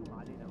الهجوم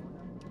علينا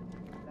هنا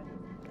لن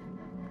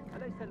يستطيع.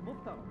 أليس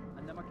المفترض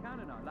أن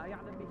مكاننا لا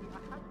يعلم به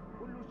أحد؟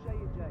 كل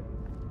شيء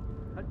جاهز.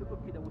 هل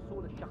تؤكد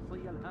وصول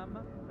الشخصية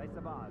الهامة؟ ليس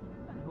بعد.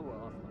 من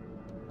هو أصلا؟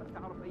 هل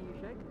تعرف أي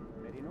شيء؟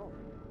 مارينوف.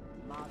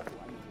 سمعت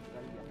أن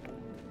الرجال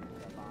يقوم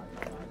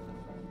بمتابعة.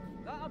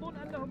 لا أظن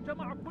أنهم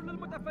جمعوا كل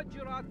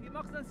المتفجرات في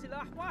مخزن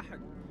سلاح واحد،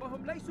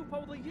 وهم ليسوا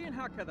فوضيين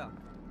هكذا.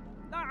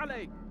 لا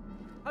عليك.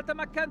 هل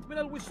تمكنت من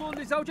الوصول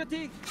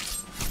لزوجتي؟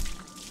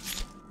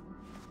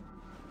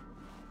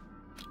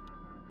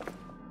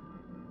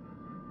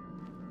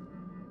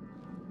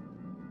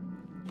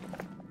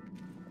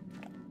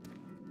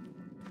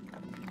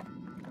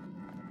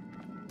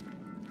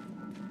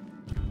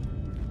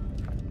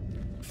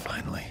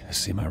 Finally, I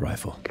see my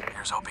rifle.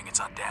 Here's hoping it's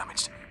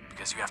undamaged,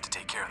 because you have to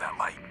take care of that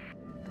light.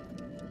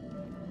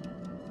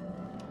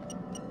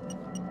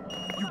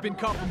 You've been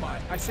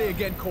compromised. I say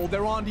again, Cole,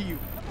 they're on to you.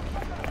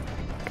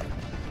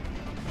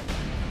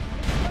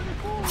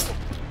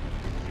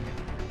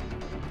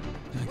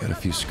 I got a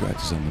few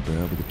scratches on the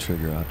barrel, but the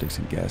trigger optics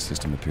and gas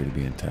system appear to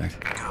be intact.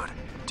 Good.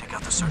 Take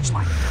out the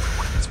searchlight in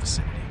everyone in its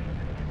vicinity.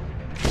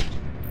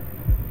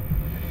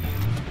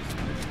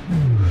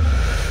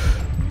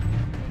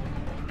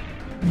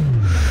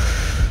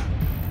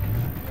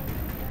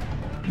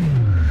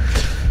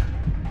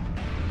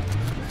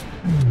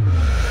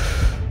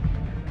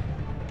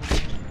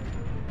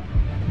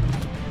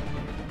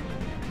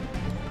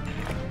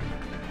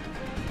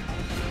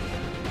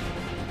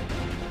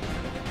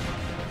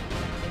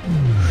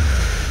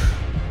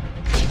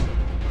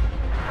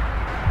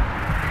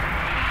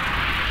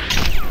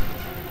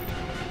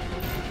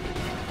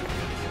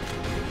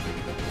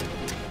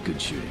 Good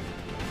shooting.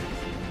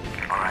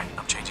 All right,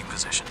 I'm changing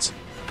positions.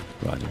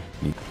 Roger.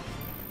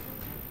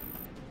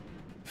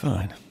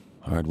 Fine.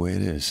 Hard way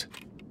it is.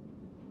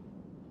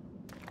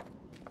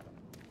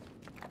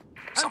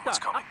 Someone's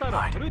coming.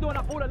 أنت أريد أن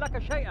أقول لك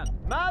شيئا.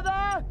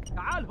 ماذا؟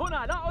 تعال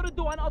هنا، لا أريد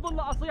أن أظل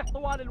أصيح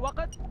طوال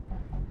الوقت.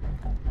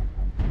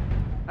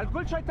 هل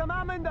كل شيء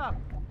تمام عندك؟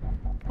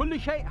 كل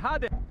شيء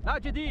هادئ، لا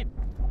جديد.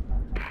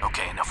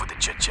 Okay, enough with the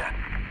chit-chat.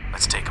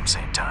 Let's take them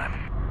same time.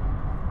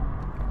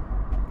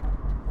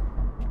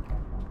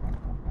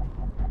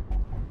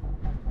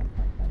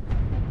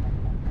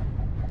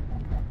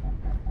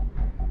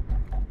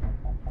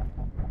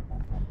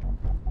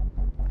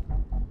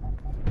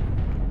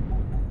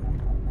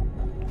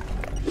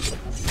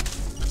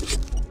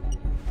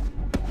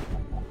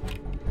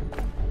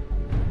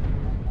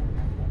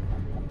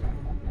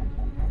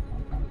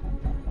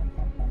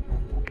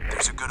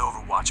 There's a good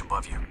overwatch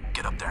above you.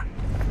 Get up there.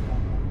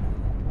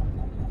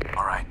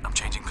 All right, I'm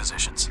changing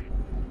positions.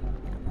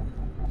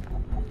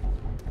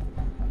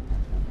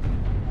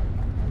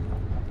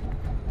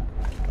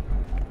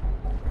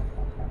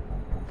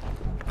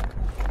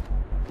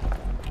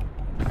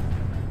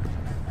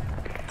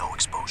 No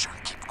exposure.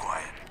 Keep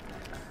quiet.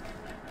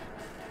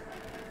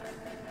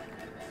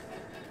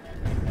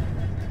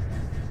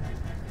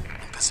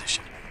 In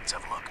position. Let's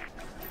have a look.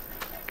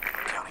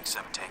 Counting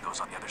 7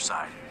 tangos on the other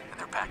side, and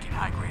they're packing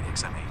high-grade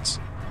XM8s.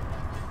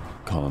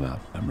 Call him out.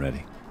 I'm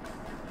ready.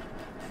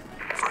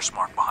 First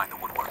mark behind the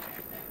woodwork.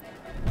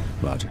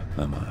 Roger.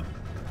 I'm on him.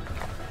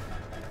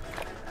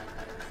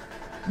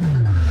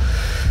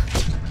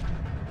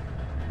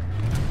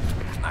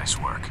 Nice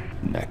work.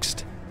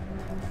 Next.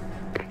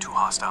 2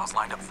 hostiles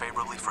lined up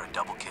favorably for a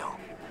double kill.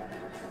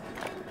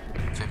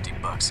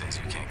 $50 says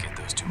you can't get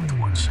those 2 with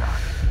 1 shot.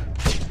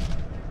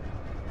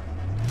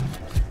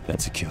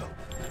 That's a kill.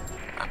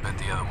 I bet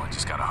the other one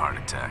just got a heart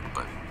attack,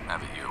 but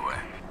have it your way.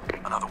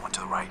 Another one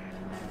to the right.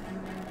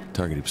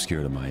 Target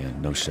obscured on my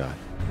end. No shot.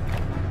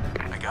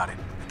 I got it.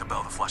 Hit the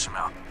bell to flush him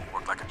out.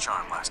 Worked like a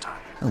charm last time.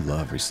 I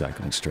love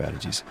recycling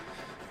strategies.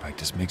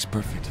 Practice makes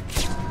perfect.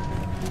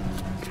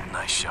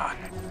 Nice shot.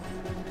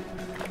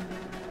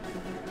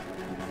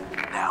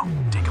 Now,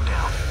 take him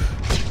down.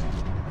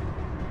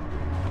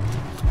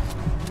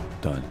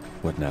 Done.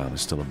 What now?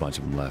 There's still a bunch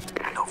of them left.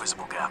 No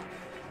visible gap.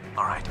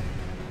 All right.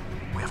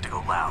 We have to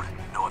go loud.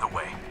 No other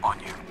way. On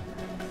you.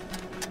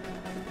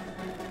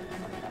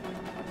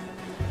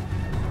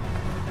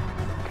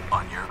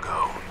 On your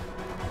go.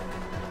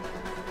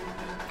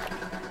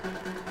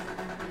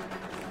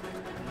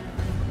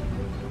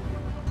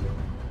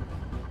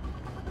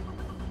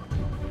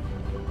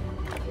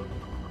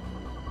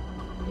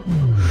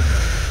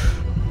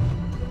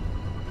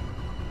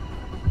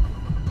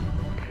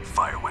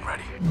 Fire when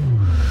ready.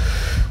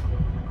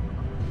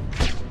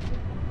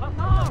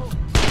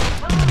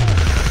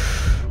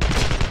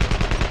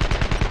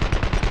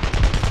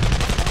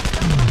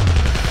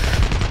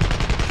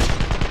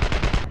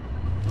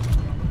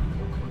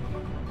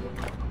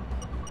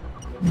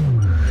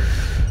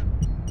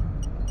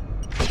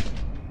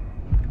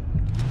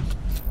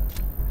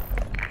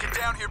 Get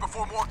down here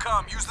before more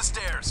come. Use the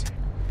stairs.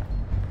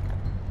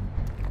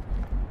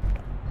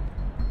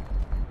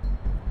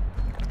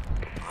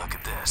 Look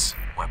at this.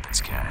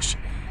 Weapons cache.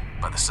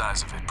 By the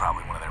size of it,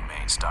 probably one of their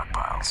main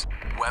stockpiles.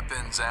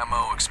 Weapons,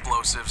 ammo,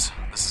 explosives.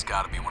 This has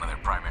got to be one of their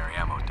primary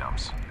ammo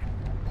dumps.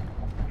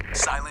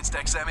 Silenced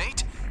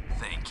XM8?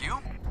 Thank you.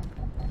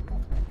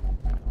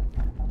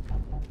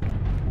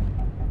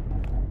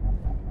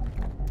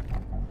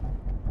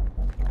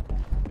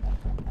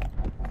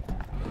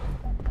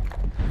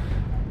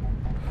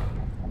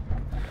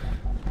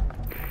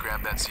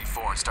 Grab that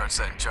C4 and start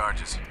setting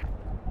charges.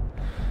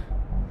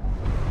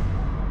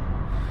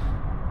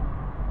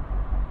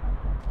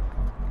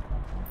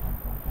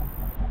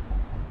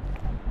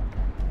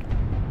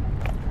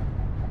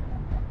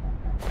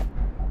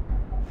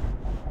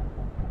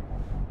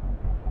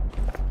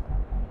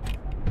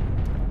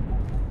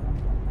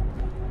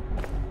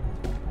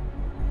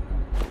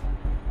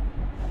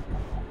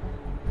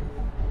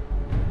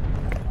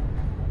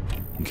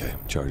 Okay,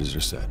 charges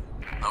are set.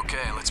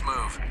 Okay, let's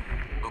move.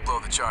 We'll blow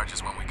the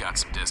charges when we got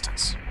some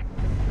distance.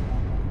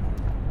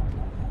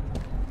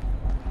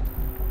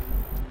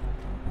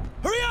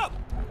 Hurry up!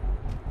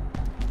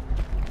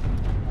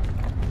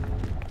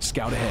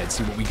 Scout ahead,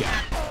 see what we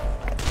got.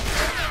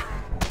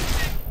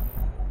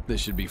 This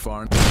should be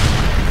far.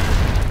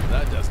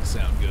 That doesn't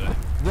sound good.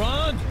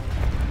 Run!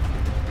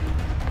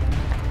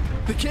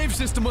 The cave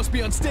system must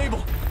be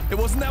unstable. It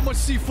wasn't that much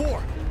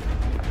C4.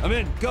 I'm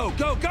in. Go,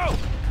 go, go!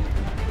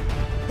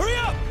 Hurry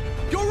up!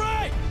 Go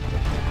right!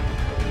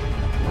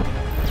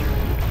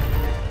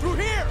 Through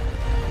here!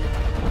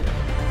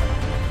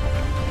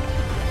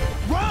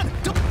 Run!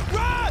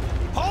 Run!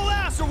 Haul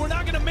ass or we're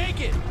not gonna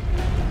make it!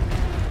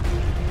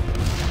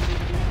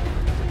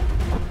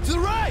 To the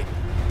right!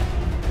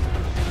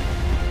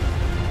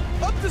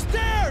 Up the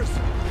stairs!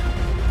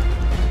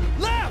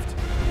 Left!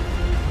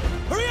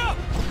 Hurry up!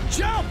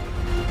 Jump!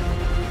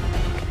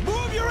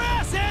 Move your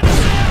ass,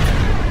 Anderson!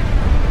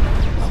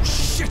 Oh,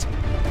 shit!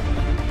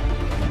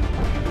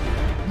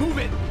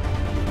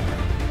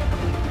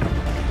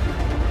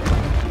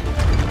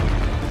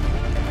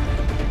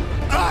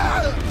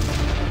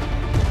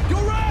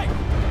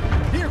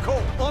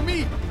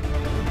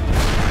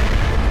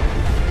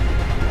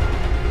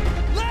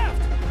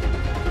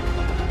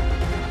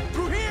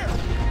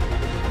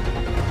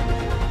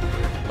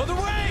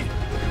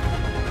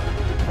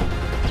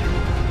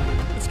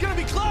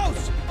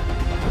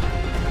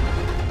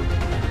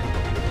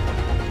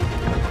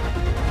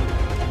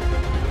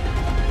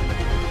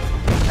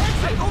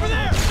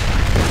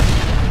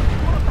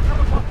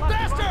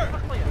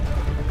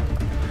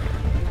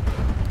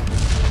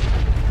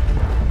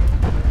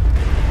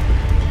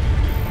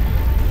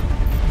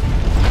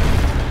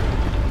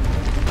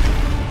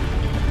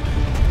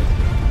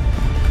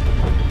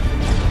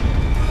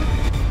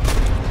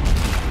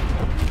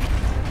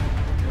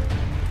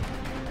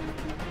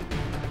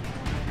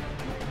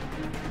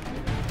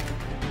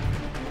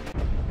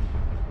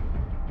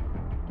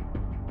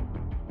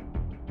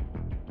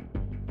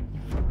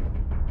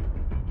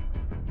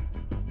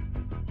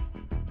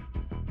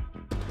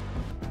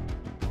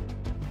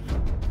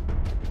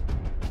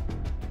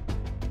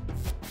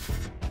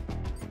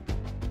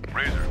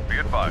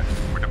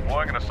 advised. We're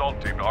deploying an assault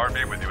team to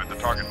RV with you at the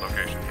target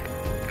location.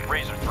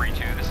 Razor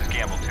 3-2, this is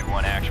Gamble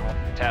 2-1 actual.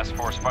 Task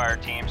Force fire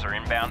teams are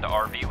inbound to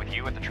RV with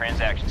you at the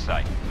transaction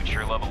site. We'd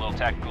sure love a little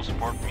tactical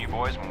support from you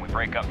boys when we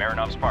break up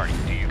Marinov's party.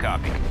 Do you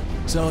copy?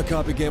 Solid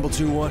copy, Gamble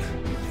 2-1.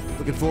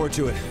 Looking forward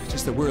to it.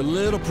 Just that we're a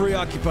little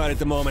preoccupied at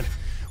the moment.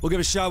 We'll give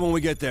it a shot when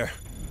we get there.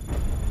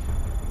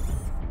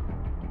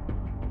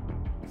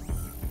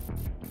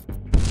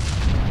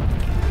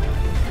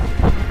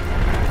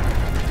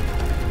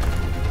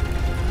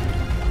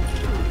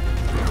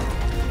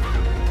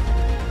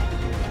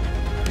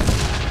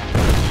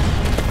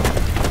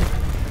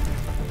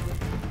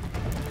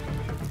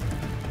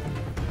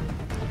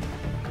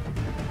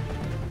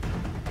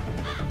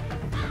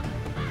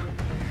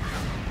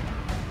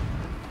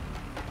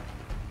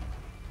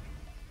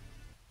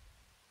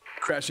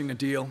 Crashing a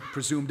deal,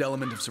 presumed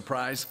element of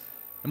surprise.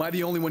 Am I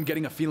the only one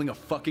getting a feeling of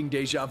fucking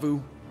deja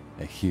vu?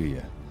 I hear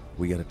ya.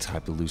 We gotta tie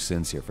up the loose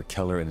ends here for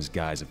Keller and his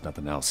guys, if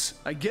nothing else.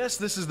 I guess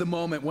this is the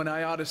moment when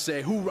I ought to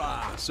say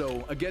hoorah,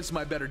 so against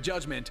my better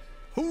judgment,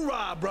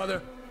 hoorah,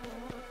 brother!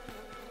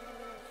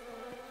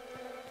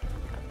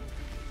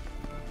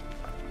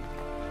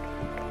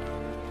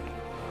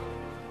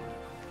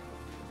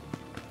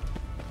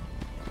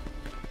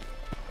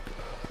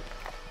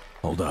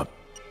 Hold up.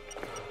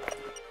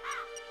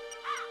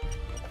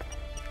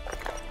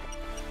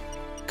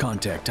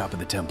 Contact top of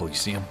the temple, you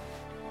see him?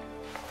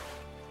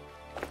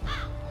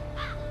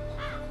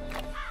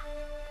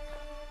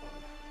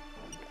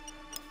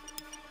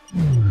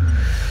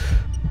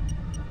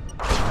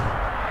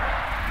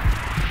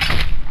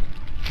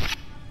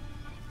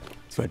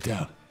 It's right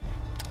down.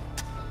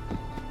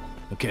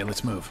 Okay,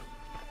 let's move.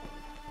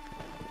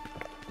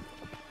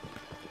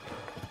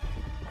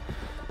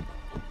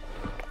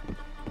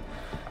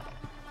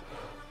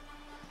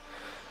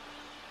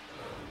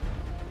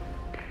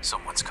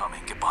 Someone's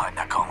coming. Get behind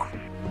that column.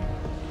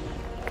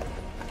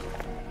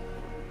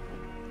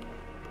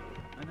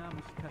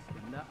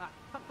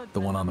 The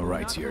one on the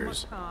right's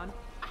yours.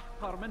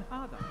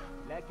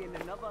 لكن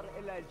النظر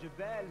إلى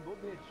الجبال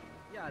مبهج.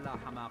 يا لا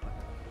حماقة.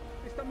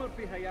 استمر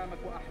في هيامك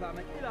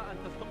وأحلامك إلى أن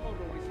تستقر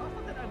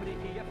وساطة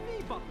أمريكية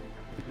في بطنك.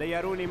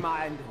 ليروني ما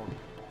عندهم.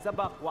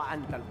 سبق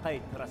وأنت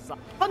القيت رصاص.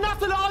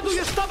 الناس العدو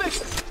يستبق.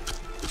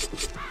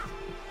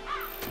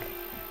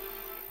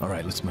 All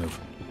right, let's move.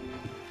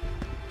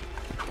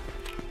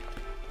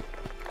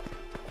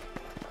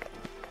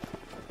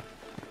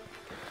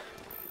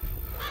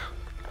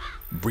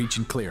 Breach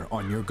and clear,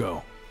 on your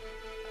go.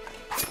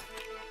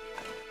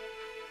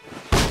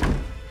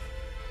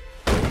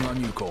 Waiting on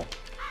you, Cole.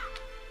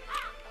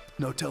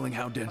 No telling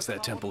how dense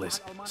that temple is.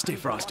 Stay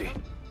frosty.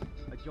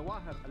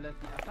 الجواهر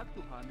التي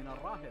أخذتها من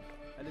الراهب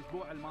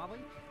الأسبوع الماضي؟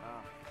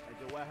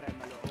 الجواهر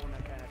الملعونة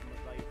كانت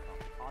مزيفة.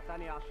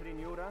 أعطاني 20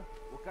 يورو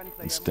وكان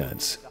It's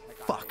dense.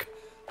 Fuck.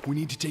 We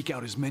need to take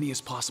out as many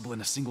as possible in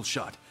a single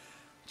shot.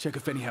 Check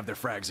if any have their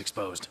frags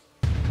exposed.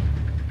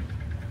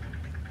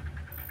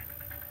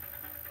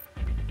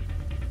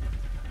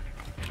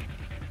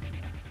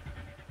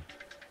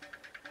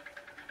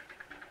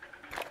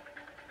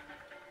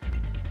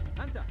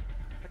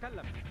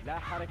 لا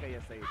حركة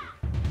يا سيدي.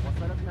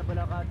 وصلتنا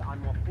بلاغات عن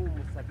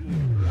مفهوم السبيل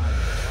في عدد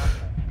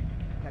الواقع،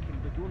 لكن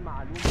بدون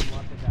معلومة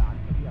مؤكدة عن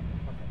طبيعة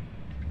الخطر.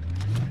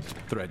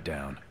 Thread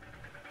down.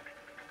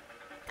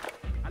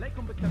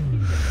 عليكم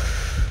بالتركيز.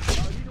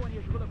 لا أريد أن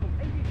يشغلكم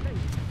أي شيء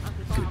عن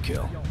قطاع Good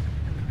kill. اليوم.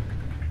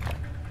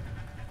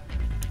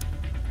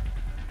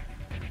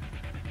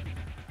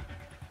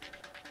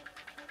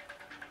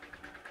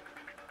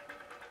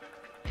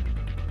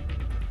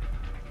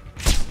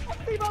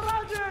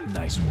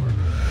 Nice work.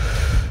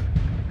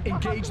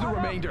 Engage the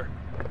remainder.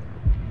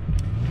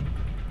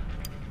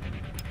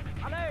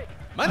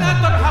 من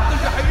أنت بحق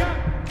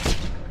الجحيم؟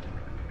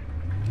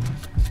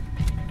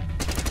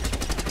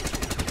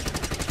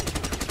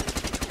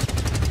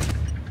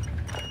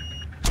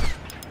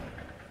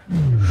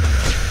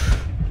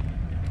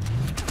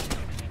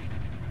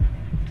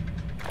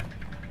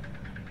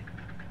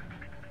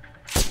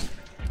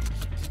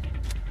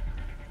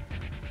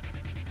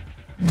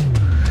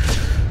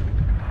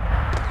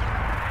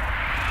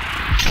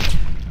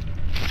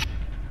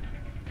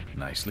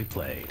 Nicely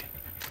played.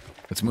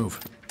 Let's move.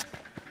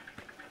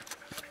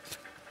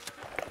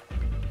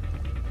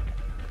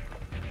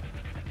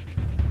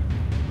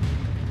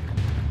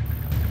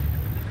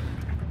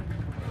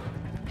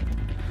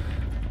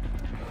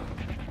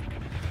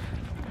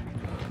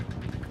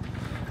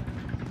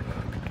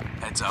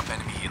 Heads up,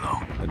 enemy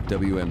helo. A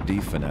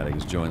WMD fanatic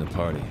has joined the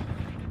party.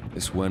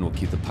 This Wen will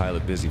keep the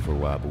pilot busy for a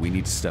while, but we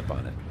need to step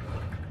on it.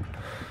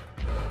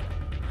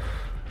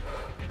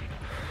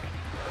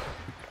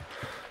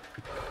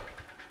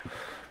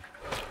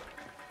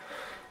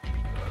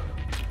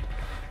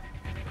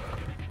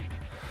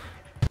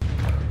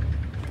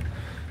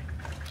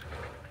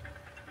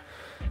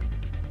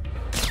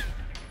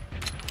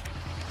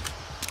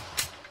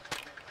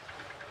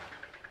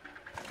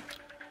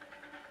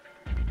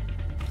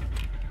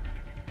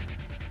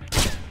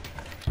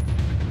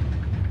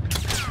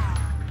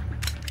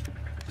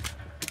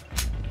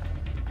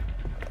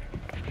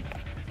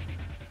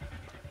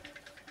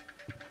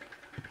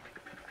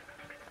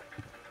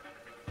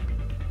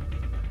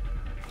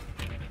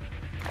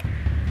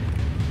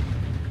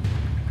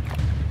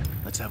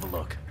 have a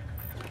look.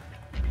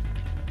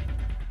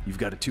 You've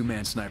got a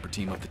two-man sniper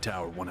team up the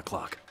tower at 1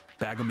 o'clock.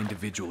 Bag them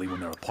individually when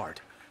they're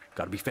apart.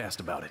 Gotta be fast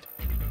about it.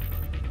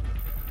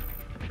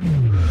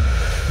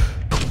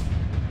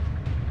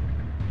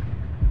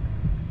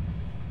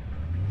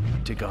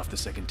 Take off the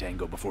second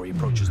Tango before he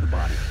approaches the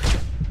body.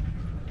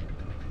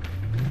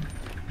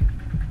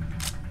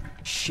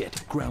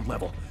 Shit, ground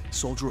level.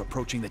 Soldier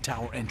approaching the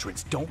tower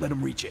entrance. Don't let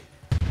him reach it.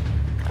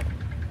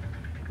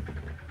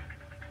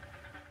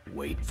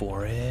 Wait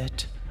for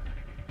it.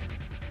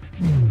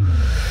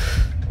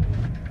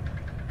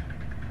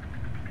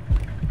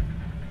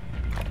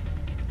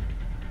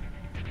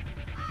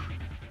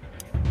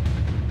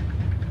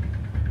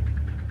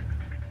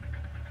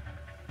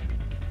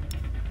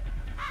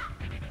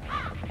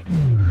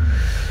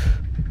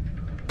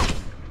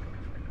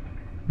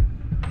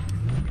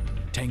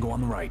 Tango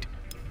on the right.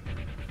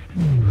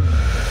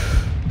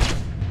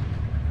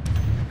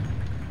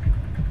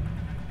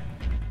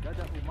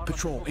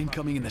 Patrol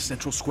incoming in the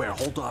central square.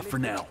 Hold off for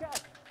now.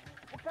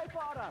 وكيف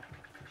أرى؟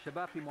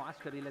 الشباب في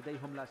معسكري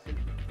لديهم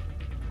لاسلكي.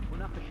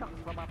 هناك شخص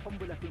رمى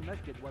قنبلة في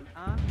المسجد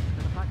والآن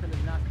تتقاتل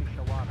الناس في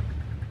الشوارع.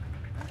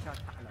 أنت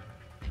تعلم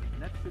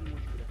نفس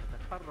المشكلة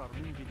تتكرر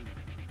من جديد.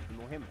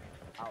 المهم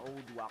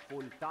أعود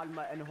وأقول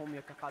طالما أنهم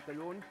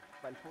يتقاتلون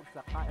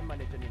فالفرصة قائمة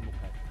لجني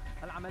المقاتل.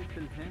 هل عملت في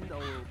الهند أو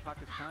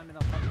باكستان من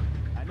قبل؟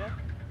 أنا؟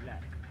 لا.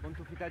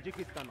 كنت في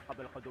تاجيكستان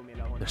قبل قدومي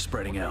إلى هنا. They're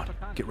spreading out.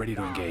 Get ready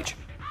to engage.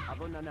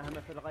 أظن أنها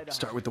مثل غيرها.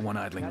 Start with the one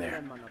idling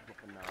there.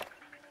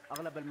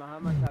 أغلب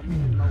المهام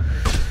تأمين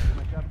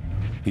الموقف.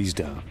 He's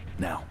down.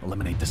 Now,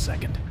 eliminate the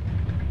second.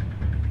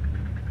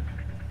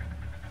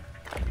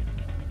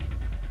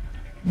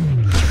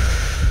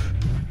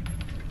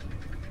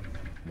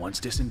 Once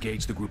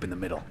disengaged the group in the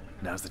middle.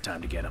 Now's the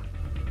time to get him.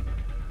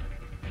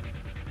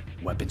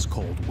 Weapons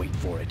cold, wait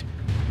for it.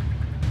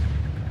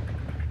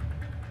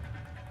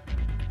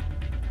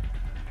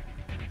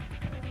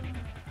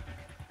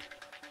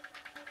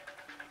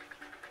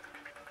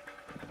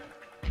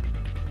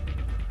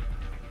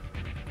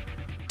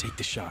 Take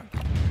the shot.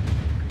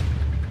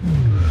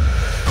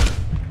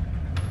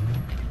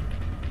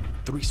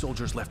 3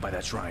 soldiers left by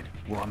that shrine.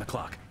 We're on the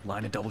clock.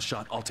 Line a double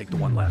shot, I'll take the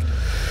one left.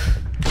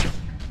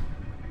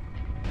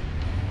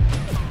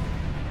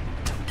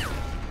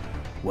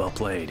 Well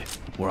played.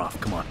 We're off,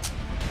 come on.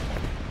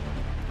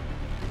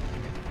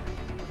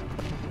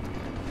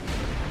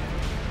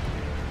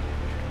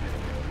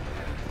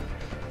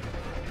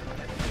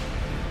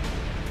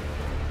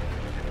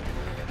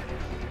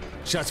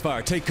 Shots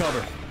fired, take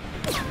cover.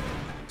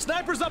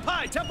 Snipers up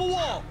high, temple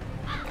wall!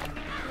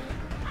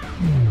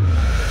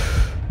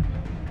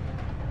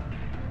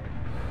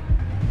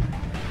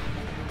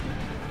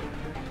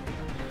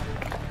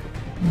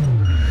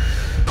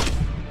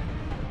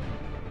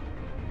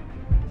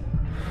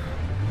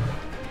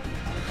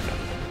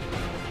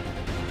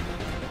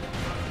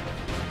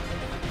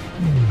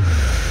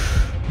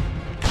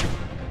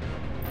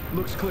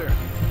 Looks clear.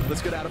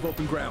 Let's get out of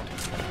open ground.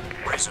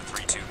 Razor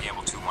 3-2,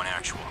 Gamble 2-1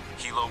 actual.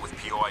 Helo with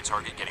POI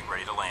target getting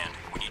ready to land.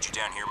 We need you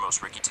down here,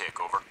 most Ricky Tick,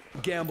 over.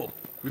 Gamble.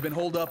 We've been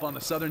holed up on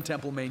the southern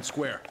temple main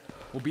square.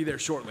 We'll be there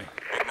shortly.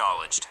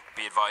 Acknowledged.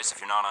 Be advised, if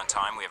you're not on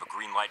time, we have a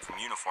green light from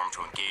uniform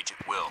to engage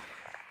at will.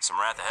 Some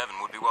Wrath of Heaven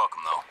would be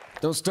welcome, though.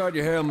 Don't start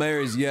your Hail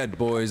Marys yet,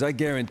 boys. I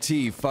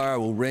guarantee fire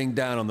will rain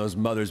down on those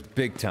mothers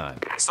big time.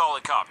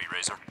 Solid copy,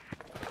 Razor.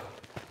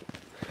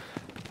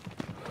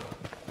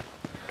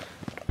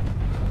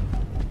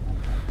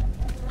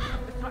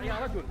 اسمع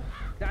يا رجل،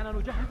 دعنا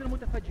نجهز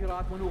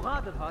المتفجرات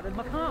ونغادر هذا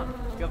المكان.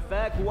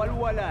 كفاك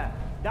ولولة.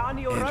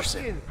 دعني أركز.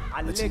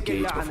 Let's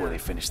engage before they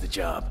finish the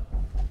job.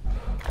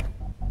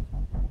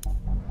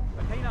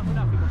 فتينا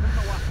هنا في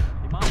مهمة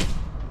واحدة.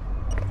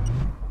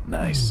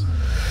 Nice.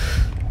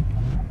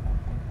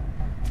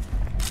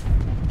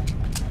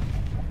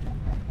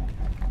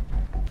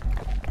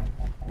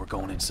 We're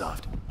going in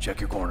soft. Check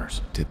your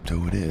corners.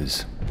 Tiptoe it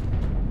is.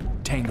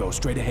 Tango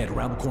straight ahead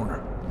around the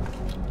corner.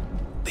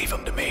 Leave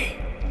him to me.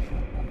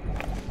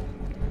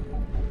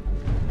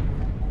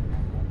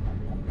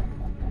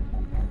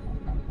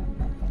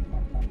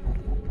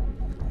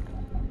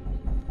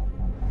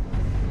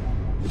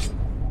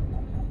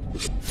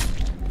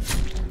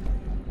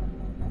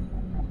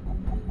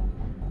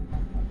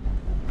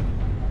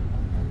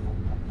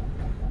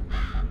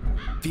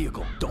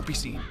 Vehicle, don't be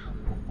seen.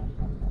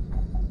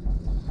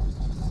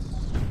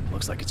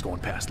 Looks like it's going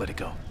past, let it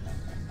go.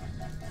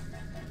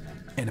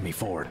 Enemy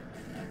forward.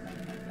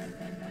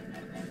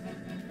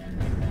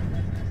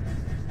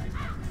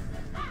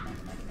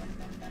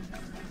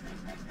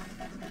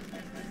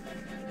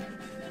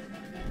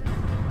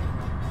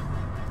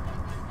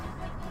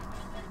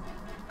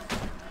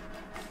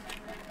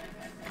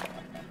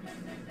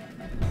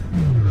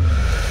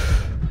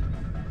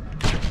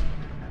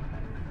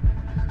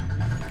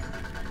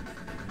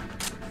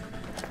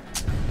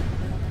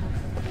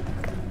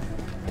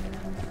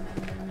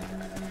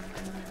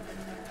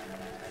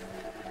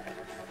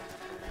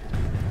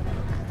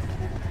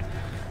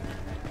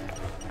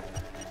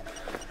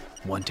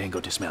 One Tango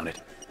dismounted.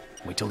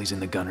 Wait till he's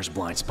in the gunner's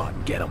blind spot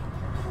and get him.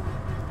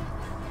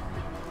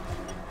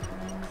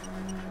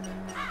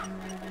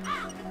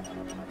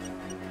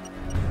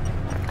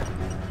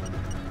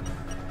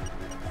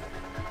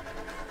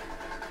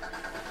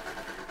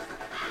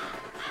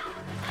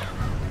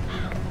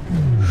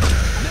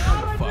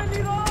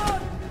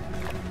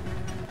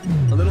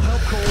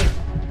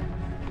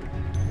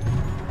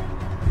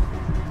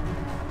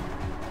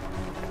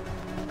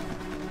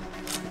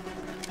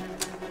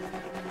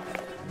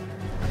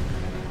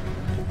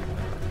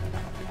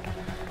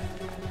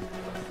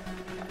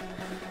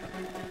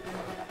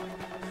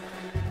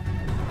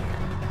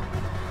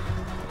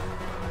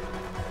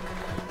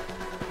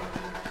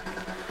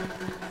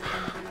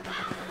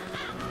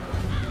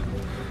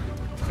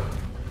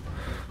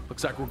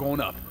 Looks like we're going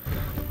up.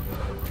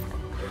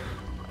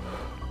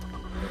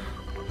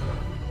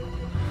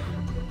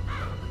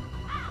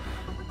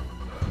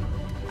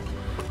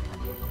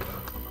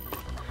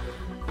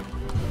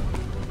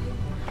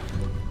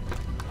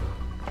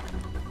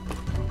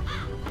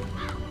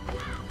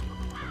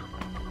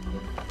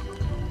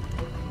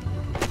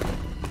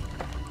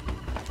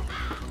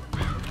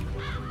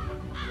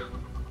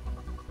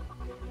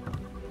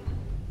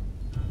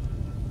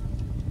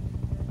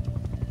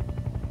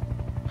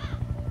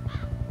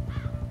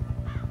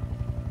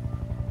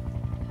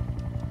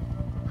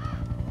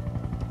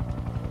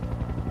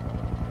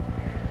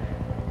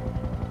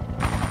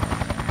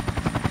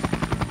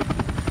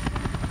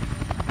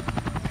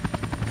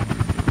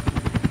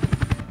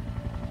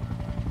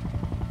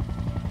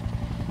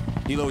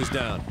 Hilo is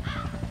down.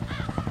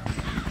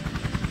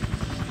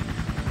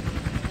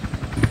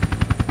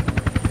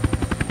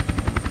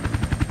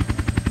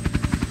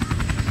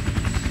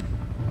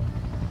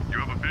 You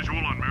have a visual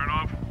on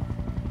Marinov?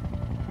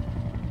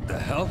 The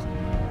hell?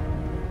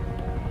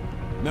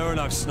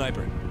 Marinov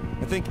sniper.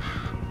 I think...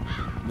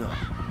 No.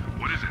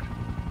 What is it?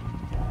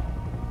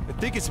 I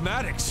think it's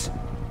Maddox.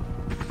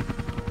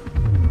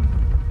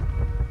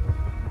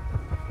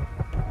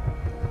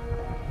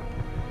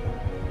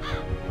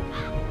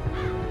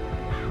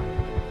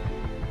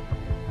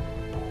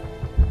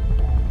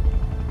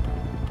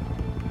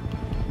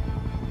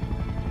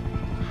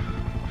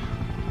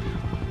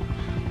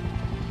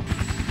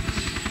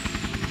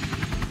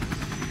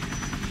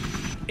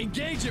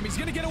 Engage him! He's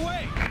gonna get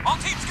away! All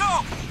teams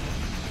go!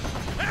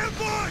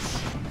 Ambush!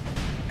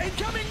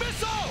 Incoming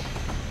missile!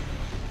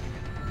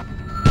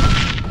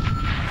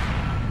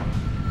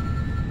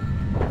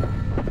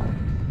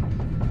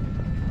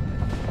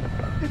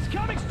 It's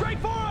coming straight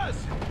for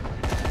us!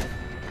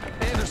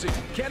 Anderson,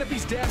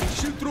 canopy's damaged.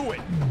 Shoot through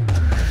it!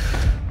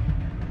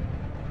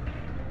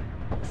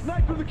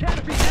 Snipe through the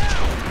canopy now!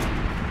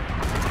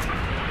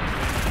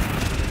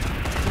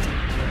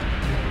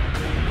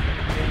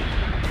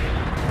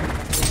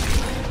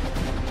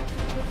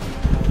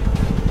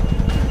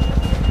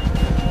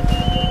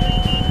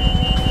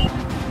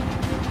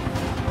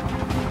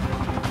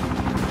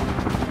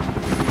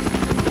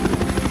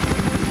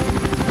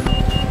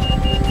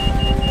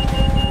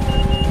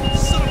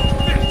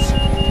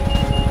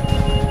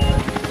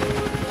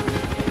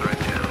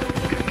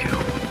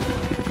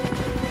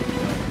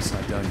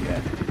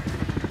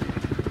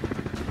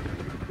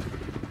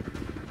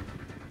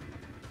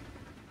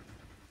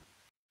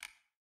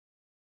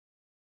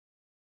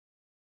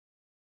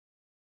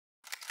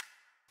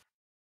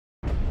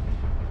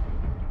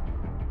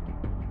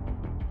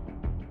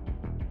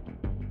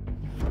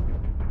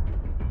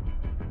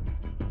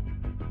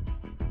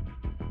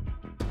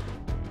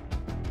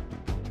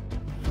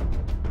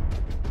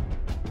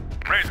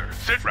 Razor,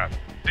 Sitrap,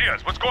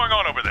 Diaz, what's going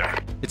on over there?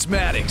 It's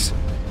Maddox.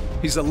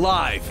 He's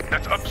alive.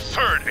 That's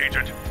absurd,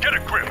 Agent. Get a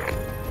grip.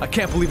 I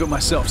can't believe it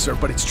myself, sir,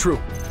 but it's true.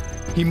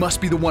 He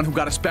must be the one who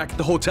got us back at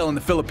the hotel in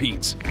the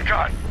Philippines.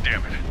 God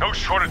damn it. No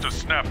shortage of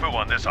snafu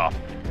on this op.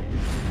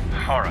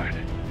 All right.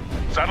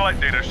 Satellite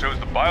data shows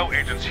the bio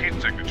agent's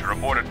heat signature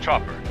aboard a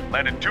chopper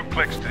landed 2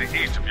 clicks to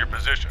the east of your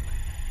position.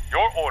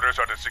 Your orders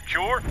are to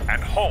secure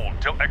and hold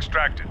till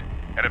extracted.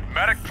 And if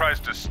Maddox tries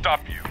to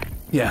stop you...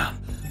 Yeah,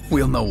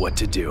 we'll know what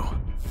to do.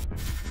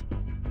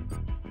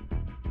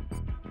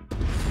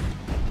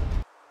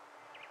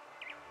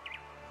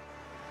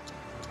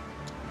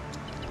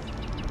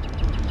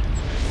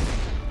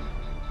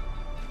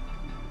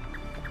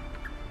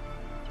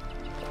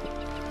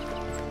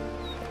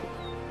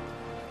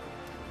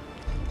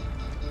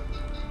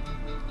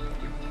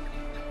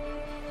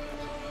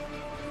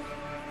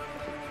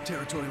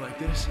 Territory like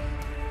this,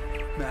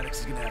 Maddox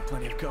is gonna have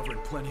plenty of cover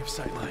and plenty of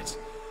sight lines.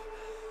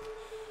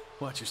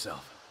 Watch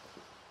yourself.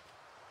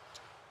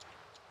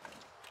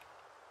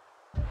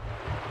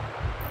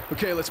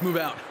 Okay, let's move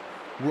out.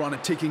 We're on a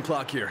ticking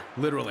clock here,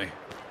 literally.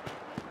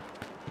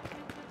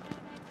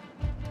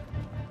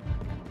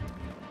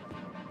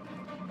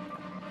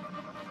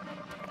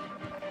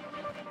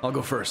 I'll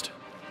go first.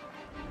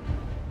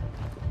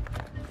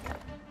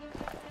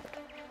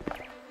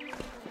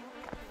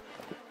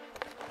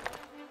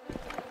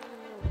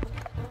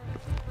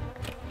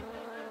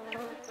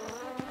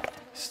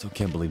 Still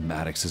can't believe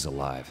Maddox is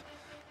alive.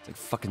 It's like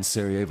fucking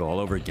Sarajevo all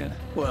over again.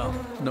 Well,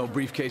 no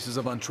briefcases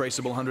of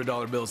untraceable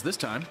 $100 bills this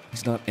time.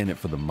 He's not in it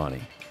for the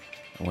money.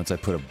 And once I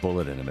put a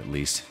bullet in him at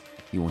least,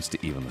 he wants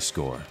to even the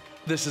score.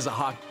 This is a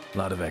hot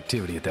lot of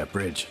activity at that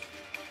bridge.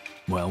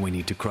 Well, we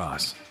need to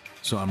cross,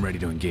 so I'm ready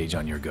to engage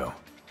on your go.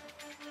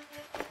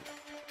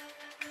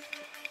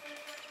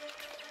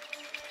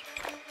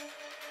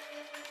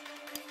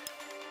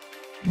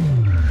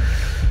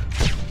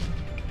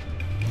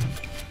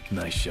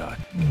 Nice shot.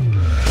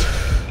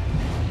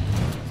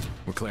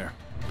 We're clear.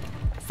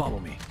 Follow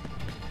me.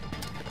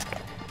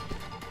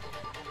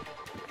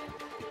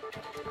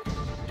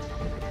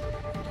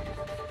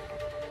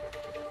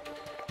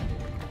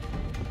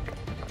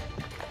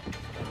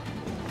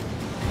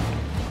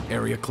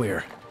 Area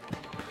clear.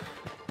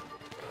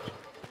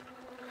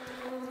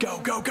 Go,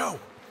 go, go!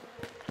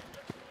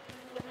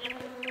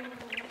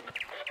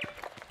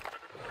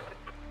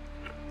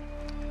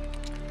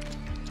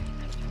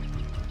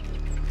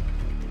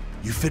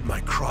 You fit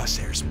my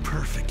crosshairs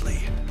perfectly.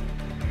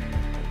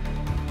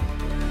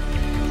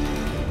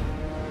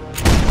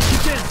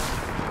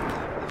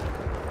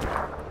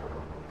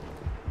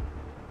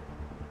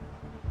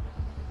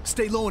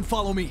 Stay low and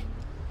follow me.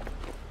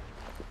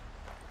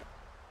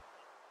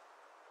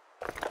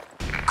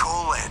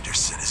 Cole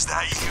Anderson, is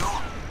that you?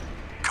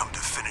 Come to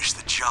finish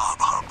the job,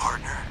 huh,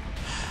 partner?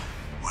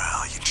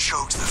 Well, you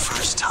choked the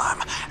first time,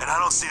 and I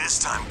don't see this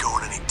time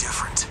going any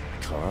different.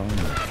 Carl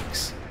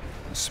Marks.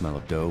 The smell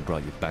of dough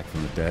brought you back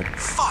from the dead?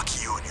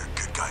 Fuck you and your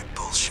good guy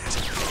bullshit.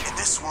 In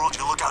this world,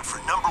 you look out for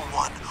number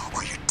one,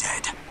 or you're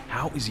dead.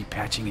 How is he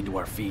patching into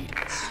our feed?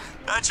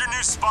 That's your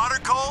new spotter,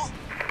 Cole?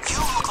 You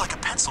look like a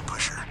pencil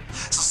pusher,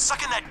 so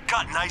suck in that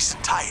gut nice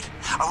and tight.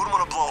 I wouldn't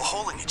want to blow a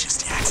hole in you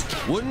just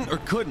yet. Wouldn't or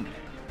couldn't?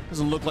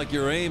 Doesn't look like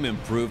your aim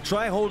improved.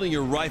 Try holding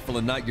your rifle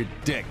and not your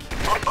dick.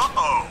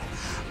 Uh-oh.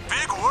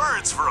 Big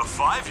words for a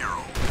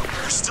 5-year-old.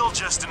 You're still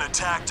just an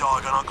attack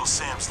dog on Uncle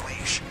Sam's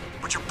leash,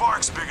 but your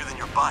bark's bigger than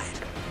your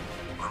bite.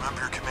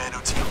 Remember your commando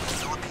team in the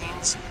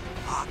Philippines?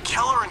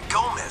 Keller and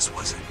Gomez,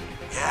 was it?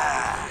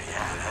 Yeah,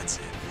 that's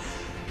it.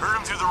 Heard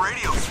him through the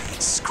radio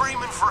feed,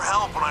 screaming for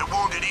help when I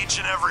wounded each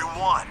and every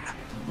one.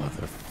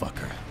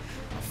 Motherfucker.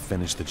 I'll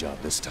finish the job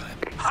this time.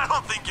 I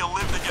don't think you'll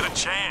live to get a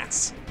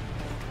chance.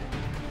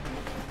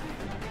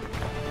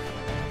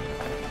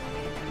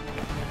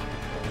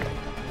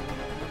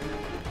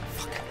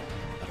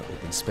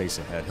 Space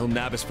ahead. He'll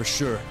nab us for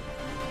sure.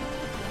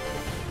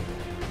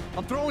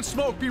 I'm throwing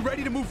smoke. Be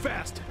ready to move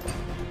fast.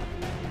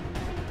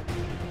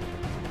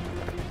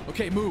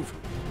 Okay, move.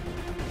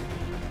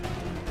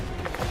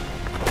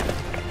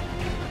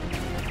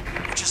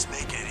 You're just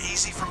making it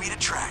easy for me to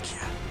track you.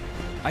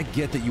 I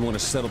get that you want to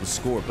settle the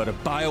score, but a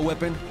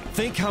bioweapon?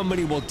 Think how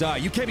many will die.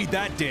 You can't be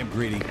that damn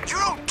greedy. You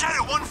don't get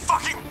it one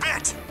fucking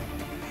bit!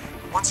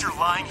 Once you're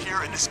lying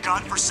here in this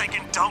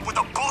godforsaken dump with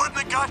a bullet in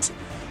the gut,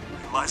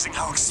 realizing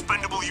how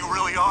expendable you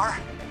really are?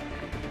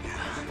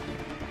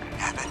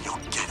 Yeah, then you'll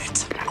get it.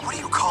 What do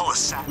you call a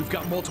sap? We've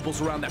got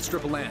multiples around that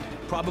strip of land.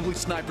 Probably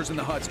snipers in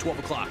the huts, 12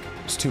 o'clock.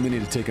 There's too many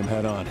to take them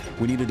head on.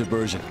 We need a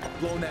diversion.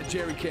 Blowing that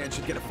jerry can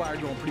should get a fire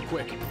going pretty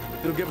quick.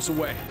 It'll give us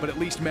away, but at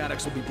least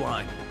Maddox will be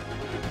blind.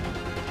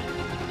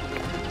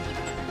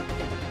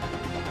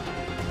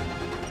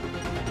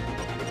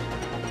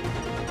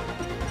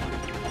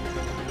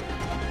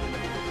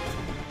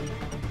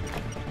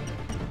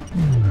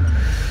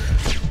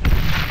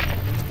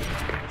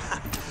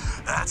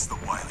 That's the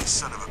wily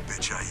son of a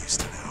bitch I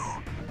used to know.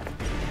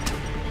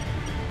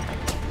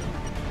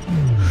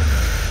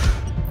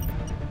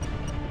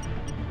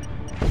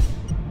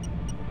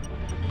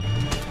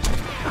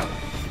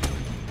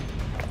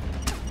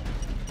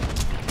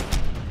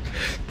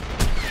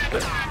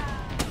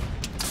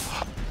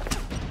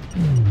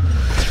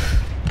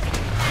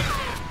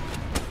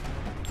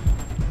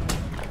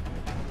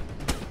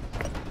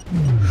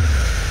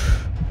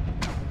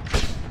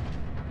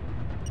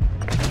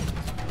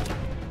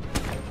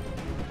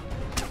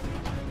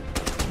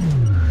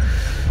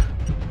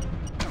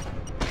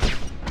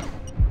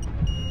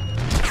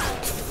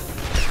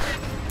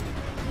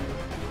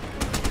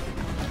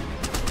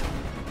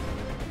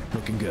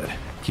 Looking good.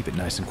 Keep it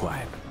nice and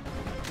quiet.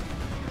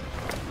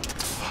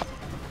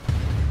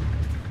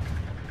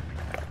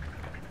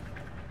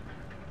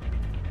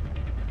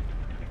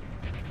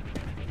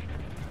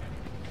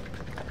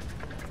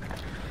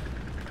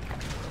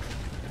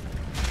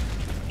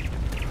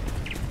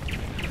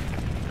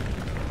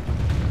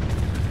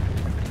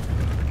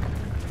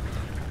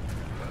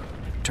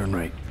 Turn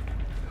right.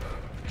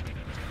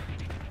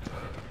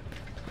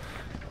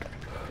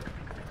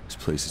 This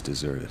place is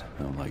deserted.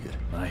 I don't like it.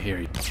 I hear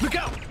you. Look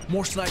out!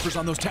 More snipers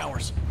on those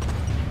towers.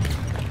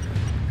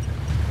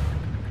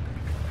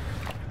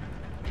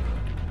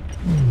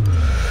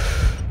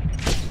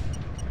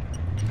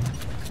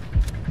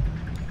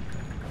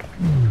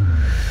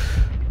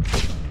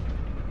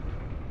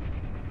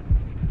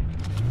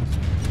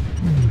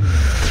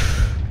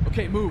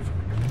 Okay, move.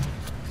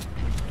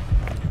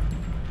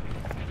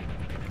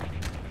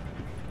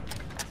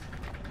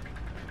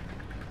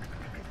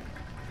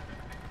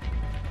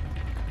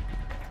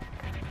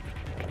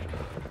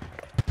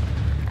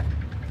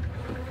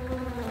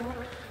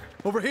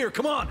 Over here,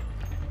 come on!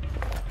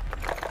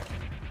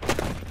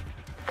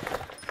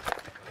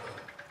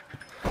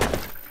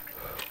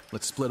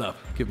 Let's split up.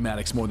 Give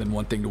Maddox more than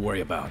one thing to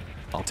worry about.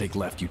 I'll take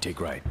left, you take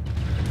right.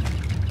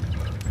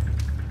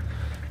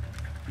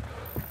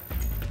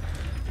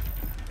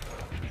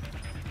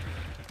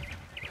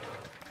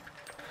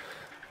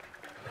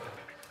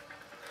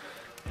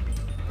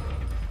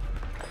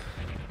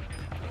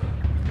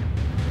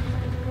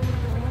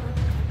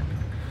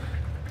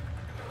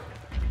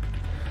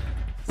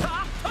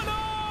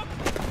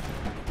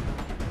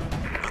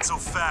 Not so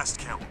fast,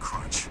 Camel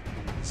Crunch.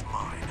 He's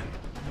mine.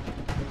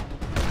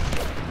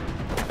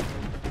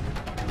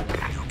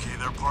 You okay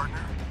there,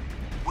 partner?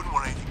 Wouldn't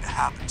want anything to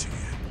happen to you.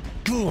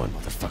 Go on,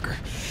 motherfucker.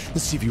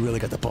 Let's see if you really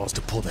got the balls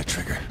to pull that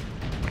trigger.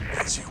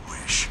 As you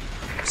wish.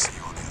 See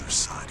you on the other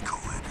side,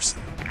 Cole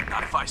Anderson.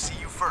 Not if I see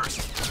you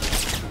first.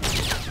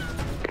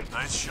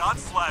 Nice shot,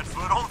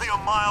 Flatfoot, only a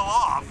mile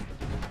off.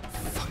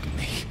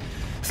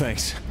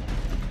 Thanks.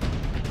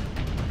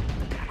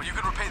 Well, you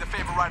can repay the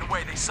favor right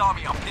away. They saw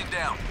me. I'm pinned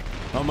down.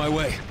 On my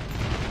way.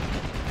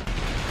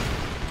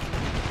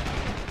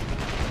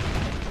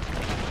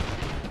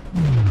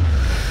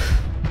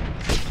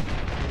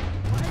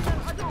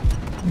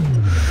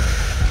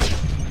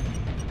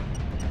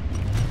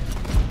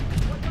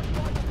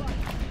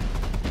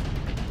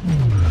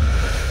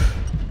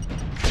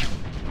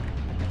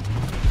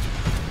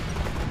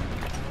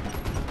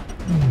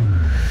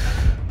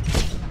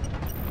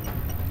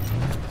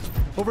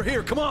 Over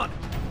here, come on!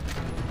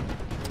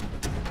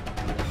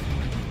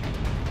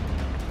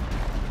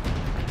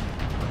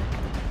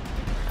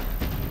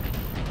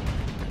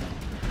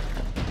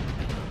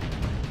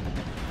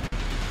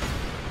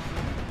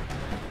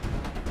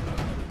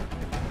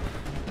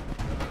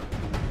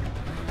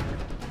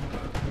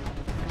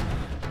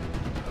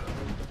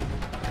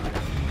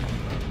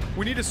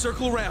 We need to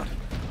circle around.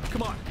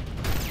 Come on.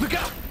 Look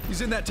out!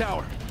 He's in that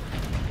tower.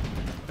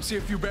 I see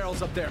a few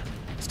barrels up there.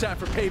 It's time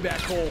for payback,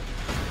 Cole.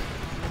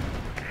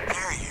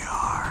 There you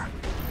are.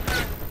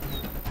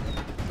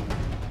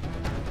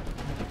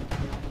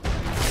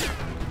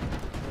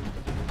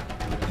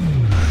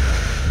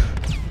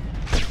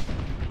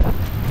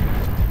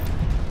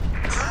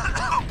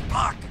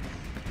 Fuck!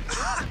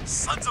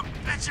 Sons of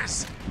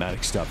bitches!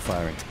 Maddox, stop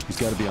firing. He's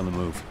got to be on the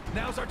move.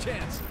 Now's our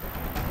chance.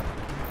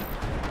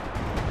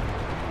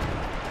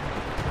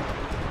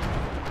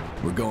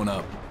 We're going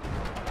up.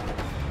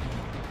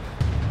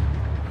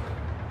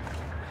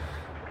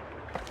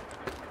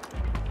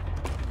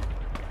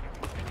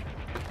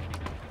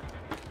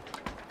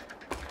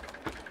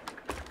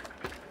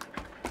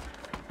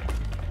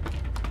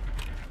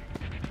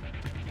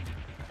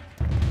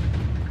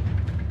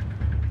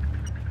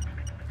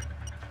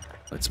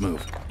 Let's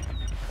move.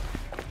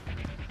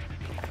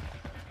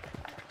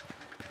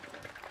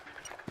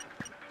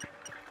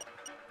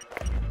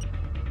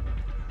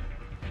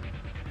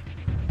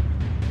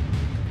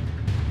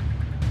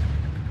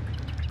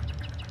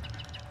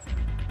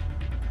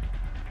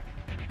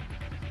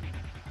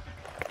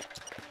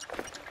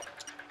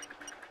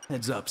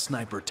 Heads up,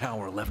 sniper,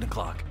 tower, 11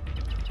 o'clock.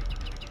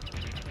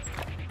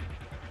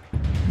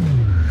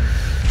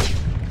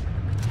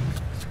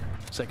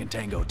 Second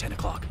tango, 10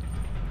 o'clock.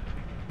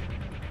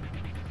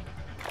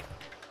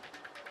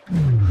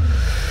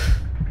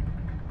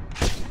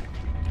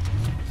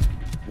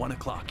 One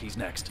o'clock, he's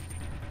next.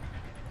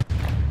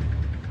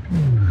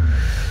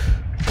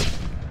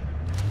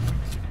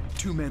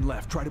 Two men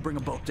left, try to bring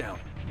them both down.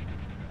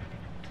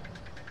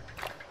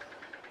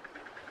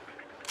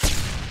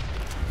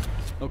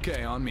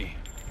 Okay, on me.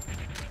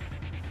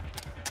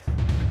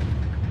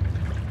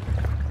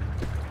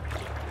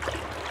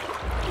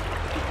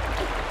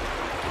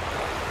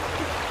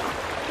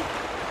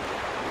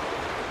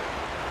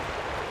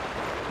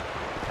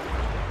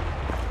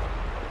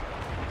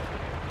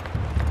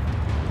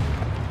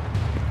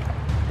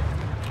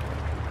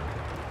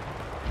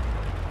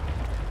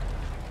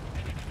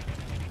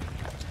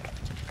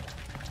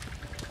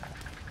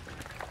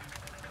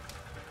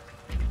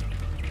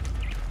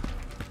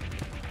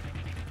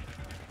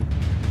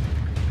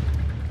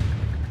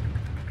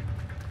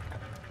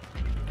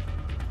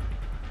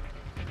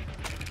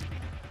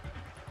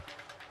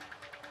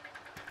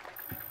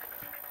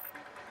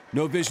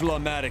 No visual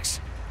on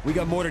Maddox. We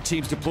got mortar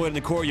teams deployed in the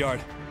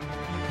courtyard.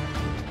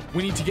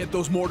 We need to get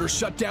those mortars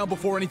shut down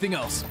before anything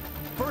else.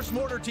 First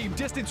mortar team,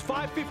 distance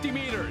 550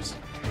 meters.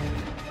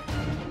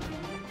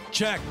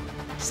 Check.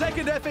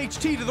 Second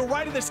FHT to the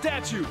right of the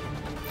statue.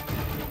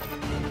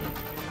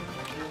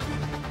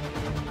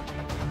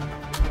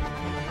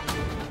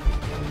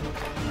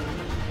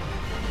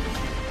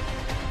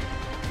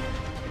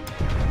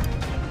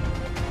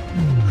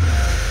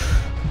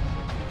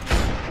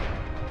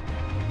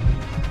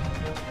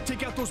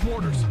 Take out those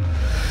mortars.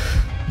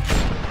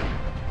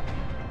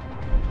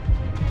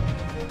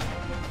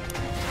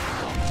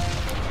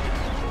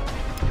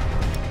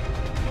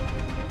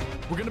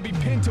 We're gonna be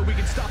pinned till we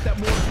can stop that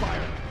mortar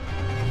fire.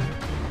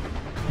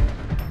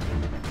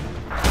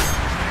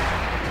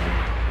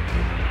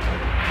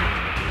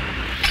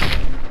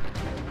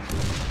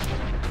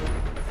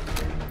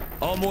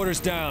 All mortars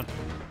down.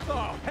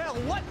 Oh, hell,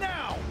 what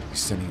now? He's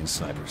sending in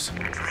snipers.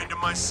 Trained him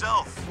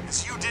myself,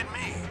 as you did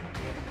me.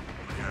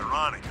 Pretty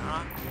ironic,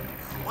 huh?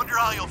 Wonder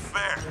how you'll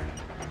fare.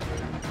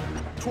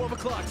 12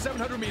 o'clock,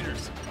 700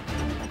 meters.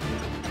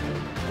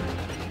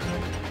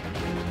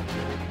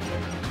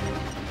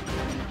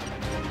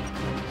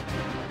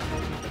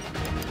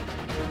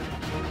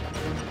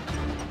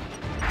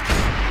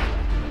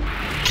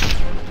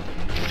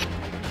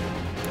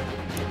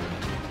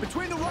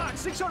 Between the rocks,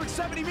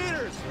 670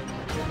 meters.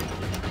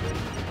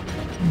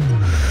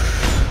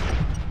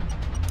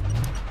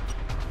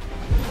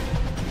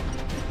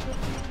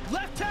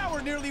 Left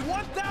tower, nearly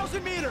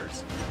 1,000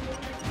 meters.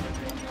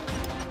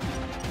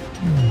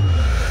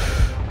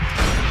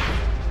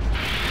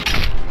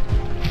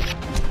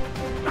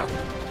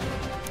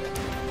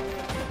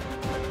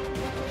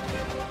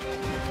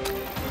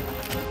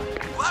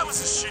 that was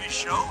a shitty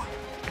show.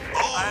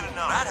 Oh, I had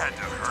enough. That had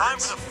to hurt. Time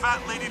for the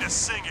fat lady to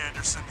sing,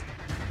 Anderson.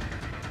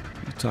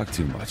 You talk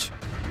too much.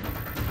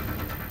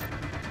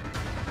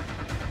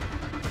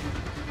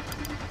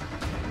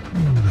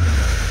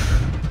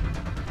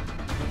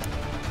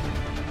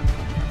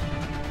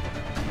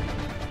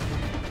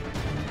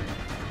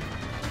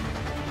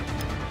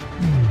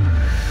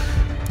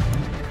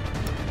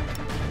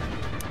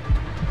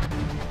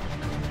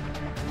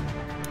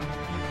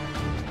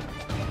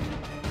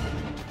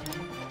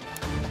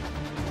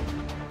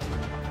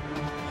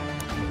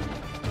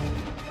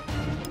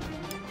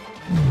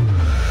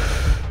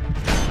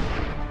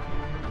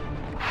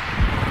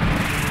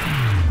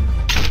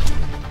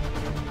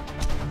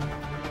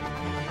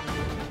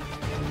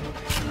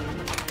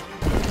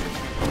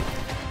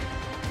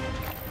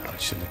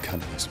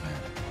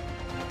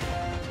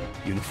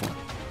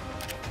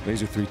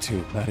 Razor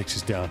 3-2, Maddox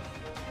is down.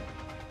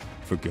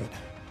 For good.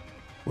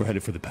 We're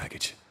headed for the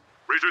package.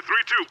 Razor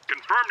 3-2,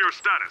 confirm your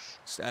status.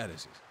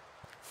 Status?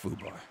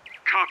 Fubar.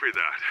 Copy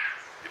that.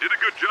 You did a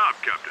good job,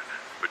 Captain,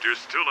 but you're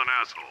still an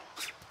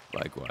asshole.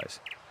 Likewise.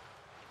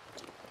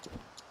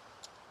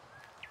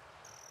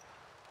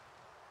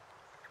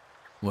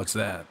 What's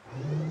that?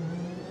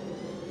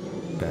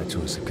 Bad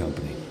choice of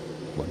company.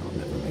 One I'll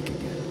never make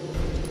again.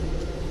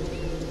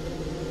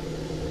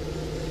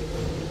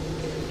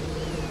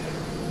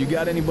 You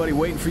got anybody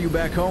waiting for you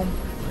back home?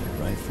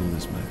 My rifle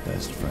is my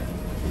best friend.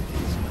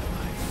 It is my life.